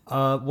most part.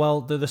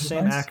 Well, they're the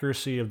same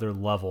accuracy of their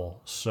level.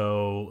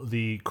 So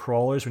the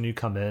crawlers, when you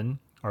come in,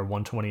 are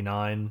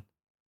 129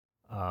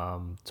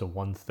 to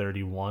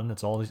 131.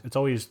 It's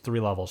always 3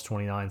 levels,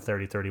 29,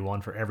 30,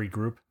 31 for every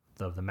group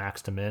of the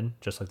max to min,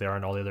 just like they are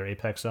in all the other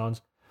Apex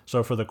zones.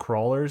 So for the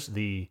crawlers,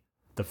 the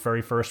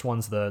very first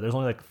ones, there's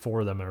only like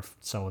 4 of them or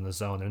so in the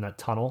zone. They're in that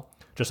tunnel,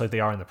 just like they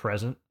are in the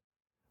present.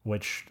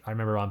 Which I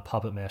remember on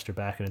Puppet Master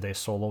back in the day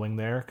soloing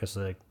there, because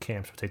the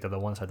camps would take the other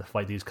ones, had to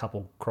fight these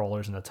couple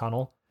crawlers in the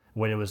tunnel.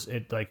 When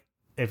like,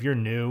 if you're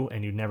new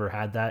and you never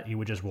had that, you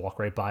would just walk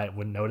right by it,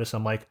 wouldn't notice.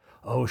 I'm like,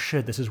 oh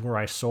shit, this is where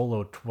I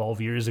soloed 12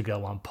 years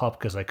ago on Pup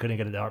because I couldn't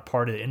get a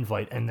part of the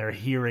invite, and they're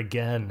here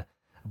again.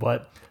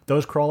 But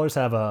those crawlers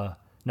have a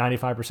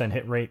 95%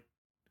 hit rate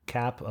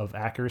cap of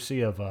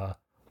accuracy of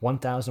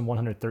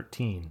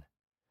 1,113.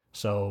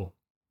 So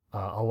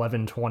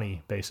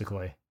 1120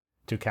 basically.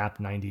 To cap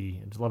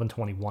 90, it's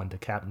 1121 to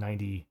cap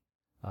 90.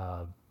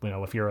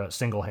 If you're a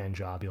single hand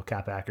job, you'll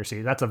cap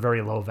accuracy. That's a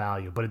very low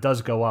value, but it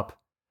does go up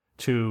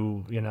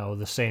to,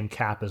 the same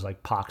cap as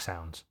like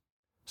Poxhounds.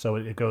 So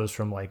it goes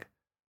from like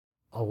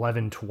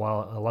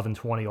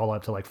 1120 all the way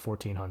up to like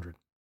 1400.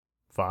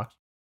 Fox?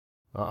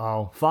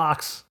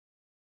 Fox!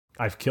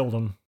 I've killed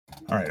him.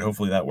 All right,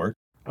 hopefully that worked.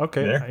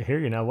 Okay, there? I hear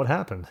you now. What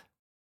happened?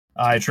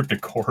 I tripped a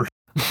cord.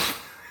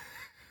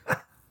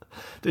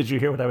 Did you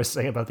hear what I was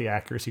saying about the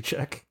accuracy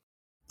check?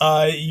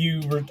 I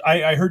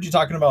heard you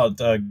talking about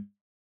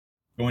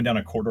going down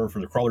a corridor for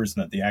the crawlers,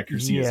 and that the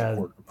accuracy is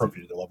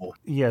appropriate to the level.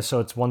 Yeah, so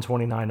it's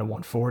 129 to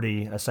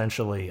 140,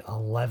 essentially.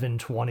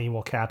 1120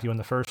 will cap you in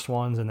the first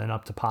ones, and then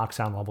up to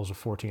Poxhound levels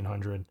of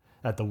 1400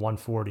 at the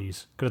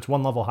 140s, because it's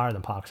 1 level higher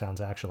than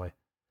Poxhounds, actually.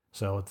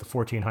 So it's the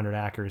 1400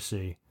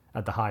 accuracy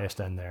at the highest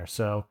end there.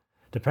 So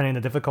depending on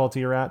the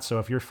difficulty you're at, so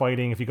if you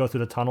go through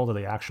the tunnel to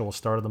the actual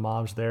start of the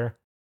mobs there,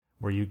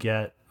 where you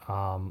get,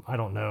 I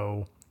don't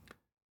know,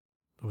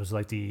 it was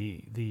like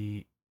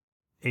the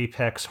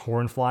Apex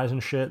Hornflies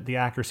and shit. The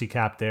accuracy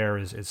cap there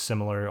is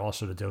similar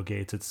also to Doe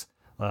Gates. It's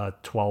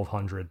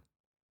 1200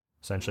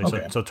 essentially.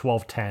 Okay. So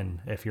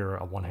 1210 if you're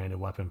a one-handed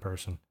weapon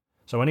person.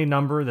 So any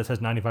number that says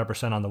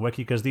 95% on the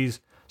wiki, because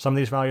some of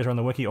these values are on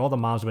the wiki. All the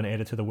mobs have been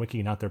added to the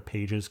wiki, not their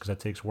pages, because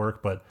that takes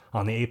work. But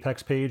on the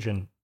Apex page,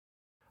 and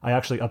I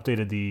actually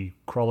updated the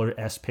Crawler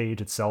S page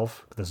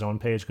itself, the zone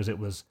page, because it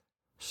was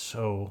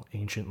so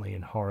anciently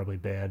and horribly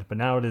bad. But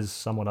now it is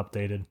somewhat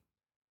updated.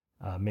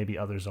 Maybe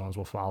other zones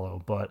will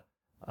follow, but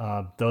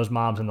those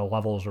mobs and the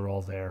levels are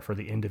all there for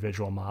the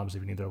individual mobs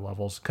if you need their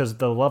levels. Because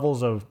the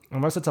levels of,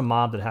 unless it's a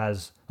mob that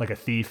has like a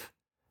thief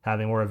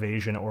having more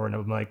evasion, or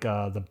like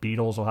the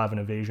beetles will have an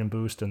evasion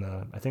boost, and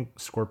I think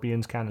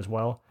scorpions can as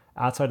well.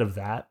 Outside of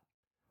that,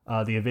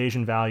 the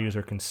evasion values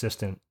are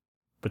consistent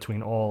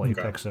between all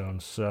Apex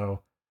zones.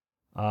 So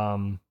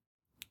in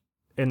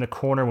the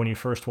corner when you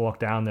first walk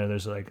down there,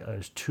 there's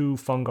 2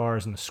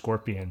 Fungars and a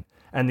scorpion,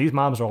 and these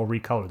mobs are all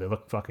recolored. They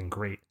look fucking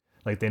great.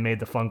 Like, they made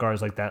the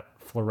Fungars like that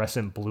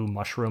fluorescent blue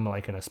mushroom,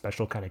 like in a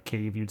special kind of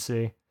cave you'd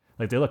see.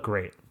 Like, they look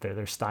great.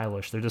 They're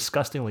stylish. They're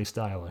disgustingly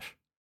stylish.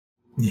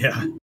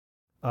 Yeah.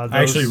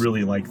 I actually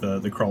really like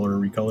the crawler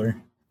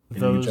recolor.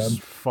 Those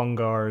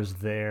Fungars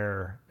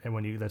there,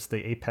 and that's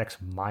the Apex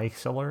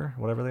Mycolor,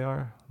 whatever they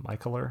are.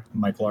 Mycolor.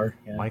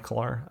 Yeah.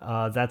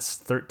 Mycolor. That's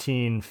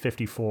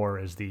 1354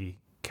 is the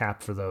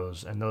cap for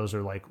those, and those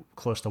are like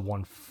close to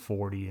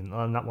 140, and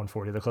not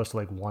 140. They're close to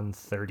like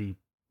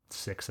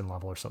 136 in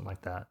level or something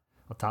like that.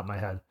 Off the top of my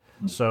head.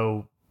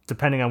 So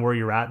depending on where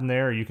you're at in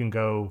there, you can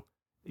go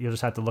You'll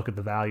just have to look at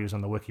the values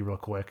on the wiki real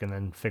quick and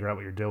then figure out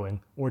what you're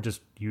doing, or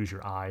just use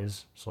your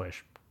eyes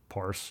 /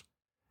 parse.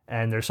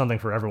 And there's something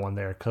for everyone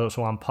there.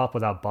 So on pup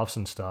without buffs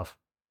and stuff,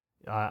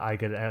 I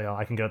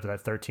can get up to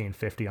that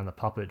 1350 on the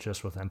puppet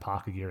just with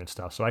Empaka gear and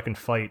stuff. So I can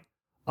fight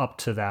up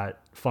to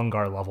that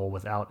Fungar level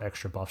without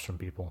extra buffs from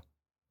people.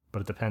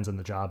 But it depends on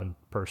the job and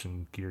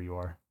person gear you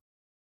are.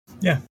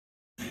 Yeah.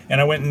 And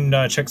I went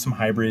and checked some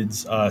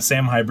hybrids.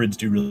 Sam hybrids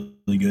do really,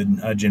 really good.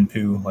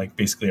 Jinpu, like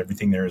basically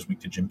everything there is weak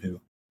to Jinpu.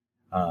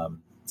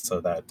 So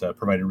that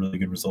provided really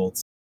good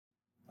results.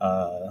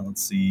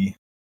 Let's see.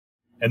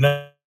 And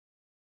then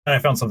I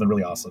found something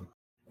really awesome.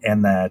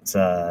 And that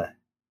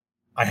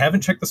I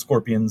haven't checked the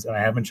Scorpions and I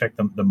haven't checked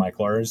the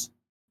Myclars,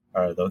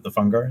 or the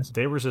Fungars.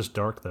 They resist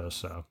dark though,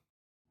 so.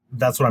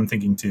 That's what I'm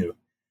thinking too.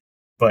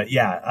 But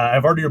yeah,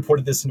 I've already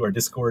reported this into our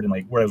Discord and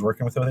like where I was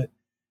working with it.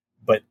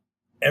 But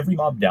every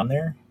mob down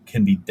there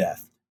can be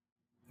deathed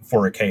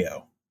for a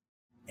KO.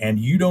 And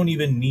you don't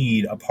even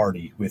need a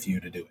party with you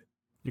to do it.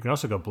 You can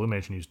also go Blue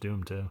Mage and use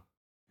Doom too.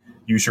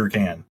 You sure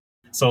can.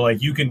 So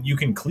like you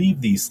can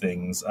cleave these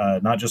things,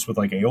 not just with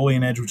like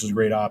Aeolian Edge, which is a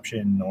great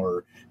option,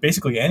 or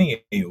basically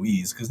any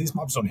AoEs, because these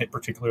mobs don't hit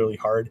particularly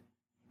hard.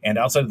 And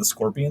outside of the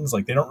Scorpions,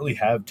 like they don't really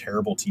have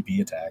terrible TP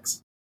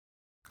attacks.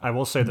 I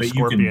will say the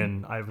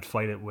Scorpion, I would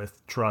fight it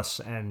with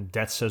Truss, and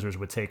Death Scissors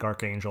would take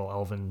Archangel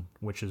Elven,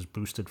 which is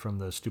boosted from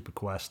the stupid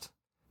quest,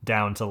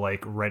 down to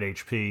like red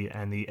HP,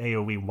 and the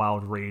AoE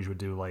Wild Rage would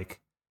do like,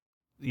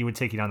 you would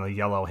take you down to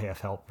yellow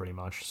half health pretty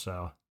much,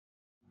 so.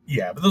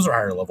 Yeah, but those are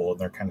higher level and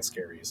they're kind of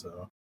scary,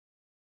 so.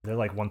 They're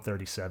like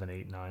 137,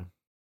 8, 9.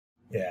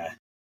 Yeah.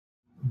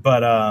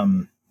 But,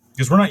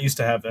 because we're not used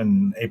to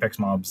having Apex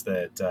mobs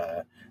that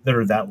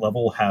are that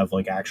level have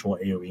like actual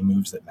AoE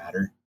moves that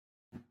matter.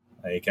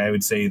 Like I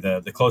would say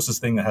the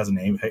closest thing that has an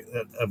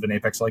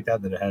Apex like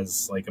that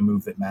has like a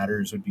move that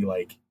matters would be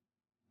like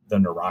the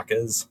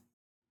Narakas,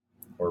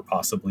 or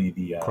possibly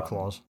the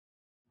Croclaws.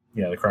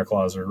 Yeah, the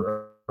Croclaws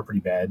are pretty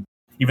bad.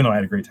 Even though I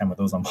had a great time with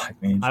those on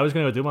Black Mage. I was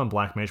going to do them on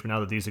Black Mage, but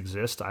now that these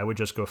exist, I would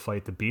just go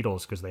fight the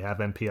Beetles because they have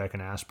MP I can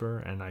Asper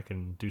and I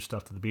can do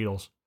stuff to the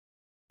Beetles.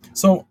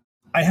 So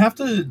I have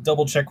to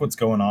double check what's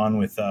going on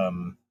with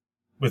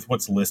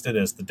what's listed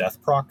as the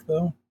death proc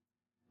though.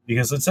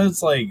 Because it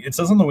says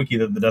on the wiki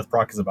that the death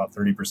proc is about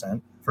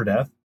 30% for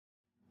death.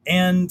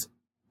 And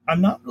I'm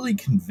not really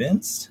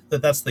convinced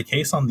that that's the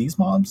case on these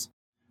mobs.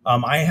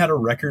 I had a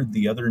record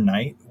the other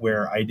night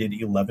where I did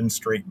 11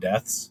 straight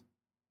deaths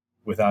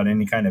without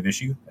any kind of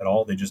issue at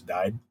all. They just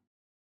died.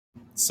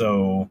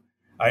 So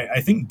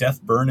I think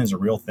death burn is a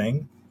real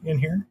thing in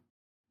here.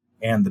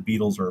 And the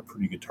Beetles are a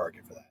pretty good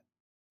target for that.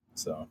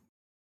 So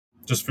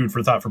just food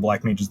for thought for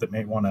Black Mages that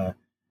may want to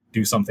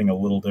do something a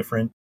little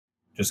different.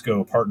 Just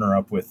go partner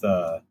up with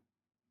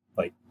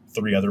like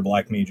 3 other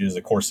Black Mages,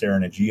 a Corsair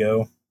and a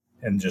Geo,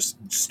 and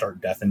just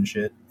start death and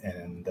shit,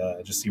 and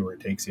just see where it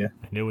takes you.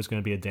 I knew it was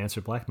going to be a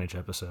Dancer Black Mage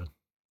episode.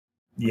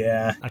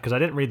 Yeah. Because I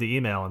didn't read the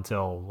email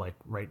until like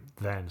right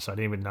then, so I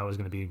didn't even know it was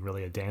going to be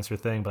really a Dancer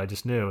thing, but I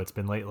just knew it's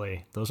been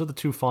lately. Those are the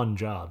 2 fun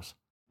jobs.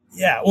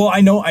 Yeah, well,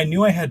 I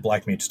knew I had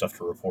Black Mage stuff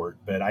to report,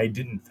 but I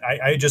didn't.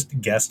 I just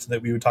guessed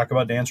that we would talk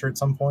about Dancer at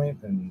some point,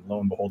 and lo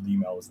and behold, the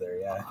email was there.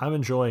 Yeah, I'm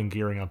enjoying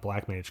gearing up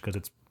Black Mage because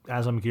it's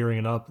as I'm gearing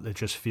it up, it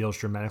just feels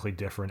dramatically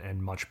different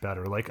and much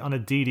better. Like on a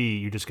DD,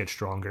 you just get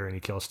stronger and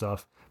you kill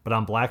stuff, but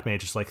on Black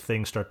Mage, it's like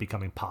things start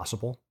becoming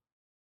possible.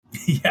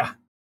 Yeah,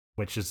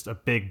 which is a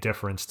big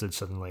difference to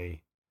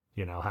suddenly,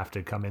 have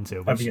to come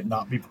into. Having it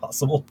not be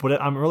possible.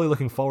 But I'm really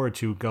looking forward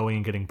to going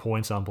and getting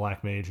points on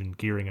Black Mage and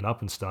gearing it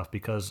up and stuff,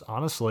 because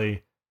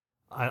honestly,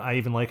 I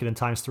even like it in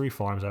 ×3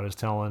 farms. I was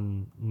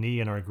telling Nee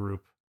in our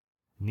group,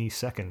 Nee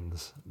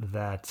Seconds,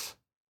 that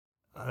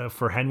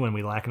for Henwin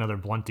we lack another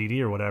blunt DD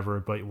or whatever,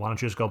 but why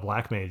don't you just go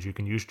Black Mage? You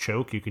can use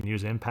Choke, you can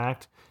use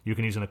Impact, you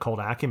can use an Occult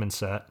Acumen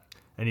set,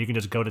 and you can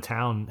just go to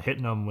town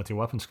hitting them with your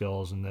weapon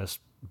skills and this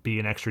be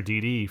an extra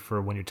DD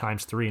for when you're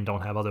 ×3 and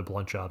don't have other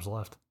blunt jobs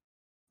left.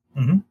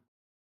 Mm-hmm.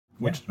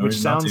 Which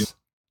sounds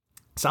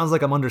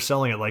like I'm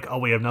underselling it, like, oh,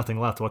 we have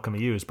nothing left, what can we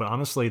use? But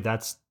honestly,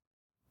 that's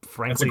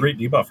frankly... That's a great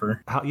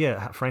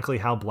debuffer. Frankly,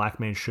 how Black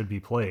Mage should be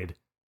played.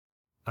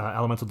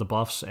 Elemental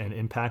debuffs and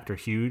Impact are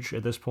huge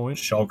at this point.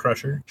 Shell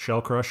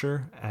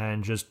Crusher,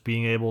 and just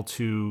being able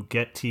to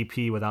get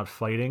TP without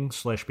fighting,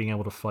 / being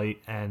able to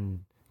fight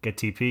and get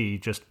TP,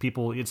 just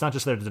people... It's not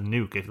just there to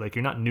nuke. Like,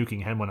 you're not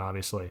nuking Henwin,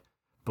 obviously.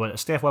 But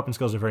staff weapon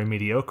skills are very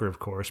mediocre, of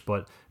course,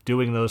 but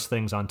doing those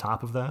things on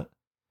top of that,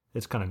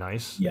 it's kind of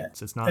nice. Yeah,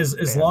 it's not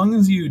as long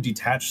as you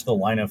detach the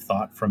line of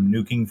thought from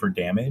nuking for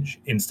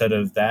damage instead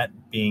of that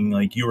being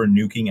like you are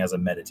nuking as a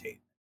meditate.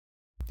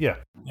 Yeah,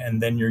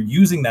 and then you're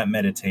using that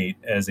meditate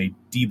as a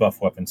debuff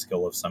weapon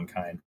skill of some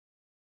kind,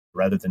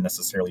 rather than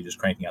necessarily just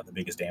cranking out the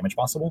biggest damage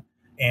possible.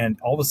 And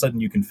all of a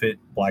sudden, you can fit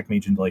Black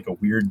Mage into like a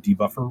weird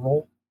debuffer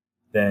role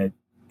that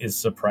is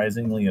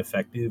surprisingly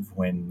effective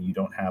when you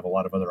don't have a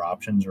lot of other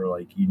options or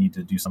like you need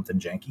to do something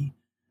janky.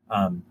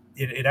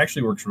 It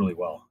actually works really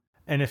well.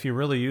 And if you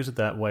really use it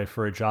that way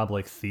for a job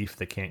like Thief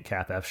that can't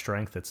cap F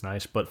strength, it's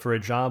nice. But for a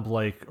job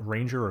like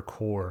Ranger or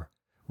Core,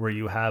 where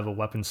you have a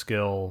weapon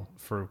skill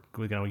for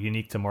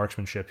unique to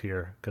marksmanship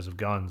here because of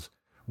guns,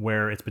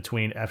 where it's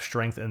between F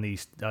strength and the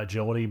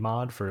agility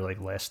mod for like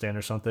Last Stand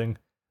or something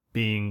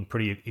being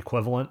pretty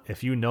equivalent.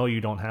 If you know you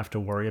don't have to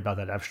worry about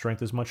that F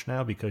strength as much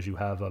now because you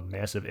have a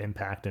massive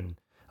impact and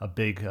a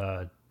big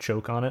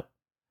choke on it,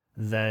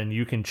 then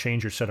you can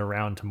change your set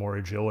around to more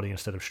agility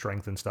instead of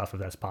strength and stuff if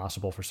that's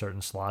possible for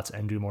certain slots,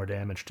 and do more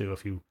damage too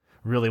if you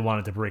really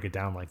wanted to break it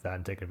down like that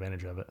and take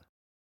advantage of it.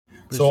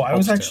 So I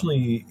was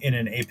actually in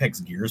an Apex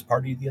Gears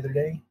party the other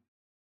day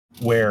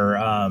where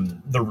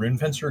the Rune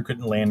Fencer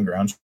couldn't land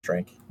ground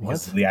strike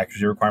because the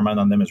accuracy requirement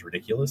on them is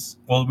ridiculous.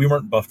 Well, we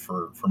weren't buffed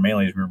for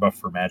melees, we were buffed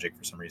for magic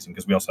for some reason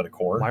because we also had a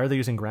core. Why are they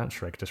using ground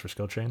strike? Just for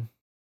skill chain?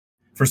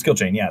 For skill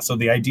chain, yeah. So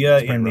the idea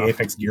in the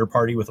Apex Gear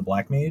party with a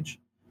black mage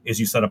is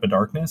you set up a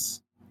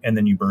darkness and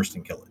then you burst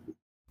and kill it.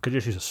 Could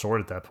just use a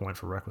sword at that point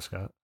for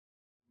Requiescat.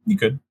 You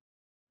could.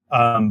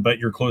 But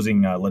you're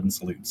closing Leaden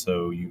Salute,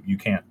 so you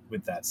can't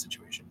with that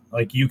situation.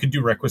 Like, you could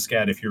do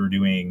Requiescat if you were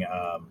doing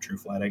True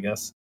Flat, I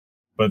guess.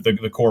 But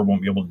the core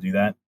won't be able to do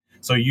that.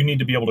 So you need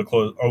to be able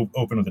to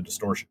open with a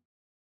distortion.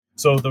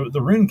 So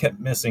the rune kept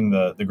missing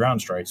the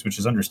ground strikes, which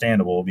is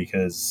understandable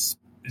because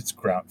it's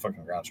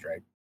fucking ground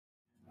strike.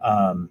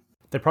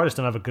 They probably just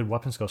don't have a good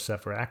weapon skill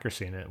set for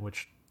accuracy in it,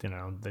 which,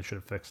 they should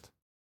have fixed.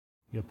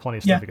 You have plenty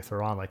of stuff you could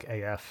throw on, like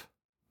AF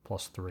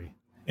 +3.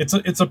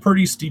 It's a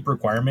pretty steep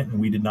requirement, and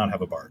we did not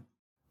have a bard.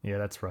 Yeah,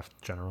 that's rough in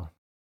general.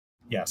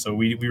 Yeah, so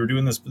we were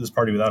doing this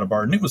party without a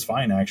bard, and it was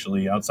fine,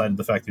 actually, outside of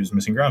the fact that he was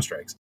missing ground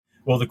strikes.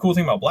 Well, the cool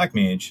thing about Black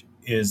Mage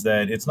is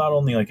that it's not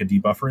only like a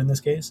debuffer in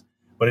this case,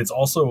 but it's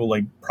also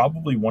like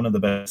probably one of the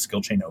best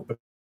skill chain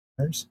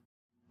openers,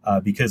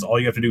 because all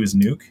you have to do is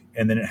nuke,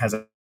 and then it has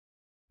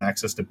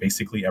access to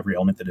basically every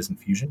element that isn't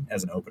fusion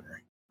as an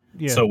opener.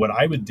 Yeah. So what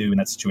I would do in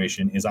that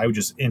situation is I would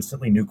just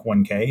instantly nuke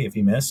 1K if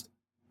he missed,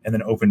 and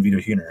then open Vito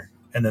Huner.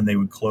 And then they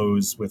would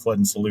close with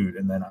Leaden Salute,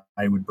 and then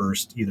I would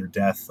burst either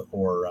Death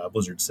or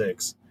Blizzard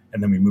 6,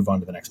 and then we move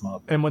on to the next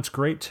mob. And what's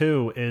great,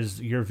 too,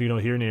 is your Vito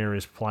Huner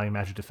is applying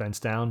magic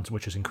defense down,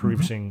 which is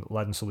increasing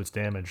Leaden Salute's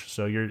damage.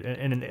 So you're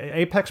in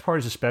Apex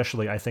parties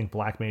especially, I think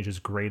Black Mage is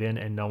great in,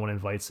 and no one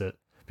invites it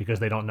because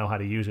they don't know how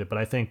to use it. But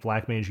I think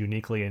Black Mage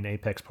uniquely in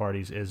Apex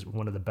parties is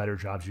one of the better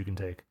jobs you can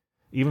take,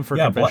 even for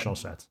conventional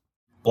sets.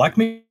 Black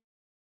Mage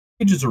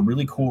is a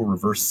really cool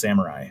reverse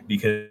samurai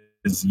because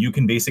you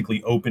can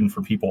basically open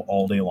for people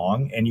all day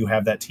long, and you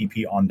have that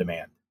TP on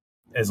demand,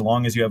 as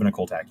long as you have an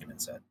Occult Acumen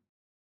set.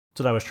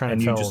 So I was trying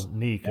to tell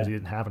Neek because he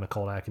didn't have an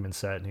Occult Acumen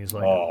set, and he's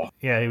like,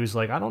 he was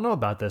like, I don't know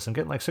about this. I'm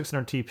getting like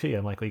 600 TP.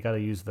 I'm like, well, you got to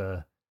use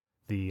the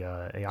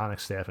Aeonic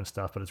staff and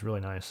stuff, but it's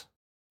really nice.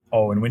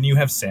 Oh, and when you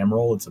have Sam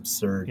roll, it's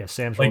absurd. Yeah,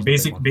 Sam's like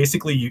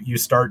basically you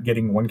start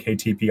getting 1K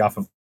TP off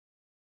of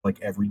like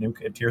every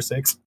nuke at tier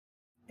 6.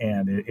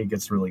 And it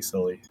gets really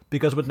silly.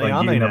 Because with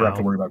Neame you never have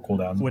to worry about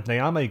cooldown. With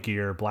Neame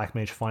gear, Black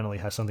Mage finally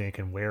has something it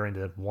can wear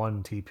into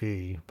 1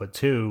 TP, but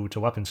 2 to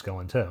weapon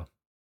skill in 2.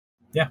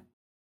 Yeah.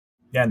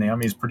 Yeah,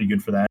 Neame is pretty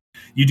good for that.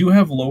 You do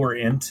have lower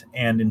int,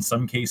 and in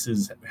some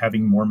cases,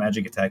 having more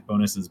magic attack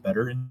bonus is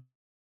better in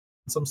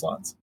some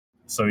slots.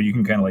 So you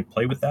can kind of like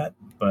play with that,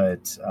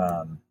 but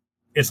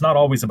it's not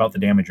always about the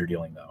damage you're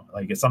dealing, though.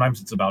 Like sometimes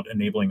it's about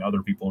enabling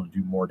other people to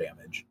do more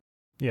damage.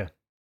 Yeah.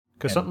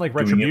 Because something like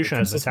Retribution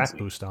has an attack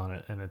boost on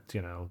it, and it's,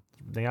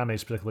 Neame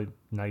is particularly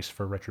nice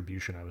for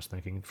Retribution, I was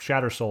thinking.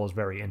 Shatter Soul is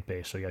very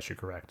int-based, so yes, you're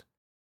correct.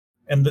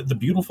 And the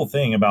beautiful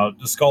thing about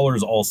the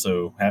Scholars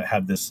also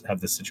have this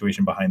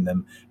situation behind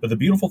them, but the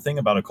beautiful thing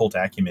about Occult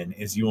Acumen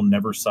is you will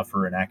never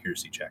suffer an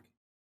accuracy check.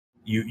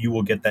 You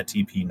will get that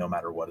TP no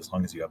matter what, as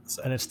long as you have the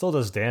set. And it still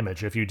does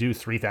damage. If you do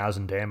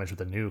 3,000 damage with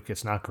a nuke,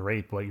 it's not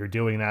great, but you're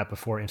doing that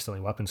before instantly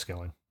weapon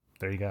skilling.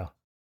 There you go.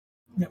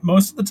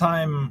 Most of the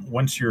time,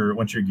 once you're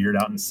geared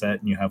out and set,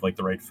 and you have like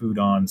the right food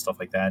on and stuff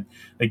like that,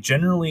 like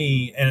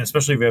generally, and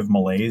especially if you have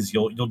melees,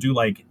 you'll do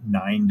like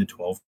 9 to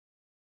 12K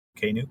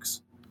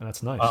nukes. And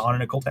that's nice on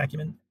an Occult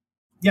Acumen.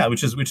 Yeah,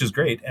 which is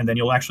great, and then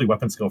you'll actually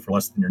weapon skill for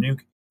less than your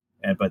nuke,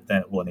 but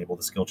then it will enable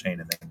the skill chain,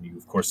 and then you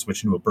of course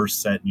switch into a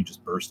burst set, and you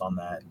just burst on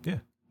that. Yeah,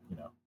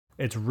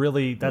 it's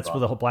really that's what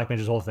the whole Black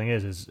Mage's whole thing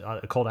is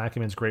Occult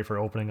Acumen is great for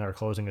opening or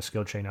closing a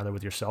skill chain either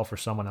with yourself or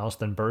someone else,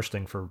 then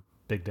bursting for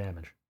big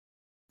damage.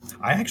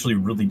 I actually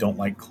really don't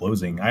like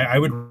closing. I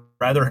would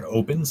rather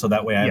open, so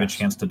that way I have a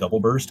chance to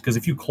double burst. Because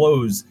if you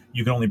close,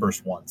 you can only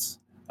burst once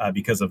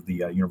because of the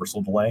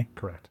universal delay.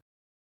 Correct.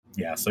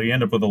 Yeah, so you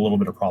end up with a little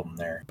bit of problem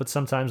there. But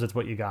sometimes it's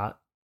what you got,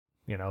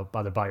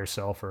 either by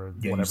yourself or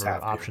whatever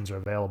options are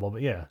available.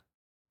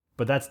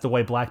 But that's the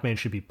way Black Mage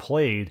should be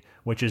played,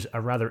 which is a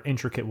rather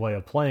intricate way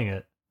of playing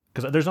it.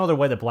 Because there's no other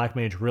way that Black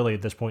Mage really,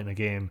 at this point in the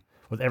game,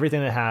 with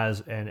everything it has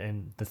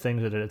and the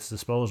things at its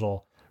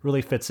disposal,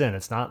 really fits in.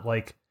 It's not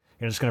like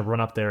you're just going to run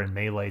up there and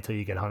melee till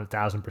you get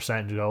 100,000%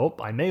 and go,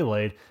 I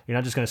meleeed. You're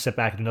not just going to sit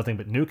back and do nothing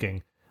but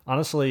nuking.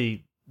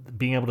 Honestly,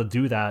 being able to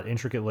do that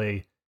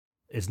intricately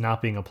is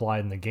not being applied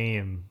in the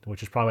game,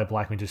 which is probably why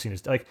Black Mage is seen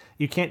as, like,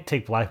 you can't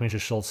take Black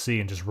Mage's Schultz C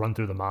and just run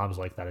through the mobs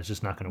like that. It's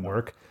just not going to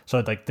work.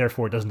 So,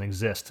 therefore, it doesn't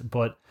exist.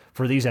 But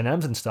for these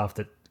NMs and stuff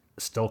that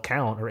still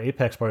count, or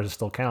Apex parties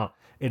still count.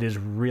 It is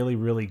really,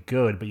 really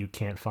good, but you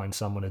can't find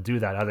someone to do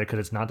that, either because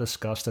it's not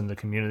discussed in the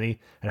community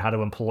and how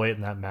to employ it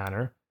in that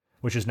manner,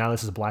 which is, now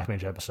this is a Black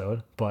Mage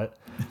episode, but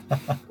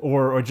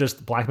or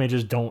just Black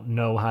Mages don't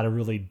know how to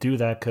really do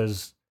that,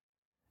 because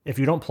if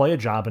you don't play a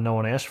job and no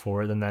one asks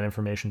for it, then that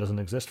information doesn't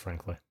exist,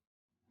 frankly.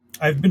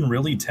 I've been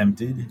really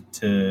tempted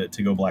to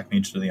go Black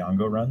Mage to the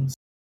Ongo runs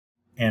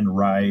and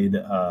ride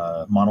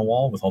Mono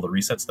Wall with all the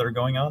resets that are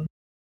going on,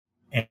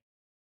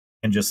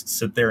 and just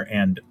sit there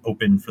and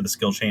open for the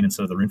skill chain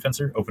instead of the Rune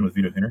Fencer, open with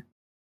Vito Hooner.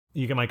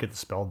 You might get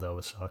dispelled, though,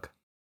 would suck.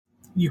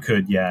 You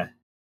could, yeah.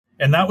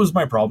 And that was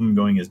my problem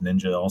going as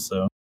Ninja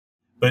also.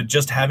 But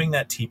just having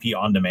that TP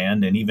on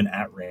demand and even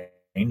at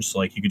range, so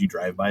like you could do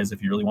drive-bys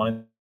if you really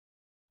wanted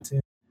to.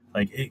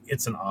 Like,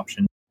 it's an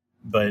option.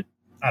 But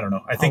I don't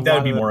know. I think that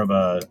would be more of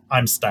a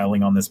I'm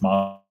styling on this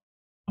mob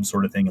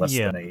sort of thing. Less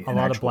than a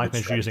lot of Black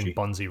Mage using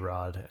Bunzi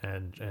Rod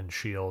and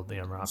shield, the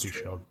Amarapi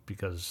shield,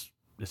 because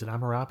is it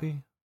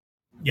Amarapi?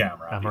 Yeah,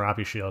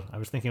 Amarapi shield. I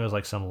was thinking it was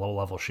like some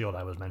low-level shield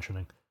I was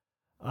mentioning.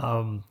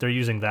 They're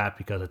using that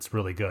because it's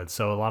really good.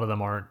 So a lot of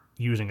them aren't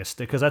using a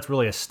stick, because that's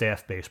really a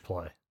staff-based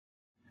play.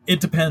 It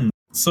depends.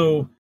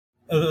 So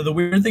the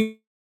weird thing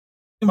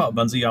about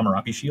Bunzi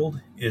Amarapi shield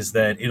is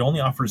that it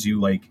only offers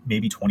you like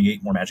maybe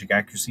 28 more magic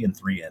accuracy and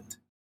 3 int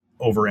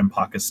over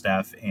Empaka's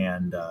staff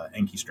and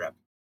Enki strap.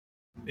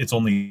 It's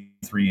only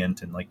 3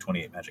 int and like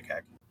 28 magic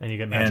hack. And you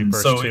get Magic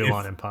Burst 2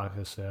 on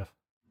Empaka's staff.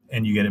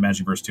 And you get a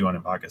Magic Burst 2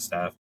 on Empaka's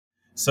staff.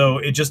 So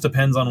it just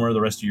depends on where the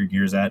rest of your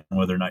gear's at and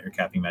whether or not you're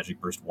capping Magic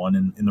Burst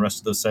 1 in the rest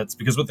of those sets.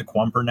 Because with the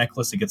Quamper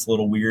necklace, it gets a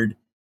little weird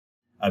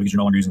because you're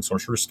no longer using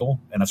Sorcerer's Stole,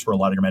 and that's where a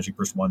lot of your Magic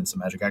Burst 1 and some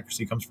Magic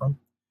Accuracy comes from.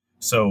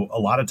 So a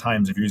lot of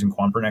times, if you're using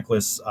Quamper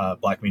necklace,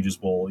 Black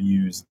Mages will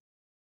use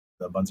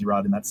the Bunzi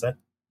Rod in that set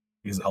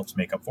because it helps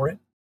make up for it.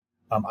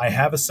 I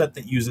have a set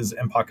that uses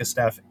Empaka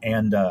staff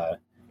and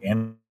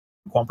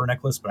Quamper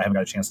necklace, but I haven't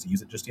got a chance to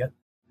use it just yet.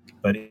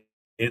 But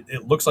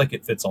it looks like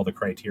it fits all the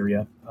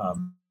criteria.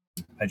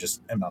 I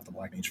just am not the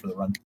Black Mage for the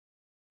run.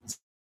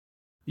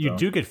 You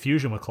do get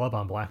fusion with Club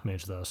on Black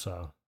Mage, though,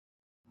 so...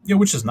 Yeah,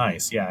 which is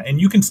nice, yeah.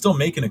 And you can still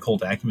make an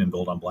Occult Acumen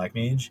build on Black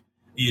Mage.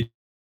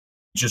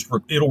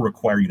 It'll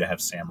require you to have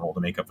Sam roll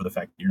to make up for the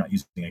fact that you're not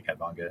using a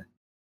Katvanga.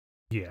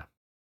 Yeah.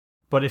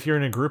 But if you're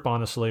in a group,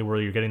 honestly, where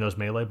you're getting those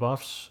melee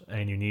buffs,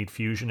 and you need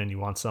fusion, and you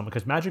want some...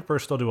 Because Magic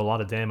Burst still do a lot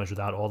of damage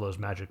without all those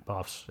magic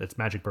buffs. It's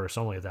Magic Burst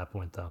only at that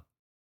point, though.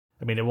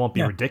 I mean, it won't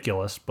be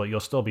ridiculous, but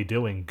you'll still be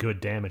doing good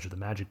damage with the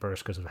Magic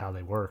Burst because of how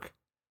they work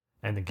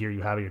and the gear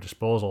you have at your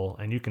disposal.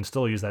 And you can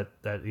still use that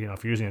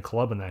if you're using a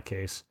club in that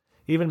case.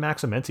 Even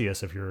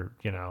Maximentius, if you're,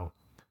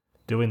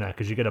 doing that,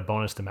 because you get a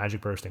bonus to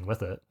Magic Bursting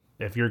with it.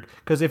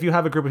 Because if you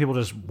have a group of people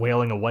just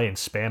wailing away and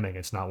spamming,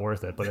 it's not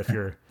worth it. But if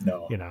you're,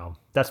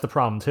 that's the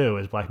problem too,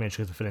 is Black Mage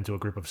doesn't fit into a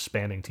group of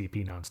spamming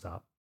TP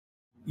nonstop.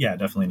 Yeah,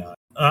 definitely not.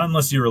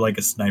 Unless you were like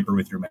a sniper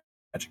with your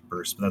Magic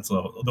Burst, but that's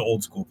the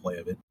old school play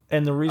of it.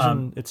 And the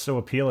reason it's so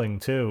appealing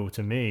too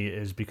to me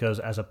is because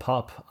as a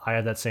pup, I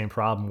had that same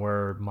problem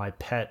where my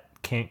pet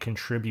can't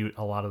contribute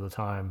a lot of the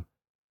time.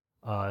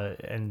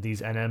 And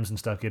these NMs and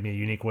stuff give me a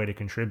unique way to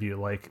contribute.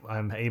 Like,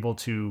 I'm able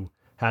to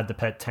have the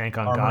pet tank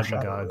on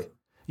Gog-Magog.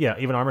 Yeah,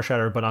 even Armor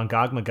Shatter, but on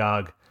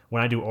Gog-Magog,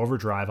 when I do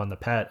Overdrive on the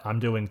pet, I'm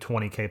doing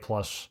 20k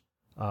plus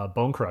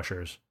Bone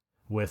Crushers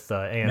with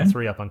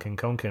AM3 up on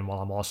Kinkonkin while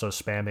I'm also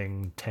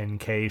spamming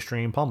 10k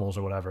Stream Pummels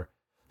or whatever.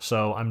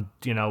 So I'm,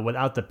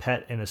 without the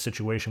pet in a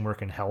situation where it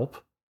can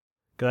help,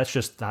 because that's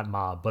just not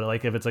mob. But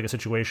like if it's like a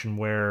situation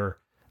where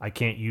I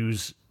can't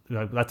use,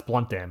 that's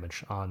blunt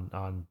damage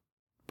on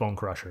Bone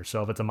Crusher.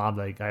 So if it's a mob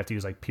that I have to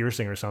use like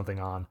Piercing or something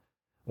on,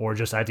 or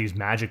just I have to use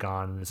Magic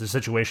on, it's a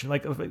situation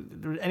like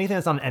anything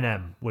that's on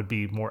NM would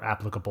be more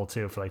applicable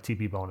too for like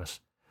TP bonus.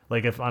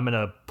 Like if I'm in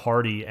a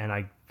party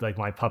and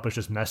my pup is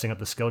just messing up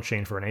the skill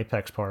chain for an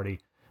Apex party,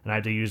 and I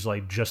have to use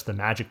like just the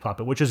Magic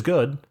puppet, which is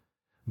good.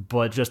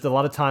 But just a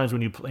lot of times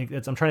when you play,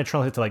 I'm trying to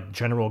translate it to like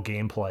general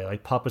gameplay.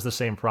 Like pup is the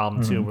same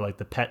problem too, where like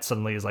the pet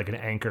suddenly is like an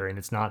anchor, and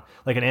it's not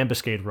like an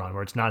ambuscade run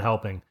where it's not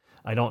helping.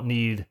 I don't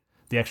need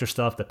the extra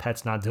stuff. The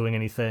pet's not doing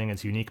anything.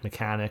 It's a unique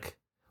mechanic.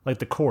 Like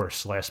the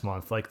course last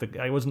month,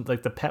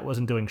 the pet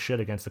wasn't doing shit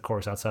against the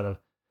course outside of,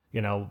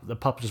 the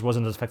pup just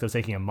wasn't as effective as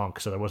taking a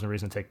monk, so there wasn't a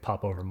reason to take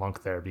pup over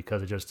monk there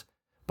because it just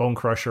Bone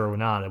Crusher or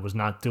not, it was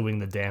not doing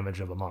the damage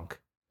of a monk.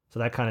 So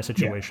that kind of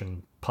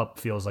situation, pup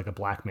feels like a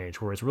Black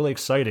Mage, where it's really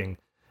exciting.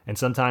 And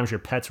sometimes your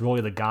pet's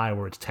really the guy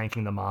where it's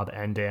tanking the mob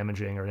and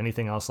damaging or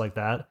anything else like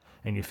that,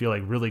 and you feel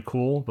like really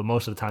cool, but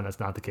most of the time that's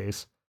not the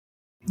case.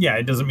 Yeah,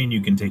 it doesn't mean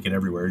you can take it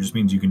everywhere. It just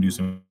means you can do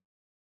some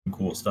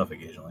cool stuff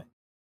occasionally.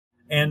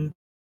 And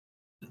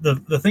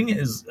the thing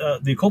is,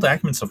 the Occult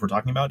Acumen stuff we're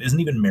talking about isn't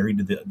even married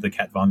to the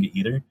Katvanga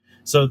either.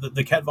 So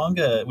the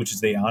Katvanga, which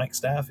is the Ionic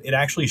Staff, it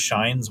actually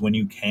shines when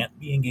you can't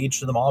be engaged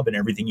to the mob and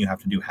everything you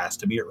have to do has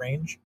to be at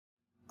range.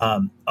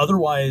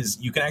 Otherwise,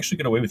 you can actually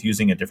get away with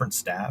using a different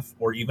staff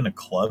or even a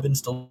club and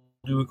still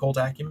do Occult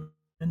Acumen.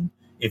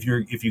 If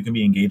you can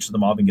be engaged to the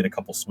mob and get a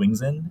couple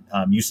swings in,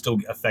 you still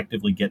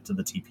effectively get to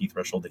the TP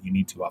threshold that you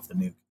need to off the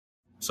nuke.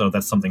 So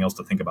that's something else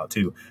to think about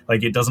too.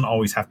 Like, it doesn't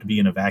always have to be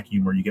in a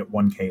vacuum where you get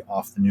 1k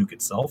off the nuke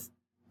itself.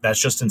 That's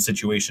just in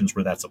situations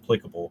where that's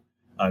applicable.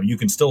 You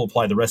can still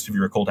apply the rest of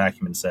your occult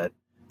acumen set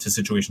to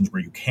situations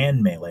where you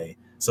can melee.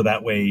 So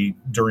that way,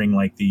 during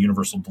like the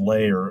universal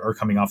delay or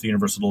coming off the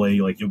universal delay,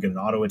 like you'll get an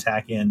auto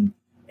attack in,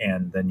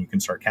 and then you can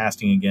start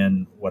casting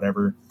again,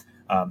 whatever.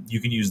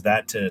 You can use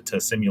that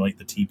to simulate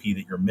the TP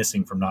that you're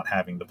missing from not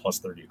having the plus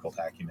 30 occult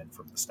acumen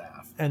from the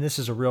staff. And this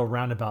is a real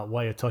roundabout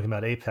way of talking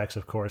about Apex,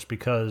 of course,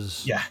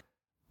 because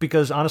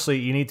honestly,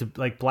 you need to,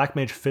 like, Black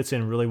Mage fits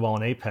in really well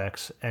in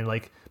Apex, and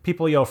like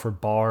people yell for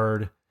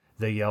Bard,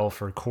 they yell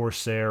for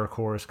Corsair, of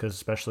course,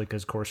 especially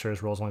because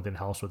Corsair's role's only been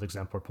helps with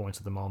exemplar points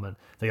at the moment.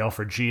 They yell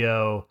for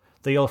Geo,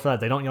 they yell for that.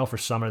 They don't yell for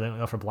Summer, they don't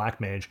yell for Black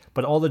Mage,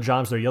 but all the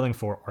jobs they're yelling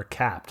for are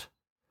capped.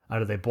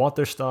 Either they bought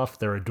their stuff,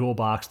 they're a dual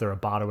box, they're a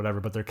bot or whatever,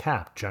 but they're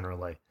capped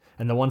generally.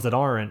 And the ones that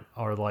aren't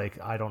are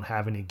like, I don't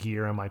have any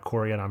gear on my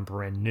core yet, I'm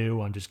brand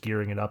new, I'm just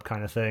gearing it up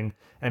kind of thing.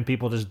 And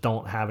people just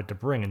don't have it to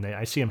bring. And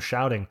I see them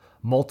shouting,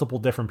 multiple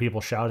different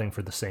people shouting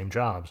for the same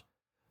jobs.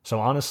 So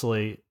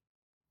honestly,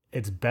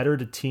 it's better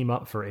to team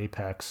up for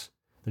Apex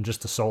than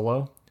just to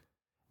solo.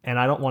 And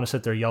I don't want to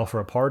sit there and yell for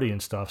a party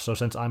and stuff. So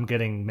since I'm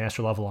getting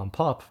master level on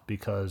Pup,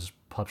 because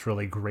Pup's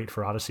really great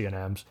for Odyssey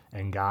NMs,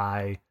 and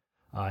Guy,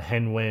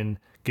 Henwin,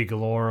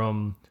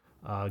 Gigalorum,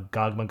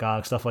 Gog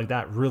Magog, stuff like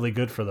that, really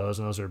good for those,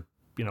 and those are,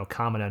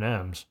 common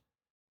NMs.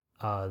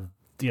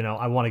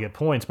 I want to get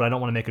points, but I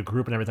don't want to make a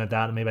group and everything like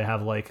that, and maybe I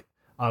have like,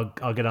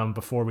 I'll get them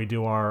before we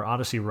do our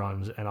Odyssey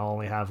runs, and I'll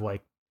only have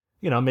like,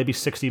 maybe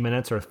 60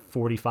 minutes or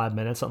 45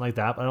 minutes, something like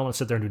that, but I don't want to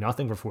sit there and do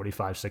nothing for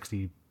 45,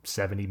 60,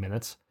 70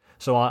 minutes.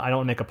 So I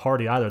don't make a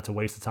party either. It's a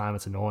waste of time,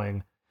 it's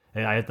annoying.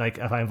 And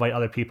if I invite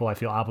other people, I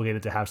feel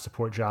obligated to have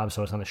support jobs,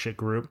 so it's not a shit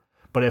group.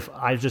 But if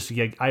I've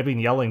been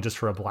yelling just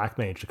for a Black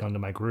Mage to come to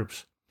my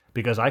groups,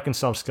 because I can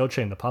self-skill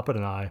chain the Puppet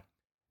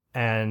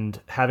and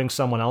having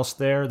someone else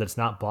there that's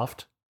not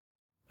buffed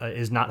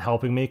is not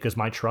helping me, because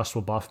my trust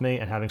will buff me,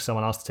 and having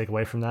someone else to take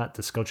away from that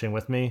to skill chain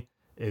with me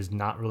is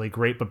not really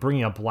great. But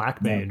bringing a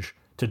Black Mage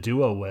to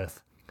duo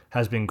with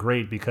has been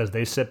great, because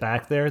they sit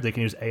back there, they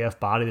can use AF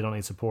Body, they don't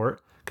need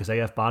support, because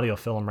AF Body will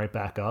fill them right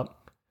back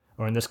up.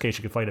 Or in this case,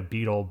 you can fight a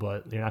Beetle,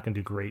 but you're not going to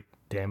do great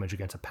damage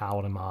against a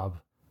Paladin mob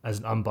as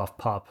an unbuffed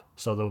Pup.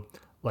 So the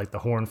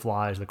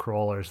Hornflies, the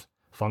Crawlers,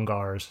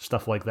 Fungars,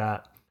 stuff like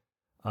that.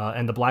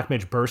 And the Black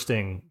Mage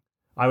bursting,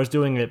 I was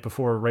doing it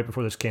right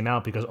before this came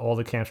out, because all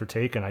the camps were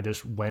taken. I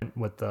just went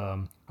with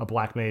a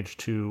Black Mage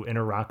to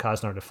Inner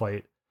Rakaznar to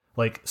fight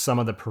like some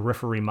of the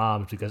periphery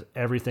mobs, because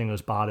everything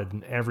was botted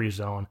in every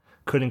zone.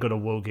 Couldn't go to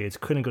Woe Gates,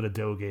 couldn't go to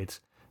Doe Gates,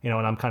 and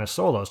I'm kind of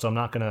solo, so I'm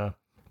not going to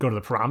go to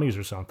the Paramis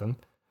or something.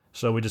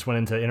 So we just went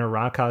into Inner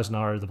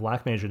Rakaznar, the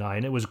Black Mage and I,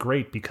 and it was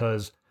great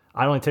because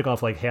I only take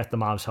off like half the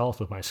mob's health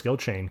with my skill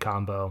chain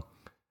combo,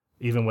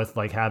 even with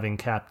like having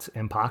capped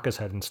Empaka's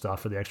head and stuff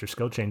for the extra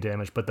skill chain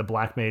damage. But the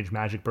Black Mage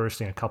magic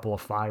bursting a couple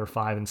of 5 or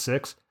 5 and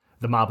 6,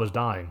 the mob was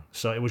dying.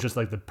 So it was just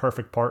like the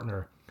perfect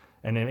partner.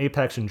 And in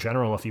Apex in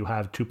general, if you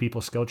have 2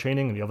 people skill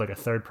chaining and you have like a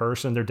third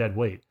person, they're dead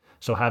weight.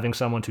 So having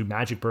someone to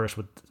magic burst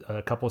with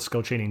a couple of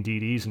skill chaining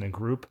DDs in a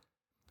group,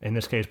 in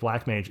this case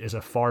Black Mage, is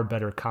a far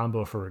better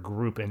combo for a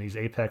group in these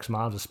Apex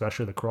mobs,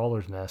 especially the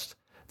Crawler's Nest,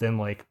 than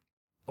like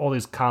all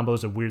these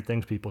combos of weird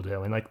things people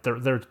do. And like there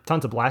are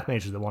tons of Black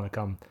Mages that want to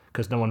come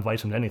because no one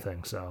invites them to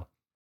anything. So,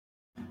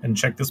 and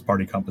check this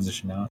party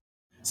composition out.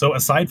 So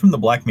aside from the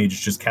Black Mage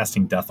just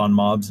casting death on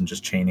mobs and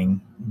just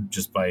chaining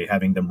just by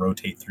having them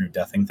rotate through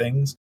deathing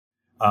things,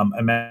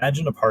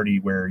 imagine a party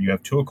where you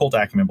have 2 Occult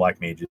Acumen Black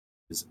Mages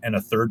and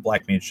a third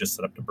Black Mage just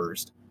set up to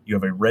burst. You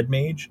have a Red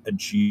Mage, a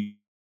Geo,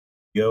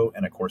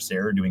 and a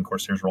Corsair doing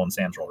Corsair's role and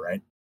Sam's role,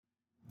 right?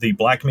 The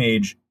Black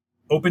Mage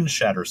opens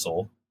Shatter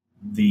Soul.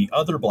 The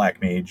other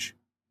Black Mage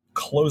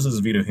closes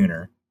Vito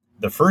Hooner.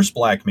 The first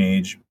Black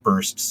Mage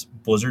bursts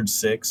Blizzard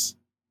 6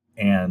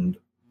 and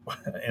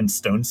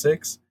Stone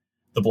 6.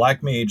 The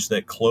Black Mage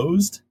that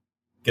closed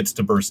gets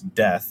to burst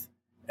Death,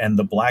 and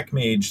the Black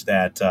Mage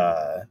that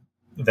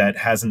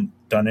hasn't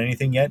done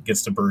anything yet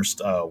gets to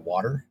burst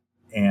Water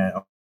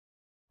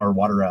or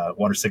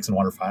Water 6 and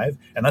Water 5,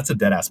 and that's a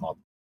dead ass mob.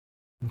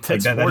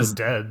 That is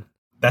dead.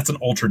 That's an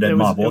ultra dead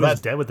mob. Well, that's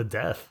dead with the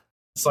death.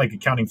 It's like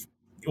accounting.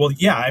 Well,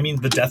 yeah, I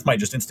mean the death might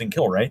just instant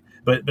kill, right?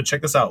 But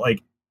check this out.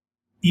 Like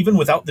even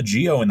without the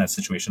Geo in that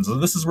situation, so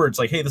this is where it's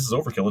like, hey, this is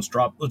overkill.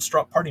 Let's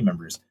drop party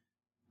members.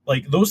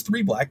 Like those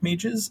 3 Black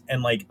Mages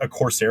and like a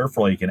Corsair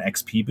for like an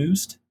XP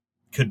boost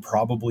could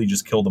probably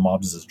just kill the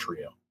mobs as a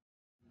trio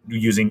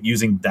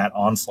using that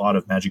onslaught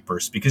of magic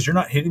burst, because you're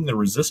not hitting the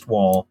resist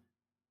wall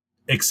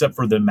except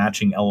for the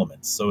matching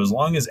elements. So as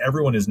long as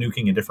everyone is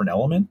nuking a different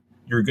element,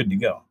 you're good to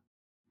go.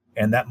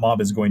 And that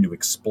mob is going to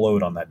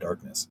explode on that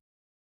darkness.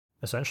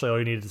 Essentially, all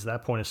you need at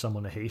that point is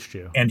someone to haste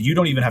you. And you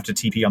don't even have to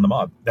TP on the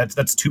mob.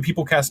 That's 2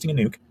 people casting a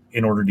nuke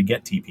in order to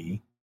get TP,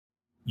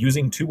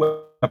 using 2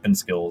 weapon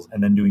skills,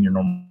 and then doing your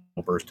normal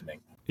bursting.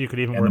 You could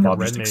even and work the a mob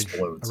red just mage,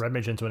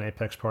 explodes. into an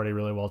Apex party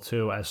really well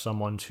too, as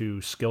someone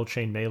to skill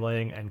chain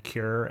meleeing and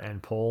cure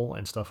and pull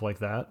and stuff like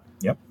that.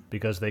 Yep.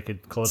 Because they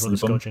could close one of the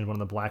Sleep skill 'em. chains, one of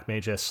the black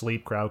mages,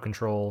 sleep, crowd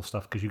control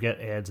stuff. Because you get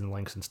ads and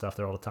links and stuff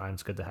there all the time.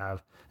 It's good to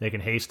have. They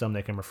can haste them,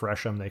 they can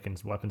refresh them, they can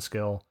weapon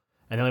skill,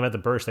 and then about the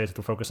burst, they have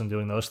to focus on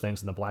doing those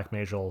things, and the black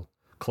mage will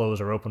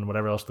close or open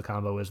whatever else the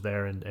combo is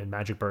there and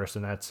magic burst,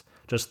 and that's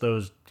just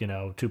those, you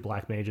know, two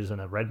black mages and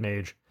a red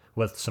mage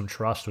with some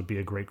trust would be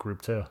a great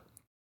group too.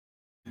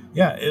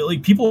 Yeah,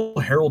 like people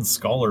herald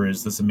Scholar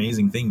as this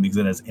amazing thing because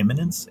it has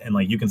imminence and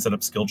like you can set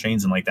up skill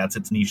chains and like that's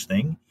its niche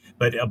thing.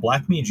 But a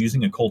black mage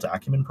using occult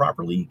acumen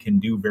properly can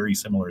do very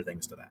similar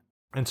things to that.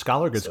 And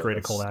Scholar gets So great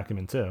that's- occult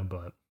acumen too,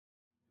 but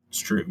It's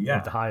true, yeah.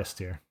 like the highest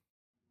tier.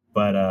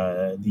 But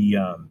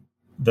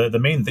the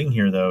main thing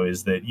here though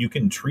is that you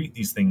can treat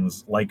these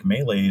things like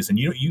melees, and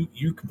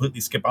you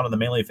completely skip out of the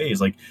melee phase.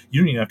 Like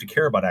you don't even have to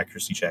care about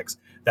accuracy checks.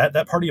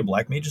 That party of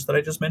black mages that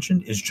I just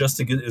mentioned is just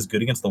as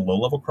good against the low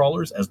level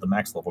crawlers as the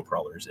max level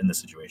crawlers in this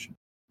situation.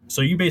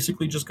 So you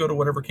basically just go to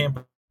whatever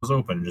camp is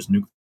open and just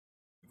nuke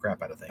the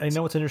crap out of things. And you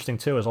know what's interesting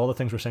too is all the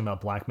things we're saying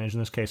about black mage in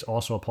this case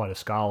also apply to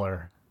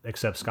Scholar,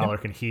 except Scholar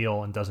can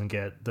heal and doesn't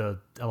get the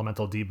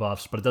elemental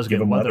debuffs, but it does Give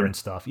get him weather weather. and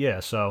stuff. Yeah,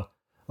 so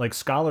like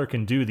Scholar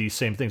can do these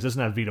same things. It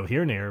doesn't have Veto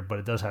here near, but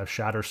it does have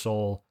Shatter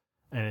Soul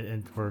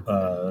and for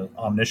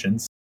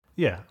Omniscience,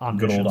 yeah,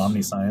 good old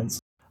Omniscience.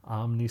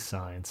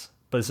 Omniscience.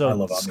 But I so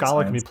love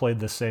Scholar can be Omniscience. played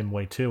the same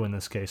way too in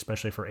this case,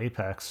 especially for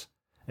Apex.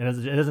 And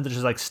it doesn't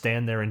just like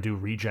stand there and do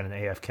regen and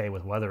AFK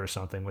with weather or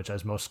something, which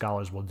as most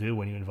scholars will do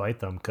when you invite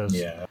them, because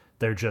Yeah,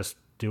 they're just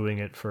doing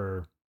it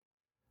for,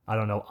 I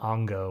don't know,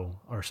 Ongo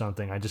or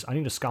something. I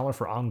need a scholar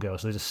for Ongo,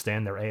 so they just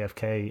stand there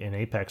AFK in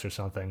Apex or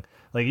something.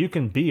 Like you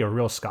can be a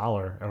real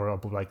scholar or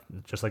like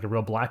just like a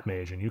real black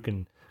mage, and you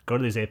can go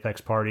to these Apex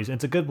parties. And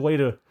it's a good way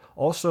to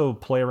also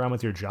play around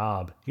with your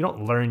job. You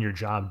don't learn your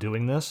job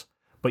doing this,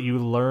 but you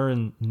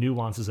learn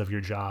nuances of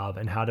your job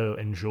and how to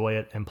enjoy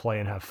it and play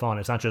and have fun.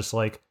 It's not just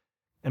like,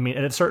 I mean,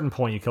 at a certain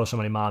point you kill so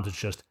many mobs, it's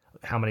just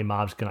how many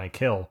mobs can I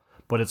kill?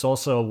 But it's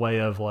also a way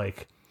of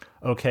like,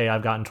 okay,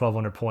 I've gotten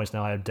 1,200 points,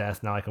 now I have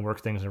death, now I can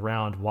work things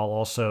around while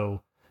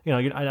also, you know,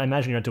 I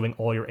imagine you're not doing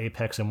all your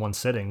Apex in one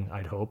sitting,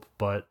 I'd hope,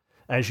 but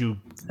as you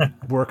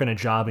work on a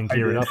job and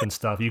gear it up and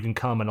stuff, you can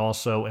come and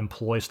also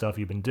employ stuff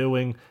you've been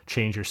doing,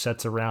 change your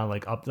sets around,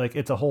 like up, like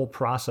it's a whole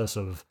process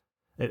of,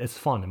 it's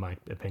fun in my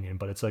opinion,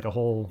 but it's like a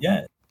whole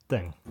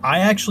thing. I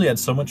actually had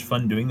so much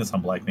fun doing this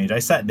on Black Mage. I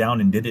sat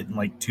down and did it in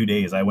like 2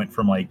 days. I went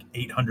from like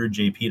 800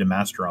 JP to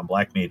Master on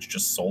Black Mage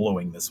just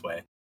soloing this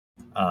way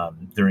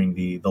during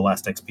the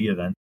last XP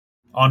event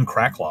on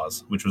Crack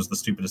Laws, which was the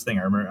stupidest thing.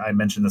 I remember I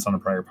mentioned this on a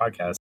prior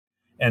podcast.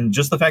 And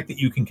just the fact that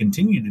you can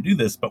continue to do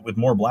this, but with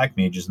more Black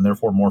Mages and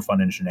therefore more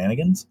fun and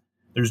shenanigans,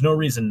 there's no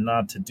reason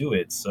not to do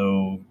it.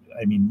 So,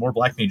 I mean, more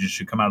Black Mages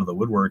should come out of the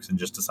woodworks and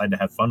just decide to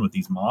have fun with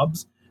these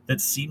mobs that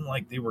seem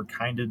like they were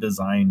kind of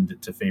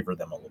designed to favor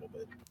them a little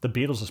bit. The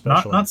Beatles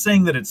especially. Not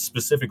saying that it's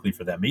specifically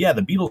for them, but yeah,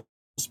 the Beatles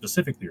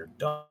specifically are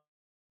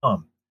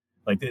dumb.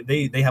 Like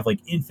they have like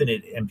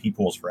infinite MP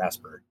pools for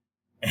Asper,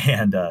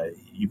 and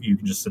you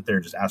can just sit there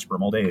and just Asper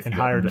them all day. If and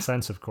you higher have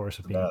defense, of course,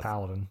 of being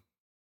Paladin.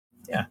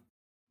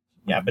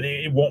 Yeah, but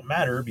it won't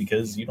matter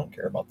because you don't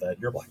care about that.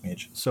 You're a Black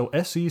Mage. So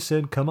SE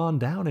said, "Come on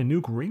down and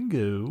nuke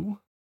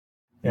Ringo."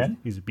 Yeah,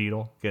 he's a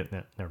beetle.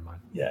 Never mind.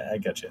 Yeah, I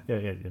got you.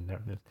 Yeah.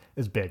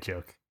 It's a bad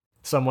joke.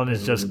 Someone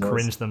has just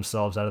cringed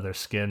themselves out of their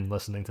skin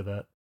listening to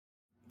that.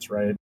 That's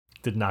right.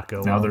 Did not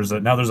go now.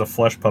 well. There's a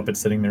flesh puppet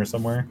sitting there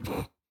somewhere.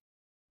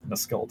 And the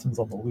skeleton's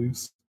on the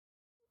loose.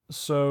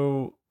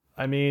 So,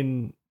 I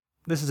mean,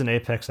 this is an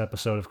Apex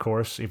episode, of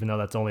course, even though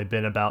that's only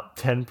been about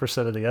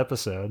 10% of the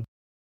episode.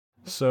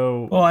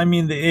 So, well, I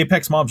mean, the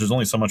Apex mobs, there's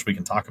only so much we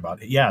can talk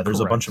about. Yeah, there's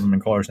correct. a bunch of them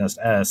in Caller's Nest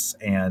S,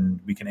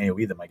 and we can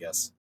AoE them, I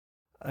guess.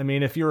 I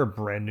mean, if you're a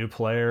brand new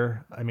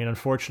player, I mean,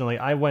 unfortunately,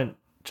 I went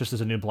just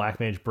as a new Black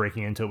Mage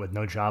breaking into it with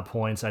no job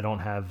points. I don't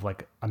have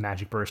like a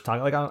magic burst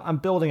talk. Like I'm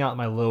building out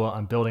my Lua,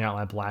 I'm building out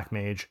my Black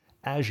Mage,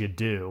 as you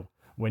do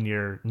when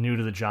you're new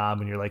to the job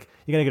and you're like,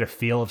 you gotta get a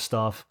feel of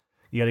stuff.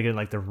 You gotta get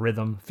like the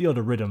rhythm, feel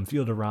the rhythm,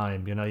 feel the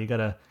rhyme. You know, you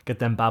gotta get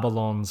them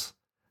Babylons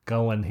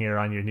going here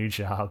on your new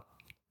job.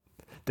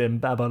 Them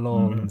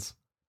Babylons.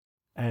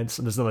 Mm-hmm. And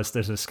so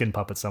there's a skin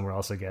puppet somewhere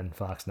else again,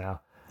 Fox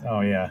now.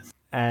 Oh yeah.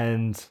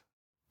 And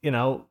you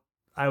know,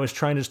 I was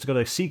trying just to go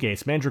to Sea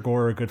Gates.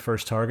 Mandragora are a good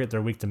first target.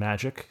 They're weak to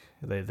magic.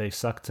 They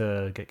suck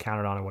to get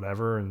countered on or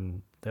whatever,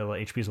 and their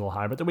HP's a little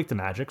high, but they're weak to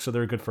magic, so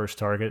they're a good first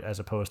target as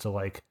opposed to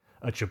like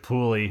a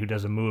Chapuli who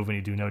does a move and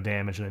you do no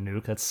damage and a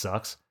nuke. That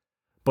sucks.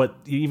 But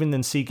even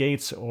in Sea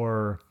Gates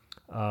or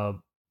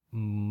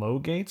Mo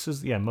Gates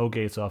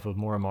off of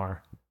Moramar,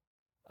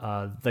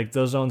 like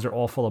those zones are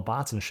all full of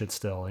bots and shit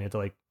still, and you have to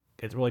like,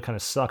 it really kind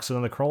of sucks. So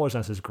then the Crawler's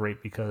Nest is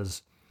great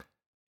because,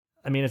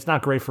 I mean, it's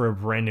not great for a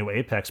brand new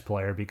Apex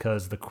player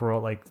because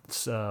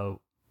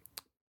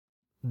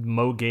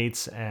Mo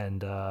Gates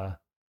and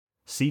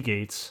Sea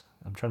Gates,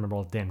 I'm trying to remember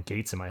all the damn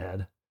gates in my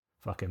head.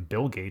 Fucking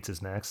Bill Gates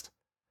is next.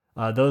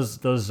 Those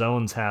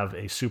zones have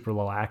a super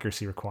low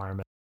accuracy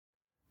requirement.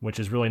 which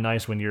is really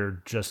nice when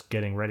you're just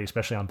getting ready,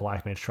 especially on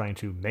Black Mage trying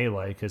to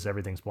melee, because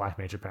everything's Black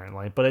Mage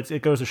apparently. But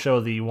it goes to show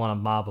that you want a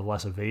mob with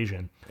less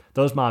evasion.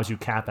 Those mobs you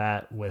cap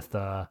at with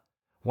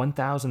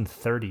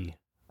 1030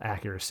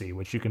 accuracy,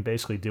 which you can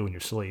basically do in your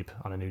sleep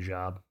on a new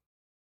job.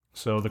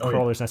 So the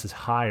Crawler's Nest is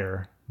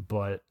higher,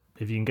 but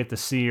if you can get the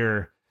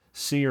Seer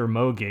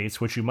Mo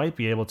gates, which you might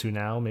be able to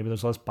now, maybe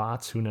there's less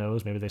bots, who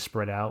knows, maybe they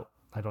spread out.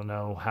 I don't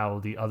know how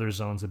the other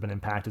zones have been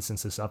impacted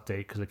since this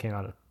update, because it came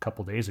out a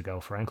couple days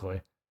ago,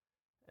 frankly.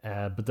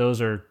 But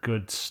those are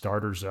good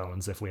starter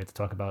zones if we have to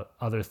talk about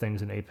other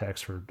things in Apex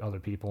for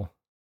other people.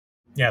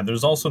 Yeah,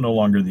 there's also no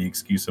longer the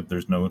excuse of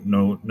there's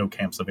no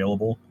camps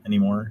available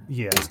anymore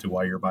as to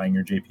why you're buying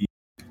your JP.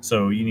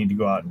 So you need to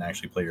go out and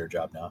actually play your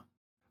job now.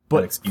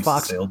 But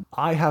Fox,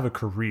 I have a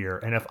career,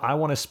 and if I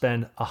want to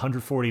spend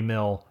 140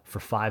 mil for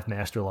 5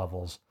 master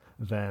levels,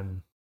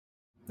 then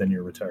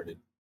you're retarded.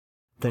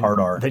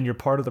 Hard R. Then you're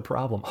part of the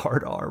problem.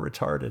 Hard R,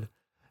 retarded.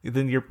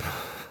 Then you're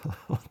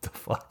what the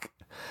fuck?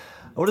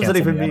 What does that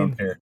even mean? I don't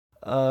care.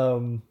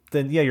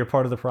 Then you're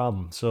part of the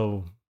problem.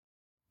 So,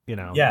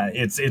 Yeah,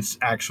 it's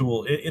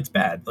actual. It's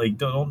bad. Like,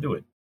 don't do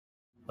it.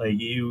 Like,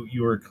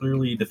 you are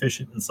clearly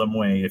deficient in some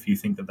way if you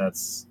think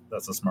that's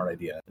a smart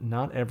idea.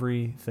 Not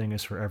everything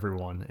is for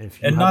everyone.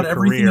 If you have a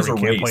career and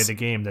can't play the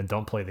game, then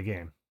don't play the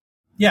game.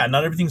 Yeah,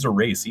 not everything's a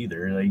race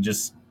either. Like,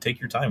 just take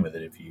your time with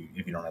it if you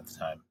don't have the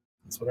time.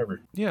 It's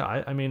whatever. Yeah,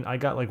 I mean, I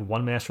got like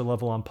 1 master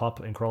level on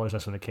Pup and Crawler's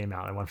Nest when it came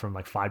out. I went from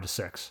like 5 to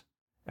 6.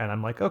 And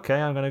I'm like,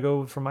 okay, I'm going to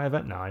go for my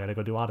event now. I got to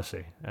go do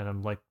Odyssey. And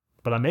I'm like,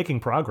 but I'm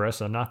making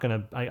progress. I'm not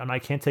going to, I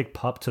can't take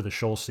Pup to the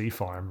Shoal Sea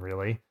farm,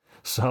 really.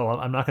 So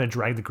I'm not going to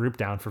drag the group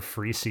down for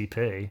free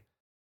CP.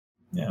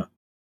 Yeah.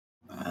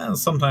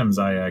 Sometimes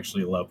I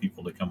actually allow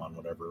people to come on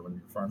whatever when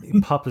you're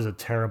farming. Pup is a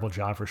terrible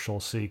job for Shoal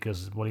Sea,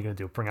 because what are you going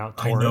to do? Bring out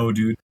Torrent? I know,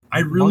 dude. I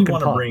really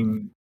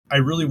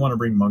want to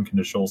bring Monk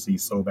into Shoal Sea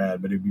so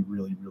bad, but it'd be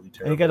really, really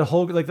terrible. And you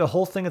got the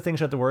whole thing of things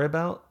you have to worry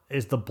about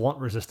is the blunt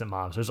resistant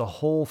mobs. There's a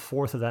whole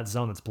fourth of that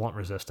zone that's blunt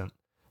resistant.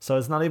 So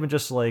it's not even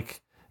just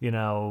like,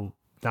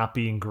 not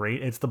being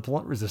great. It's the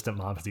blunt resistant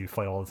mobs that you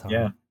fight all the time.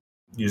 Yeah.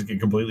 You just get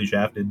completely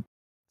shafted.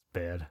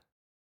 Bad.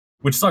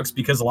 Which sucks,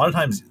 because a lot of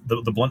times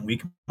the blunt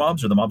weak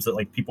mobs are the mobs that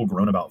like people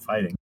groan about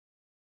fighting.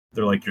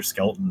 They're like your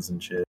skeletons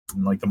and shit.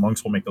 And like the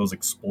monks will make those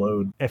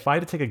explode. If I had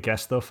to take a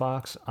guess though,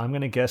 Fox, I'm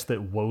going to guess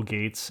that Woe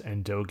gates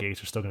and Doe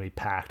gates are still going to be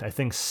packed. I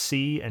think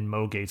C and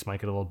Mo gates might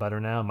get a little better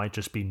now. It might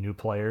just be new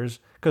players.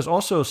 Because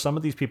also some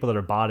of these people that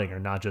are botting are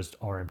not just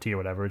RMT or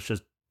whatever. It's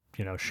just,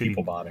 shitty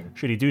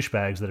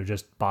douchebags that are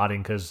just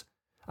botting because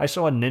I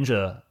saw a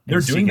ninja. They're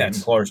doing that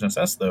in Crawler's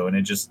Nest though, and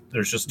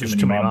there's just too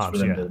many mobs for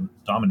them to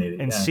dominate it.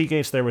 In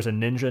Seagates, there was a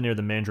ninja near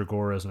the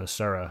Mandragoras and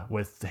Asura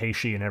with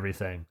Heishi and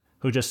everything,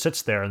 who just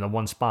sits there in the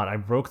one spot. I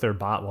broke their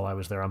bot while I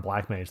was there on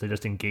Black Mage. They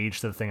just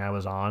engaged the thing I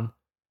was on,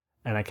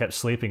 and I kept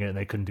sleeping it, and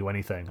they couldn't do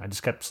anything. I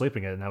just kept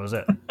sleeping it, and that was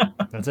it.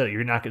 That's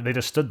it. They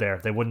just stood there.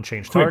 They wouldn't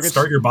change targets.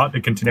 Start your bot to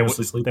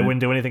continuously sleep. They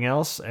wouldn't do anything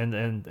else, and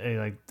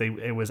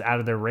it was out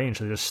of their range.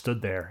 So they just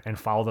stood there and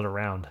followed it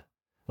around,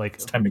 like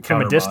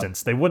from a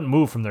distance. They wouldn't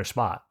move from their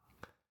spot.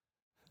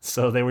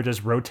 So they were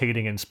just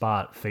rotating in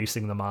spot,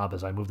 facing the mob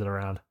as I moved it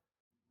around.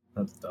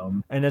 That's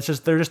dumb. And they're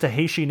just a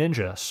Heishi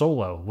ninja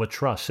solo with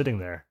trust sitting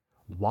there.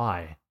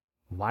 Why?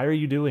 Why are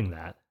you doing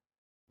that?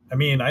 I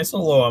mean, I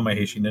solo on my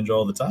Heishi ninja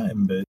all the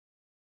time, but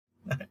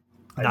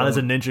not as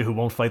a ninja who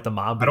won't fight the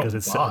mob because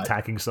it's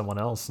attacking someone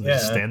else and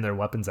just stand their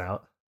weapons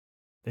out.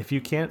 If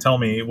you can't tell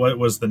me, what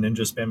was the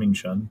ninja spamming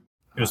Shun?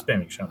 It was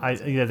spamming Shun.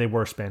 They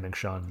were spamming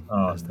Shun.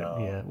 Oh no.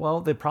 Yeah.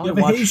 Well, they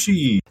probably watched.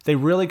 They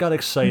really got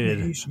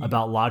excited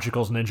about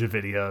Logical's ninja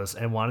videos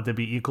and wanted to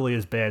be equally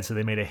as bad, so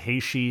they made a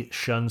Heishi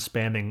Shun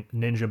spamming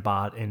ninja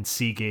bot in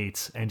Sea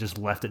Gates and just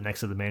left it next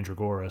to the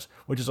Mandragoras,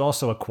 which is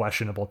also a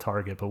questionable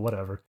target, but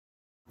whatever.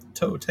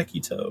 Toe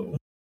Teki Toe.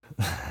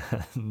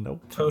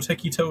 Nope. Toe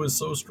Teki Toe is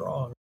so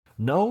strong.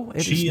 No,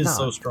 she is not,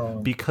 so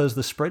strong because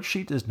the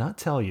spreadsheet does not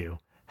tell you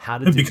how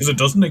to. Because it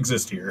doesn't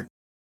exist here,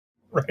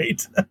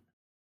 right?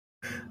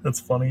 That's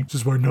funny. This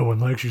is where no one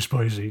likes you,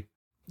 Spicy.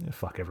 Yeah,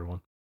 fuck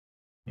everyone.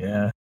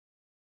 Yeah.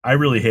 I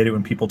really hate it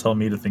when people tell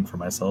me to think for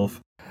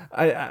myself.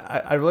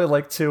 I really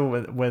like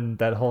to when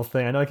that whole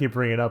thing, I know I keep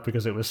bringing it up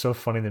because it was so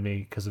funny to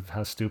me because of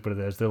how stupid it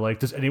is. They're like,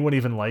 does anyone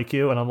even like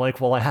you? And I'm like,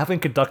 well, I haven't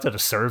conducted a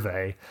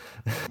survey.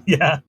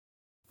 Yeah.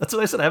 That's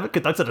what I said. I haven't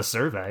conducted a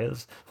survey.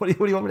 What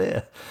do you want me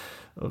to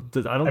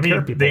do? I don't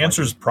care. The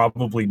answer is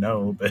probably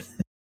no, but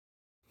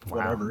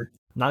whatever.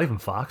 Not even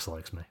Fox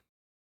likes me.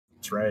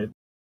 That's right.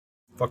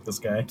 Fuck this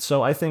guy.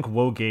 So I think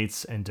Woe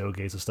gates and Doe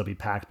gates will still be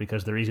packed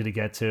because they're easy to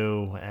get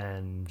to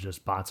and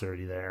just bots are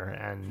already there.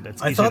 And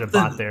it's easier to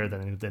bot there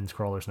than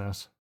Crawler's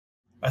Nest.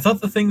 I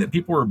thought the thing that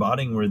people were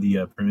botting were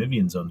the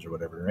Primivian zones or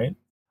whatever, right?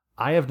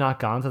 I have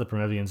not gone to the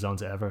Primivian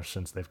zones ever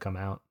since they've come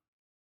out.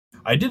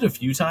 I did a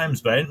few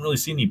times, but I didn't really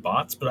see any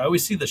bots. But I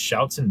always see the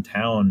shouts in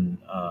town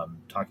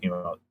talking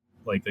about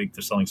like they're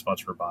selling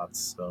spots for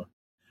bots. So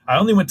I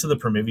only went to the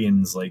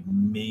Primivians like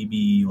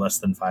maybe less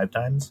than 5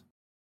 times.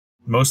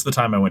 Most of the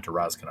time I went to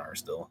Razkanar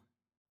still.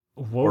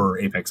 or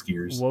Apex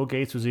Gears. Woe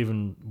Gates was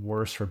even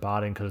worse for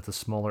botting because it's a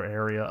smaller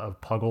area of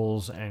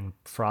puggles and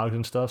frogs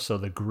and stuff, so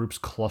the groups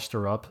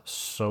cluster up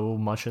so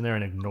much in there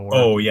and ignore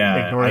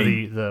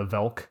the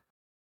Velk.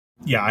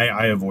 Yeah,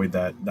 I avoid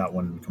that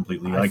one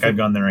completely. I've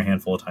gone there a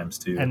handful of times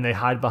too. And they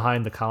hide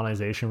behind the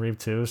colonization reef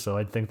too, so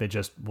I think they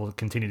just will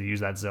continue to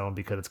use that zone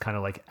because it's kind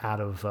of like out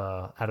of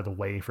the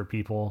way for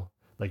people.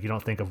 Like you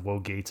don't think of Woe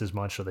Gates as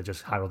much, so they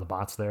just hide all the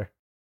bots there.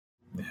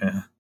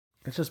 Yeah.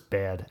 It's just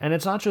bad. And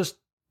it's not just,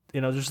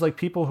 there's like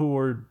people who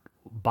are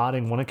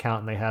botting one account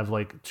and they have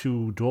like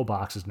 2 dual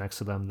boxes next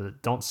to them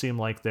that don't seem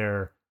like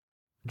they're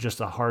just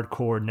a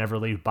hardcore never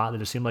leave bot. They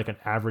just seem like an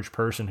average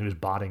person who's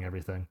botting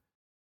everything.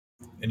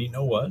 And you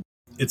know what?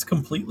 It's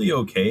completely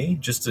okay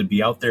just to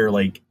be out there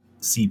like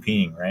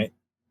CPing, right?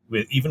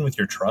 Even with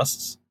your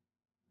trusts.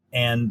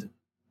 And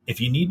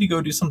if you need to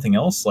go do something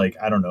else, like,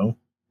 I don't know,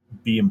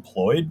 be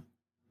employed,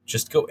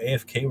 just go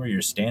AFK where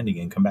you're standing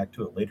and come back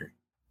to it later.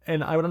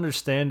 And I would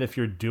understand if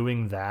you're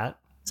doing that.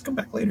 Let's come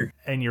back later.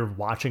 And you're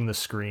watching the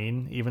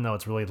screen, even though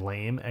it's really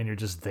lame, and you're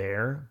just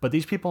there. But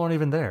these people aren't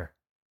even there.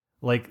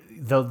 Like,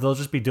 they'll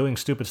just be doing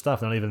stupid stuff.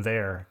 They're not even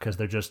there because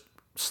they're just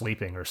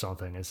sleeping or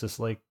something. It's just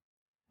like,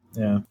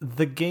 yeah.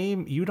 The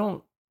game, you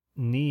don't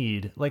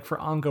need, like for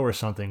Ongo or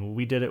something,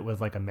 we did it with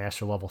like a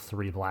Master Level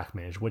 3 Black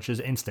Mage, which is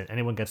instant.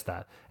 Anyone gets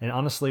that. And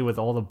honestly, with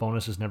all the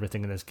bonuses and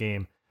everything in this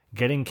game,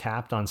 getting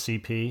capped on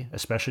CP,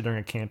 especially during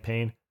a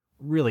campaign,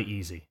 really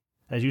easy.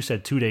 As you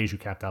said, 2 days you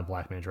capped out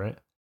Black Mage, right?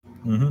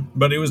 Mm-hmm.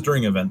 But it was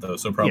during event though,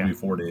 so probably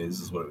 4 days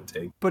is what it would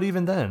take. But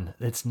even then,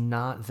 it's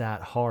not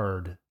that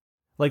hard.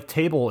 Like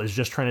Table is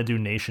just trying to do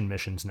nation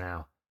missions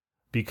now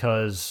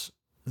because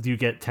you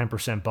get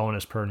 10%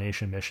 bonus per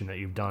nation mission that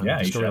you've done. Yeah,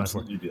 you should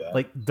absolutely do that.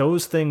 Like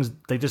those things,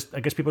 I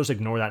guess people just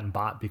ignore that in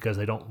bot because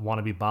they don't want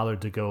to be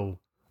bothered to go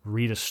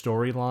read a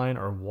storyline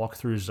or walk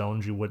through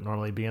zones you wouldn't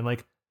normally be in.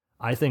 Like,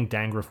 I think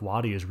Dangrif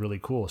Wadi is really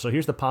cool. So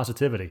here's the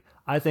positivity.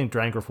 I think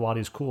Dangrif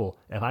Wadi is cool.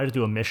 If I had to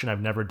do a mission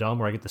I've never done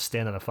where I get to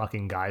stand on a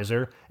fucking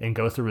geyser and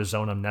go through a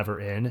zone I'm never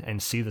in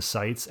and see the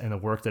sights and the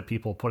work that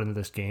people put into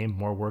this game,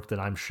 more work than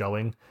I'm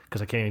showing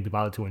because I can't even be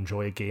bothered to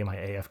enjoy a game I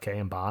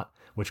AFK and bot,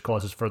 which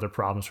causes further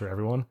problems for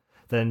everyone,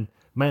 then,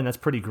 man, that's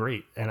pretty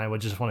great. And I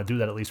would just want to do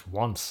that at least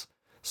once.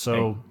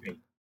 So hey,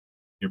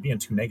 you're being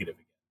too negative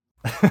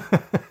again.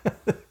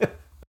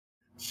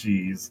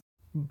 Jeez.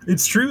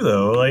 It's true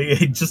though.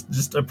 Like,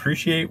 just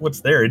appreciate what's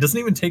there. It doesn't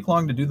even take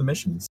long to do the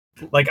missions.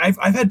 Like I've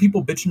had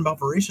people bitching about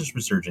Voracious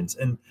Resurgence,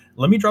 and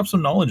let me drop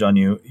some knowledge on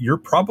you. You're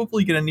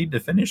probably going to need to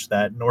finish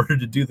that in order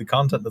to do the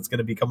content that's going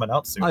to be coming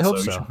out soon. I hope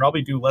so. You should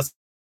probably do less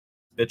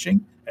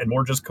bitching and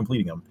more just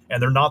completing them.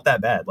 And they're not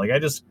that bad. Like I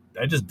just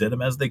did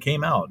them as they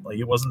came out. Like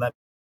it wasn't that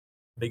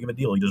big of a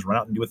deal. You just run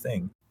out and do a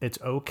thing. It's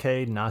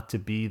okay not to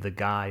be the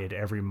guy at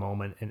every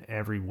moment in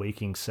every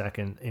waking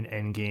second in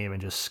endgame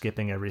and just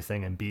skipping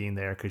everything and being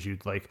there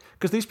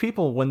because these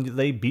people, when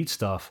they beat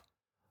stuff,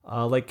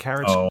 like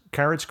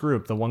Carrot's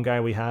group, the one guy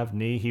we have,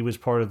 Nee, he was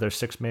part of their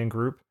 6-man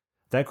group.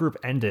 That group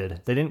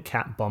ended. They didn't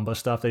cap Bumba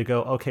stuff. They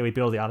go, okay, we beat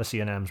all the Odyssey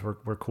NMs.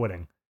 We're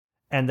quitting.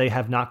 And they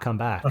have not come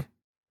back.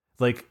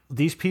 Like,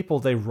 these people,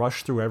 they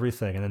rush through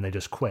everything and then they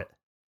just quit.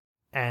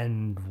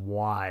 And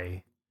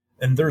why?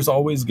 And there's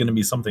always going to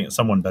be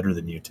someone better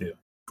than you too.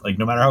 Like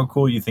no matter how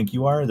cool you think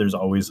you are, there's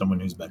always someone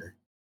who's better.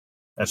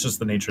 That's just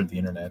the nature of the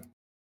internet.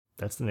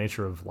 That's the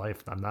nature of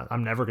life.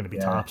 I'm never going to be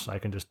top, so I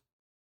can just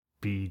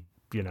be,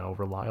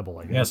 reliable,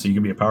 I guess. Yeah, so you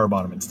can be a power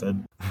bottom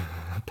instead.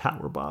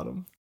 Power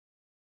bottom.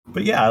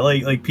 But yeah,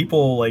 like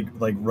people like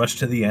rush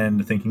to the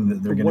end thinking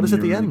that they're going to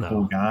be a really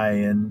cool guy,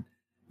 and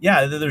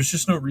yeah, there's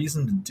just no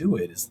reason to do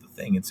it. Is the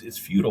thing. It's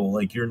futile.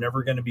 Like you're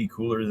never going to be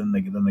cooler than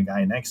the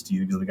guy next to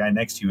you because the guy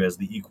next to you has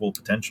the equal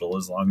potential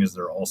as long as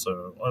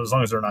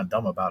they're not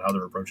dumb about how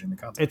they're approaching the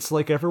content. It's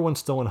like everyone's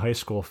still in high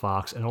school,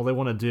 Fox, and all they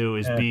want to do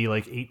is be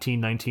like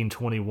 18, 19,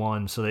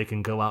 21 so they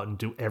can go out and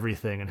do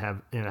everything and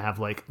have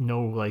like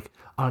no like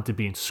I don't have to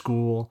be in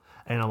school.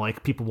 And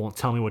like people won't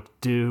tell me what to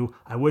do.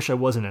 I wish I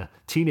wasn't a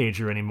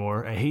teenager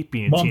anymore. I hate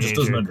being a teenager. Mom just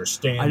doesn't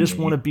understand. I just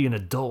want to be an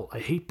adult. I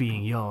hate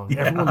being young.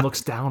 Yeah. Everyone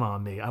looks down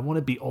on me. I want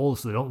to be old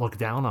so they don't look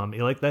down on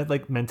me. Like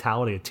that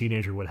mentality a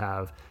teenager would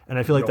have. And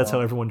I feel like that's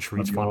how everyone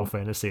treats Final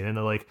Fantasy. And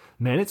they're like,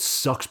 man, it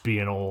sucks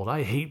being old.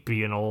 I hate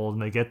being old.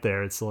 And they get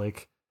there, it's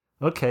like,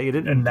 okay, you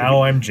didn't. And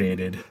now I'm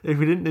jaded. If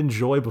you didn't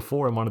enjoy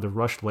before and wanted to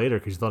rush later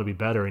because you thought it'd be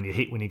better, and you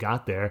hate when you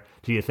got there,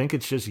 do you think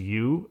it's just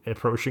you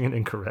approaching it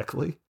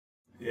incorrectly?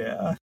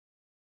 Yeah.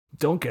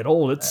 Don't get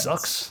old. It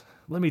sucks.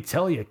 Let me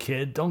tell you,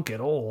 kid, don't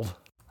get old.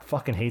 I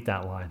fucking hate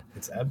that line.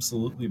 It's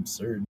absolutely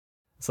absurd.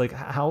 It's like,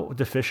 how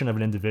deficient of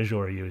an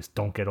individual are you? Is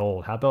don't get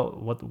old. How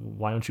about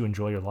why don't you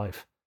enjoy your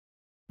life?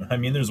 I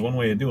mean, there's one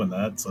way of doing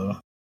that. So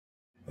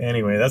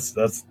anyway, that's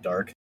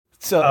dark.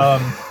 So,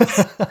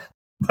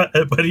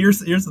 but here's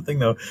the thing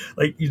though.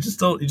 Like you just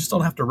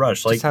don't have to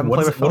rush. Like what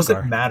does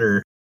it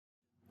matter?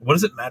 What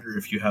does it matter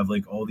if you have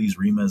like all these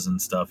remas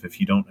and stuff if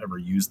you don't ever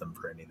use them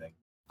for anything?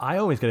 I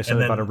always get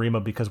excited then, about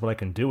Arima because what I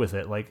can do with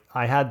it. Like,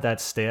 I had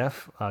that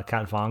staff,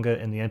 Cat Vanga,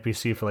 in the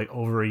NPC for like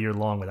over a year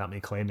long without me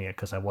claiming it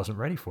because I wasn't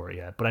ready for it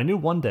yet. But I knew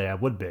one day I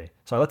would be.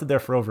 So I left it there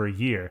for over a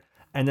year.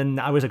 And then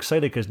I was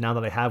excited because now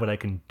that I have it, I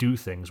can do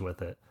things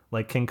with it.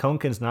 Like, King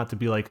Konkin's not to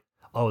be like,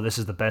 oh, this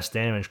is the best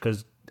damage,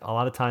 because a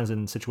lot of times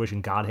in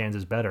situation, God Hands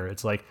is better.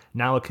 It's like,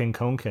 now a King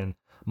Konkin,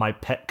 my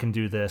pet can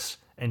do this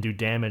and do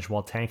damage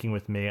while tanking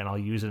with me, and I'll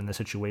use it in the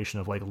situation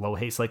of like low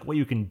haste. Like what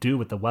you can do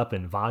with the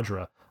weapon,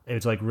 Vajra,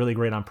 it's like really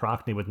great on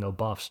Procne with no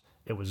buffs.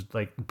 It was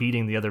like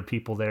beating the other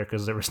people there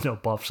because there was no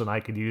buffs and I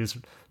could use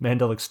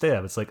Mandalic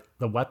Stab. It's like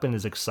the weapon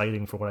is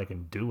exciting for what I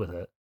can do with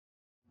it.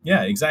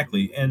 Yeah,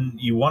 exactly. And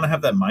you want to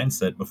have that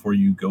mindset before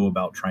you go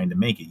about trying to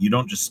make it. You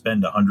don't just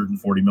spend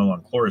 140 mil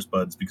on Chloris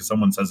Buds because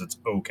someone says it's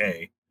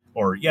okay,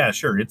 or yeah,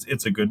 sure,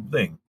 it's a good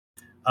thing.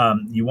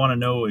 You want to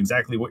know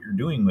exactly what you're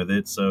doing with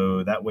it,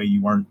 so that way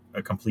you aren't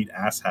a complete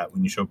asshat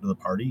when you show up to the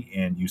party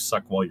and you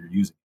suck while you're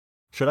using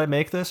it. Should I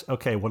make this?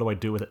 Okay, what do I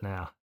do with it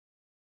now?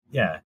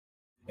 Yeah.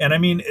 And I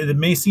mean, it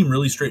may seem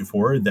really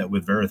straightforward that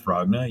with Varith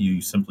Ragna,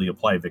 you simply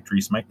apply Victory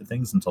Smite to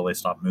things until they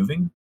stop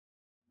moving.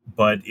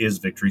 But is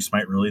Victory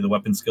Smite really the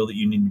weapon skill that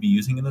you need to be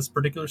using in this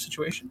particular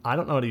situation? I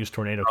don't know how to use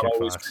Tornado Kick,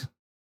 Fox.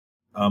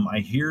 I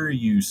hear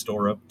you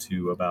store up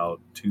to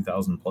about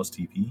 2,000 plus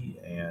TP,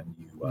 and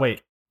you...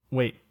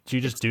 Wait, do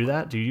you just do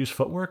that? Do you use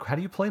footwork? How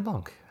do you play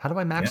Monk? How do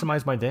I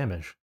maximize my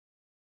damage?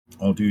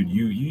 Oh, dude,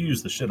 you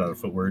use the shit out of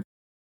footwork.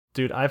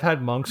 Dude, I've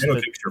had monks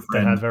that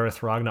have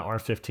Varith Ragna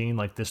R15,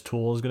 like this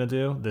tool is going to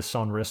do. This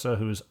Sonrissa,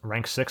 who's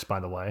rank 6, by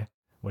the way,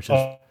 which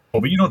is... Oh,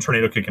 but you don't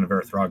Tornado Kick in a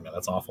Varith Ragna.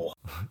 That's awful.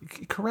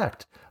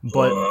 Correct.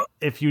 But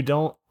if you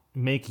don't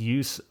make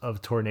use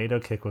of Tornado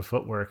Kick with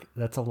footwork,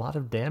 that's a lot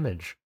of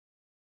damage.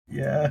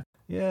 Yeah.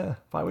 Yeah,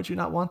 why would you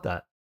not want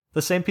that?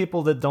 The same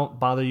people that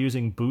don't bother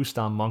using boost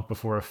on Monk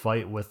before a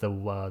fight with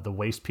the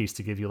waste piece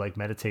to give you like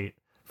meditate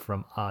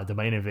from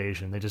domain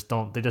invasion. They just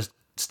don't. They just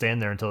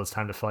stand there until it's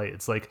time to fight.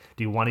 It's like,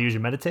 do you want to use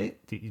your meditate?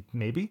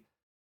 Maybe.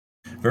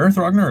 Varith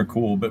Ragnar are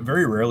cool, but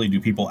very rarely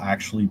do people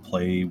actually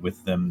play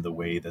with them the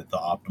way that the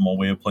optimal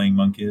way of playing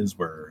Monk is,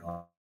 where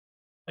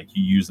like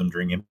you use them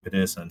during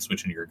impetus and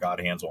switch into your God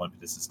Hands while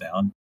impetus is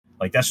down.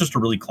 Like that's just a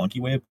really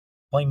clunky way of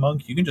playing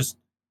Monk. You can just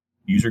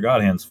use your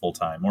God Hands full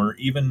time, or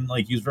even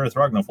like use Varith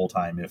Ragnar full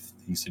time if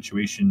the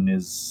situation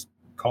is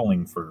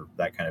calling for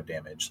that kind of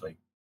damage. Like,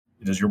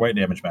 does your white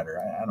damage matter?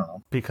 I don't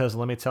know. Because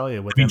let me tell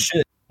you,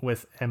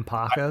 with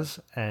Empakas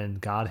and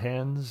God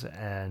Hands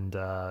and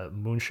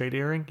Moonshade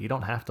Earring, you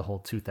don't have to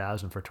hold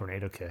 2,000 for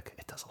Tornado Kick.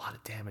 It does a lot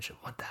of damage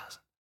at 1,000.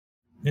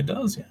 It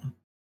does, yeah.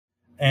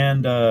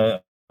 And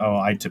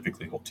I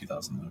typically hold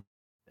 2,000 though,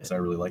 because I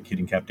really like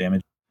hitting cap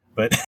damage.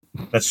 But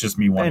that's just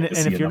me wanting to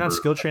see. And if you're not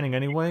skill chaining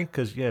anyway,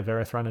 because yeah,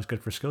 Varith Ragna is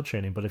good for skill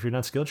chaining. But if you're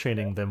not skill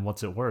chaining, then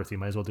what's it worth? You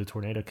might as well do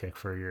Tornado Kick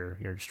for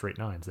your straight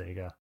 9s. There you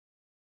go.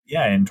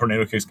 Yeah, and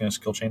Tornado Kick's going to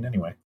skill chain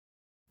anyway.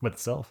 With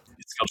itself.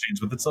 It skill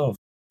chains with itself.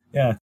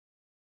 Yeah.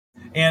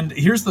 And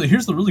here's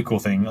the really cool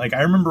thing. Like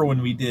I remember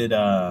when we did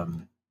the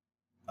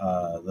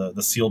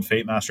Sealed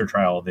Fate Master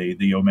Trial,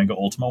 the Omega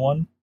Ultima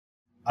one.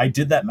 I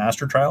did that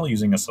Master Trial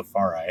using a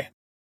Safari.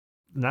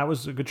 And that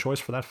was a good choice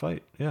for that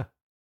fight. Yeah.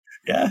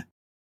 Yeah.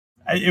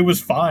 It was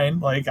fine.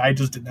 Like I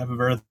just didn't have a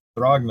Varith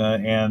Ragna,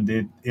 and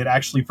it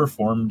actually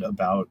performed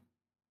about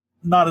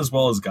not as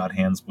well as God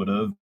Hands would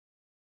have,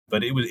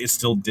 but it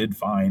still did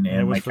fine,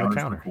 and my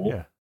counters were cool.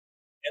 Yeah.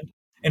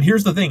 And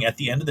here's the thing: at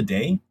the end of the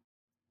day,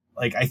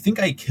 like I think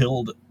I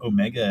killed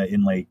Omega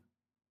in like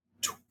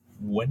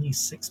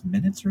 26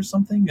 minutes or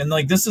something, and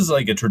like this is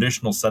like a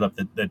traditional setup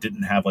that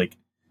didn't have like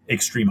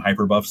extreme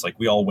hyper buffs. Like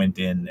we all went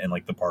in, and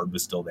like the Bard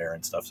was still there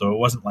and stuff, so it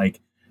wasn't like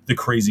the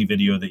crazy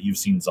video that you've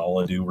seen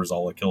Zala do where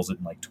Zala kills it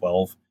in like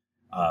 12.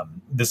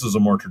 This is a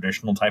more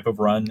traditional type of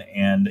run,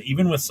 and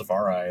even with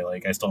Safari,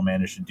 like I still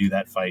managed to do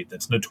that fight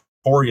that's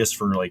notorious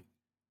for like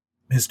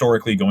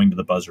historically going to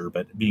the buzzer,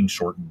 but being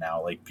shortened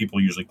now. Like people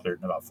usually clear it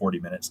in about 40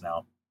 minutes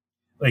now.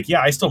 Like,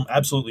 yeah, I still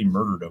absolutely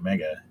murdered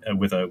Omega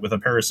with a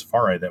pair of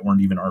Safari that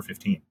weren't even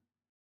R15.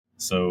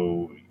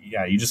 So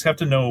yeah, you just have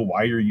to know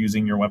why you're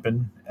using your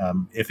weapon,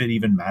 if it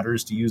even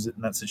matters to use it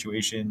in that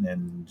situation,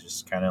 and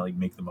just kind of like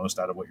make the most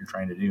out of what you're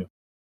trying to do.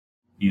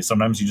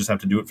 Sometimes you just have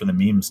to do it for the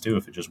memes too,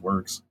 if it just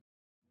works.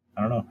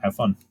 I don't know, have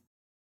fun.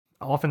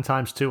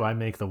 Oftentimes too, I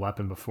make the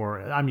weapon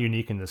before. I'm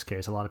unique in this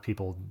case. A lot of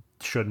people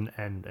shouldn't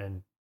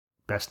and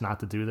best not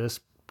to do this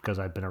because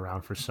I've been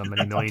around for so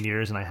many million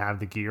years and I have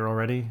the gear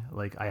already.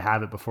 Like I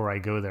have it before I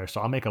go there.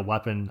 So I'll make a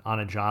weapon on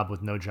a job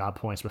with no job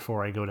points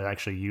before I go to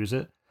actually use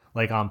it.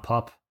 Like on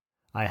Pup,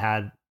 I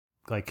had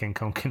like King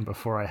Konkin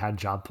before I had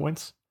job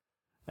points.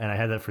 And I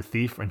had that for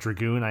Thief. And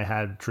Dragoon, I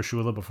had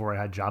Trishula before I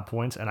had job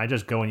points. And I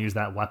just go and use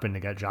that weapon to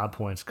get job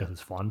points because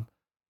it's fun.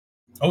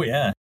 Oh,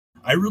 yeah.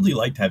 I really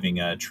liked having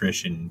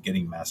Trish and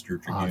getting Master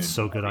Dragoon. Oh, it's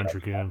so good on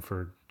Dragoon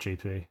for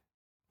JP.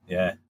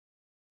 Yeah.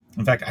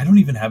 In fact, I don't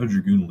even have a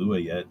Dragoon Lua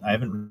yet. I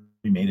haven't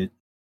remade it.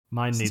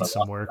 Mine needs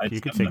some work.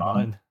 You could take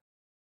mine.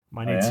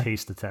 Mine needs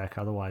haste attack.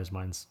 Otherwise,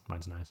 mine's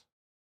nice.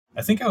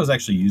 I think I was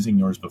actually using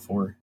yours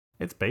before.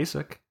 It's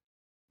basic.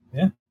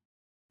 Yeah.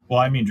 Well,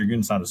 I mean,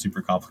 Dragoon's not a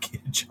super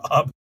complicated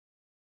job.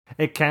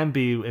 It can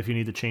be if you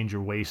need to change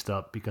your waist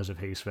up because of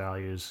haste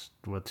values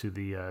to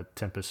the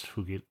Tempest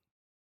Fugit.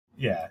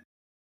 Yeah.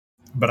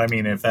 But I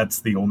mean, if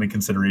that's the only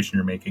consideration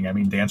you're making, I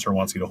mean, Dancer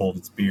wants you to hold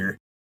its beer.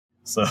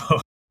 So,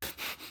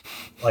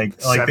 like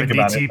 70 think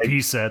about TP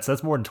it. sets.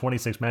 That's more than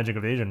 26 Magic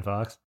Evasion,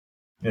 Fox.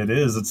 It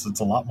is. It's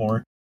a lot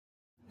more.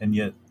 And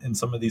yet, in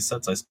some of these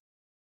sets, I still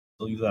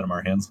use that in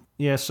our hands.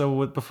 Yeah,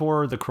 so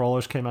before the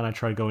crawlers came out, I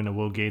tried going to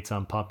Will Gates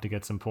on Pup to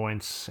get some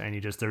points,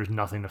 and there's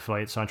nothing to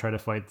fight. So I tried to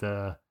fight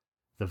the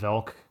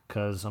Velk,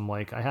 because I'm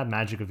like, I had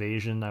Magic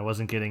Evasion. I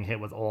wasn't getting hit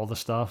with all the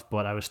stuff,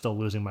 but I was still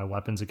losing my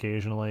weapons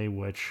occasionally,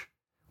 which,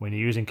 when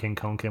you're using King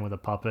Konkin with a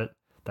puppet,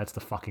 that's the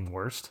fucking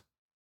worst.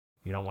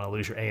 You don't want to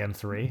lose your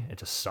AM3. It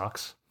just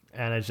sucks.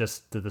 And it's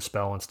just the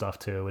spell and stuff,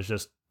 too. It's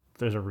just,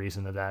 there's a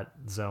reason that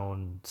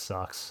zone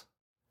sucks.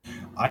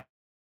 I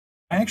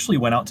actually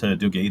went out to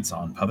Do Gates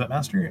on Puppet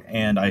Master,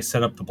 and I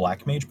set up the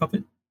Black Mage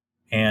puppet,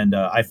 and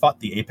I fought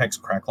the Apex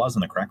Cracklaws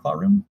in the Cracklaw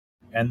room,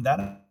 and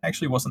that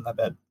actually wasn't that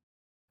bad.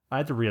 I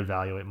had to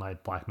reevaluate my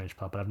Black Mage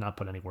puppet. I've not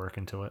put any work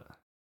into it.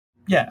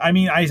 Yeah, I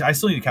mean, I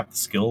still need to cap the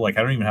skill. Like,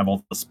 I don't even have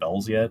all the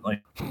spells yet.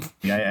 Like,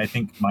 I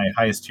think my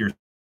highest tier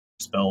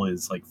spell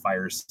is like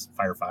Fire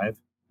 5,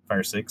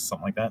 Fire 6,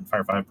 something like that.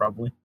 Fire 5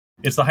 probably.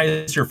 It's the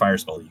highest tier fire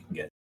spell you can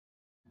get.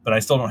 But I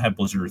still don't have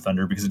Blizzard or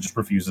Thunder because it just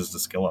refuses to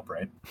skill up,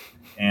 right?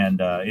 And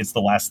it's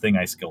the last thing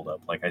I skilled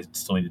up. Like, I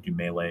still need to do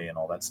melee and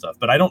all that stuff.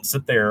 But I don't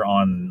sit there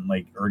on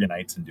like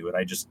Urgonites and do it.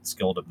 I just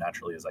skill it up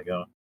naturally as I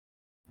go.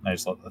 I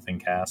just let the thing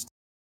cast.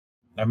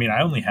 I mean,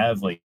 I only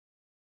have like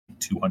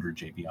 200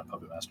 JP on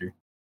Puppet Master.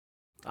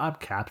 I'm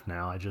capped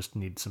now. I just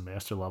need some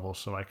master levels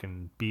so I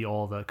can be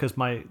all the... Because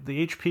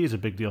the HP is a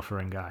big deal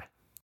for Ngai.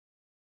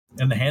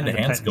 And the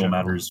hand-to-hand skill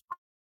matters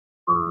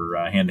for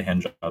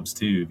hand-to-hand jobs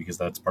too, because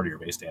that's part of your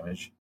base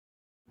damage.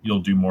 You'll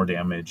do more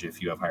damage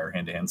if you have higher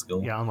hand-to-hand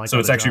skill. Yeah, unlike so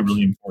it's actually jobs.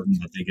 really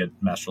important that they get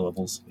master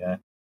levels. Yeah.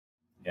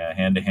 Yeah,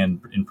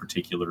 hand-to-hand in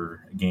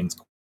particular gains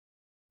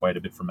quite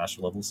a bit from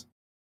master levels.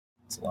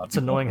 It's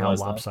annoying how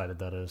lopsided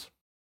that is.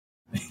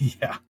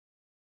 Yeah.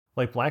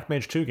 Like, Black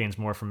Mage 2 gains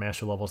more from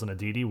master levels than a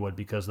DD would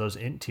because those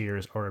int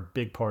tiers are a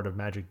big part of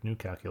Magic New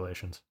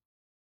calculations.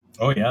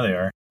 Oh, yeah, they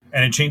are.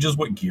 And it changes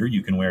what gear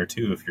you can wear,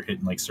 too. If you're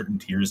hitting, like, certain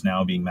tiers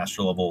now being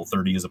master level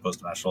 30 as opposed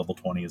to master level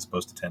 20 as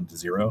opposed to 10 to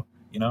 0,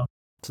 you know?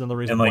 It's another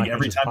reason Black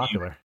Mage is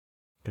popular.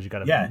 Because you got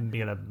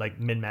to like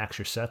min-max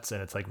your sets,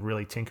 and it's, like,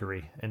 really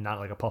tinkery and not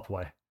like a pup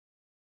way.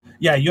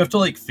 Yeah, you have to,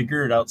 like,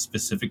 figure it out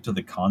specific to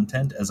the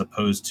content as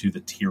opposed to the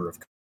tier of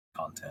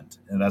content.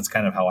 And that's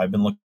kind of how I've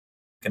been looking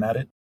at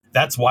it.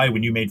 That's why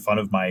when you made fun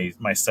of my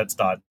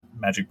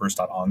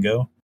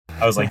sets.magicburst.ongo,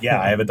 I was like, yeah,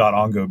 I have a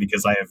 .ongo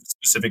because I have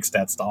specific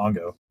stats to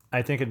ongo.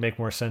 I think it'd make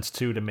more sense,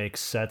 too, to make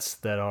sets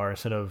that are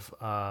sort of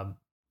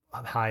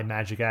high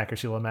magic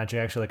accuracy, low magic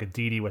accuracy. Like a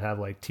DD would have,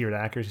 like, tiered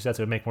accuracy sets.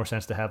 It would make more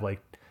sense to have,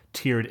 like,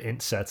 tiered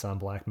int sets on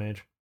Black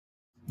Mage.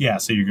 Yeah,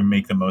 so you can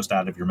make the most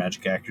out of your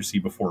magic accuracy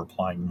before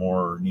applying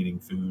more or needing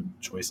food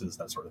choices,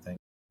 that sort of thing.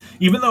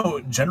 Even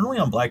though, generally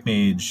on Black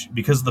Mage,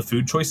 because the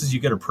food choices you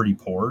get are pretty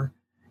poor,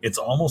 it's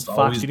almost Fox,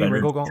 always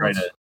better to try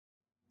to...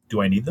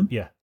 Do I need them?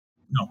 Yeah.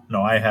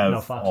 No, I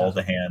have all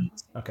the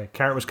hands. Okay,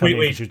 Carrot was coming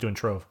in because she was doing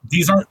Trove.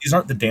 These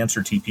aren't the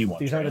Dancer TP ones.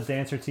 These are the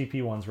Dancer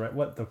TP ones, right?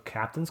 What, the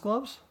Captain's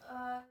Gloves?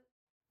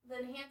 The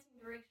enhancing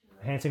duration.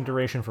 Enhancing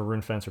duration for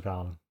Rune Fencer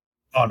Paladin.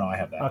 Oh, no, I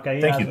have that.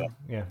 Okay, Thank you, though.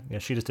 Yeah,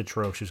 she just did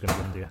Trove. She was going to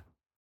give them to you.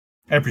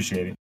 I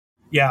appreciate it.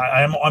 Yeah,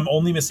 I'm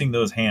only missing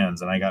those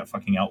hands, and I got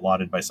fucking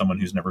outlotted by someone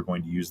who's never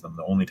going to use them.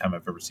 The only time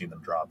I've ever seen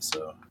them drop.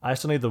 So I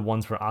still need the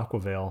ones for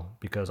Aquaveil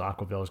because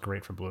Aquaveil is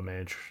great for Blue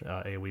Mage,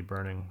 AoE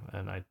burning,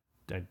 and I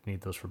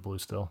need those for Blue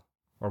still,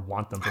 or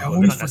want them for Blue.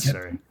 They're not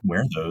necessary.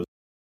 Wear those.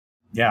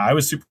 Yeah, I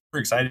was super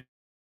excited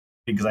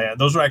because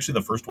those were actually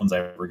the first ones I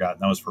ever got,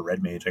 and that was for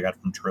Red Mage. I got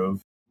from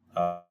Trove,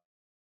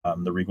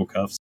 the Regal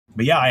Cuffs.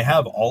 But yeah, I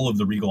have all of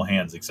the Regal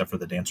hands except for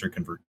the Dancer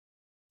Convert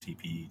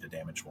TP to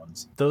damage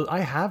ones. I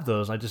have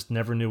those. I just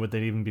never knew what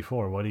they'd even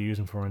before. What do you use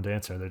them for in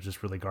Dancer? They're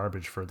just really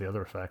garbage for the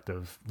other effect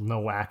of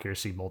no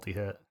accuracy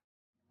multi-hit.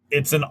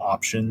 It's an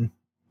option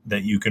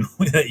that you can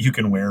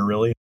wear,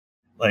 really.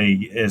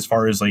 Like, as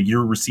far as like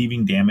you're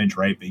receiving damage,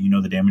 right? But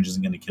the damage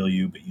isn't going to kill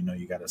you, but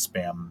you got to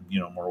spam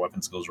more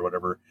weapon skills or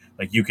whatever.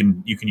 Like you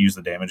can use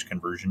the damage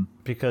conversion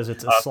because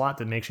it's a slot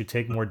that makes you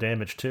take more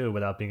damage too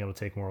without being able to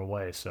take more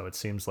away. So it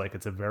seems like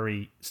it's a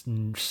very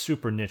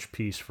super niche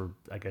piece for,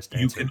 I guess,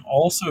 Dancer. You can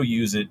also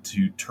use it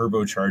to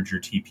turbocharge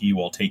your TP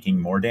while taking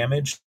more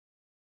damage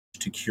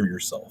to cure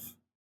yourself.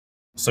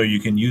 So you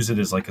can use it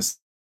as like a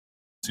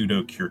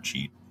pseudo cure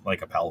cheat,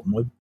 like a Paladin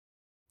would.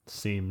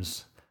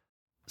 Seems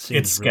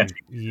it's sketchy.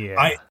 Really,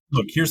 yeah.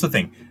 Look, here's the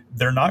thing.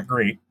 They're not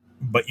great,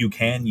 but you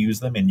can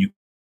use them, and you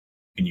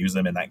can use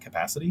them in that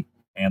capacity,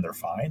 and they're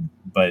fine.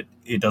 But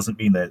it doesn't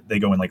mean that they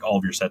go in like all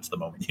of your sets the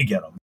moment you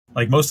get them.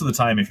 Like most of the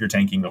time, if you're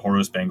tanking the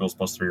Horus Bangles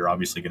 +3 are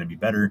obviously going to be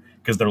better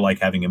because they're like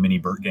having a mini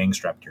Burt Gang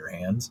strapped to your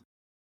hands.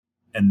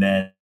 And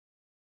then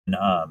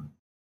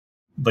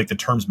like the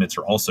Termsmiths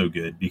are also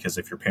good because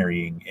if you're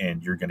parrying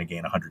and you're going to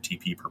gain 100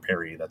 TP per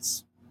parry,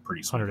 that's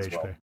pretty sweet 100 as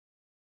well. HP.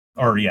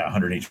 Or yeah,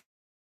 100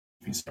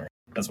 HP. Sorry,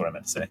 that's what I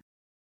meant to say.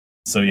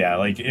 So yeah,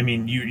 like I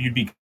mean, you'd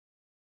be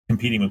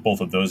competing with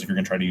both of those if you're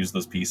going to try to use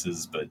those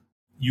pieces, but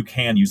you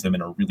can use them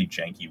in a really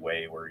janky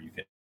way where you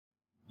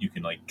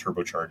can like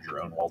turbocharge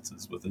your own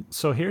waltzes with it.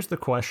 So here's the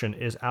question: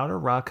 is Outer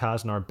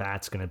Rakaznar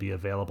bats going to be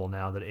available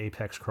now that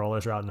Apex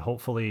crawlers are out? And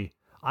hopefully,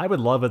 I would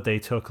love if they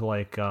took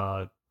like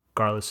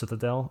Garlet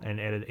Citadel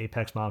and added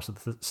Apex mobs to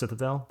the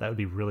Citadel. That would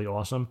be really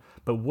awesome.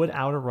 But would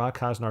Outer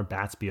Rakaznar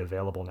bats be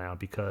available now?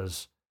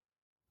 Because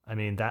I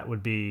mean, that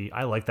would be.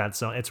 I like that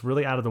zone. It's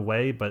really out of the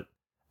way, but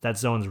that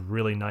zone's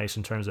really nice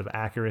in terms of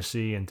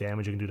accuracy and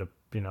damage you can do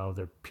to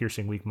their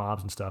piercing weak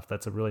mobs and stuff.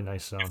 That's a really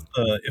nice zone.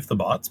 If the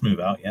bots move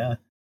out, yeah.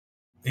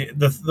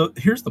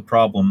 Here's the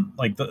problem.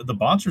 Like the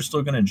bots are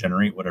still going to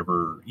generate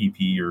whatever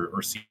EP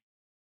or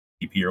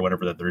CP or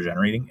whatever that they're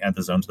generating at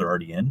the zones they're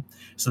already in.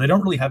 So they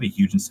don't really have a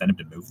huge incentive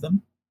to move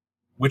them,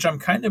 which I'm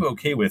kind of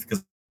okay with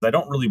because I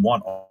don't really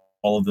want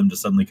all of them to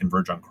suddenly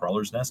converge on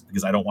Crawler's Nest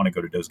because I don't want to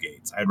go to those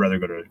gates. I'd rather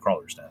go to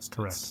Crawler's Nest.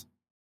 Correct. It's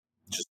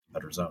just a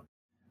better zone.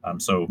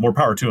 So more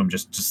power to them.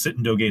 Just sit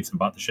in Doe Gates and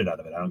bot the shit out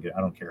of it. I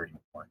don't care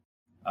anymore.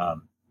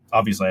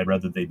 Obviously, I'd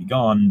rather they be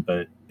gone,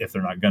 but if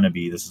they're not going to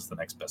be, this is the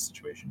next best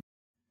situation.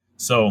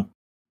 So,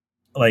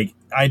 like,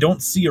 I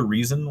don't see a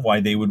reason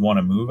why they would want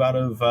to move out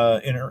of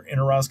Inner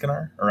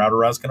Rosganar or Outer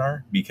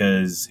Rosganar,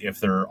 because if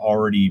they're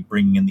already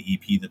bringing in the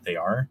EP that they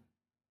are,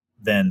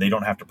 then they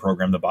don't have to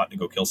program the bot to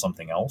go kill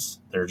something else.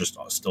 They're just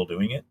still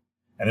doing it.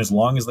 And as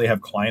long as they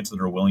have clients that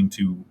are willing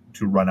to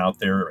run out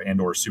there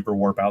and or super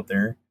warp out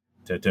there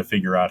to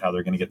figure out how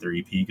they're going to get their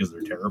EP because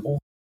they're terrible,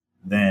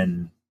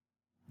 then,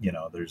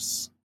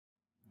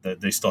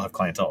 they still have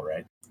clientele,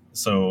 right?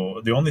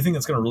 So the only thing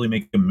that's going to really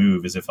make them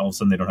move is if all of a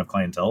sudden they don't have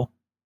clientele,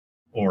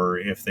 or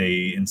if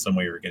they in some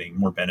way are getting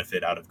more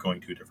benefit out of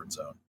going to a different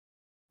zone.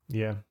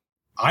 Yeah.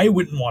 I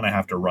wouldn't want to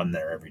have to run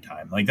there every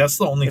time. Like that's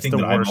the only thing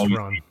that I've always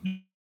run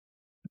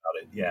about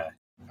it. Yeah.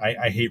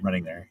 I hate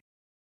running there.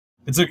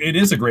 It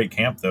is a great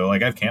camp though.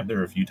 Like I've camped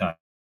there a few times.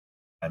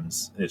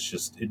 It's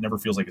just it never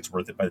feels like it's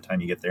worth it by the time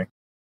you get there.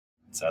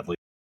 Sadly.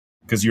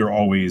 Because you're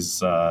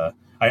always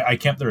I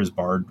camped there as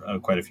Bard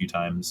quite a few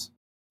times.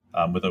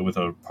 With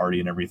a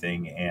party and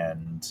everything,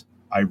 and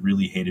I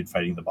really hated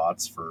fighting the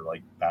bots for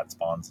like bat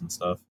spawns and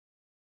stuff.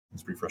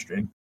 It's pretty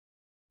frustrating.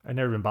 I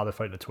never even bothered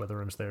fighting the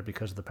Twitherums there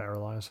because of the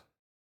paralyze.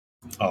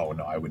 Oh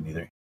no, I wouldn't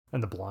either.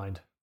 And the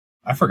blind.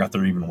 I forgot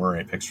there even were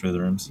Apex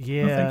Twitherums.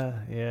 Yeah,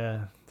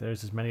 yeah.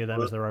 There's as many of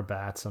them as there are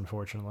bats,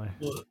 unfortunately.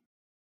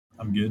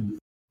 I'm good.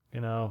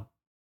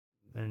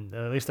 And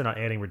at least they're not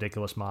adding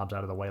ridiculous mobs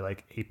out of the way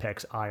like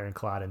Apex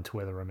Ironclad and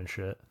Twitherum and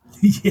shit.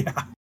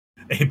 Yeah,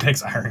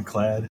 Apex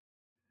Ironclad.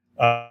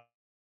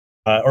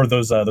 Or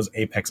those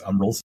Apex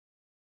Umbrals.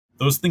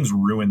 Those things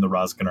ruin the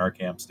Rosganar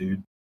camps,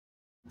 dude.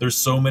 There's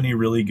so many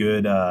really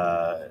good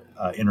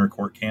inner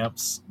court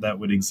camps that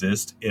would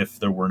exist if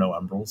there were no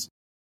Umbrals.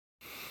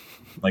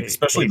 Like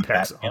especially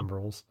Apex the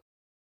Umbrals.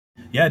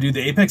 Yeah, dude,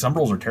 the Apex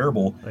Umbrals are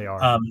terrible. They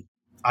are.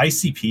 I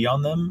CP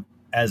on them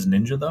as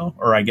Ninja though,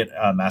 or I get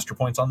master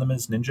points on them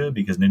as Ninja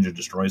because Ninja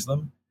destroys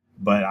them.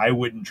 But I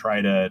wouldn't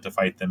try to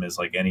fight them as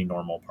like any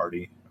normal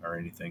party or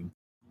anything.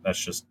 That's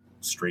just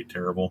straight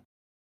terrible.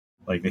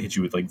 Like they hit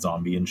you with like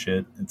zombie and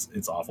shit.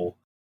 It's awful.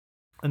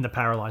 And the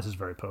paralyze is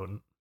very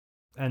potent.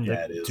 And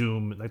yeah, the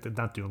Doom,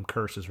 not Doom,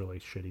 Curse is really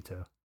shitty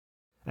too.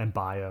 And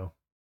Bio.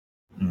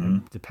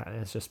 Mm-hmm.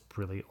 It's just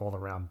really all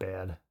around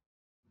bad.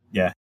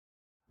 Yeah.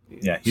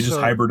 Yeah, you just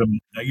hybrid them.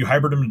 You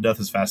hybrid them to death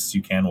as fast as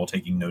you can while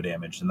taking no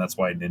damage, and that's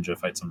why Ninja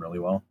fights them really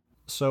well.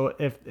 So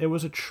if it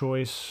was a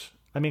choice,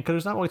 I mean, because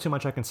there's not really too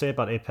much I can say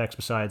about Apex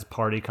besides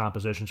party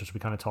compositions, which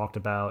we kind of talked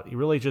about. You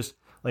really just,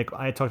 like,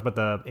 I talked about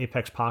the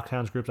Apex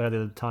Pockhounds groups I had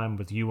at the time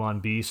with you on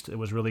Beast. It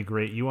was really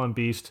great. You on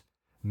Beast,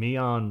 me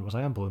on, was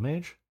I on Blue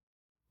Mage?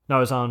 No, I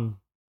was on.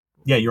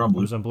 Yeah, you're on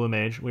Blue. I was on Blue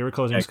Mage. We were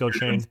closing a skill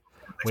chain.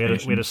 We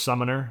had a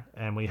summoner,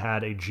 and we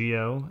had a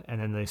Geo,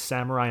 and then the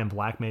Samurai and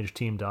Black Mage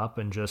teamed up,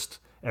 and just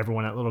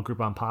everyone, that little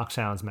group on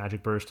Pockhounds,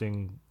 magic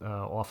bursting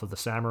off of the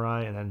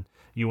Samurai, and then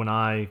you and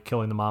I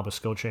killing the mob with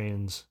skill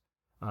chains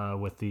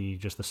with the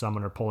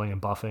summoner pulling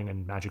and buffing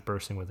and magic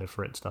bursting with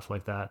Ifrit and stuff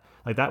like that.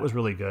 Like, that was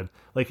really good.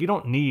 Like, you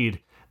don't need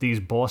these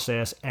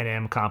boss-ass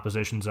NM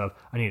compositions of,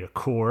 I need a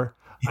core,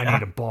 I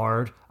need a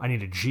Bard, I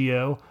need a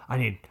Geo, I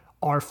need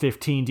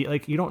R15D.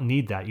 Like, you don't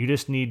need that. You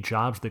just need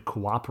jobs that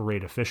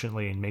cooperate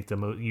efficiently and make the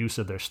use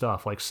of their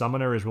stuff. Like,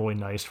 Summoner is really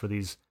nice for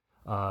these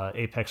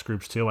Apex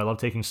groups too. I love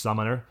taking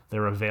Summoner.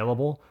 They're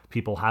available.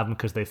 People have them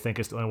because they think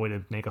it's the only way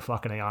to make a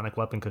fucking Aeonic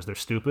weapon because they're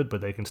stupid, but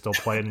they can still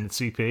play it in the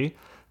CP.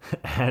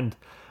 And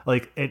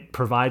like, it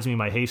provides me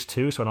my haste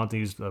too, so I don't have to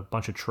use a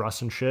bunch of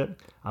truss and shit.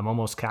 I'm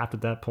almost capped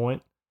at that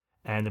point.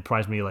 And it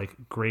provides me like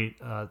great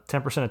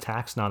 10%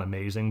 attack's not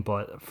amazing,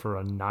 but for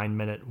a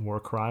 9-minute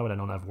Warcry when I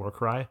don't have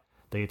Warcry,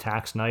 the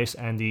attack's nice,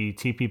 and the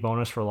TP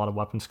bonus for a lot of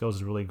weapon skills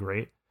is really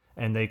great.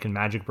 And they can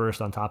magic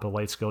burst on top of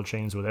light skill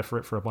chains with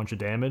Ifrit for a bunch of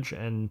damage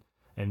and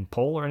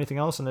pull or anything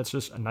else, and it's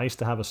just nice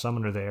to have a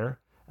summoner there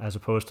as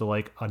opposed to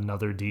like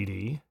another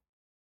DD.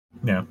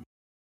 Yeah.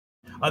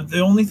 The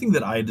only thing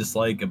that I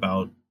dislike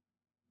about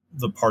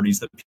the parties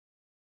that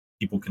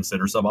people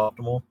consider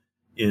suboptimal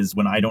is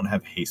when I don't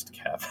have haste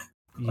cap.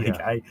 Like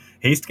Yeah.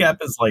 haste cap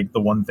is like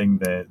the one thing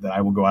that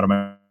I will go out of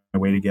my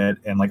way to get,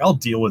 and like I'll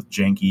deal with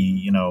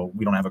janky.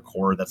 We don't have a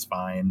core, that's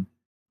fine.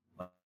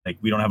 Like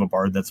we don't have a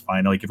bard, that's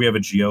fine. Like if we have a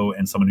geo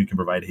and someone who can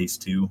provide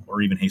haste 2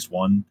 or even haste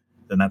 1,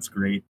 then that's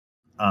great.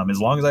 As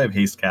long as I have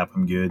haste cap,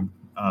 I'm good.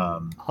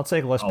 I'll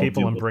take less I'll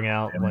people deal and with bring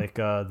out damage. like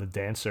the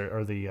dancer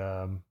or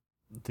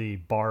the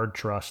bard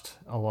trust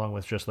along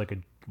with just like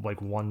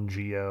one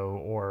geo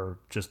or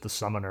just the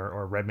summoner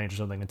or red mage or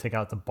something, and take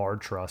out the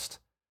bard trust,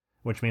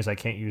 which means I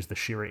can't use the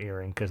Shira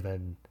earring because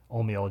then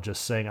Omi will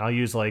just sing. I'll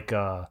use like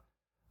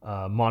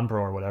Monbro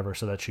or whatever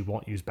so that she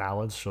won't use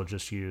ballads. She'll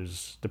just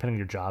use, depending on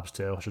your jobs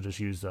too, she'll just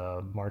use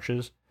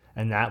marches.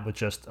 And that with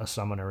just a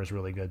summoner is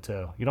really good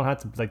too. You don't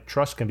have to, like,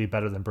 trust can be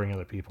better than bringing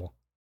other people.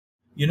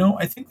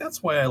 I think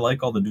that's why I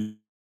like all the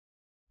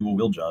dual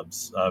wheel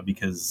jobs,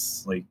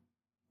 because like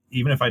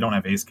even if I don't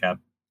have haste cap,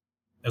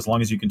 as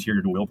long as you can tier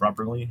your dual wheel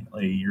properly,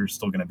 like, you're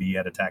still going to be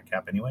at attack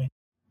cap anyway.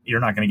 You're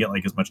not going to get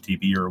like as much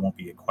TP, or it won't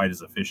be quite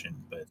as efficient.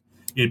 But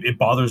it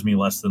bothers me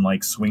less than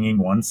like swinging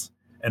once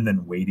and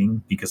then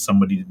waiting because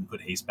somebody didn't put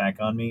haste back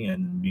on me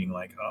and being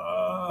like,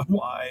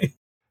 why?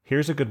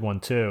 Here's a good one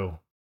too.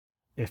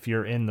 If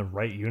you're in the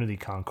right Unity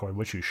Concord,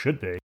 which you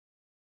should be,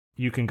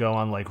 you can go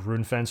on like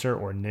Rune Fencer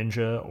or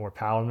Ninja or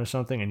Paladin or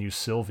something and use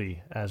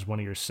Sylvie as one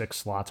of your 6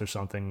 slots or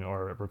something,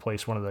 or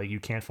replace one of the, you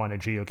can't find a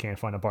Geo, can't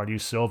find a Bard,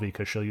 use Sylvie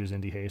because she'll use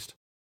Indie Haste.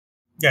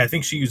 Yeah, I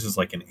think she uses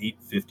like an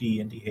 850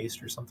 indie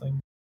haste or something.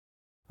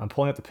 I'm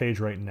pulling up the page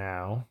right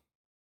now.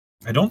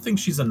 I don't think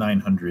she's a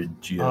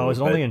 900 Geo. Oh, is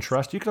it only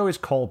Entrust? You could always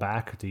call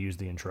back to use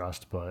the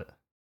Entrust, but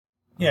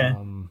yeah.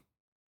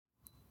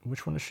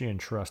 Which one is she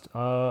Entrust?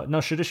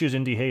 No, she'll just use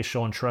Indie Haste.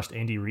 She'll Entrust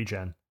Indie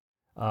Regen.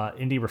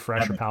 Indie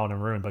Refresh or Paladin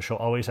Rune, but she'll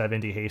always have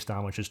Indie Haste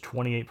on, which is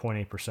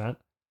 28.8%.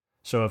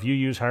 So if you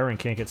use her and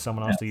can't get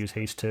someone else to use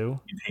Haste 2,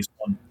 haste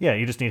 1. Yeah,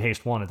 you just need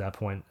Haste 1 at that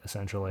point,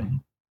 essentially. Mm-hmm.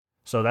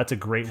 So that's a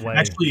great way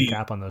to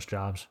cap on those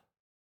jobs.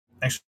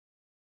 Actually,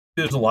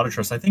 there's a lot of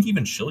trust. I think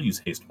even she'll use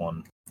Haste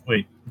 1.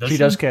 Wait, she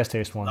does cast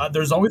Haste 1.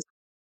 There's always...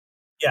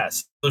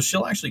 Yes, so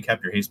she'll actually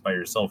cap your haste by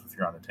yourself if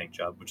you're on a tank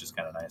job, which is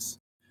kind of nice.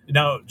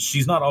 Now,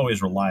 she's not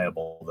always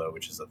reliable, though,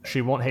 which is the thing.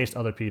 She won't haste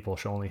other people.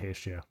 She'll only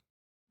haste you.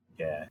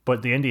 Yeah.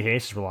 But the Indie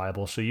Haste is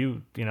reliable, so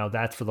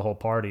that's for the whole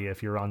party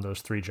if you're on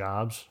those 3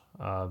 jobs.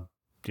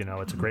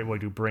 It's a great way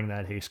to bring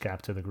that haste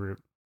cap to the group.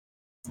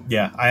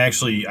 Yeah, I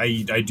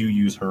do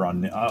use her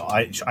on...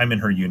 I'm in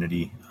her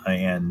Unity,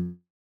 and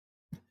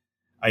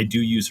I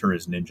do use her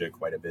as Ninja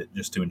quite a bit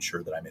just to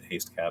ensure that I'm at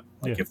haste cap.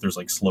 Like if there's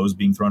like slows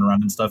being thrown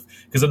around and stuff.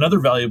 Because another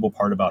valuable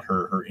part about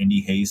her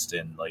indie haste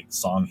and like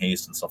song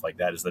haste and stuff like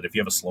that is that if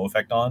you have a slow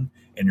effect on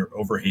and you're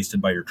over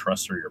hasted by your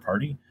trust or your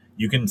party,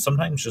 you can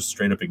sometimes just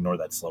straight up ignore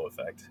that slow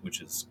effect,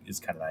 which is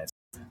kind of nice.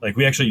 Like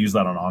we actually use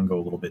that on Ongo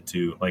a little bit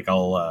too. Like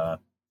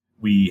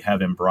we have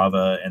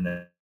Embrava and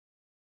then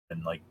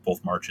like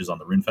both marches on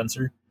the Rune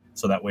Fencer.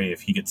 So that way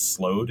if he gets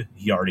slowed,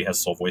 he already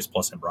has Soul Voice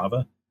plus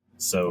Embrava.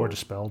 Or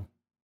Dispelled.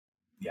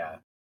 Yeah.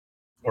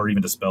 Or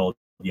even Dispelled.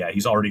 Yeah,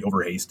 he's already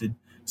over hasted,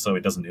 so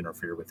it doesn't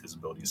interfere with his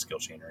ability to skill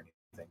chain or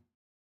anything.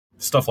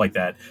 Stuff like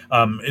that.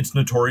 It's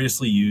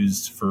notoriously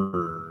used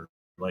for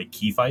like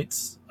key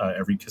fights.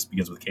 Every kiss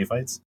begins with K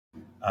fights.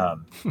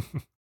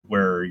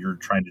 Where you're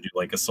trying to do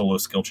like a solo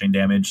skill chain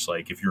damage.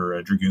 Like if you're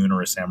a Dragoon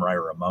or a Samurai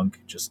or a Monk,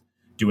 just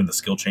doing the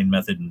skill chain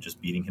method and just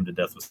beating him to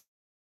death with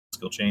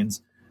skill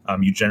chains.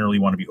 You generally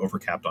want to be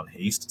overcapped on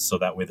haste, so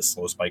that way the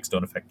slow spikes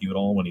don't affect you at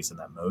all when he's in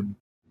that mode,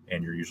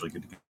 and you're usually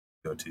good to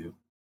go to.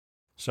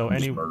 So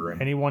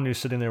anyone who's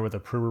sitting there with a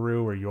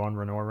Pururu or Yorn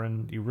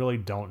Renoran, you really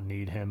don't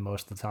need him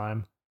most of the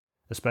time.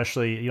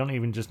 Especially, you don't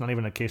even, just not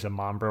even a case of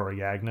Mombro or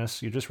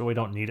Yagnus, you just really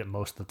don't need it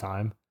most of the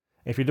time.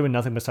 If you're doing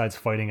nothing besides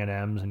fighting at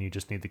M's and you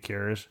just need the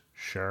cures,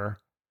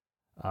 sure.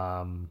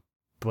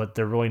 But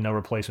they're really no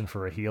replacement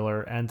for a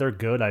healer, and they're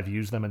good, I've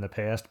used them in the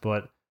past,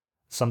 but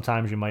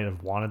sometimes you might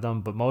have wanted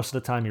them, but most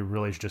of the time you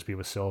really should just be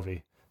with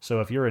Sylvie.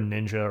 So if you're a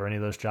ninja or any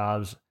of those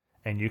jobs,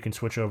 and you can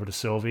switch over to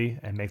Sylvie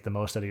and make the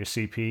most out of your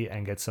CP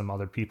and get some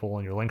other people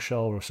in your link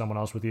shell or someone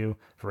else with you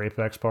for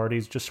Apex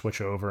parties, just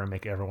switch over and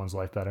make everyone's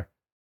life better.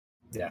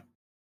 Yeah.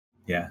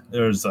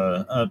 There's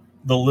the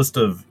list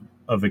of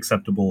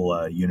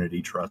acceptable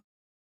Unity trusts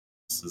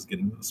is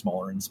getting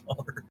smaller and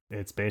smaller.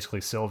 It's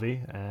basically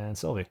Sylvie and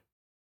Sylvie.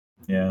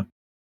 Yeah.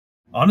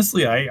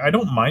 Honestly, I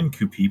don't mind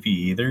Kupipi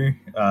either,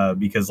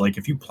 because like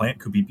if you plant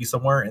Kupipi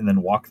somewhere and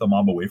then walk the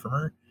mob away from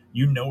her,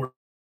 you know where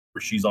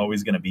she's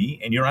always going to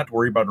be, and you don't have to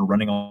worry about her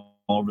running all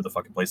over the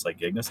fucking place like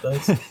Yagnus does.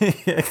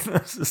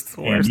 Yagnus is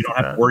the worst. And you don't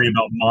have to worry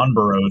about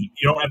Monbaro.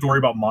 You don't have to worry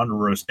about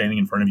Monbaro standing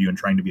in front of you and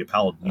trying to be a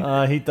paladin.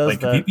 He does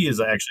like, that. Kupipi is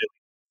actually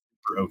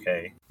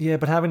okay. Yeah,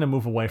 but having to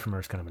move away from her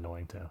is kind of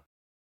annoying too.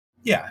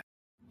 Yeah,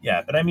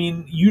 but I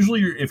mean,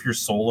 usually if you're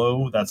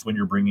solo, that's when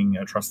you're bringing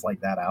a trust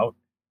like that out.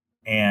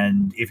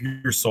 And if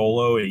you're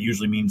solo, it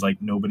usually means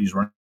like nobody's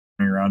running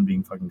around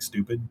being fucking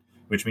stupid,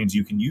 which means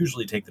you can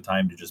usually take the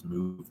time to just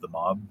move the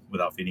mob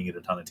without feeding it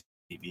a ton of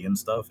TP and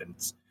stuff. And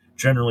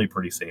generally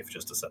pretty safe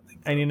just to set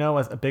things. And you know,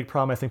 a big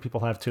problem I think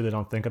people have too they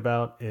don't think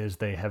about is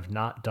they have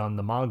not done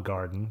the Mog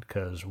Garden,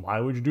 because why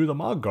would you do the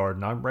Mog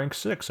Garden? I'm rank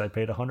 6. I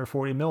paid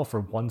 140 mil for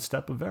one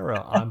step of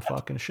Vera. I'm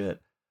fucking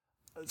shit.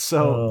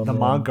 So the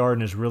Mog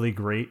Garden is really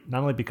great,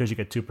 not only because you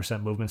get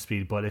 2% movement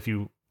speed, but if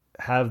you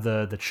have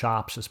the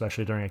chops,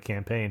 especially during a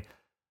campaign,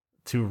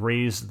 to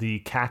raise the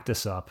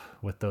cactus up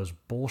with those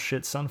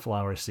bullshit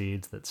sunflower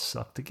seeds that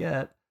suck to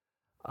get,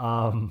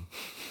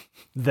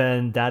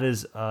 then that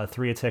is a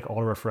 3 a tick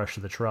auto refresh to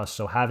the trust.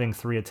 So having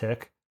 3 a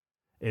tick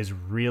is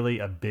really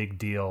a big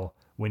deal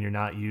when you're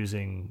not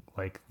using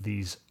like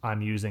these.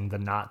 I'm using the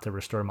not to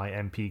restore my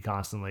MP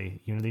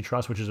constantly Unity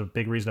trust, which is a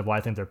big reason of why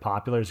I think they're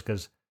popular, is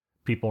because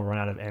people run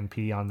out of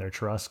MP on their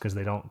trust because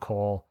they don't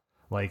call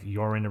like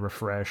Yorin to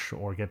refresh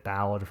or get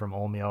Ballad from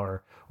Omia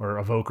or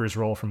Evoker's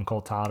roll from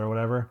Koltad or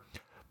whatever.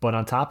 But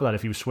on top of that,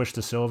 if you switch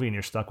to Sylvie and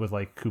you're stuck with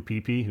like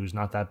Kupipi, who's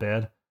not that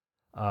bad,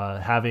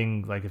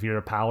 having like if you're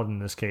a Paladin in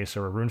this case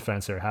or a Rune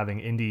Fencer, having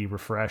Indy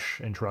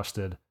refresh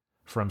entrusted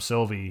from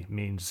Sylvie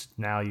means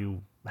now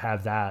you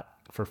have that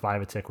for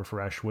 5 a tick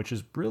refresh, which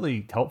is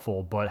really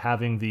helpful. But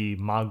having the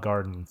Mog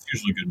Garden, it's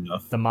usually good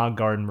enough. The Mog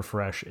Garden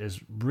refresh is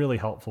really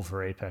helpful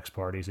for Apex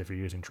parties if you're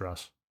using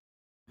Trust.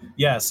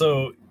 Yeah,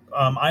 so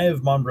I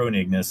have Monbro and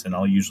Ignis, and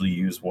I'll usually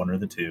use one or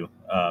the two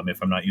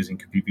if I'm not using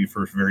Kupipi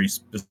for very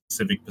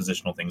specific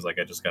positional things like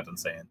I just got done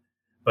saying.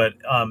 But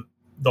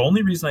the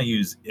only reason I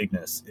use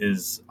Ignis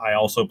is I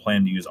also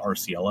plan to use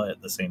Arciela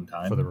at the same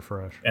time. For the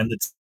refresh. And the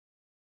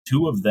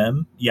two of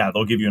them, yeah,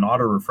 they'll give you an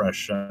auto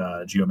refresh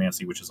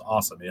Geomancy, which is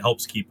awesome. It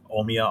helps keep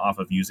Omia off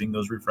of using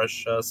those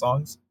refresh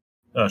songs.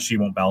 She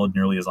won't ballad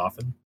nearly as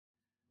often.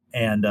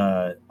 And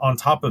on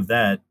top of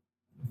that,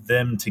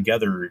 them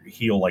together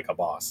heal like a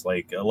boss.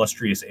 Like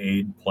Illustrious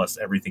Aid plus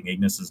everything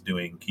Ignis is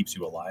doing keeps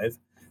you alive.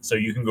 So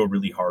you can go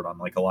really hard on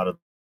like a lot of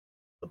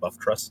the buff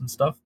trusts and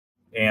stuff.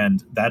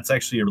 And that's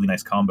actually a really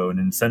nice combo and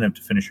incentive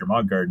to finish your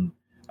Mog Garden.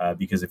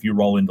 Because if you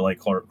roll into like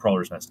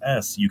Crawler's Nest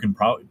S, you can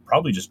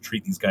probably just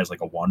treat these guys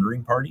like a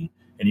wandering party,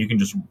 and you can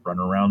just run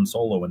around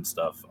solo and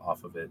stuff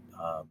off of it.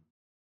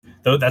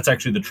 Though that's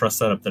actually the trust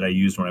setup that I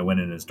used when I went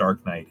in as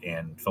Dark Knight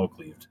and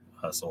Felcleaved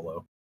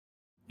solo.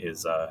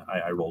 Is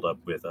I rolled up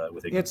with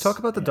Ignis. Yeah, talk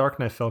about the Dark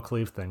Knight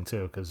Felcleave thing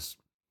too, because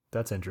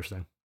that's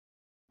interesting.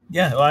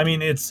 Yeah, well, I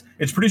mean it's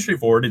pretty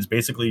straightforward. It's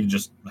basically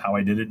just how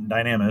I did it in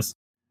Dynamis.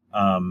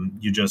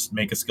 You just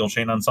make a skill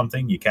chain on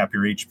something, you cap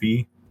your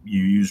HP,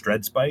 you use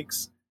Dread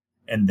Spikes,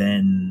 and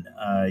then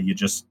you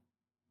just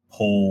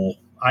pull.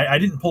 I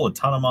didn't pull a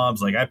ton of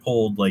mobs. Like I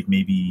pulled like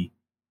maybe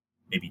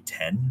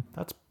 10.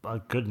 That's a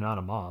good amount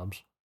of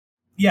mobs.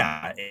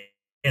 Yeah,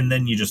 and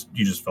then you just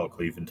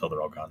Felcleave until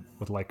they're all gone.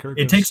 With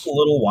Lycurgus? It takes a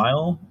little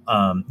while.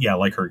 Yeah,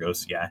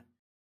 Lycurgus, yeah.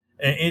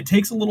 It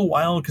takes a little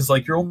while because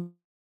like you're only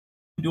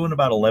doing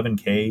about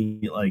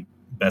 11k, like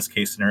best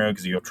case scenario,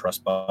 because you have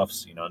trust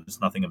buffs. You know,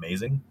 it's nothing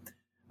amazing.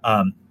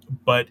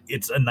 But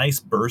it's a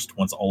nice burst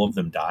once all of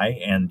them die,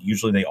 and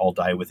usually they all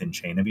die within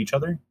chain of each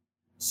other.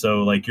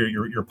 So like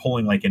you're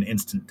pulling like an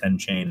instant 10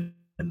 chain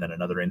and then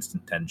another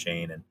instant 10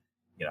 chain, and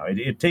you know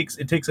it takes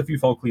a few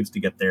Felcleaves to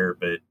get there,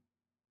 but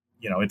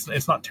you know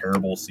it's not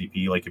terrible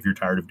CP. Like if you're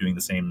tired of doing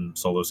the same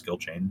solo skill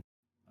chain,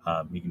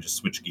 you can just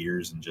switch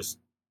gears and just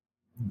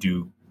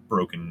do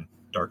broken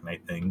Dark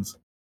Knight things.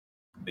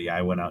 But yeah,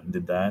 I went out and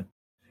did that.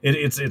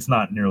 It's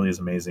not nearly as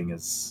amazing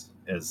as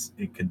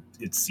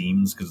it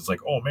seems, because it's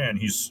like, oh man,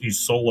 he's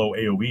solo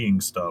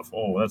AoEing stuff.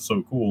 Oh, that's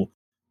so cool.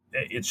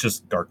 It's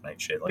just Dark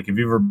Knight shit. Like if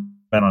you've ever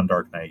been on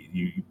Dark Knight,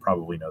 you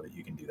probably know that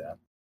you can do that.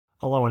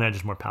 Alolan Edge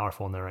is more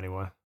powerful in there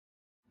anyway.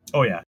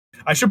 Oh yeah,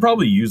 I should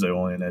probably use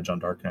Alolan Edge on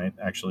Dark Knight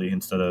actually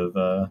instead of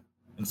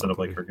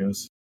like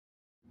Lycurgus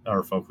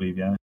or Felcleave.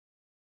 Yeah,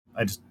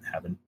 I just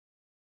haven't.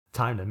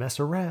 Time to mess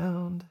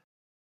around.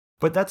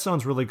 But that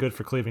sounds really good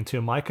for cleaving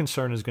too. My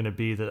concern is going to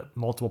be that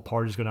multiple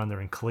parties go down there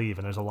and cleave,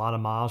 and there's a lot of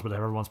mobs, but if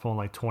everyone's pulling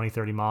like 20,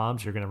 30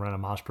 mobs, you're going to run out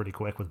of mobs pretty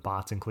quick with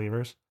bots and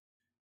cleavers.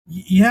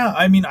 Yeah,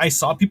 I mean, I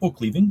saw people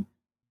cleaving,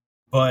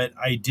 but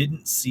I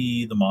didn't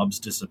see the mobs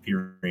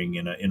disappearing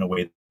in a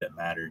way that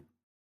mattered.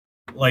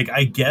 Like,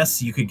 I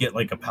guess you could get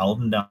like a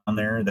paladin down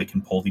there that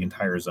can pull the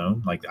entire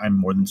zone. Like, I'm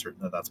more than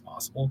certain that that's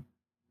possible.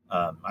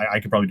 I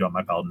could probably do it on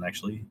my paladin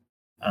actually,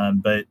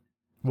 but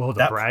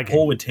that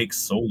pull would take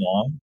so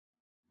long.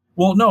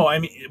 Well, no, I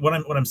mean what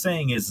I'm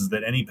saying is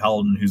that any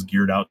paladin who's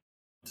geared out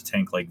to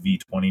tank like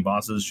V20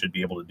 bosses should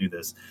be able to do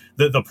this.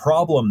 The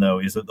problem though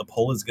is that the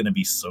pull is going to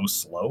be so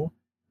slow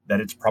that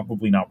it's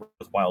probably not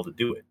worthwhile to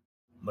do it.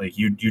 Like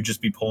you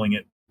just be pulling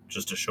it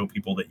just to show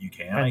people that you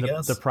can. And I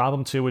guess the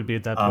problem too would be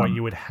at that point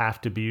you would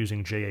have to be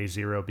using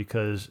JA0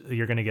 because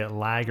you're going to get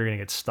lag, you're going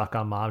to get stuck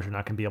on mobs, you're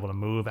not going to be able to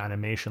move,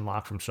 animation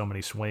lock from so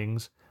many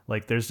swings.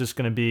 Like there's just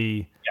going to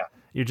be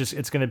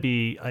it's going to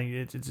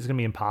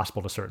be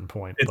impossible at a certain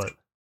point. But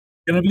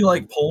gonna be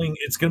like pulling.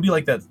 It's gonna be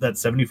like that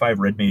 75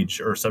 red mage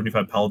or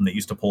 75 paladin that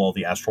used to pull all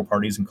the astral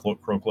parties in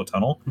Crokla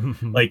Tunnel.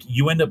 Like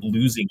you end up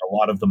losing a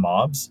lot of the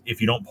mobs if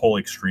you don't pull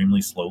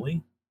extremely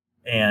slowly.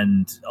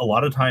 and a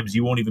lot of times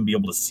you won't even be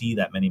able to see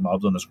that many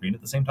mobs on the screen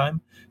at the same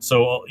time.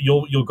 So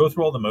you'll go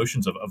through all the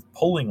motions of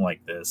pulling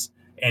like this,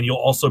 and you'll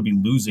also be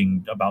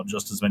losing about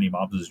just as many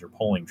mobs as you're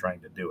pulling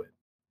trying to do it.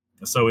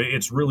 So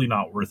it's really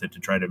not worth it to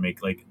try to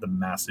make like the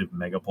massive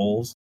mega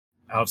pulls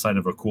outside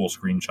of a cool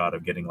screenshot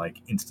of getting like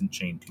instant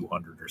chain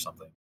 200 or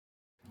something.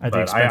 At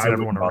the expense of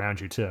everyone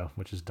around you too,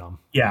 which is dumb.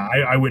 Yeah,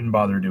 I wouldn't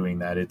bother doing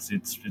that. It's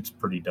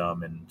pretty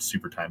dumb and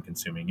super time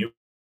consuming. It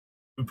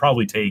would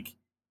probably take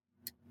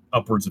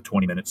upwards of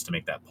 20 minutes to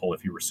make that pull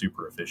if you were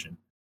super efficient,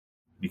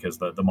 because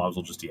the mobs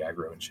will just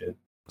de-aggro and shit.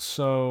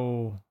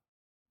 So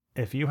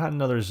if you had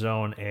another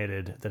zone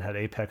added that had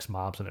Apex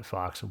mobs in it,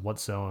 Fox, what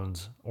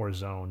zones or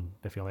zone,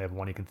 if you only have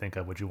one you can think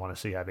of, would you want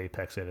to see have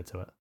Apex added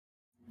to it?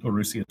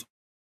 Orussia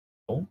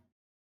Atoll?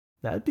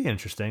 That'd be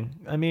interesting.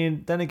 I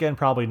mean, then again,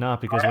 probably not,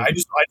 because I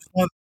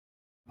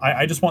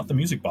just want the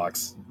music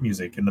box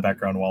music in the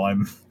background while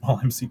I'm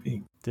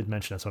CPing. Did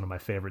mention that's one of my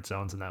favorite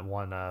zones in that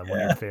one of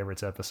your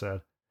favorites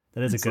episode.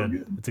 That is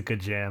it's a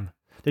good jam.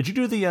 Did you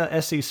do the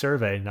SC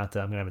survey? Not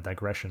that I'm gonna have a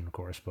digression, of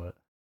course, but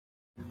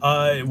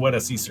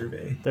what SC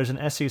survey? There's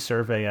an SC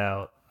survey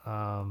out.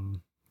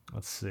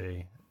 Let's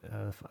see.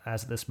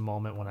 As of this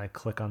moment, when I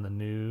click on the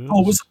news,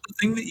 was it the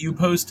thing that you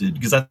posted?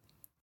 Because I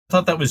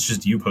thought that was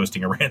just you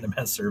posting a random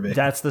ass survey.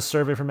 That's the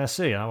survey from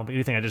SC. I don't do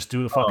anything. I just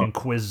do the fucking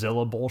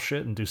Quizzilla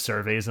bullshit and do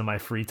surveys in my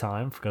free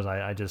time because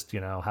I just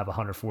have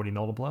 140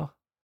 mil to blow.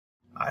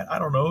 I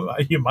don't know.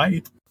 You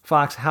might.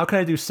 Fox, how can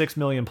I do 6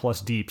 million plus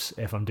deeps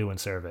if I'm doing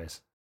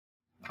surveys?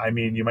 I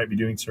mean, you might be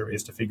doing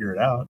surveys to figure it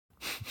out.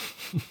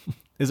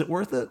 Is it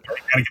worth it? You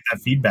gotta get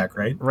that feedback,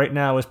 right? Right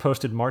now, it was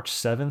posted March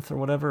 7th or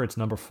whatever. It's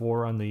number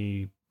 4 on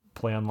the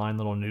Play Online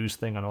little news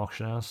thing on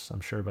Auction House.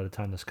 I'm sure by the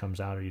time this comes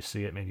out or you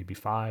see it, maybe it'd be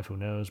 5, who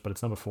knows, but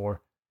it's number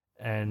 4.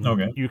 And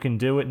you can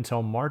do it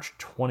until March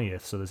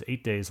 20th, so there's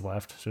 8 days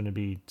left, soon to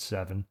be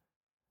 7.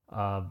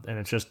 And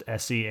it's just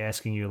SC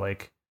asking you,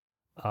 like,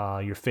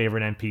 your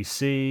favorite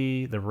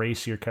NPC, the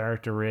race your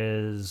character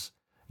is,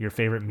 your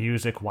favorite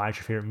music, why it's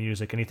your favorite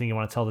music, anything you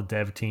want to tell the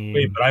dev team.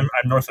 Wait, but I'm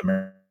North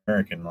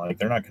American. Like,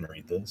 they're not going to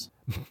read this.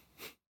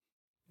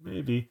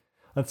 Maybe.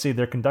 Let's see.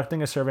 They're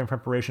conducting a survey in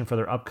preparation for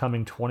their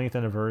upcoming 20th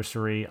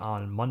anniversary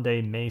on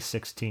Monday, May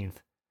 16th.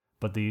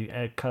 But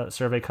the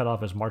survey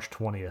cutoff is March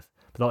 20th.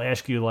 But they'll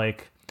ask you,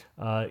 like,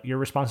 your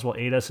responsible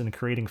aid us in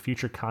creating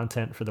future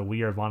content for the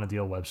We Are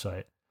Vonadil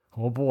website.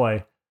 Oh,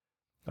 boy.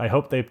 I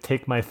hope they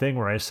take my thing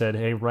where I said,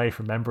 hey, Rife,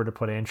 remember to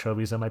put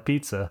anchovies on my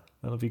pizza.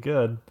 That'll be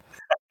good.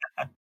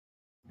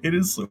 It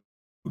is so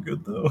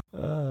good, though.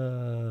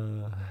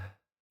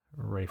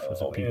 Rife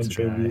was a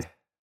pizza guy.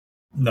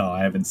 No,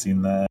 I haven't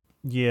seen that.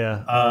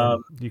 Yeah,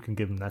 you can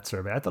give him that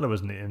survey. I thought it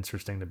was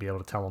interesting to be able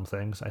to tell him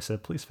things. I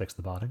said, please fix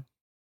the botting.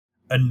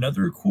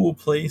 Another cool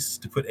place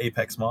to put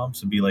Apex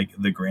mobs would be like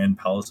the Grand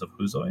Palace of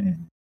Huzoi.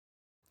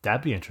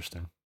 That'd be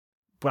interesting.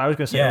 But I was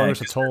going to say,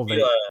 Orussia Atoll,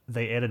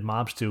 they added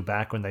mobs to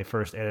back when they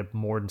first added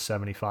more than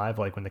 75.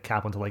 Like when the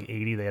cap went to like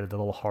 80, they added a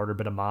little harder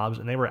bit of mobs,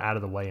 and they were out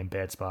of the way in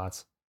bad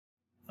spots.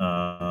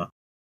 So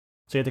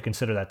you have to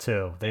consider that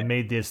too. They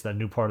made this the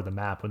new part of the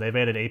map. When they've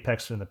added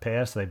Apex in the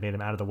past, they've made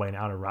them out of the way and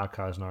out of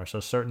Rok-Kaznar.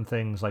 So certain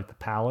things like the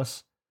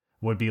palace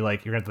would be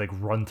like you're going to have to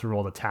like run through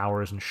all the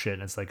towers and shit,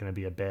 and it's like going to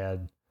be a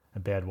bad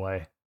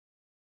way.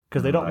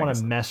 Because they don't want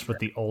to mess with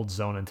the old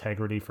zone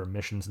integrity for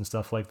missions and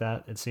stuff like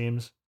that, it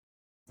seems.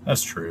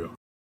 That's true.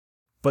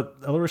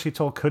 But Orussia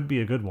Atoll could be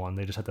a good one.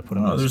 They just have to put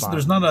them on the spot.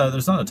 There's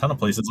not a ton of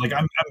places. Like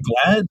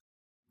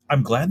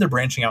I'm glad they're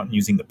branching out and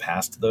using the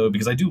past though,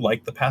 because I do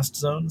like the past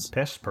zones.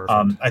 Past is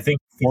perfect. I think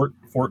Fort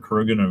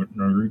Kuruga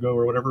Narugo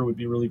or whatever would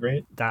be really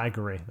great. I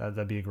agree.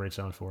 That'd be a great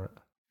zone for it.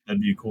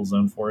 That'd be a cool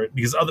zone for it,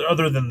 because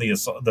other than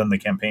the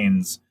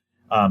campaigns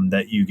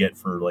that you get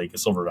for like a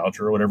silver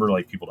voucher or whatever,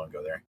 like people don't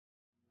go there.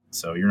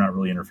 So you're not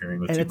really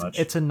interfering with too much.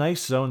 It's a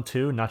nice zone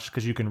too, not just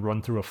because you can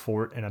run through a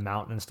fort and a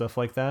mountain and stuff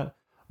like that.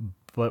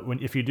 But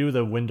if you do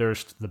the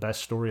Windurst, the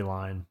best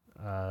storyline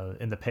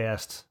in the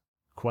past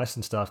quests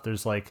and stuff,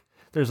 there's like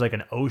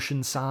an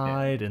ocean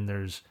side, and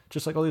there's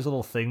just like all these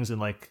little things in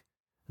like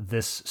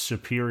this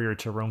superior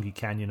Tarongi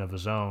Canyon of a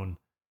zone,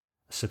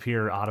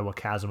 superior Ottawa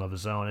Chasm of a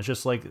zone. It's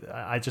just like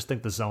I just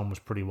think the zone was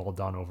pretty well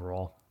done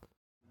overall.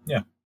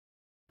 Yeah,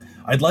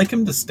 I'd like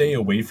him to stay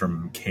away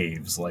from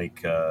caves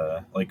like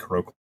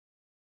Kuroko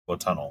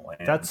Tunnel.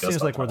 And that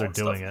seems like where they're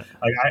doing it.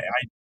 I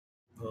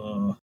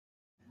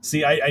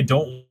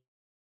don't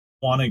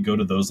want to go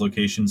to those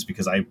locations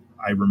because I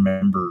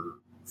remember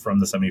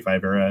from the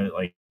 75 era,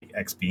 like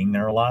X being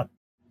there a lot.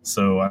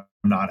 So I'm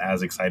not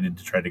as excited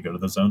to try to go to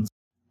those zones.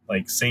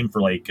 Like same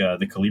for like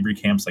the Calibri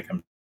camps. Like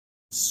I'm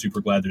super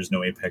glad there's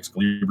no Apex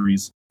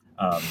Calibris.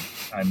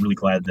 I'm really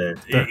glad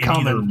that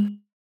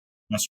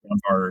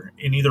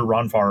in either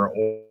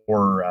Ronfar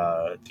or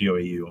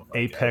TOAU. Like,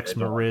 Apex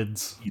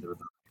Marids. Either of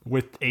them.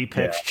 With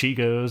Apex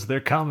Chigos, they're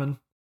coming.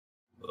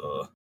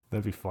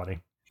 That'd be funny.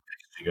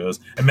 Chigos.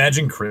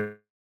 Imagine crits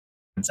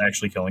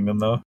actually killing them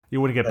though. You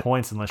wouldn't get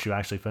points unless you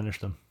actually finished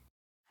them.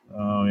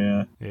 Oh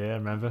yeah. Yeah,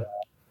 remember?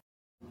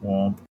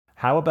 Womp.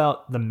 How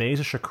about the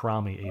Maze of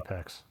Shakrami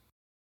Apex?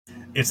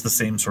 It's the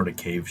same sort of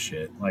cave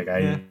shit. Like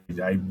I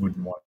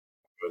wouldn't want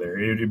to go there.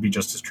 It'd be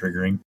just as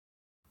triggering.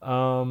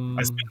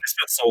 I spent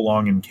so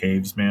long in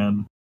caves,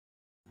 man.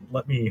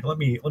 Let me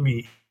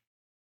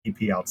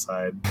EP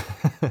outside.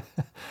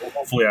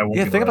 Hopefully, I won't.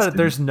 Yeah, think about it.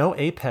 There's no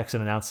Apex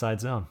in an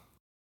outside zone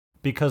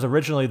because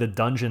originally the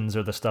dungeons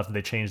are the stuff that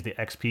they changed the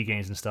XP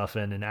gains and stuff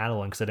in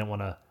Adeline because they didn't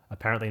want to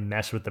apparently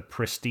mess with the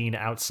pristine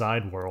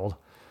outside world.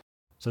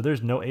 So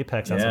there's no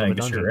Apex outside of a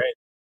dungeon. You're right.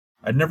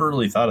 I'd never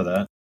really thought of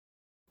that.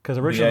 Because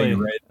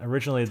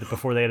originally,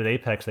 before they added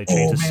Apex, they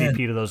changed the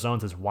CP to those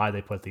zones. Is why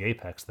they put the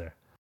Apex there.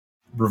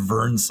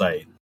 Return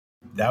site.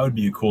 That would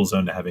be a cool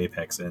zone to have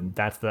Apex in.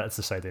 That's the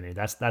site they need.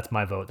 That's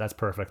my vote. That's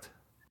perfect.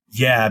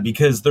 Yeah,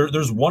 because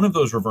there's one of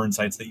those Return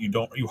sites that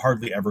you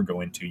hardly ever go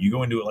into. You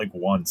go into it like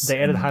once. They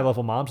added high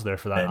level mobs there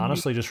for that.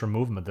 Honestly, just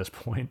remove them at this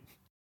point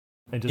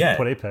and just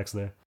put Apex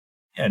there.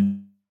 Yeah,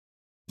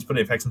 just put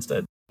Apex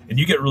instead. And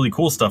you get really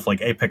cool stuff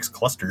like Apex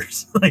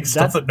clusters, like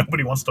stuff that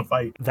nobody wants to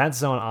fight. That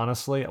zone,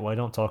 honestly, I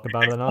don't talk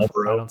about it enough.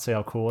 I don't say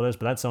how cool it is,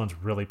 but that zone's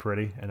really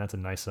pretty, and that's a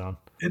nice zone.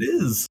 It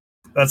is.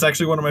 That's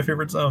actually one of my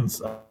favorite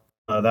zones.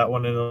 That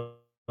one in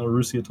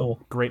Rusi Atoll.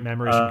 Great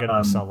memories from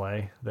getting to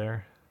Saleh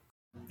there.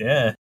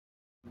 Yeah.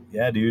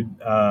 Yeah, dude.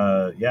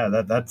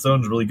 That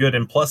zone's really good.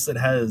 And plus it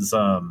has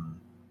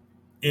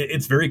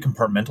it's very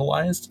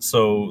compartmentalized.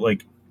 So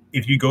like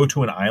if you go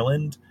to an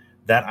island,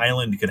 that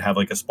island could have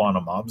like a spawn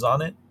of mobs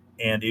on it.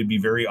 And it'd be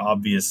very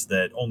obvious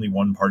that only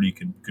one party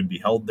could be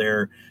held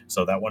there.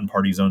 So that one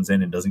party zones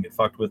in and doesn't get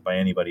fucked with by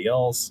anybody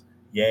else.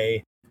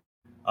 Yay.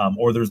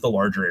 Or there's the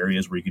larger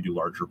areas where you could do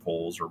larger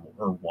polls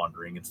or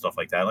wandering and stuff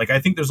like that. Like I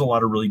think there's a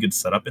lot of really good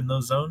setup in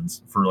those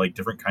zones for like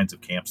different kinds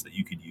of camps that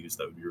you could use.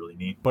 That would be really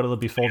neat. But it'll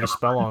be full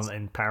dispel on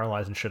and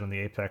paralyze and shit on the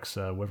Apex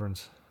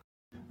Wyverns.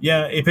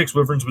 Yeah, Apex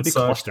Wyverns would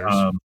suck.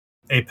 Clusters.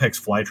 Apex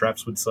fly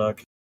traps would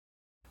suck.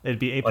 It'd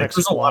be Apex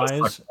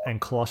flies and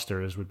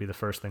clusters would be the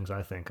first things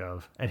I think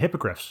of. And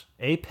hippogriffs.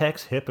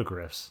 Apex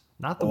hippogriffs.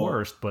 Not the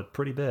worst, but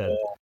pretty bad.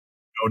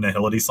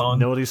 Nihility Song.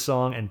 Nihility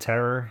Song and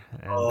Terror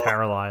and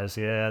Paralyze.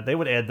 Yeah, they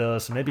would add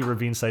those. Maybe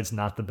Ravine Site's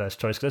not the best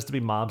choice because it has to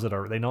be mobs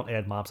they don't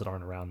add mobs that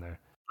aren't around there.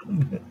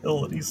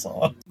 Nihility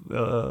Song.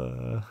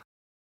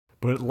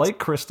 But light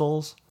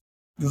crystals.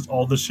 Just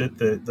all the shit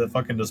that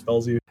fucking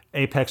dispels you.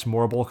 Apex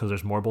Morble because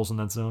there's Morbles in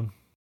that zone.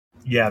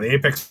 Yeah, the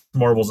Apex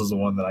Marbles is the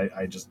one that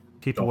I just...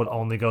 People would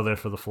only go there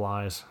for the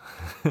flies.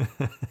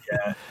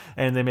 Yeah.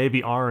 And they may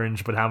be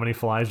orange, but how many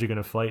flies are you going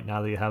to fight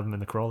now that you have them in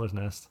the crawler's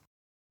nest?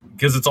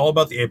 Because it's all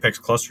about the Apex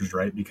clusters,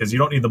 right? Because you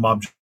don't need the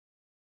mob just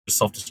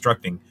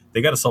self-destructing.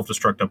 They got to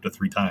self-destruct up to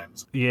 3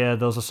 times. Yeah,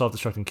 those will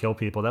self-destruct and kill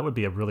people. That would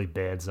be a really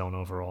bad zone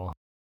overall.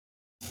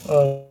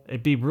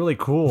 It'd be really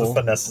cool.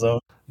 The finesse zone.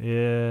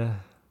 Yeah.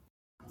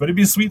 But it'd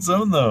be a sweet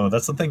zone, though.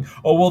 That's the thing.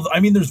 Oh, well, I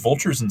mean, there's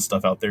vultures and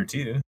stuff out there,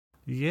 too.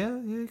 Yeah,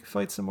 you can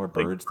fight some more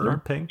birds that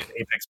aren't pink.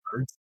 Apex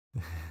birds.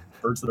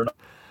 Birds that are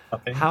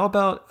not pink. How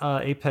about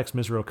Apex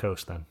Misro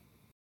Coast, then?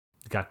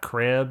 You got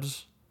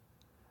crabs.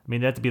 I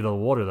mean, they have to be the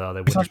water, though.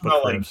 They wouldn't just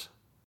put crabs.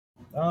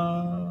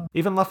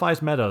 Even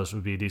Lefai's Meadows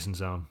would be a decent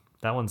zone.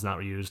 That one's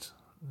not used.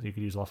 You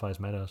could use Lefai's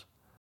Meadows.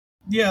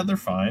 Yeah, they're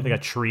fine. They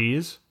got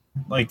trees.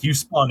 Like, you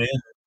spawn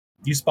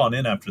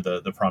in after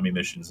the Promi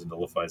missions into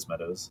Lefai's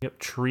Meadows. Yep,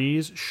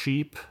 trees,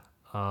 sheep,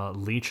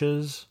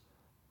 leeches.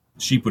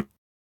 Sheep would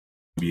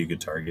be a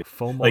good target.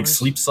 Foamers. Like,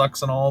 sleep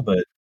sucks and all,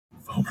 but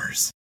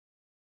foamers.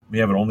 We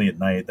have it only at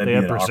night. They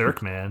have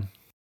Berserk, man.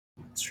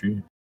 It's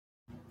true.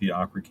 Be an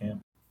awkward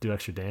camp. Do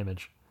extra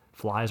damage.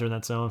 Flies are in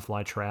that zone.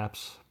 Fly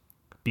traps.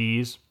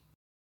 Bees.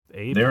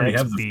 Apex they already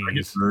have the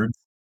bees. Birds.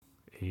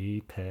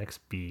 Apex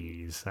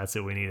bees. That's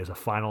what we need as a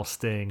final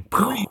sting.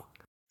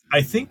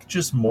 I think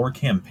just more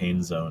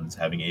campaign zones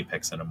having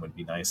Apex in them would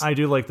be nice. I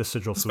do like the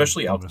sigil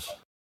especially food bonus.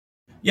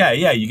 Yeah,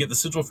 you get the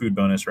sigil food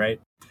bonus,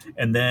 right?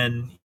 And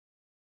then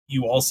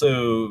you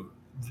also...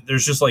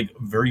 There's just like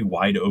very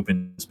wide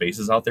open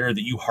spaces out there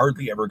that you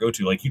hardly ever go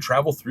to. Like you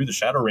travel through the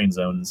Shadow Rain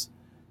zones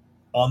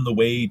on the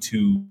way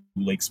to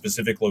like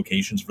specific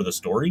locations for the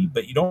story,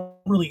 but you don't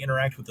really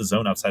interact with the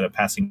zone outside of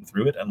passing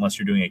through it unless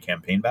you're doing a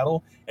campaign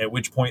battle, at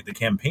which point the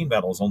campaign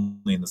battle is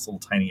only in this little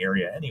tiny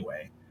area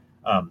anyway.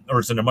 Or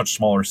it's in a much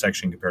smaller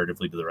section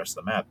comparatively to the rest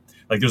of the map.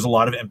 Like there's a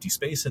lot of empty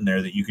space in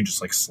there that you can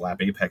just like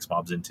slap Apex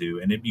mobs into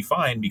and it'd be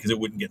fine because it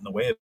wouldn't get in the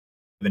way of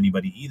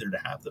anybody either to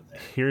have them there.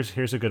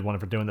 Here's a good one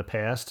if we're doing the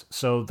past.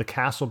 So the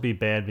castle will be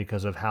bad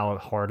because of how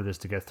hard it is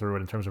to get through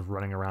it in terms of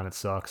running around. It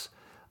sucks.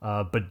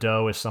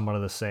 Bordeaux is somewhat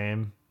of the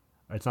same.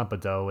 It's not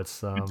Bordeaux. It's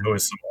Bordeaux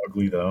is so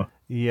ugly though.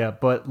 Yeah,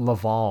 but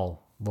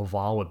Laval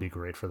would be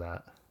great for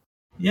that.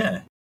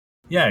 Yeah,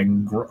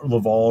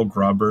 Laval,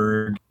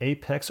 Grauberg,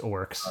 Apex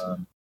Orcs,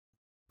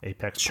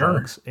 Apex sure.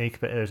 Pugs.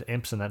 There's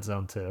imps in that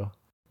zone too,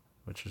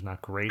 which is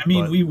not great. I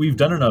mean, we've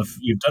done enough.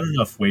 You've done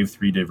enough Wave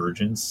 3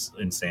 Divergence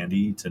in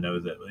Sandy to know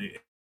that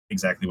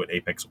exactly what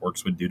Apex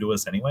Orcs would do to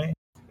us anyway,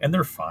 and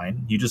they're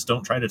fine. You just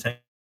don't try to tank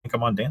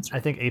them on Dancer. I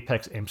think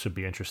Apex imps would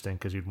be interesting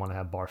because you'd want to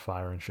have bar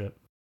fire and shit.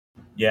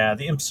 Yeah,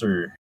 the imps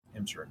are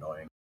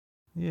annoying.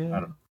 Yeah. I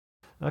don't know.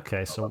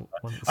 Okay, so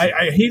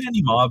I hate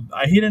any mob.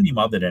 I hate any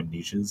mob that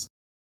amnesias.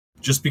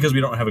 just because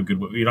we don't have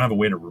a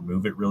way to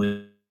remove it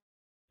really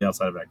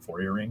outside of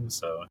Ekphoria Ring.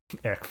 So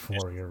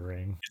Ekphoria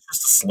Ring. It's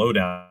just a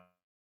slowdown.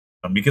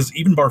 Because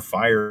even Bar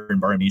Fire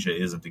and Bar Amnesia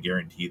isn't a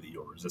guarantee that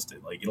you'll resist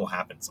it. Like, it'll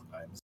happen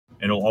sometimes.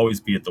 And it'll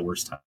always be at the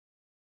worst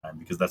time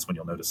because that's when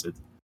you'll notice it.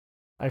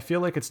 I feel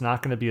like it's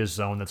not going to be a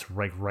zone that's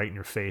right in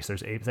your face. I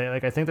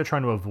think they're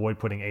trying to avoid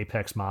putting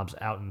Apex mobs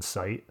out in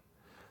sight.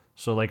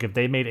 So like if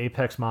they made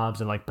Apex mobs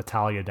in like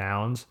Battaglia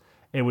Downs,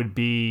 it would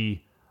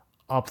be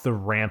up the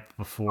ramp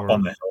before. Up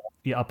on the hill.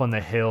 Yeah, up on the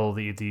hill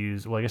that you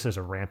use. Well, I guess there's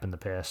a ramp in the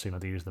past,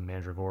 they use the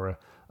Mandragora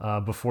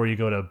before you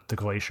go to the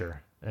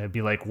Glacier. It'd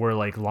be like where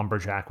like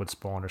Lumberjack would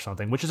spawn or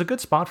something, which is a good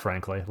spot,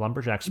 frankly.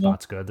 Lumberjack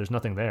spot's good. There's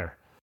nothing there.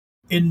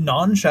 In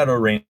non-Shadow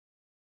Rain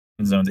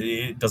zones,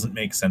 it doesn't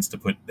make sense to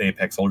put the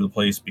Apex all over the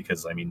place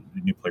because, I mean,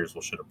 new players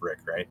will shoot a brick,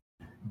 right?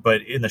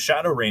 But in the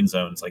Shadow Rain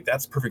zones, like,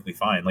 that's perfectly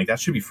fine. Like, that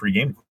should be free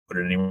game to put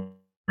it anywhere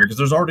because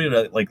there's already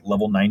like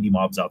level 90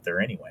 mobs out there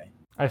anyway.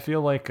 I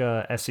feel like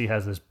SC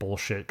has this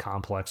bullshit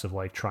complex of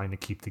like trying to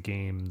keep the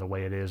game the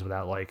way it is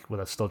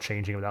without still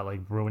changing, without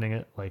like ruining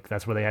it. Like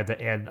that's where they had to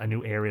add a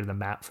new area to the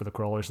map for the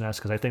Crawler's Nest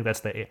because I think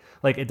that's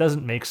it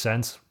doesn't make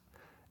sense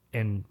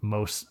in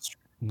most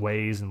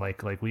ways, and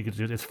like we could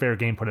do it's fair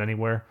game put it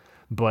anywhere.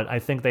 But I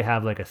think they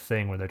have like a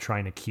thing where they're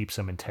trying to keep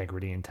some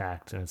integrity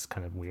intact, and it's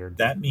kind of weird.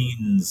 That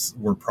means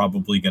we're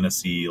probably going to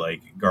see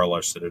like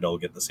Garlosh Citadel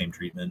get the same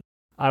treatment.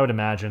 I would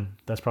imagine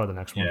that's probably the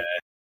next one. Yeah.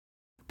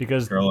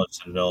 Because Garlosh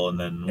Citadel, and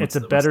then it's a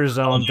better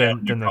zone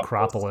than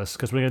Necropolis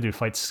because we're gonna do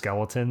fight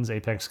skeletons,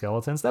 Apex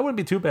skeletons. That wouldn't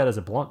be too bad as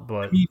a blunt,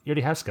 but you already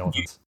have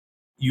skeletons.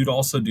 You'd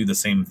also do the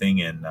same thing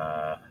in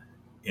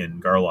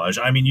Garlosh.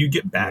 I mean, you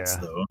get bats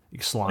though.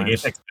 Slimes. Like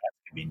Apex bats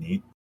can be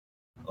neat.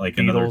 Like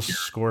beetles,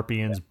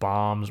 scorpions,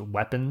 bombs,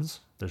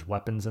 weapons. There's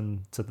weapons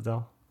in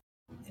Citadel.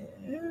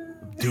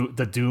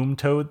 The Doom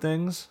Toad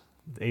things,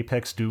 the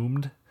Apex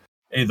Doomed.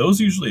 Hey, those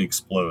usually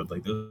explode.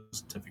 Like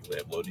those typically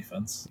have low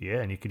defense.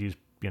 Yeah, and you could use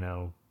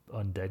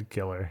Undead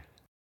Killer.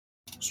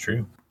 It's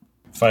true.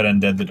 Fight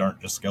undead that aren't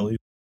just skellies.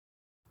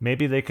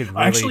 Maybe they could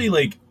really... Actually,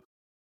 like,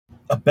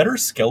 a better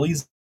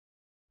skellies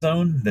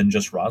zone than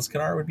just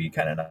Rozkanar would be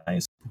kind of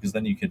nice, because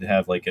then you could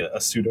have like a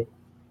pseudo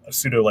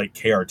like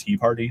KRT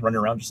party running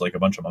around, just like a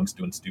bunch of monks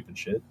doing stupid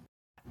shit.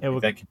 That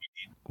could be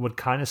neat. Would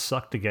kind of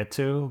suck to get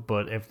to,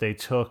 but if they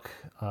took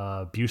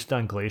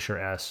Bustan Glacier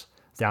S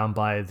down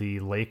by the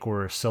lake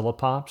where Scylla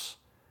pops,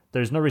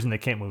 there's no reason they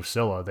can't move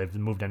Scylla. They've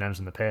moved NMs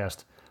in the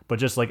past. But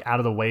just like out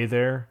of the way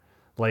there,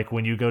 like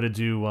when you go to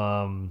do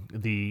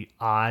the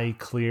eye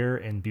clear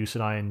in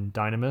Bucidine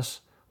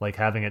Dynamis, like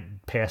having it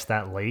past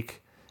that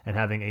lake and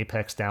having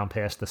Apex down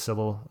past the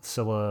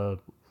Scylla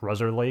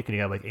Ruzzer Lake, and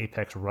you got like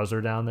Apex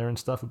Ruzzer down there and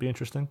stuff would be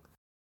interesting.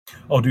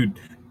 Oh, dude,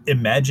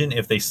 imagine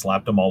if they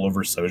slapped them all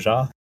over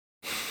Soja.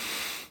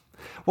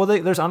 Well,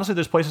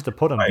 there's places to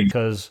put them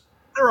because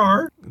there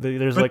are.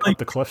 There's like up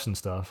the cliffs and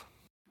stuff.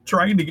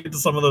 Trying to get to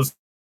some of those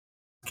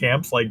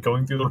camps, like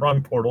going through the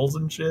wrong portals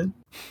and shit,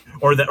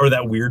 or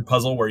that weird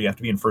puzzle where you have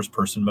to be in first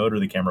person mode or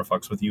the camera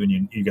fucks with you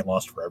and you get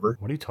lost forever.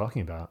 What are you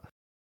talking about?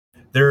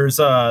 There's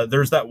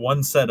that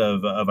one set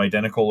of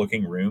identical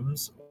looking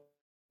rooms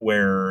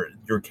where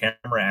your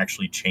camera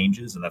actually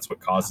changes, and that's what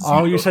causes.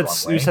 You said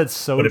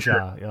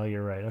Soja. Oh,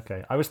 you're right.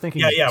 Okay, I was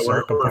thinking. Yeah.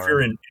 Or if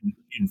you're in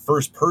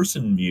first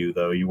person view,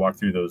 though, you walk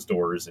through those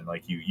doors and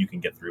like you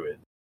can get through it.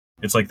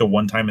 It's like the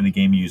one time in the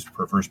game you used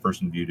first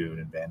person view to an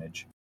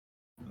advantage.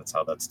 That's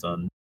how that's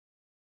done.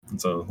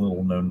 It's a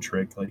little known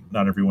trick. Like,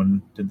 not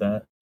everyone did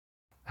that.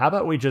 How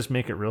about we just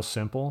make it real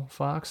simple,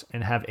 Fox,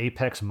 and have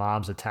Apex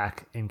mobs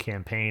attack in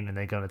campaign, and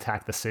they go and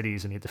attack the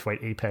cities, and you have to fight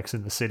Apex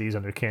in the cities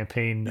under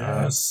campaign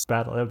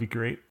battle. That would be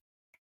great.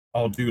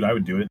 Oh, dude, I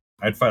would do it.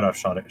 I'd fight off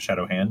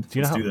Shadow Hand.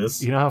 Do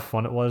this. You know how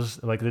fun it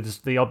was? Like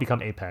they all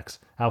become Apex.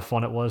 How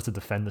fun it was to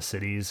defend the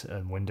cities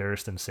and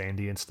Windurst and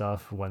Sandy and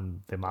stuff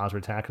when the mobs were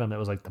attacking them. That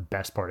was like the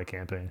best part of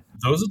campaign.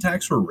 Those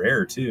attacks were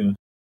rare too.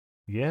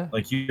 Yeah,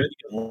 like you had to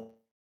get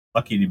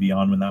lucky to be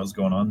on when that was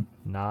going on.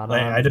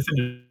 I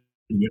defended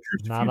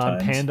Windurst not on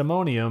times.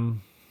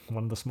 Pandemonium,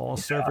 one of the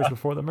smallest servers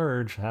before the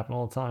merge. It happened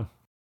all the time.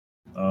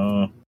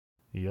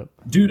 Yep.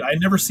 Dude, I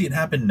never see it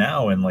happen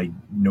now, and like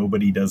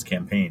nobody does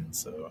campaigns,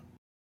 so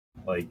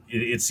like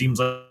it seems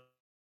like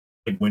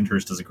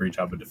Windurst does a great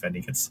job of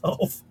defending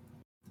itself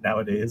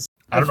nowadays.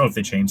 I don't know if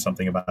they changed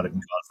something about it and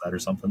caused that or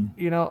something.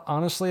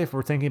 Honestly, if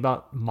we're thinking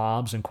about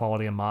mobs and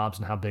quality of mobs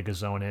and how big a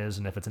zone is,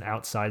 and if it's an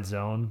outside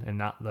zone and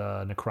not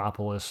the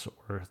Necropolis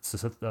or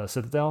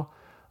Citadel,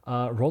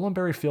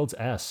 Rolandberry Fields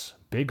S.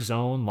 Big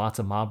zone, lots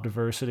of mob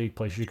diversity,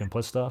 places you can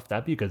put stuff.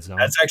 That'd be a good zone.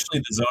 That's actually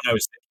the zone I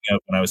was thinking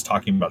of when I was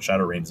talking about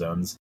Shadow Rain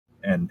zones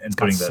and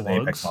putting the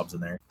Apex mobs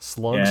in there.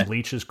 Slugs,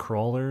 leeches,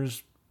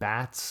 crawlers,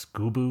 bats,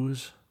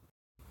 goobos.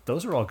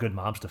 Those are all good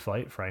mobs to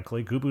fight,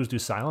 frankly. Goobos do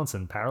silence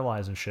and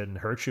paralyze and shit and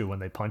hurt you when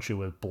they punch you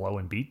with blow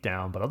and beat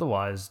down. But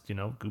otherwise,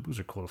 goobos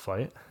are cool to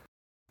fight.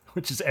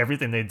 Which is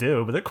everything they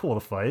do, but they're cool to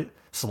fight.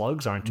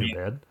 Slugs aren't too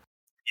bad.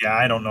 Yeah,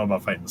 I don't know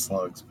about fighting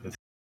slugs. But...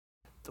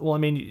 Well, I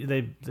mean,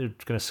 they're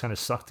going to kind of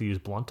suck to use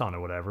blunt on or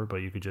whatever, but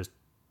you could just,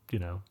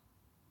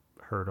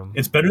 Heard them.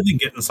 It's better than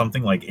getting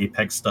something like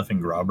Apex stuff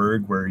in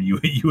Grauberg, where you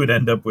would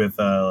end up with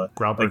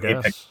Grauberg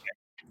like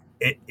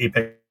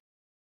Apex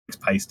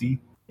Pisty.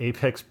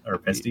 Apex or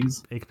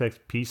Pesties. Apex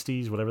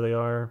Pisties, whatever they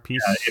are.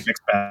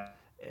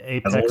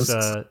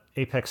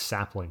 Apex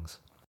saplings.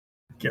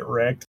 Get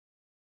wrecked.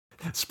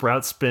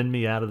 Sprout spin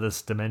me out of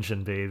this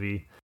dimension,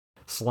 baby.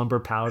 Slumber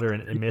powder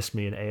and miss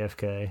me in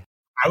AFK.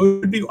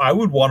 I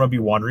would want to be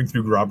wandering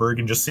through Grauberg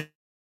and just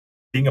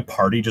seeing a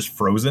party just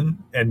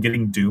frozen and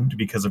getting doomed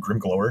because of Grim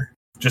Glower.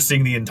 Just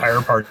seeing the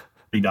entire party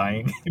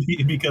dying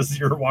because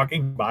you're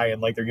walking by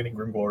and like they're getting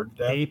Grim Glower to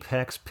death.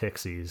 Apex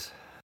Pixies.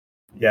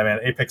 Yeah, man,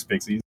 Apex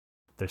Pixies.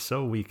 They're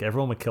so weak.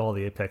 Everyone would kill all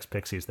the Apex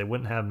Pixies. They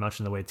wouldn't have much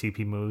in the way of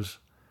TP moves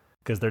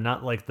because they're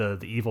not like the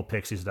evil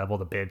Pixies that have all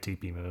the bad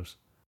TP moves.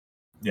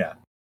 Yeah,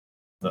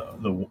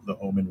 the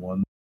Omen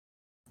one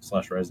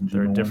 / Rising.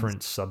 There are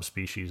different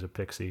subspecies of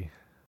Pixie.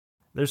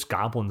 There's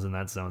goblins in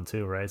that zone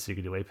too, right? So you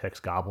could do Apex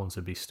Goblins.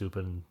 It'd be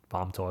stupid and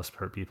bomb toss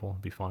hurt people.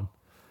 It'd be fun.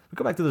 We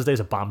go back to those days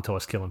of bomb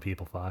toss killing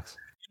people, Fox.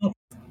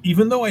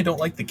 Even though I don't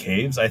like the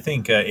caves, I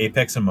think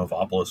Apex and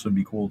Mavopolis would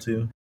be cool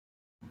too.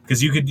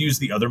 Because you could use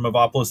the other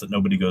Mavopolis that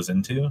nobody goes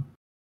into.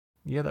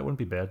 Yeah, that wouldn't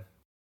be bad.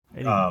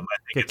 And I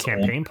think get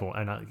campaign points,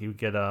 and you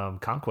get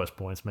conquest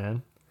points,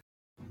 man.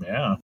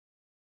 Yeah,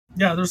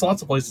 there's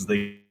lots of places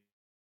they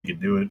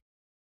could do it,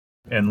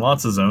 and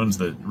lots of zones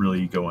that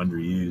really go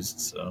underused.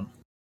 So,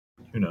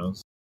 who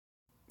knows?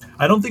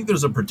 I don't think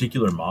there's a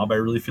particular mob I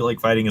really feel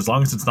like fighting, as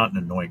long as it's not an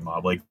annoying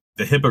mob. Like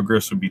the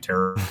hippogriffs would be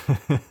terrible.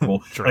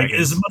 Like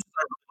as much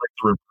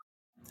as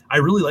I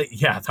really like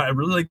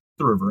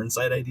the Reverend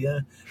Sight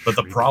idea, but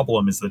the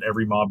problem is that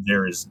every mob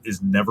there is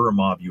never a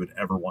mob you would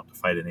ever want to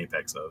fight an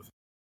Apex of.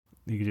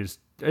 You could just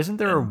isn't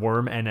there a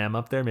worm NM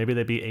up there? Maybe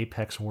they'd be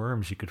Apex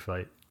worms you could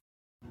fight.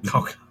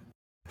 Oh,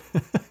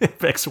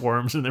 Apex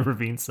worms in the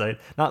Ravine site.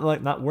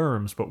 Not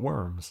worms, but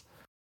worms.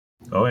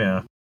 Oh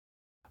yeah.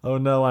 Oh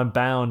no, I'm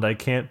bound. I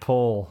can't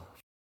pull.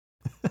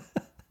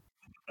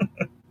 Yeah,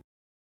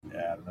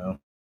 I don't know.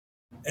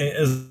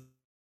 As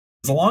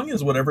long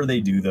as whatever they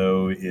do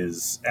though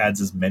adds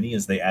as many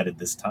as they added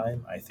this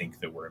time, I think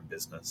that we're in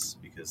business.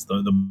 Because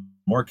the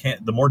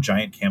more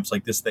giant camps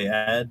like this they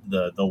add,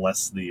 the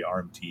less the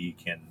RMT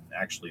can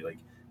actually like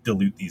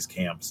dilute these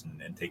camps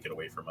and take it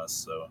away from us.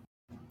 So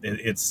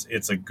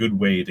it's a good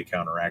way to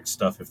counteract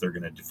stuff if they're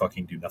going to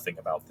fucking do nothing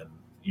about them,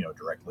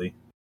 directly.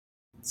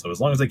 So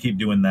as long as they keep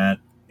doing that,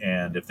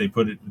 and if they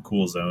put it in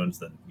cool zones,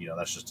 then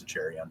that's just a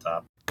cherry on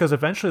top. Because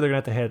eventually they're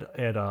going to have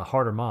to add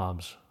harder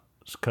mobs.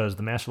 Because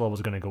the master level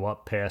is going to go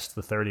up past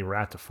the 30 we're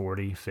at to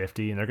 40,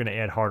 50, and they're going to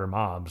add harder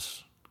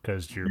mobs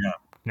because you're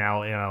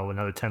now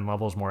another 10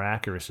 levels more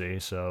accuracy.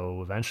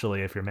 So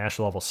eventually, if you're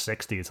master level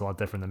 60, it's a lot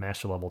different than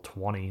master level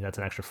 20. That's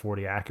an extra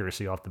 40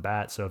 accuracy off the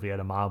bat. So if you had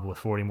a mob with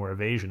 40 more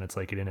evasion, it's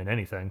like you didn't hit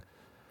anything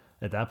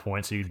at that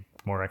point. So you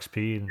more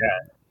XP.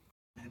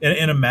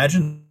 And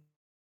imagine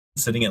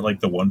sitting at like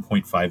the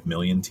 1.5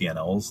 million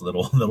TNLs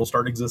that'll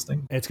start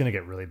existing. It's going to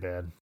get really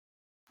bad.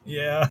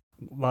 Yeah.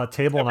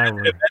 Table and I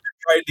were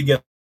trying to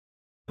get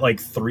like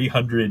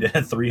 300,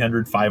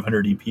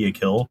 500 EP a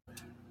kill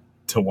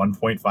to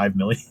 1.5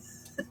 million.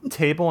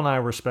 Table and I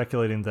were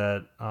speculating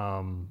that,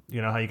 how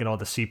you get all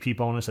the CP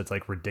bonus that's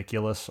like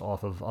ridiculous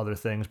off of other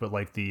things, but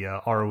like the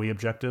ROE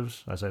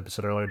objectives, as I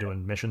said earlier,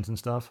 doing missions and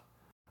stuff.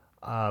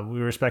 We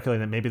were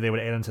speculating that maybe they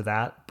would add into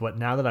that, but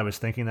now that I was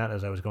thinking that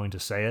as I was going to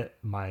say it,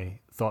 my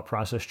thought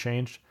process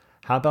changed.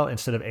 How about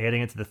instead of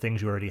adding it to the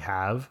things you already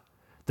have,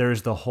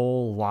 there's the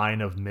whole line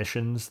of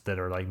missions that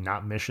are like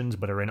not missions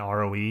but are in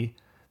ROE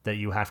that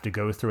you have to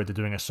go through it to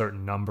doing a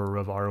certain number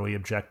of ROE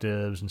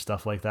objectives and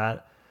stuff like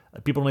that.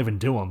 People don't even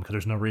do them because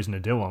there's no reason to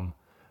do them.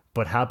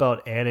 But how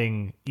about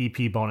adding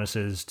EP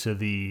bonuses to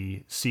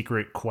the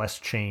secret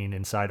quest chain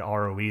inside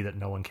ROE that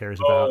no one cares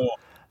about?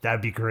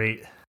 That'd be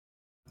great.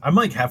 I'm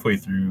like halfway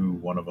through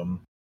one of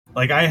them.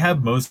 Like I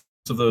have most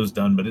of those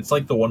done, but it's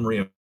like the one where you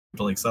have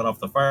to like set off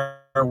the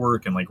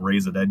firework and like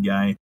raise a dead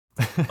guy.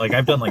 Like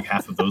I've done like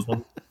half of those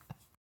ones.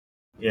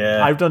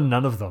 Yeah, I've done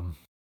none of them.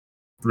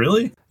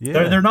 Really?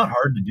 Yeah, they're not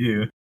hard to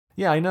do.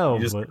 Yeah, I know.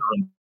 But...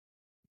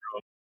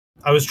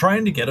 I was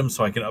trying to get them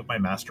so I could up my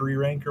mastery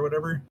rank or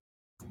whatever,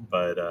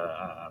 but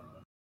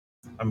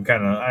I'm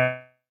kind of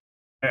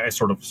I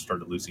sort of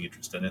started losing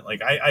interest in it.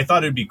 Like I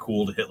thought it'd be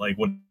cool to hit like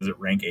what is it,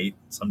 rank 8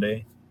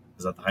 someday?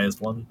 Is that the highest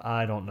one?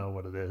 I don't know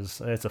what it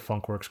is. It's a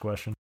Funkworks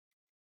question.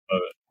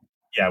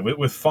 Yeah,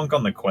 with Funk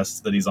on the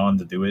quests that he's on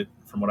to do it,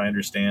 from what I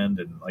understand,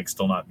 and like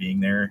still not being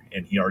there,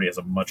 and he already has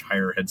a much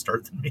higher head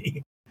start than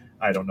me.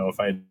 I don't know if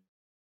I'd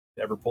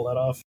ever pull that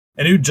off,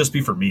 and it would just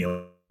be for me.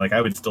 Like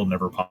I would still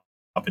never pop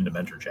into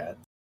mentor chat.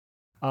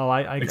 Oh,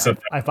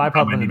 if I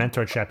pop into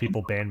mentor chat,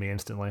 people ban me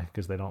instantly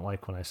because they don't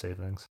like when I say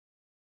things.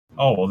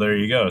 Oh well, there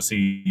you go.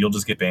 See, you'll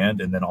just get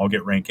banned, and then I'll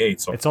get rank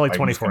 8. So it's only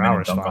 24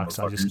 hours, Fox.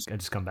 I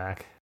just come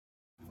back.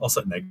 I'll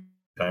set a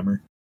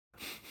timer.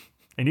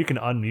 And you can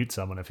unmute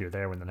someone if you're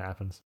there when that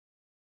happens.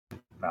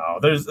 No,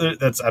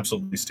 that's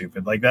absolutely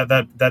stupid. Like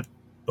that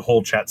the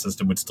whole chat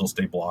system would still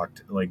stay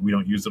blocked. Like we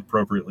don't use it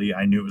appropriately.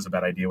 I knew it was a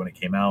bad idea when it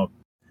came out,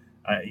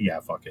 Yeah,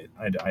 fuck it.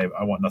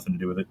 I want nothing to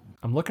do with it.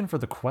 I'm looking for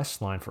the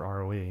quest line for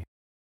ROE.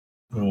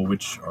 Well,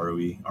 which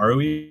ROE?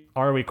 ROE?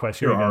 ROE quest,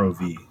 here Or we go.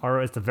 ROV?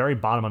 ROE, it's the very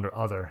bottom under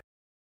other.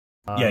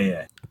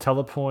 Yeah.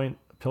 Telepoint,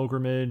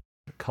 Pilgrimage,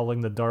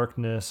 Culling the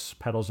Darkness,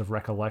 Petals of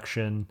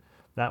Recollection.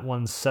 That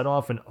one set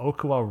off an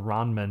Okua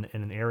Ranman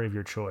in an area of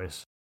your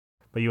choice.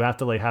 But you have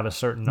to have a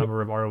certain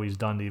number of ROEs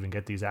done to even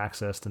get these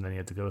accessed, and then you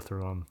have to go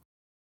through them.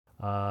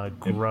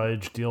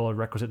 Grudge, deal a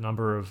requisite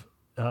number of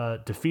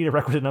defeat a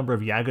requisite number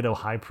of Yagado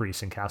High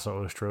Priests in Castle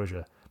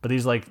Ostrosia. But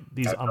these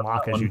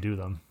unlock as you do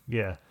them.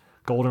 Yeah.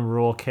 Golden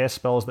Rule, cast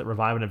spells that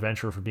revive an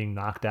adventurer for being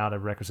knocked out a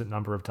requisite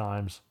number of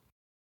times.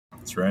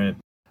 That's right.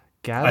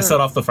 I set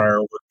off the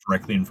firework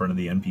directly in front of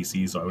the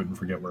NPC so I wouldn't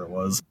forget where it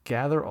was.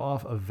 Gather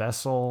up a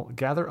vessel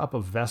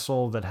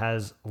that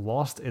has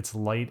lost its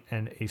light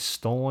and a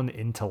stolen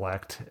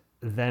intellect.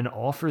 Then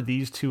offer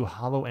these two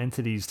hollow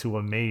entities to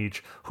a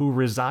mage who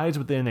resides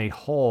within a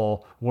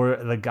hall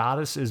where the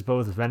goddess is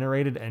both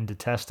venerated and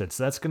detested.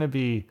 So that's going to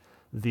be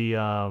the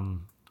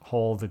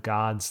hall, the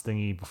gods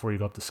thingy before you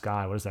go up the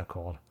sky. What is that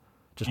called?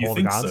 Just you Hall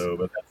think of the Gods? So,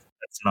 but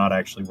that's not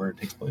actually where it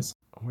takes place.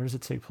 Where does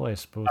it take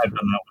place? I've done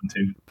that one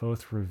too.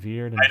 Both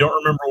revered. And I don't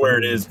remember where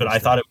it is, but I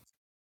thought it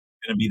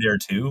was going to be there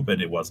too,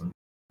 but it wasn't.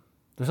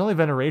 There's only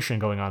veneration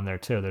going on there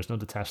too. There's no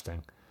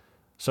detesting.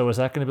 So is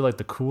that going to be like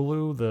the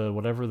Kulu,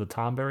 the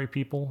Tomberry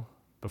people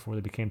before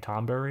they became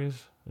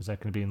Tomberries? Is that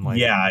going to be in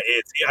Yeah,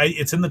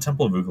 it's in the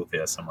Temple of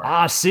Uglafia somewhere.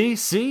 Ah,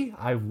 see,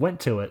 I went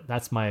to it.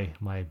 That's my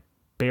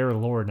bare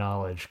lore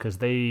knowledge because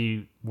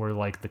they were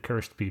like the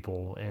cursed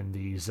people and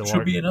the Zilart.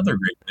 Should be another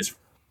great place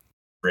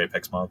for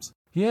Apex mobs.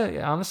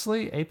 Yeah,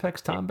 honestly,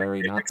 Apex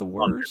Tomberry, not the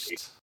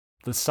worst.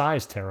 The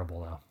size terrible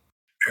though.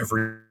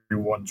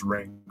 Everyone's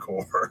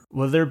Rancor.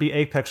 Will there be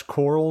Apex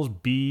Corals,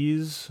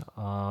 bees,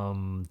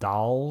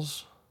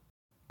 dolls?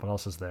 What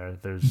else is there?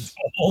 There's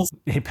dolls?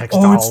 Apex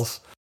dolls.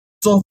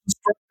 It's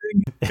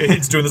self-destructing.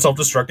 It's doing the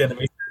self-destruct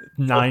animation.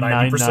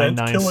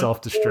 9999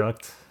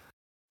 self-destruct.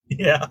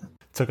 Yeah.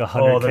 Took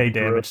 100k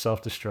damage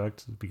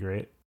self-destruct. It'd be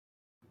great.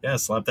 Yeah,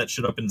 slap that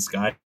shit up in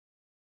Sky.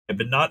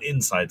 But not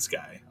inside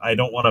Sky. I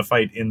don't want to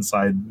fight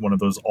inside one of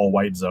those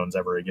all-white zones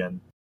ever again.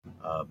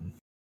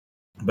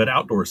 But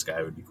outdoor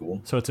Sky would be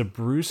cool. So it's a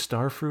bruised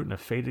starfruit and a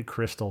faded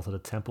crystal to the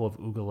Temple of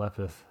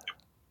Ugalepith.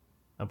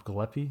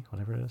 Upgalepi?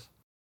 Whatever it is.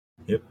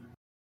 Yep.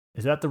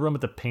 Is that the room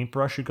with the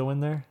paintbrush you go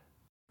in there?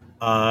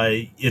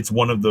 It's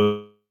one of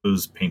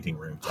those painting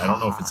rooms. I don't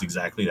know if it's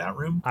exactly that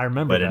room. I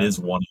remember but it is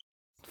one.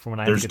 From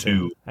when There's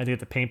two. I had to get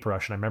the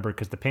paintbrush, and I remember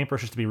because the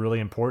paintbrush used to be really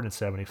important at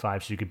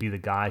 75, so you could be the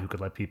guy who could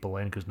let people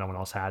in because no one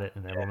else had it,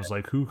 and everyone was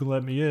like, "Who can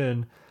let me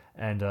in?"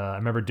 And I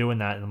remember doing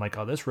that, and I'm like,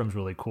 "Oh, this room's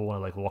really cool."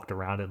 And I walked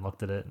around it and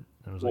looked at it, and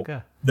I was like,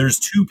 "Yeah." There's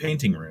two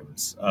painting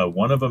rooms.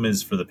 One of them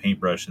is for the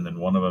paintbrush, and then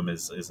one of them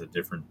is a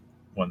different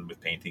one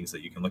with paintings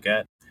that you can look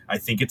at. I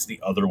think it's the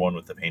other one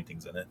with the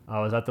paintings in it.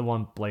 Oh, is that the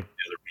one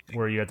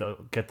where you had to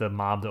get the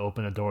mob to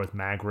open a door with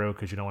Magro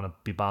because you don't want to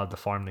be bothered to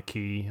farm the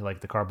key, like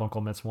the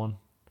Carbuncle Mitts one?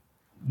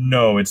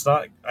 No, it's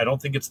not. I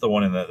don't think it's the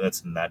one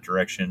that's in that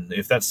direction.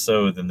 If that's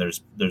so, then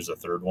there's a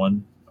third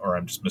one, or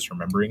I'm just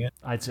misremembering it.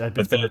 I've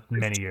been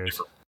many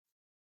years.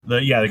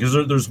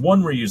 Because there's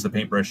one where you use the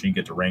paintbrush and you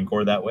get to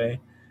Rancor that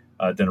way,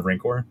 Den of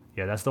Rancor.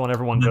 Yeah, that's the one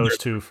everyone goes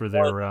to for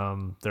their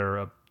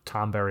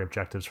Tomberry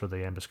objectives for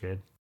the ambuscade.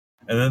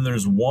 And then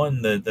there's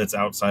one that's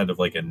outside of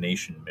like a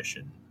nation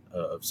mission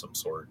of some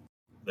sort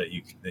that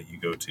you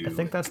go to. I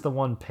think that's the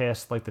one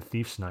past like the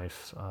Thief's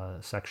Knife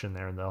section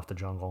there off the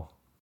jungle.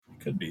 It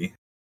could be.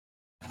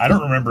 I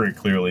don't remember it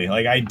clearly.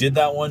 Like I did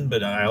that one,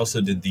 but I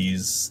also did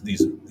these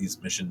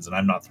missions, and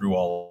I'm not through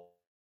all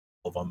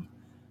of them.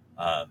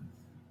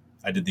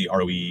 I did the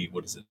ROE.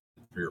 What is it?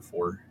 3 or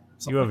 4?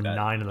 You have like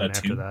 9 of them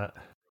after that.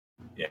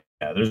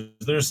 Yeah.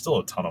 There's still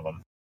a ton of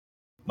them.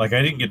 Like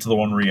I didn't get to the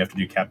one where you have to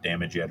do cap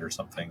damage yet or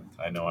something.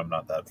 I know I'm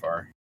not that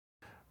far.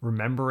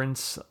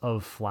 Remembrance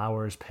of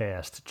Flowers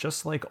Past.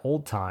 Just like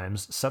old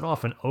times, set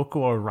off an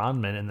Okua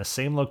Ranman in the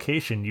same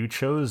location you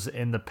chose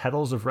in the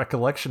Petals of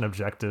Recollection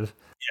objective.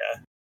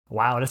 Yeah.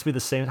 Wow, it has to be the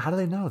same. How do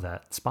they know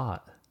that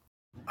spot?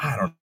 I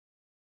don't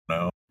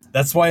know.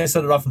 That's why I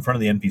set it off in front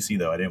of the NPC,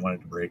 though. I didn't want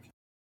it to break.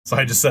 So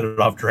I just set it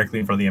off directly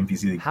in front of the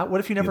NPC. What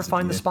if you never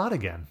find the spot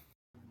again?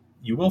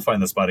 You will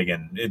find the spot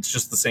again. It's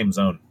just the same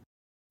zone.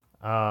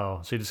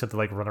 Oh, so you just have to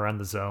run around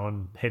the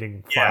zone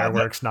hitting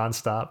fireworks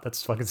nonstop?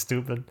 That's fucking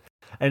stupid.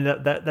 And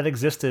that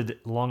existed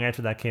long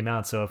after that came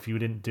out, so if you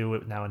didn't do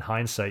it now in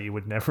hindsight, you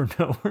would never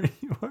know where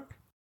you were.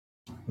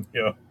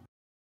 Yeah.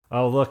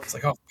 Oh, look. It's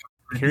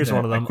here's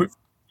one of them.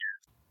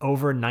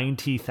 Over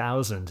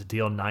 90,000,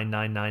 deal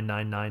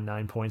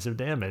 99999 points of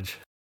damage.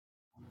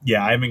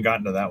 Yeah, I haven't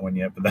gotten to that one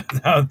yet, but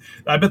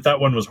I bet that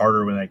one was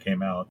harder when that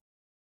came out.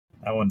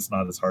 That one's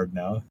not as hard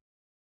now.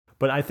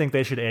 But I think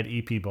they should add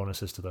EP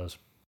bonuses to those.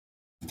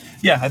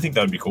 Yeah, I think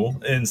that would be cool.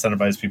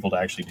 Incentivize people to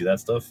actually do that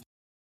stuff.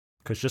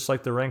 Because just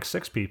like the rank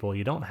 6 people,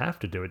 you don't have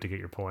to do it to get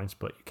your points,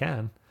 but you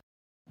can.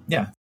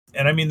 Yeah.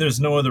 And I mean, there's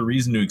no other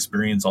reason to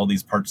experience all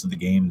these parts of the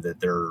game that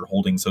they're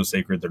holding so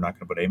sacred they're not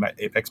going to put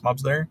Apex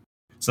mobs there.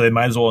 So they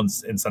might as well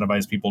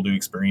incentivize people to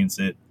experience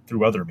it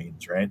through other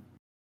means, right?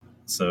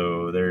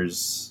 So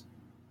there's,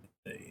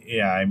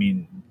 yeah, I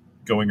mean,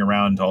 going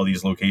around to all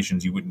these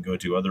locations you wouldn't go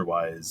to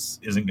otherwise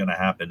isn't going to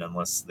happen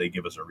unless they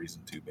give us a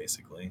reason to,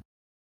 basically.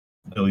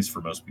 At least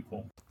for most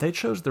people. They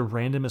chose the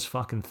randomest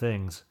fucking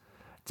things.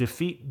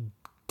 Defeat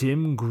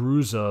Dim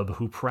Gruzub,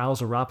 who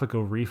prowls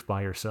Arapago Reef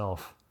by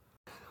herself.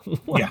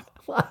 Yeah.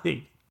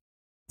 Why?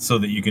 So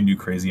that you can do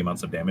crazy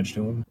amounts of damage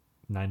to him.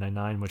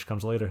 999, which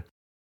comes later.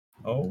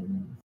 Oh,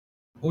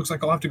 looks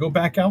like I'll have to go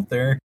back out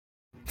there.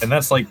 And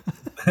that's like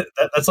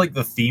that's like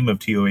the theme of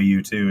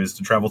TOAU too, is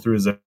to travel through a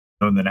zone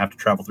and then have to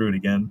travel through it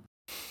again.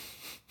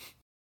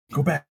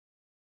 Go back.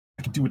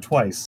 I can do it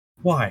twice.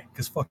 Why?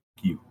 Because fuck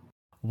you.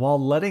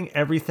 While letting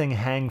everything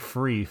hang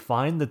free,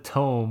 find the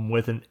tome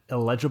with an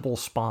illegible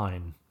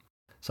spine.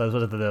 So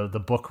that's the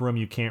book room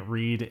you can't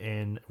read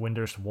in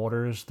Windurst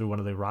Waters through one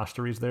of the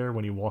rosteries there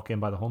when you walk in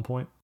by the home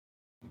point.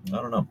 I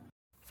don't know.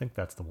 I think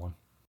that's the one.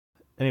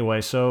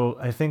 Anyway, so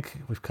I think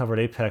we've covered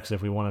Apex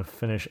if we want to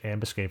finish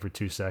Ambuscade for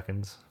 2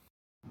 seconds.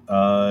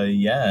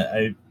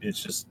 Yeah,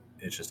 it's just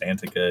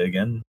Antica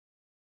again.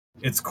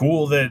 It's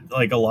cool that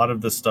like a lot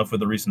of the stuff with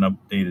the recent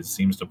update, it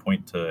seems to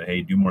point to,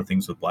 hey, do more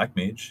things with Black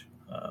Mage.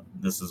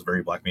 This is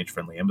very Black Mage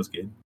friendly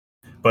Ambuscade.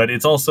 But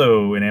it's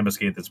also an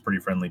Ambuscade that's pretty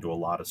friendly to a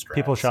lot of strats.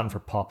 People shouting for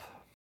pup.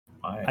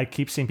 I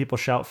keep seeing people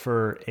shout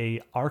for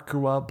a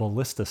Arcua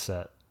Ballista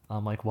set.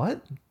 I'm like,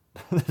 what?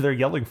 They're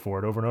yelling for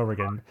it over and over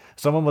again.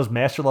 Someone was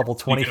master level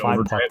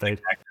 25 pup.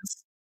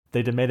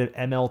 They demanded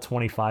ML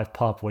 25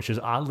 pup, which is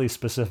oddly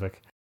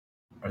specific.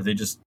 Are they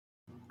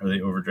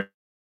overdriving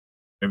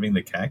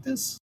the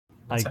cactus?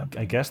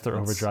 I guess they're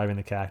overdriving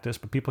the cactus,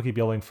 but people keep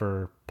yelling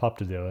for pup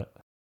to do it.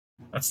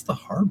 That's the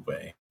hard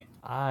way.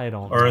 I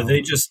don't know. Or are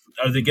they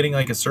getting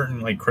like a certain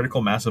like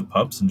critical mass of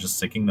pups and just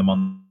sticking them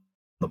on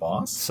the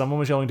boss? Someone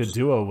was yelling to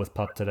duo with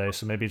pup today,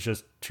 so maybe it's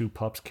just 2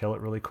 pups kill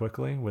it really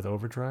quickly with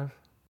overdrive.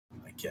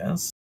 I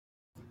guess.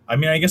 I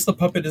mean, I guess the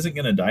puppet isn't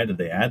going to die to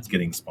the ads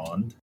getting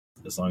spawned,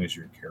 as long as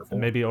you're careful.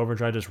 And maybe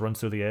overdrive just runs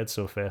through the ads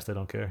so fast they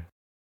don't care.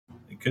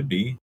 It could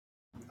be.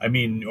 I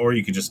mean, or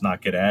you could just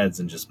not get ads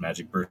and just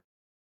magic burst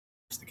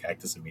the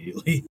cactus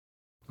immediately.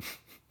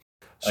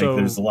 So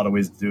there's a lot of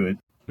ways to do it.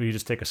 You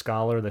just take a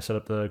scholar, they set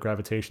up the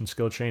gravitation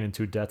skill chain, and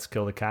 2 deaths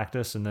kill the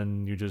cactus, and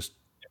then you just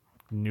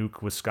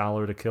nuke with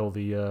scholar to kill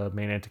the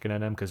main Antic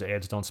and NM because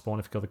ads don't spawn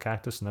if you kill the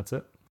cactus, and that's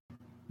it.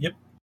 Yep.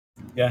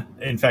 Yeah.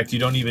 In fact, you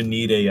don't even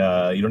need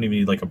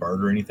like a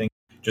bard or anything.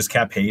 Just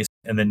cap haste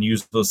and then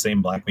use those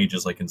same black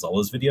mages like in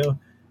Zala's video,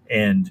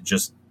 and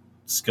just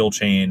skill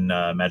chain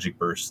magic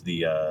burst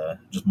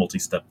just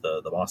multi-step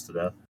the boss to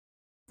death.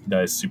 He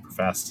dies super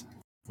fast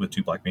with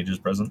 2 black mages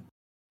present.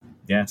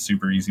 Yeah,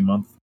 super easy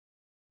month.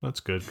 That's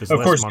good because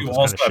of course month you was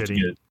also kind have of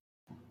to get.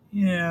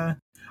 Yeah.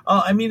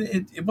 I mean,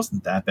 it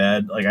wasn't that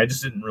bad. Like I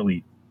just didn't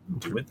really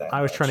do it that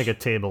I was much. trying to get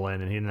Table in,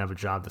 and he didn't have a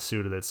job that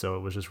suited it, so it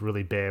was just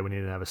really bad when he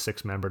didn't have a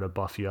 6-member to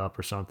buff you up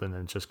or something,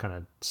 and it just kind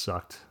of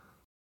sucked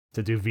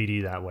to do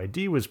VD that way.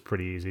 D was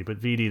pretty easy,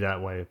 but VD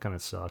that way, it kind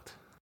of sucked.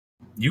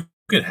 You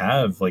could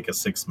have like a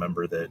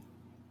 6-member that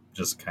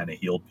just kind of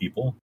healed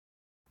people.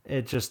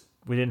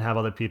 We didn't have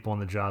other people in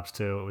the jobs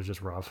too. It was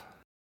just rough.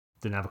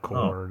 Didn't have a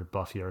core to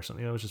buff you or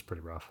something. It was just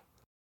pretty rough.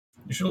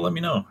 You should have let me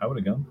know. I would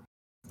have gone.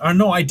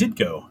 No, I did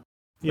go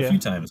a few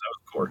times.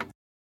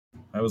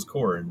 I was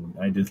core, and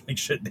I did like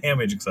shit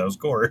damage because I was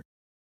core.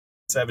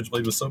 Savage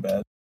Blade was so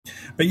bad.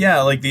 But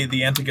yeah, like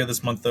the Antica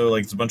this month though,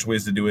 like there's a bunch of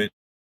ways to do it.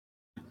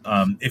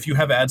 If you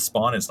have ad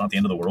spawn, it's not the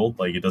end of the world.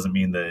 Like it doesn't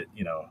mean that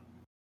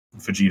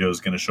Vegeto's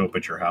going to show up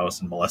at your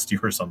house and molest you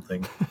or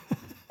something.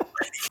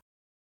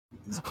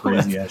 It's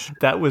crazy ass shit.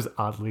 That was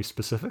oddly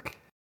specific.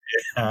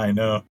 Yeah, I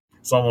know.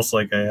 It's almost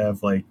like I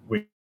have like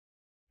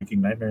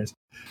waking nightmares.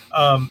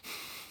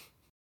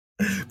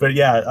 But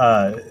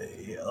yeah,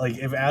 like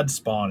if ads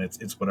spawn,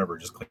 it's whatever.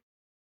 Just clean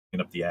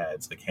up the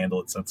ads, like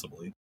handle it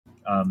sensibly.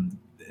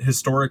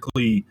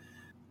 Historically,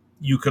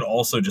 you could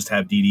also just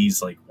have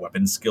DDs like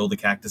weapon skill the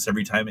cactus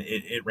every time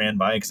it ran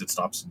by because it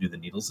stops to do the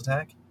needles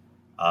attack.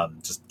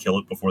 Just kill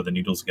it before the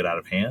needles get out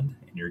of hand,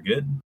 and you're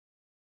good.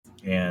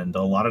 And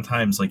a lot of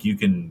times, like you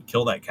can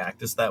kill that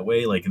cactus that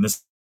way. Like, and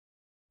this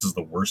is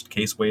the worst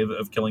case way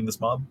of killing this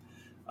mob.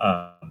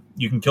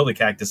 You can kill the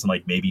cactus in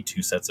like maybe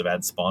 2 sets of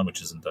ad spawn,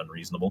 which isn't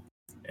unreasonable,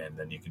 and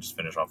then you can just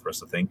finish off the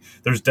rest of the thing.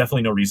 There's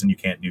definitely no reason you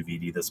can't do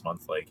VD this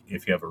month. Like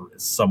if you have a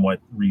somewhat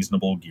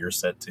reasonable gear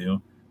set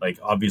too. Like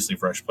obviously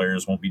fresh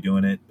players won't be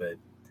doing it, but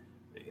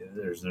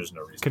there's no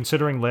reason.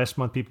 Considering last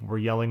month people were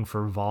yelling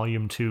for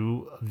Volume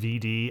 2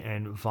 VD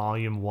and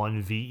Volume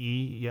 1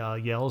 VE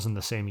yells in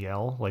the same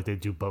yell, like they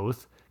do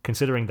both.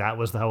 Considering that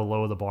was how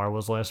low the bar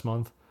was last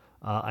month,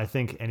 I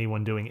think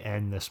anyone doing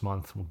N this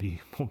month will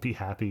be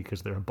happy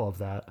because they're above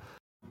that.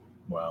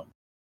 Wow,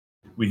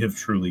 we have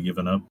truly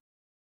given up.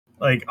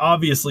 Like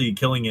obviously,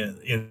 killing it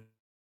in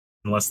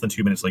less than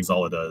 2 minutes, like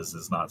Zala does,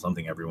 is not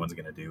something everyone's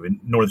going to do,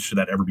 and nor should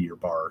that ever be your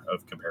bar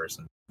of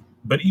comparison.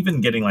 But even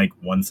getting like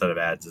 1 set of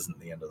ads isn't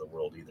the end of the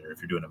world either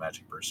if you're doing a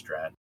magic burst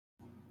strat,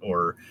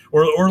 or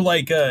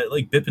like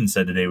Bippin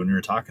said today when we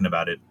were talking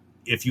about it.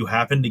 if you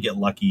happen to get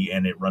lucky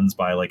and it runs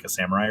by like a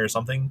samurai or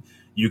something,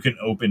 you can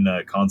open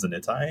Kanza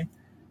Nitai,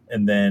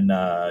 and then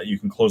you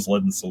can close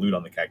Leaden Salute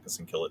on the cactus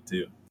and kill it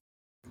too,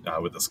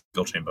 with the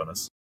skill chain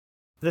bonus.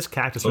 This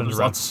cactus runs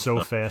around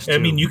so fast. I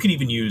mean, you can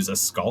even use a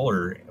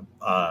scholar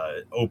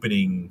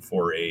opening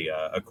for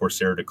a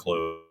Corsair to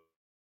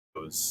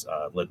close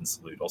Leaden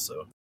Salute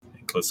also,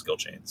 and close skill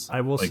chains.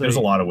 I will say there's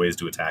a lot of ways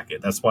to attack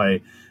it. That's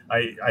why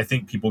I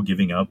think people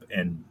giving up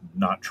and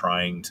not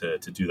trying to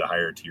do the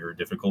higher tier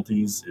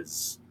difficulties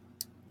is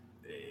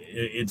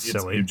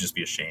it would just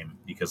be a shame,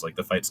 because like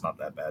the fight's not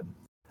that bad.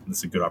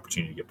 It's a good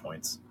opportunity to get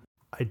points.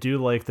 I do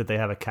like that they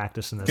have a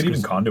cactus in this. You can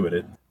even conduit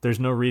it. There's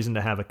no reason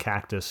to have a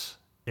cactus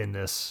in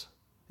this.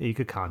 Yeah, you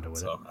could conduit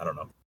it. I don't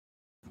know.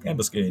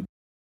 Ambuscade.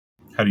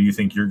 How do you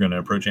think you're going to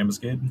approach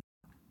Ambuscade?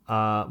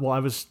 Well,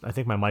 I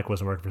think my mic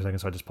wasn't working for a second,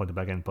 so I just plugged it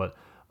back in. But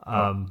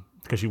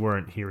because you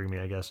weren't hearing me,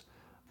 I guess.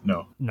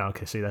 No.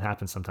 Okay. See, that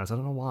happens sometimes. I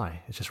don't know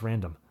why. It's just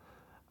random.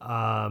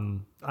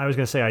 I was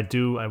gonna say I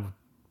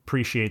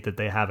appreciate that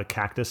they have a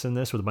cactus in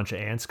this with a bunch of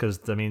ants, because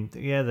I mean,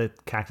 yeah, the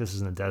cactus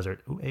is in the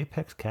desert. Ooh,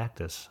 apex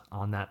cactus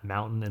on that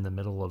mountain in the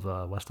middle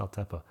of West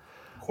Altepa.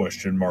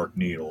 Question mark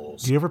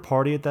needles. Do you ever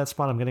party at that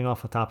spot? I'm getting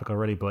off the topic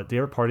already, but do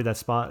you ever party at that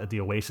spot at the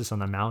Oasis on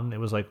the mountain? It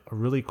was like a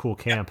really cool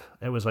camp.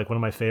 Yeah. It was like one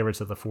of my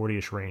favorites at the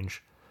 40-ish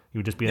range. You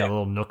would just be in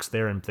little nooks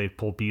there, and they'd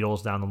pull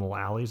beetles down the little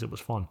alleys. It was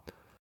fun.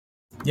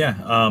 Yeah,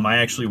 I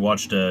actually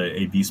watched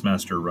a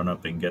Beastmaster run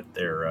up and get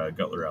their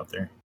Gutler out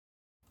there.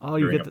 Oh,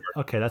 you get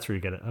okay, that's where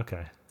you get it.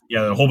 Okay.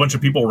 Yeah, a whole bunch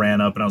of people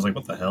ran up, and I was like,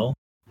 what the hell?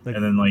 And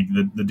then like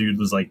the dude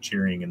was like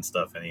cheering and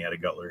stuff, and he had a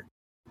Gutler.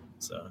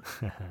 So...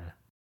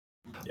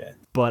 Yeah,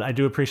 but I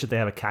do appreciate they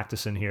have a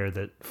cactus in here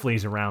that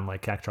flees around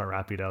like Cactuar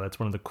Rapido. That's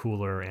one of the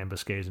cooler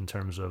ambuscades in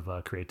terms of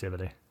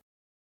creativity.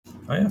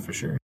 Oh yeah, for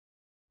sure.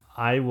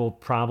 I will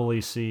probably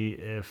see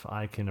if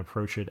I can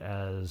approach it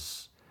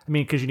as... I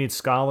mean, because you need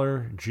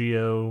Scholar,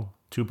 Geo,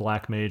 2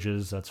 Black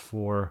Mages, that's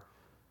 4.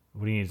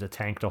 What do you need, a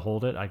tank to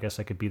hold it? I guess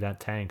I could be that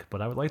tank,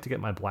 but I would like to get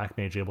my Black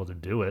Mage able to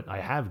do it. I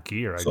have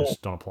gear, I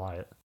just don't apply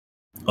it.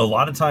 A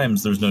lot of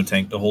times there's no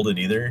tank to hold it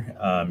either.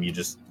 You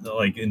just,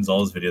 like in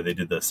Zala's video, they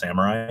did the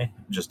Samurai,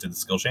 just did the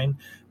skill chain.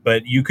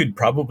 But you could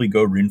probably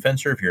go Rune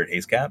Fencer if you're at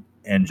haste cap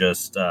and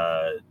just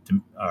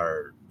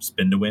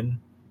spin to win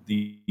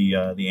the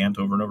ant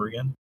over and over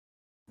again.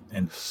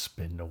 And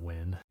spin to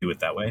win. Do it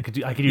that way. I could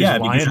use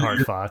Lionheart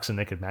Fox and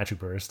they could Magic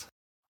Burst.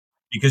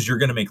 Because you're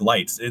going to make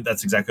lights.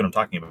 That's exactly what I'm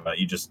talking about.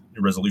 You just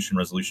resolution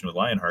with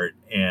Lionheart,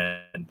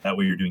 and that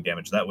way you're doing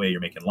damage that way.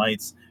 You're making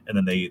lights, and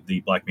then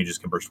the Black Mages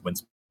can burst wind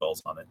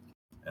spells on it.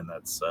 And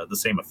that's the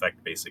same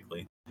effect,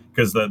 basically.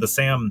 Because the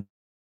Sam,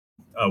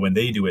 when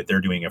they do it, they're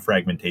doing a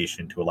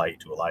fragmentation to a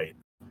light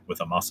with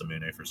a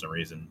Masamune for some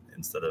reason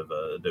instead of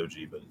a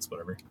Doji, but it's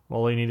whatever. Well,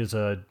 all you need is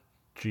a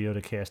Geo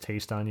to cast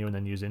haste on you, and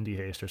then use Indie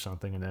Haste or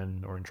something,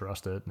 or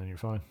entrust it, and then you're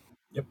fine.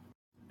 Yep.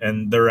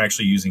 And they're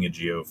actually using a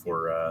Geo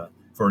for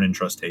an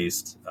entrust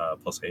haste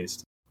plus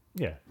haste.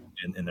 Yeah.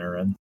 In their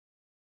end.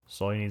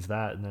 So all you need is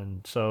that, and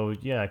then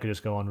I could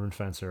just go on Rune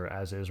Fencer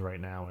as is right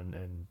now,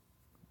 and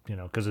you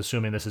know, because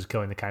assuming this is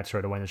killing the cactus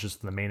right away, and it's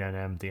just the main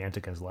NM, the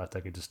Antiken's left, I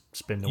could just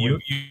spin the win.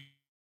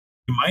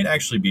 You might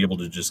actually be able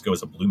to just go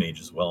as a blue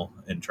mage as well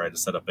and try to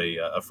set up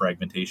a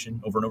fragmentation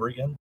over and over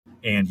again,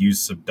 and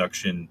use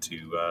subduction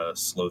to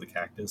slow the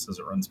cactus as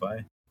it runs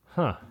by.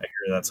 Huh. I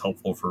hear that's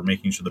helpful for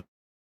making sure the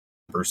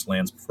burst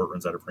lands before it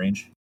runs out of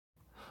range.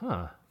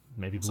 Huh.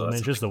 Maybe blue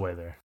mage is the way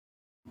there.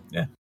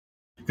 Yeah.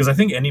 Because I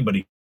think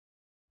anybody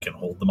can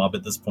hold the mob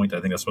at this point.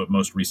 I think that's what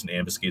most recent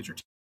ambuscades are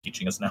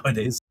teaching us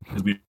nowadays.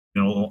 Because we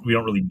don't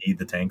really need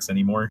the tanks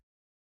anymore.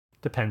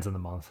 Depends on the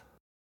month.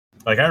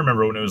 Like, I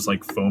remember when it was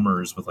like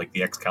foamers with like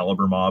the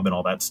Excalibur mob and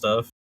all that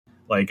stuff.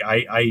 Like,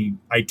 I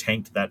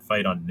tanked that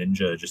fight on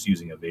Ninja just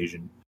using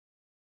evasion.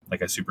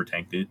 Like, I super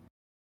tanked it.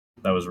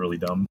 That was really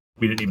dumb.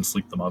 We didn't even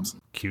sleep the mobs.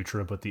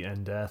 Kutra, but the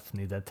end death.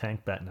 Need that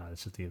tank bet? No,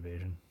 it's just the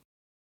evasion.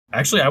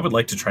 Actually, I would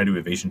like to try to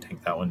evasion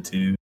tank that one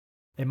too.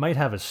 It might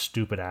have a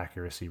stupid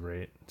accuracy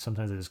rate.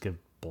 Sometimes they just give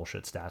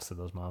bullshit stats to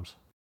those mobs.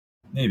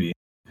 Maybe.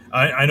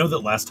 I know that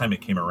last time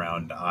it came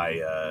around,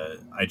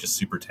 I just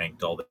super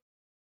tanked all the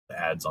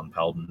ads on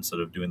Paladin instead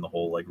of doing the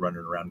whole like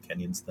running around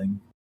Kenyans thing.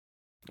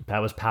 That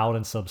was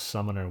Paladin sub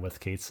summoner with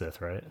Kate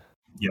Sith, right?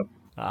 Yep.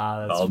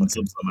 That's Paladin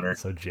sub summoner.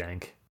 So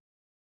jank.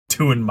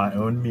 Doing my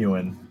own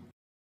mewing.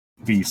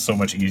 Be so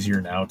much easier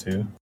now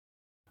too.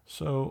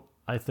 So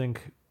I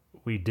think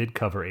we did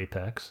cover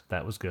Apex.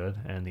 That was good.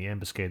 And the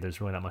Ambuscade,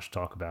 there's really not much to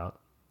talk about.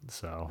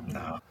 So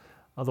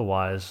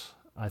otherwise,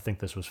 I think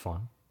this was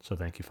fun. So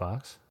thank you,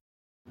 Fox.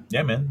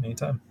 Yeah, man.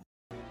 Anytime.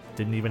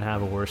 Didn't even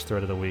have a worst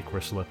thread of the week. We're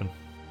slipping.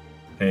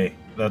 Hey,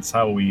 that's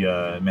how we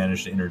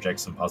managed to interject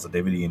some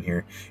positivity in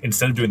here.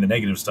 Instead of doing the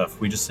negative stuff,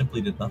 we just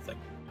simply did nothing.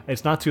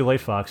 It's not too late,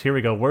 Fox. Here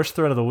we go. Worst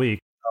thread of the week.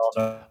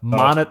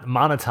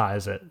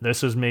 Monetize it.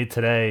 This was made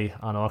today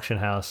on Auction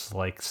House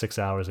like 6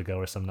 hours ago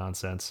or some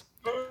nonsense.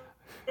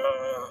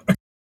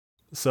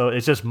 So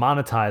it's just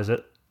monetize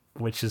it,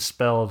 which is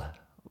spelled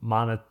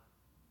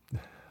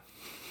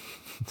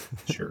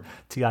Sure.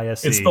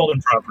 TISE. It's spelled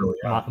improperly.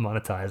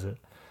 Monetize it.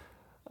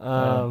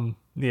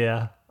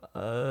 Yeah.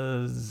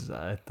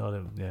 I thought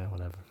it. Yeah,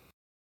 whatever.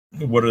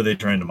 What are they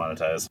trying to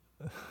monetize?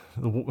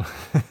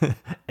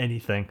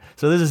 Anything.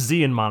 So this is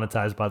Zeon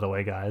monetized, by the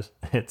way, guys.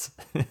 It's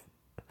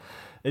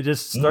it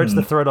just starts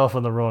the thread off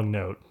on the wrong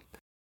note.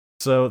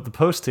 So the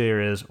post here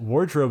is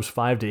Wardrobes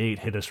 5 to 8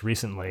 hit us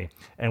recently,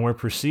 and were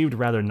perceived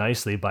rather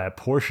nicely by a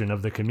portion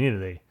of the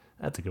community.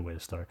 That's a good way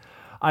to start.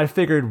 I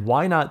figured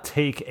why not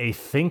take a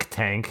think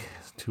tank,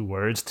 2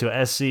 words,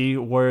 to SC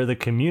where the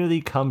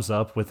community comes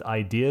up with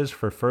ideas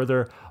for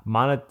further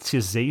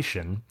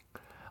monetization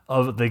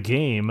of the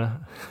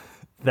game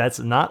that's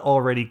not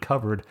already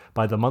covered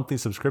by the monthly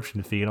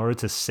subscription fee in order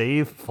to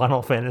save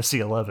Final Fantasy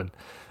XI.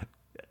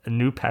 A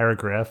new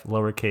paragraph,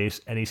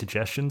 lowercase, any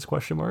suggestions,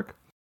 question mark?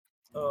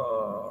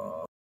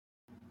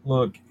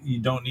 Look, you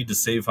don't need to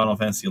save Final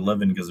Fantasy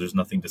XI because there's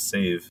nothing to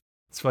save.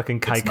 It's fucking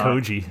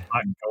Kaikoji. It's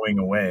not going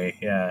away.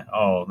 Yeah.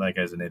 Oh, that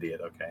guy's an idiot.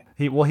 Okay.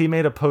 He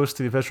made a post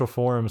to the official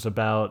forums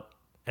about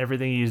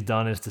everything he's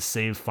done is to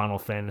save Final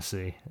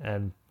Fantasy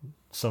and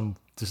some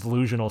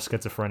delusional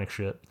schizophrenic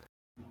shit.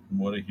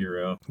 What a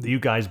hero. You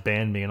guys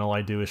banned me and all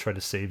I do is try to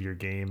save your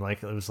game.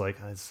 Like it was like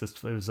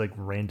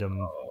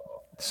random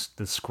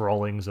the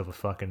scrollings of a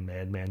fucking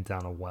madman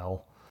down a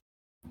well.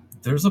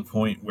 There's a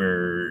point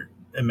where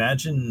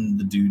imagine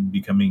the dude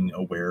becoming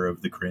aware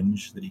of the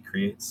cringe that he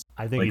creates.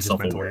 I think he's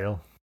mentally ill.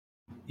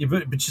 Yeah,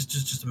 but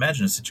just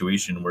imagine a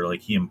situation where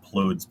like he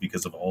implodes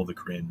because of all the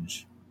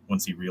cringe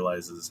once he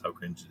realizes how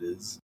cringe it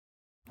is.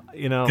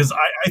 You know, because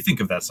I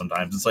think of that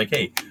sometimes. It's like,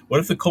 hey, what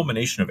if the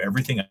culmination of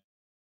everything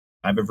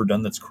I've ever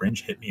done that's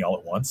cringe hit me all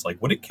at once?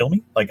 Like, would it kill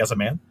me? Like, as a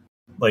man?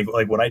 Like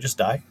would I just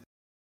die?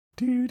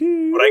 Would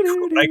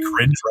I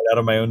cringe right out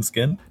of my own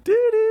skin?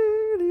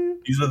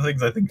 These are the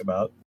things I think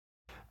about.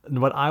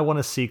 What I want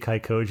to see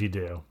Kaikoji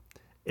do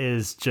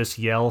is just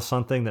yell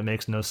something that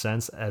makes no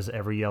sense, as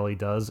every yell he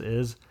does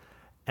is,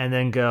 and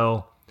then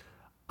go,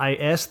 I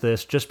asked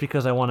this just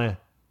because I want to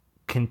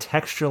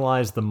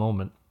contextualize the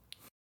moment.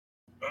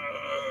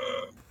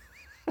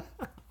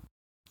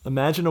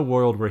 Imagine a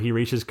world where he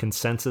reaches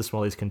consensus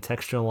while he's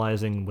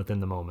contextualizing within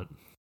the moment.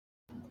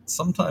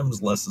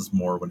 Sometimes less is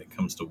more when it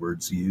comes to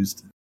words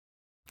used.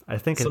 I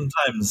think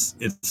sometimes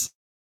it's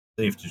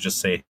safe to just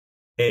say,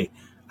 hey,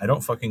 I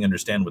don't fucking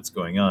understand what's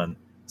going on,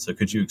 so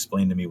could you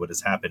explain to me what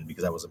has happened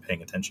because I wasn't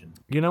paying attention?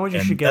 You know what you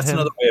should get him? That's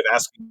another way of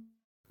asking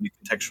you to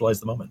contextualize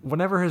the moment.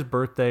 Whenever his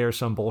birthday or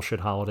some bullshit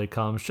holiday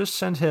comes, just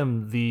send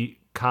him the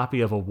copy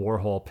of a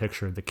Warhol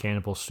picture of the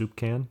cannibal soup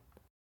can.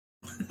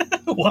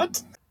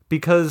 What?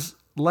 Because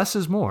less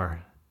is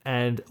more.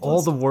 And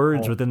all the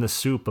words within the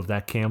soup of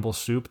that Campbell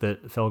soup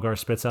that Felgar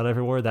spits out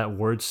everywhere, that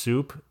word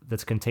soup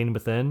that's contained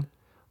within,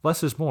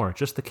 less is more.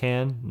 Just the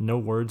can, no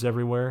words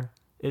everywhere.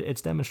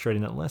 It's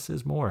demonstrating that less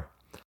is more.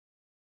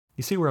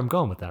 You see where I'm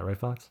going with that, right,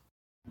 Fox?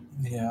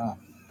 Yeah.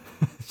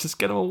 Just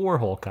get him a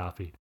Warhol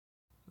copy.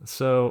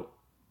 So,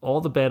 all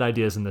the bad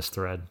ideas in this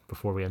thread,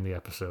 before we end the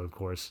episode, of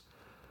course.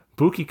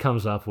 Buki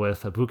comes up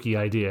with a Buki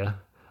idea.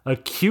 A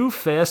Q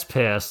Fast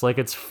Pass, like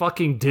it's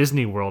fucking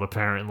Disney World,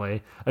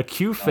 apparently. A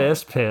Q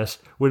Fast Pass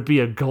would be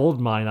a gold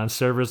mine on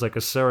servers like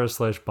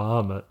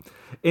Asura/Bahamut.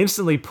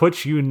 Instantly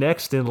puts you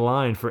next in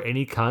line for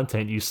any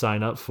content you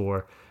sign up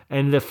for.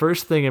 And the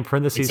first thing in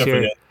parentheses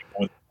here,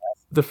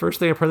 the first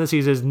thing in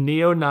parentheses is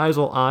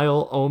Neo-Nizal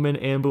Isle, Omen,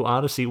 Ambu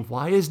Odyssey.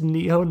 Why is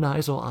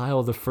Neo-Nizal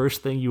Isle the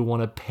first thing you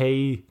want to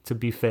pay to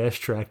be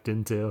fast-tracked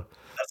into?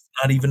 That's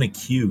not even a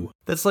queue.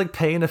 That's like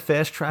paying a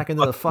fast track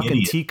into the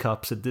fucking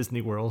teacups at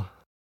Disney World.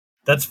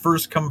 That's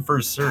first come,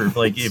 first serve.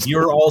 Like, if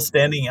you're all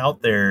standing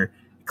out there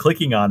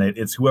clicking on it,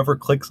 it's whoever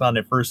clicks on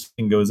it first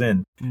and goes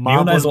in.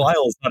 Neo-Nizal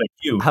Isle is not a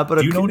queue.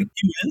 Do you know what a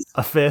queue is?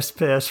 A fast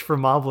pass for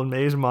Moblin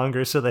Maze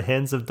Monger so the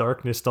hands of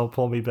darkness don't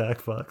pull me back,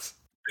 Fox.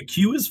 A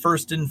queue is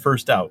first in,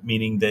 first out,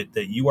 meaning that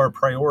you are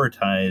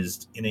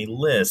prioritized in a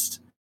list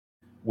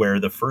where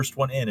the first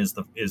one in is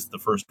the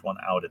first one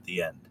out at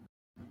the end.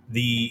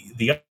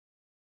 The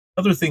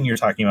other thing you're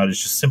talking about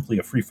is just simply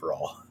a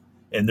free-for-all.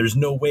 And there's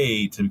no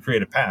way to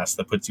create a pass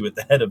that puts you at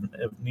the head of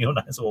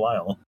Neo-Nizal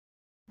Isle.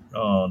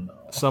 Oh, no.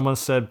 Someone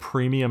said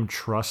premium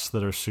trusts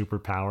that are super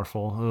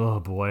powerful. Oh,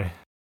 boy.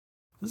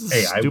 This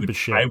is stupid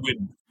shit.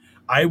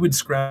 I would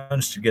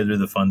scrounge together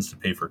the funds to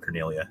pay for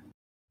Cornelia.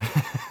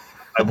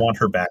 I want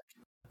her back.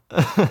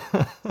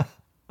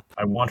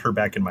 I want her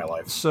back in my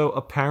life. So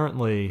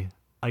apparently,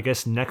 I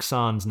guess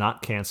Nexon's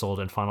not canceled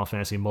and Final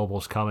Fantasy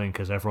Mobile's coming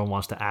because everyone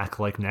wants to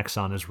act like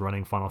Nexon is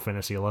running Final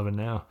Fantasy XI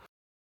now.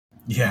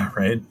 Yeah,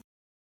 right.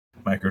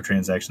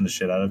 Microtransaction the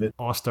shit out of it.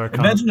 All-Star.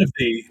 Imagine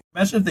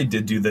if they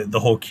did do the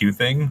whole queue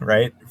thing,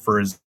 right?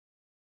 For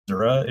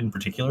Azura in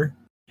particular.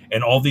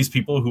 And all these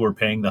people who are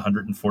paying the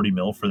 140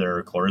 mil for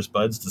their Chloris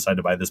buds decide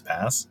to buy this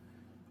pass.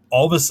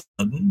 All of a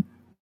sudden,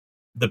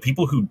 the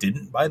people who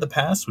didn't buy the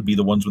pass would be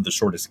the ones with the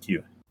shortest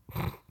queue.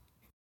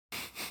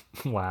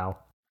 Wow.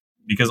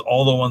 Because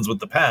all the ones with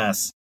the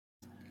pass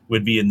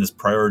would be in this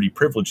priority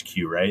privilege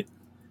queue, right?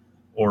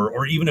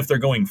 Or even if they're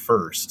going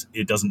first,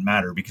 it doesn't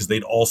matter because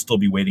they'd all still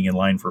be waiting in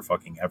line for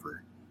fucking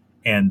ever.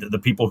 And the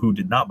people who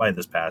did not buy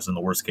this pass in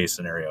the worst case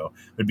scenario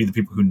would be the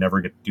people who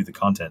never get to do the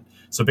content.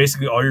 So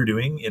basically all you're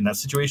doing in that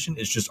situation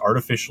is just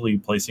artificially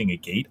placing a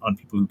gate on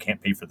people who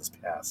can't pay for this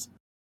pass,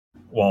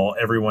 while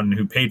everyone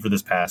who paid for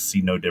this pass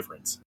see no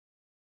difference.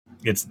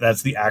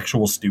 That's the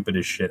actual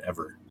stupidest shit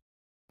ever.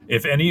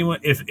 If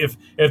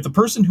the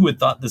person who had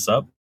thought this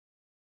up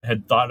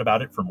had thought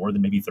about it for more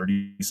than maybe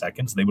 30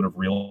 seconds, they would have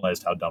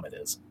realized how dumb it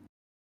is.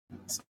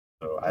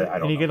 So I don't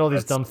know. And you get all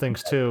these dumb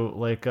things too.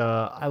 Like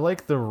I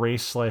like the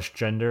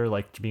race/gender,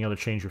 like being able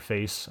to change your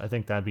face. I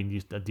think that'd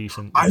be a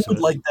decent. I would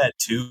like that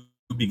too,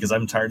 because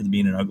I'm tired of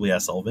being an ugly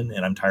ass elven,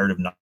 and I'm tired of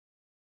not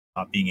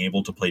being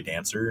able to play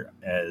dancer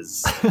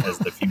as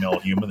the female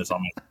human that's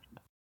on my.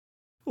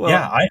 Well,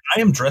 yeah, I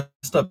am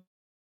dressed up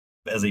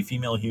as a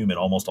female human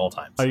almost all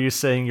times. Are you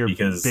saying your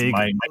big,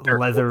 my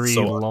leathery,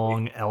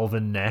 long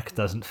elven neck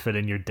doesn't fit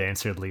in your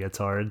dancer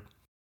leotard?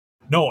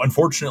 No,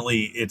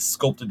 unfortunately, it's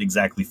sculpted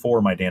exactly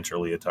for my dancer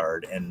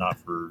leotard and not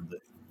for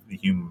the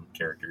human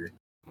character.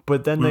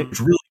 But then which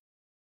really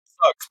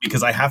sucks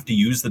because I have to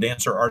use the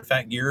dancer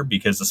artifact gear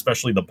because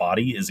especially the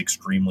body is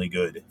extremely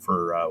good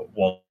for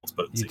waltz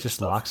boats. You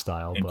just lock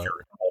style, but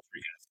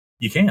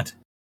you can't.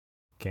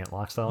 Can't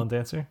lock style on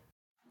dancer?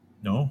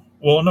 No.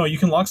 Well, no, you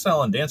can lock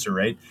style on dancer,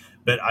 right?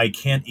 But I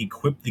can't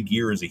equip the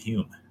gear as a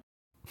human.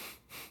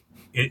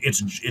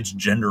 It's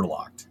gender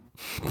locked.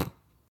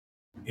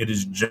 It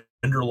is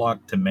gender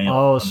locked to male.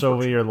 Oh, so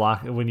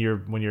when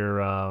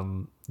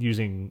you're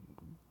using,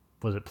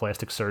 was it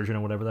plastic surgeon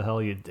or whatever the hell?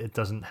 It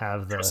doesn't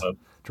have the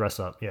dress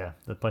up. Yeah,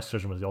 the plastic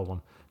surgeon was the old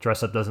one.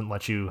 Dress up doesn't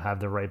let you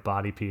have the right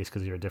body piece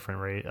because you're a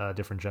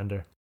different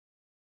gender.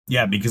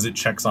 Yeah, because it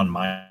checks on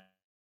my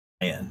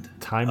end.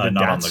 Time to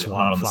dat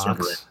swap,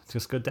 Fox.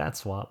 Just go dat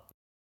swap.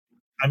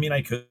 I mean,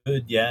 I could,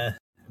 yeah,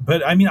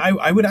 but I mean,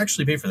 I would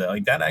actually pay for that.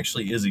 Like that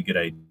actually is a good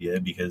idea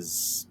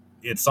because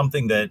it's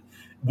something that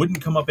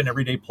wouldn't come up in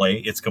everyday play.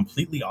 It's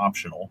completely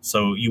optional,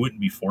 so you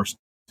wouldn't be forced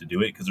to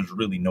do it because there's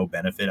really no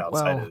benefit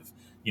outside of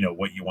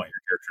what you want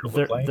your character to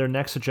look like. Their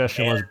next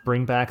suggestion was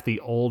bring back the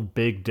old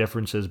big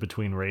differences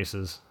between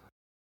races.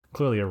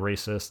 Clearly a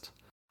racist.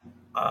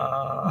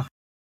 I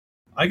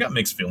got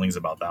mixed feelings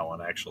about that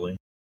one actually.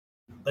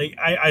 Like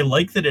I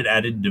like that it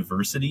added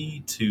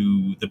diversity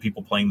to the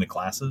people playing the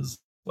classes.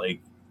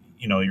 Like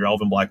your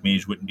elven black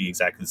mage wouldn't be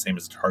exactly the same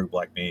as the target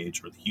black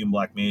mage or the human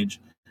black mage,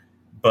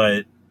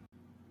 but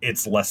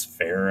it's less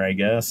fair, I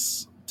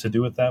guess, to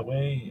do it that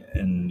way.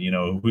 And,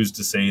 who's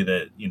to say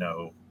that,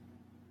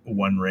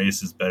 one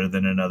race is better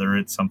than another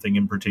at something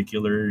in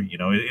particular?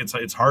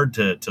 It's hard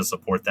to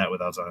support that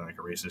without sounding like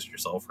a racist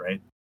yourself,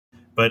 right?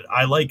 But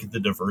I like the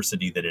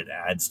diversity that it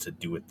adds to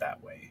do it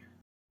that way.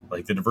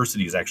 Like, the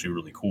diversity is actually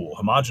really cool.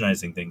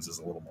 Homogenizing things is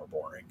a little more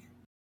boring.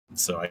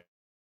 So I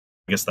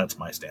guess that's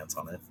my stance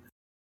on it.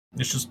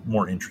 It's just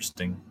more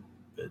interesting,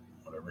 but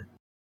whatever.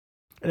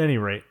 At any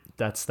rate,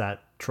 that's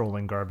that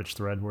trolling garbage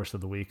thread worst of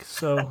the week.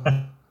 So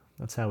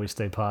that's how we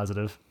stay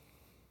positive.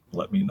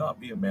 Let me not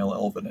be a male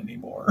elven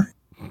anymore.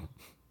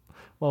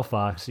 Well,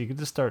 Fox, you could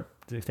just start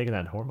taking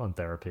that hormone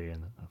therapy.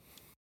 And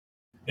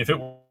if it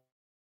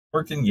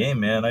worked in game,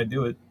 man, I'd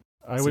do it.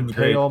 I would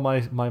pay all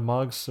my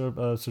Mog's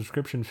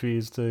subscription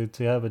fees to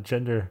have a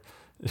gender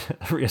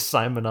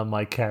reassignment on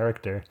my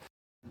character.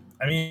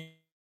 I mean,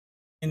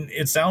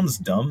 it sounds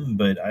dumb,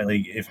 but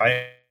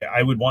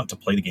I would want to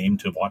play the game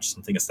to watch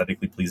something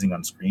aesthetically pleasing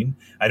on screen.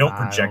 I don't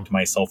project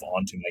myself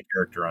onto my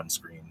character on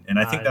screen, and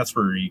I think that's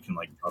where you can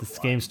this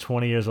game's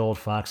 20 years old,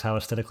 Fox. How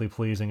aesthetically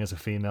pleasing is a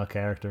female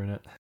character in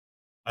it?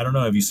 I don't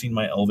know. Have you seen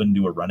my elven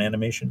do a run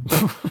animation?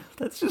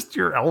 That's just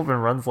your elven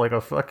runs like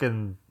a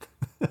fucking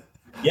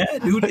yeah,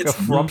 dude. Like it's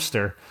a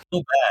frumpster.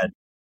 Real bad.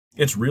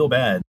 It's real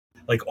bad.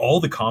 Like all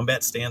the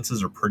combat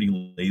stances are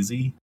pretty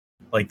lazy.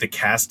 Like the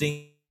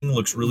casting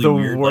looks really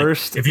weird.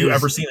 Worst. Have you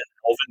ever seen an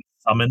elven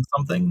summon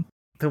something?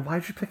 Then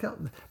why'd you pick out?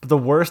 But the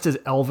worst is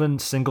elven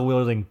single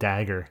wielding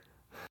dagger.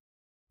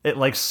 It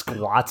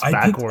squats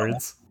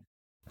backwards.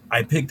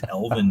 I picked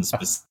elven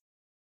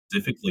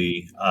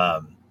specifically.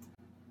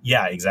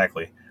 Yeah,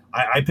 exactly.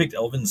 I picked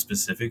elven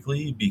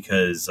specifically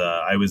because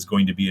I was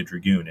going to be a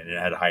dragoon and it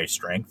had high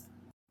strength,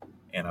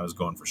 and I was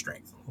going for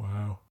strength.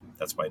 Wow,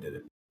 that's why I did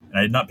it. And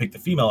I did not pick the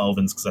female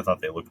elvens because I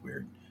thought they looked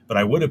weird. But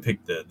I would have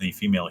picked the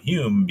female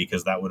Hume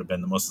because that would have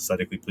been the most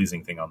aesthetically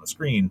pleasing thing on the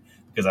screen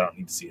because I don't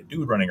need to see a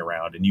dude running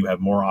around and you have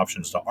more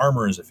options to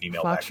armor as a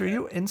female. Fox, are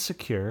you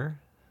insecure?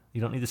 You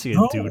don't need to see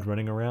a dude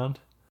running around?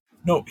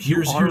 No,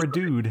 here's a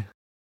dude.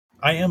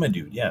 I am a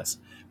dude, yes.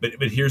 But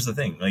here's the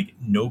thing,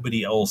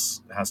 nobody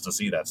else has to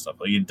see that stuff.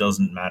 It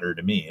doesn't matter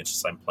to me. It's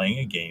just I'm playing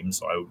a game,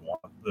 so I would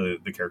want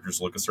the characters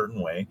to look a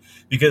certain way.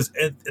 Because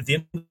at the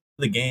end of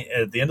the game,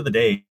 at the end of the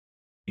day,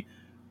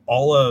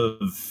 all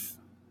of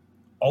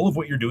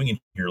what you're doing in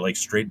here,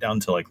 straight down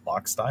to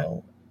lock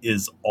style,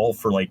 is all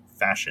for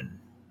fashion.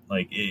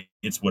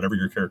 It's whatever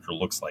your character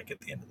looks like at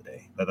the end of the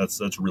day.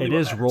 That's really it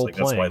is role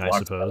playing, I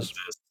suppose.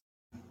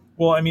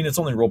 Well, I mean, it's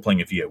only role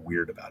playing if you get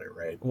weird about it,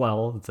 right?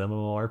 Well, it's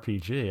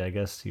MMORPG. I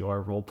guess you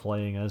are role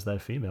playing as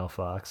that female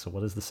Fox. So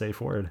what is the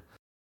safe word?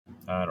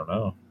 I don't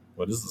know.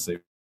 What is the safe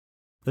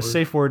The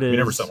safe word is... We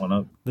never set one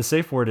up. The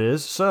safe word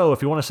is... So,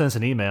 if you want to send us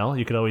an email,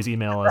 you can always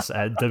email us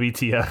at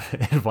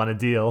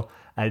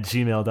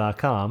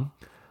wtf@gmail.com.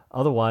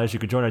 Otherwise, you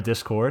could join our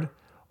Discord.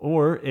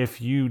 Or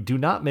if you do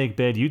not make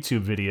bad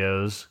YouTube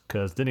videos,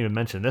 because didn't even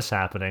mention this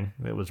happening.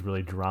 It was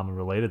really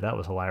drama-related. That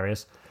was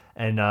hilarious.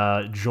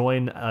 And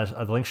join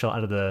a link shell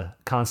out of the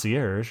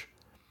concierge,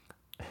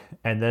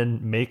 and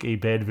then make a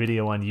bad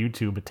video on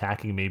YouTube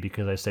attacking me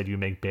because I said you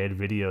make bad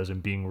videos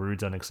and being rude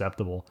is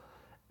unacceptable,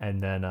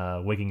 and then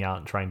wigging out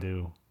and trying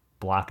to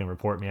block and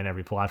report me on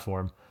every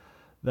platform.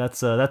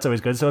 That's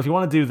always good. So if you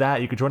want to do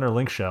that, you could join our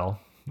link shell,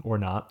 or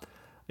not,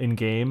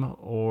 in-game,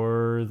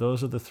 or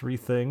those are the three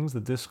things: the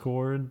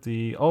Discord,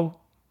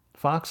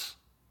 Fox,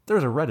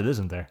 there's a Reddit,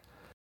 isn't there?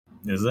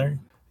 Is there?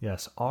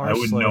 Yes. I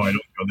wouldn't know. I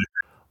don't go there.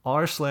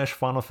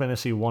 r/Final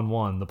Fantasy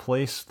 11, the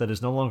place that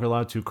is no longer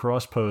allowed to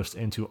cross-post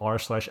into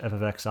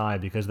r/FFXI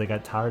because they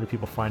got tired of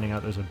people finding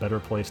out there's a better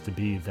place to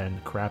be than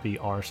crappy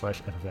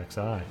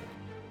r/FFXI.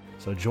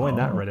 So join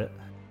that Reddit,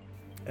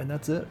 and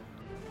that's it.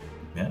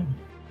 Yeah.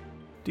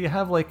 Do you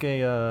have like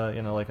a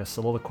like a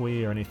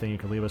soliloquy or anything you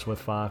could leave us with,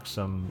 Fox?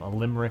 A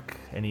limerick,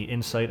 any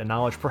insight, a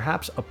knowledge,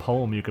 perhaps a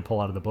poem you could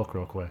pull out of the book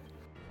real quick?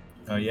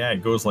 Yeah,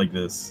 it goes like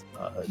this: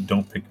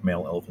 don't pick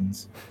male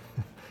elfins.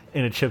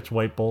 In a chipped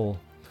white bowl.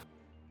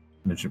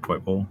 In a chipped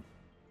white bowl.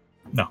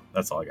 No,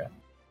 that's all I got.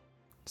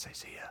 Say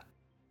see ya.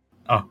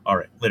 Oh, all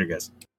right. Later, guys.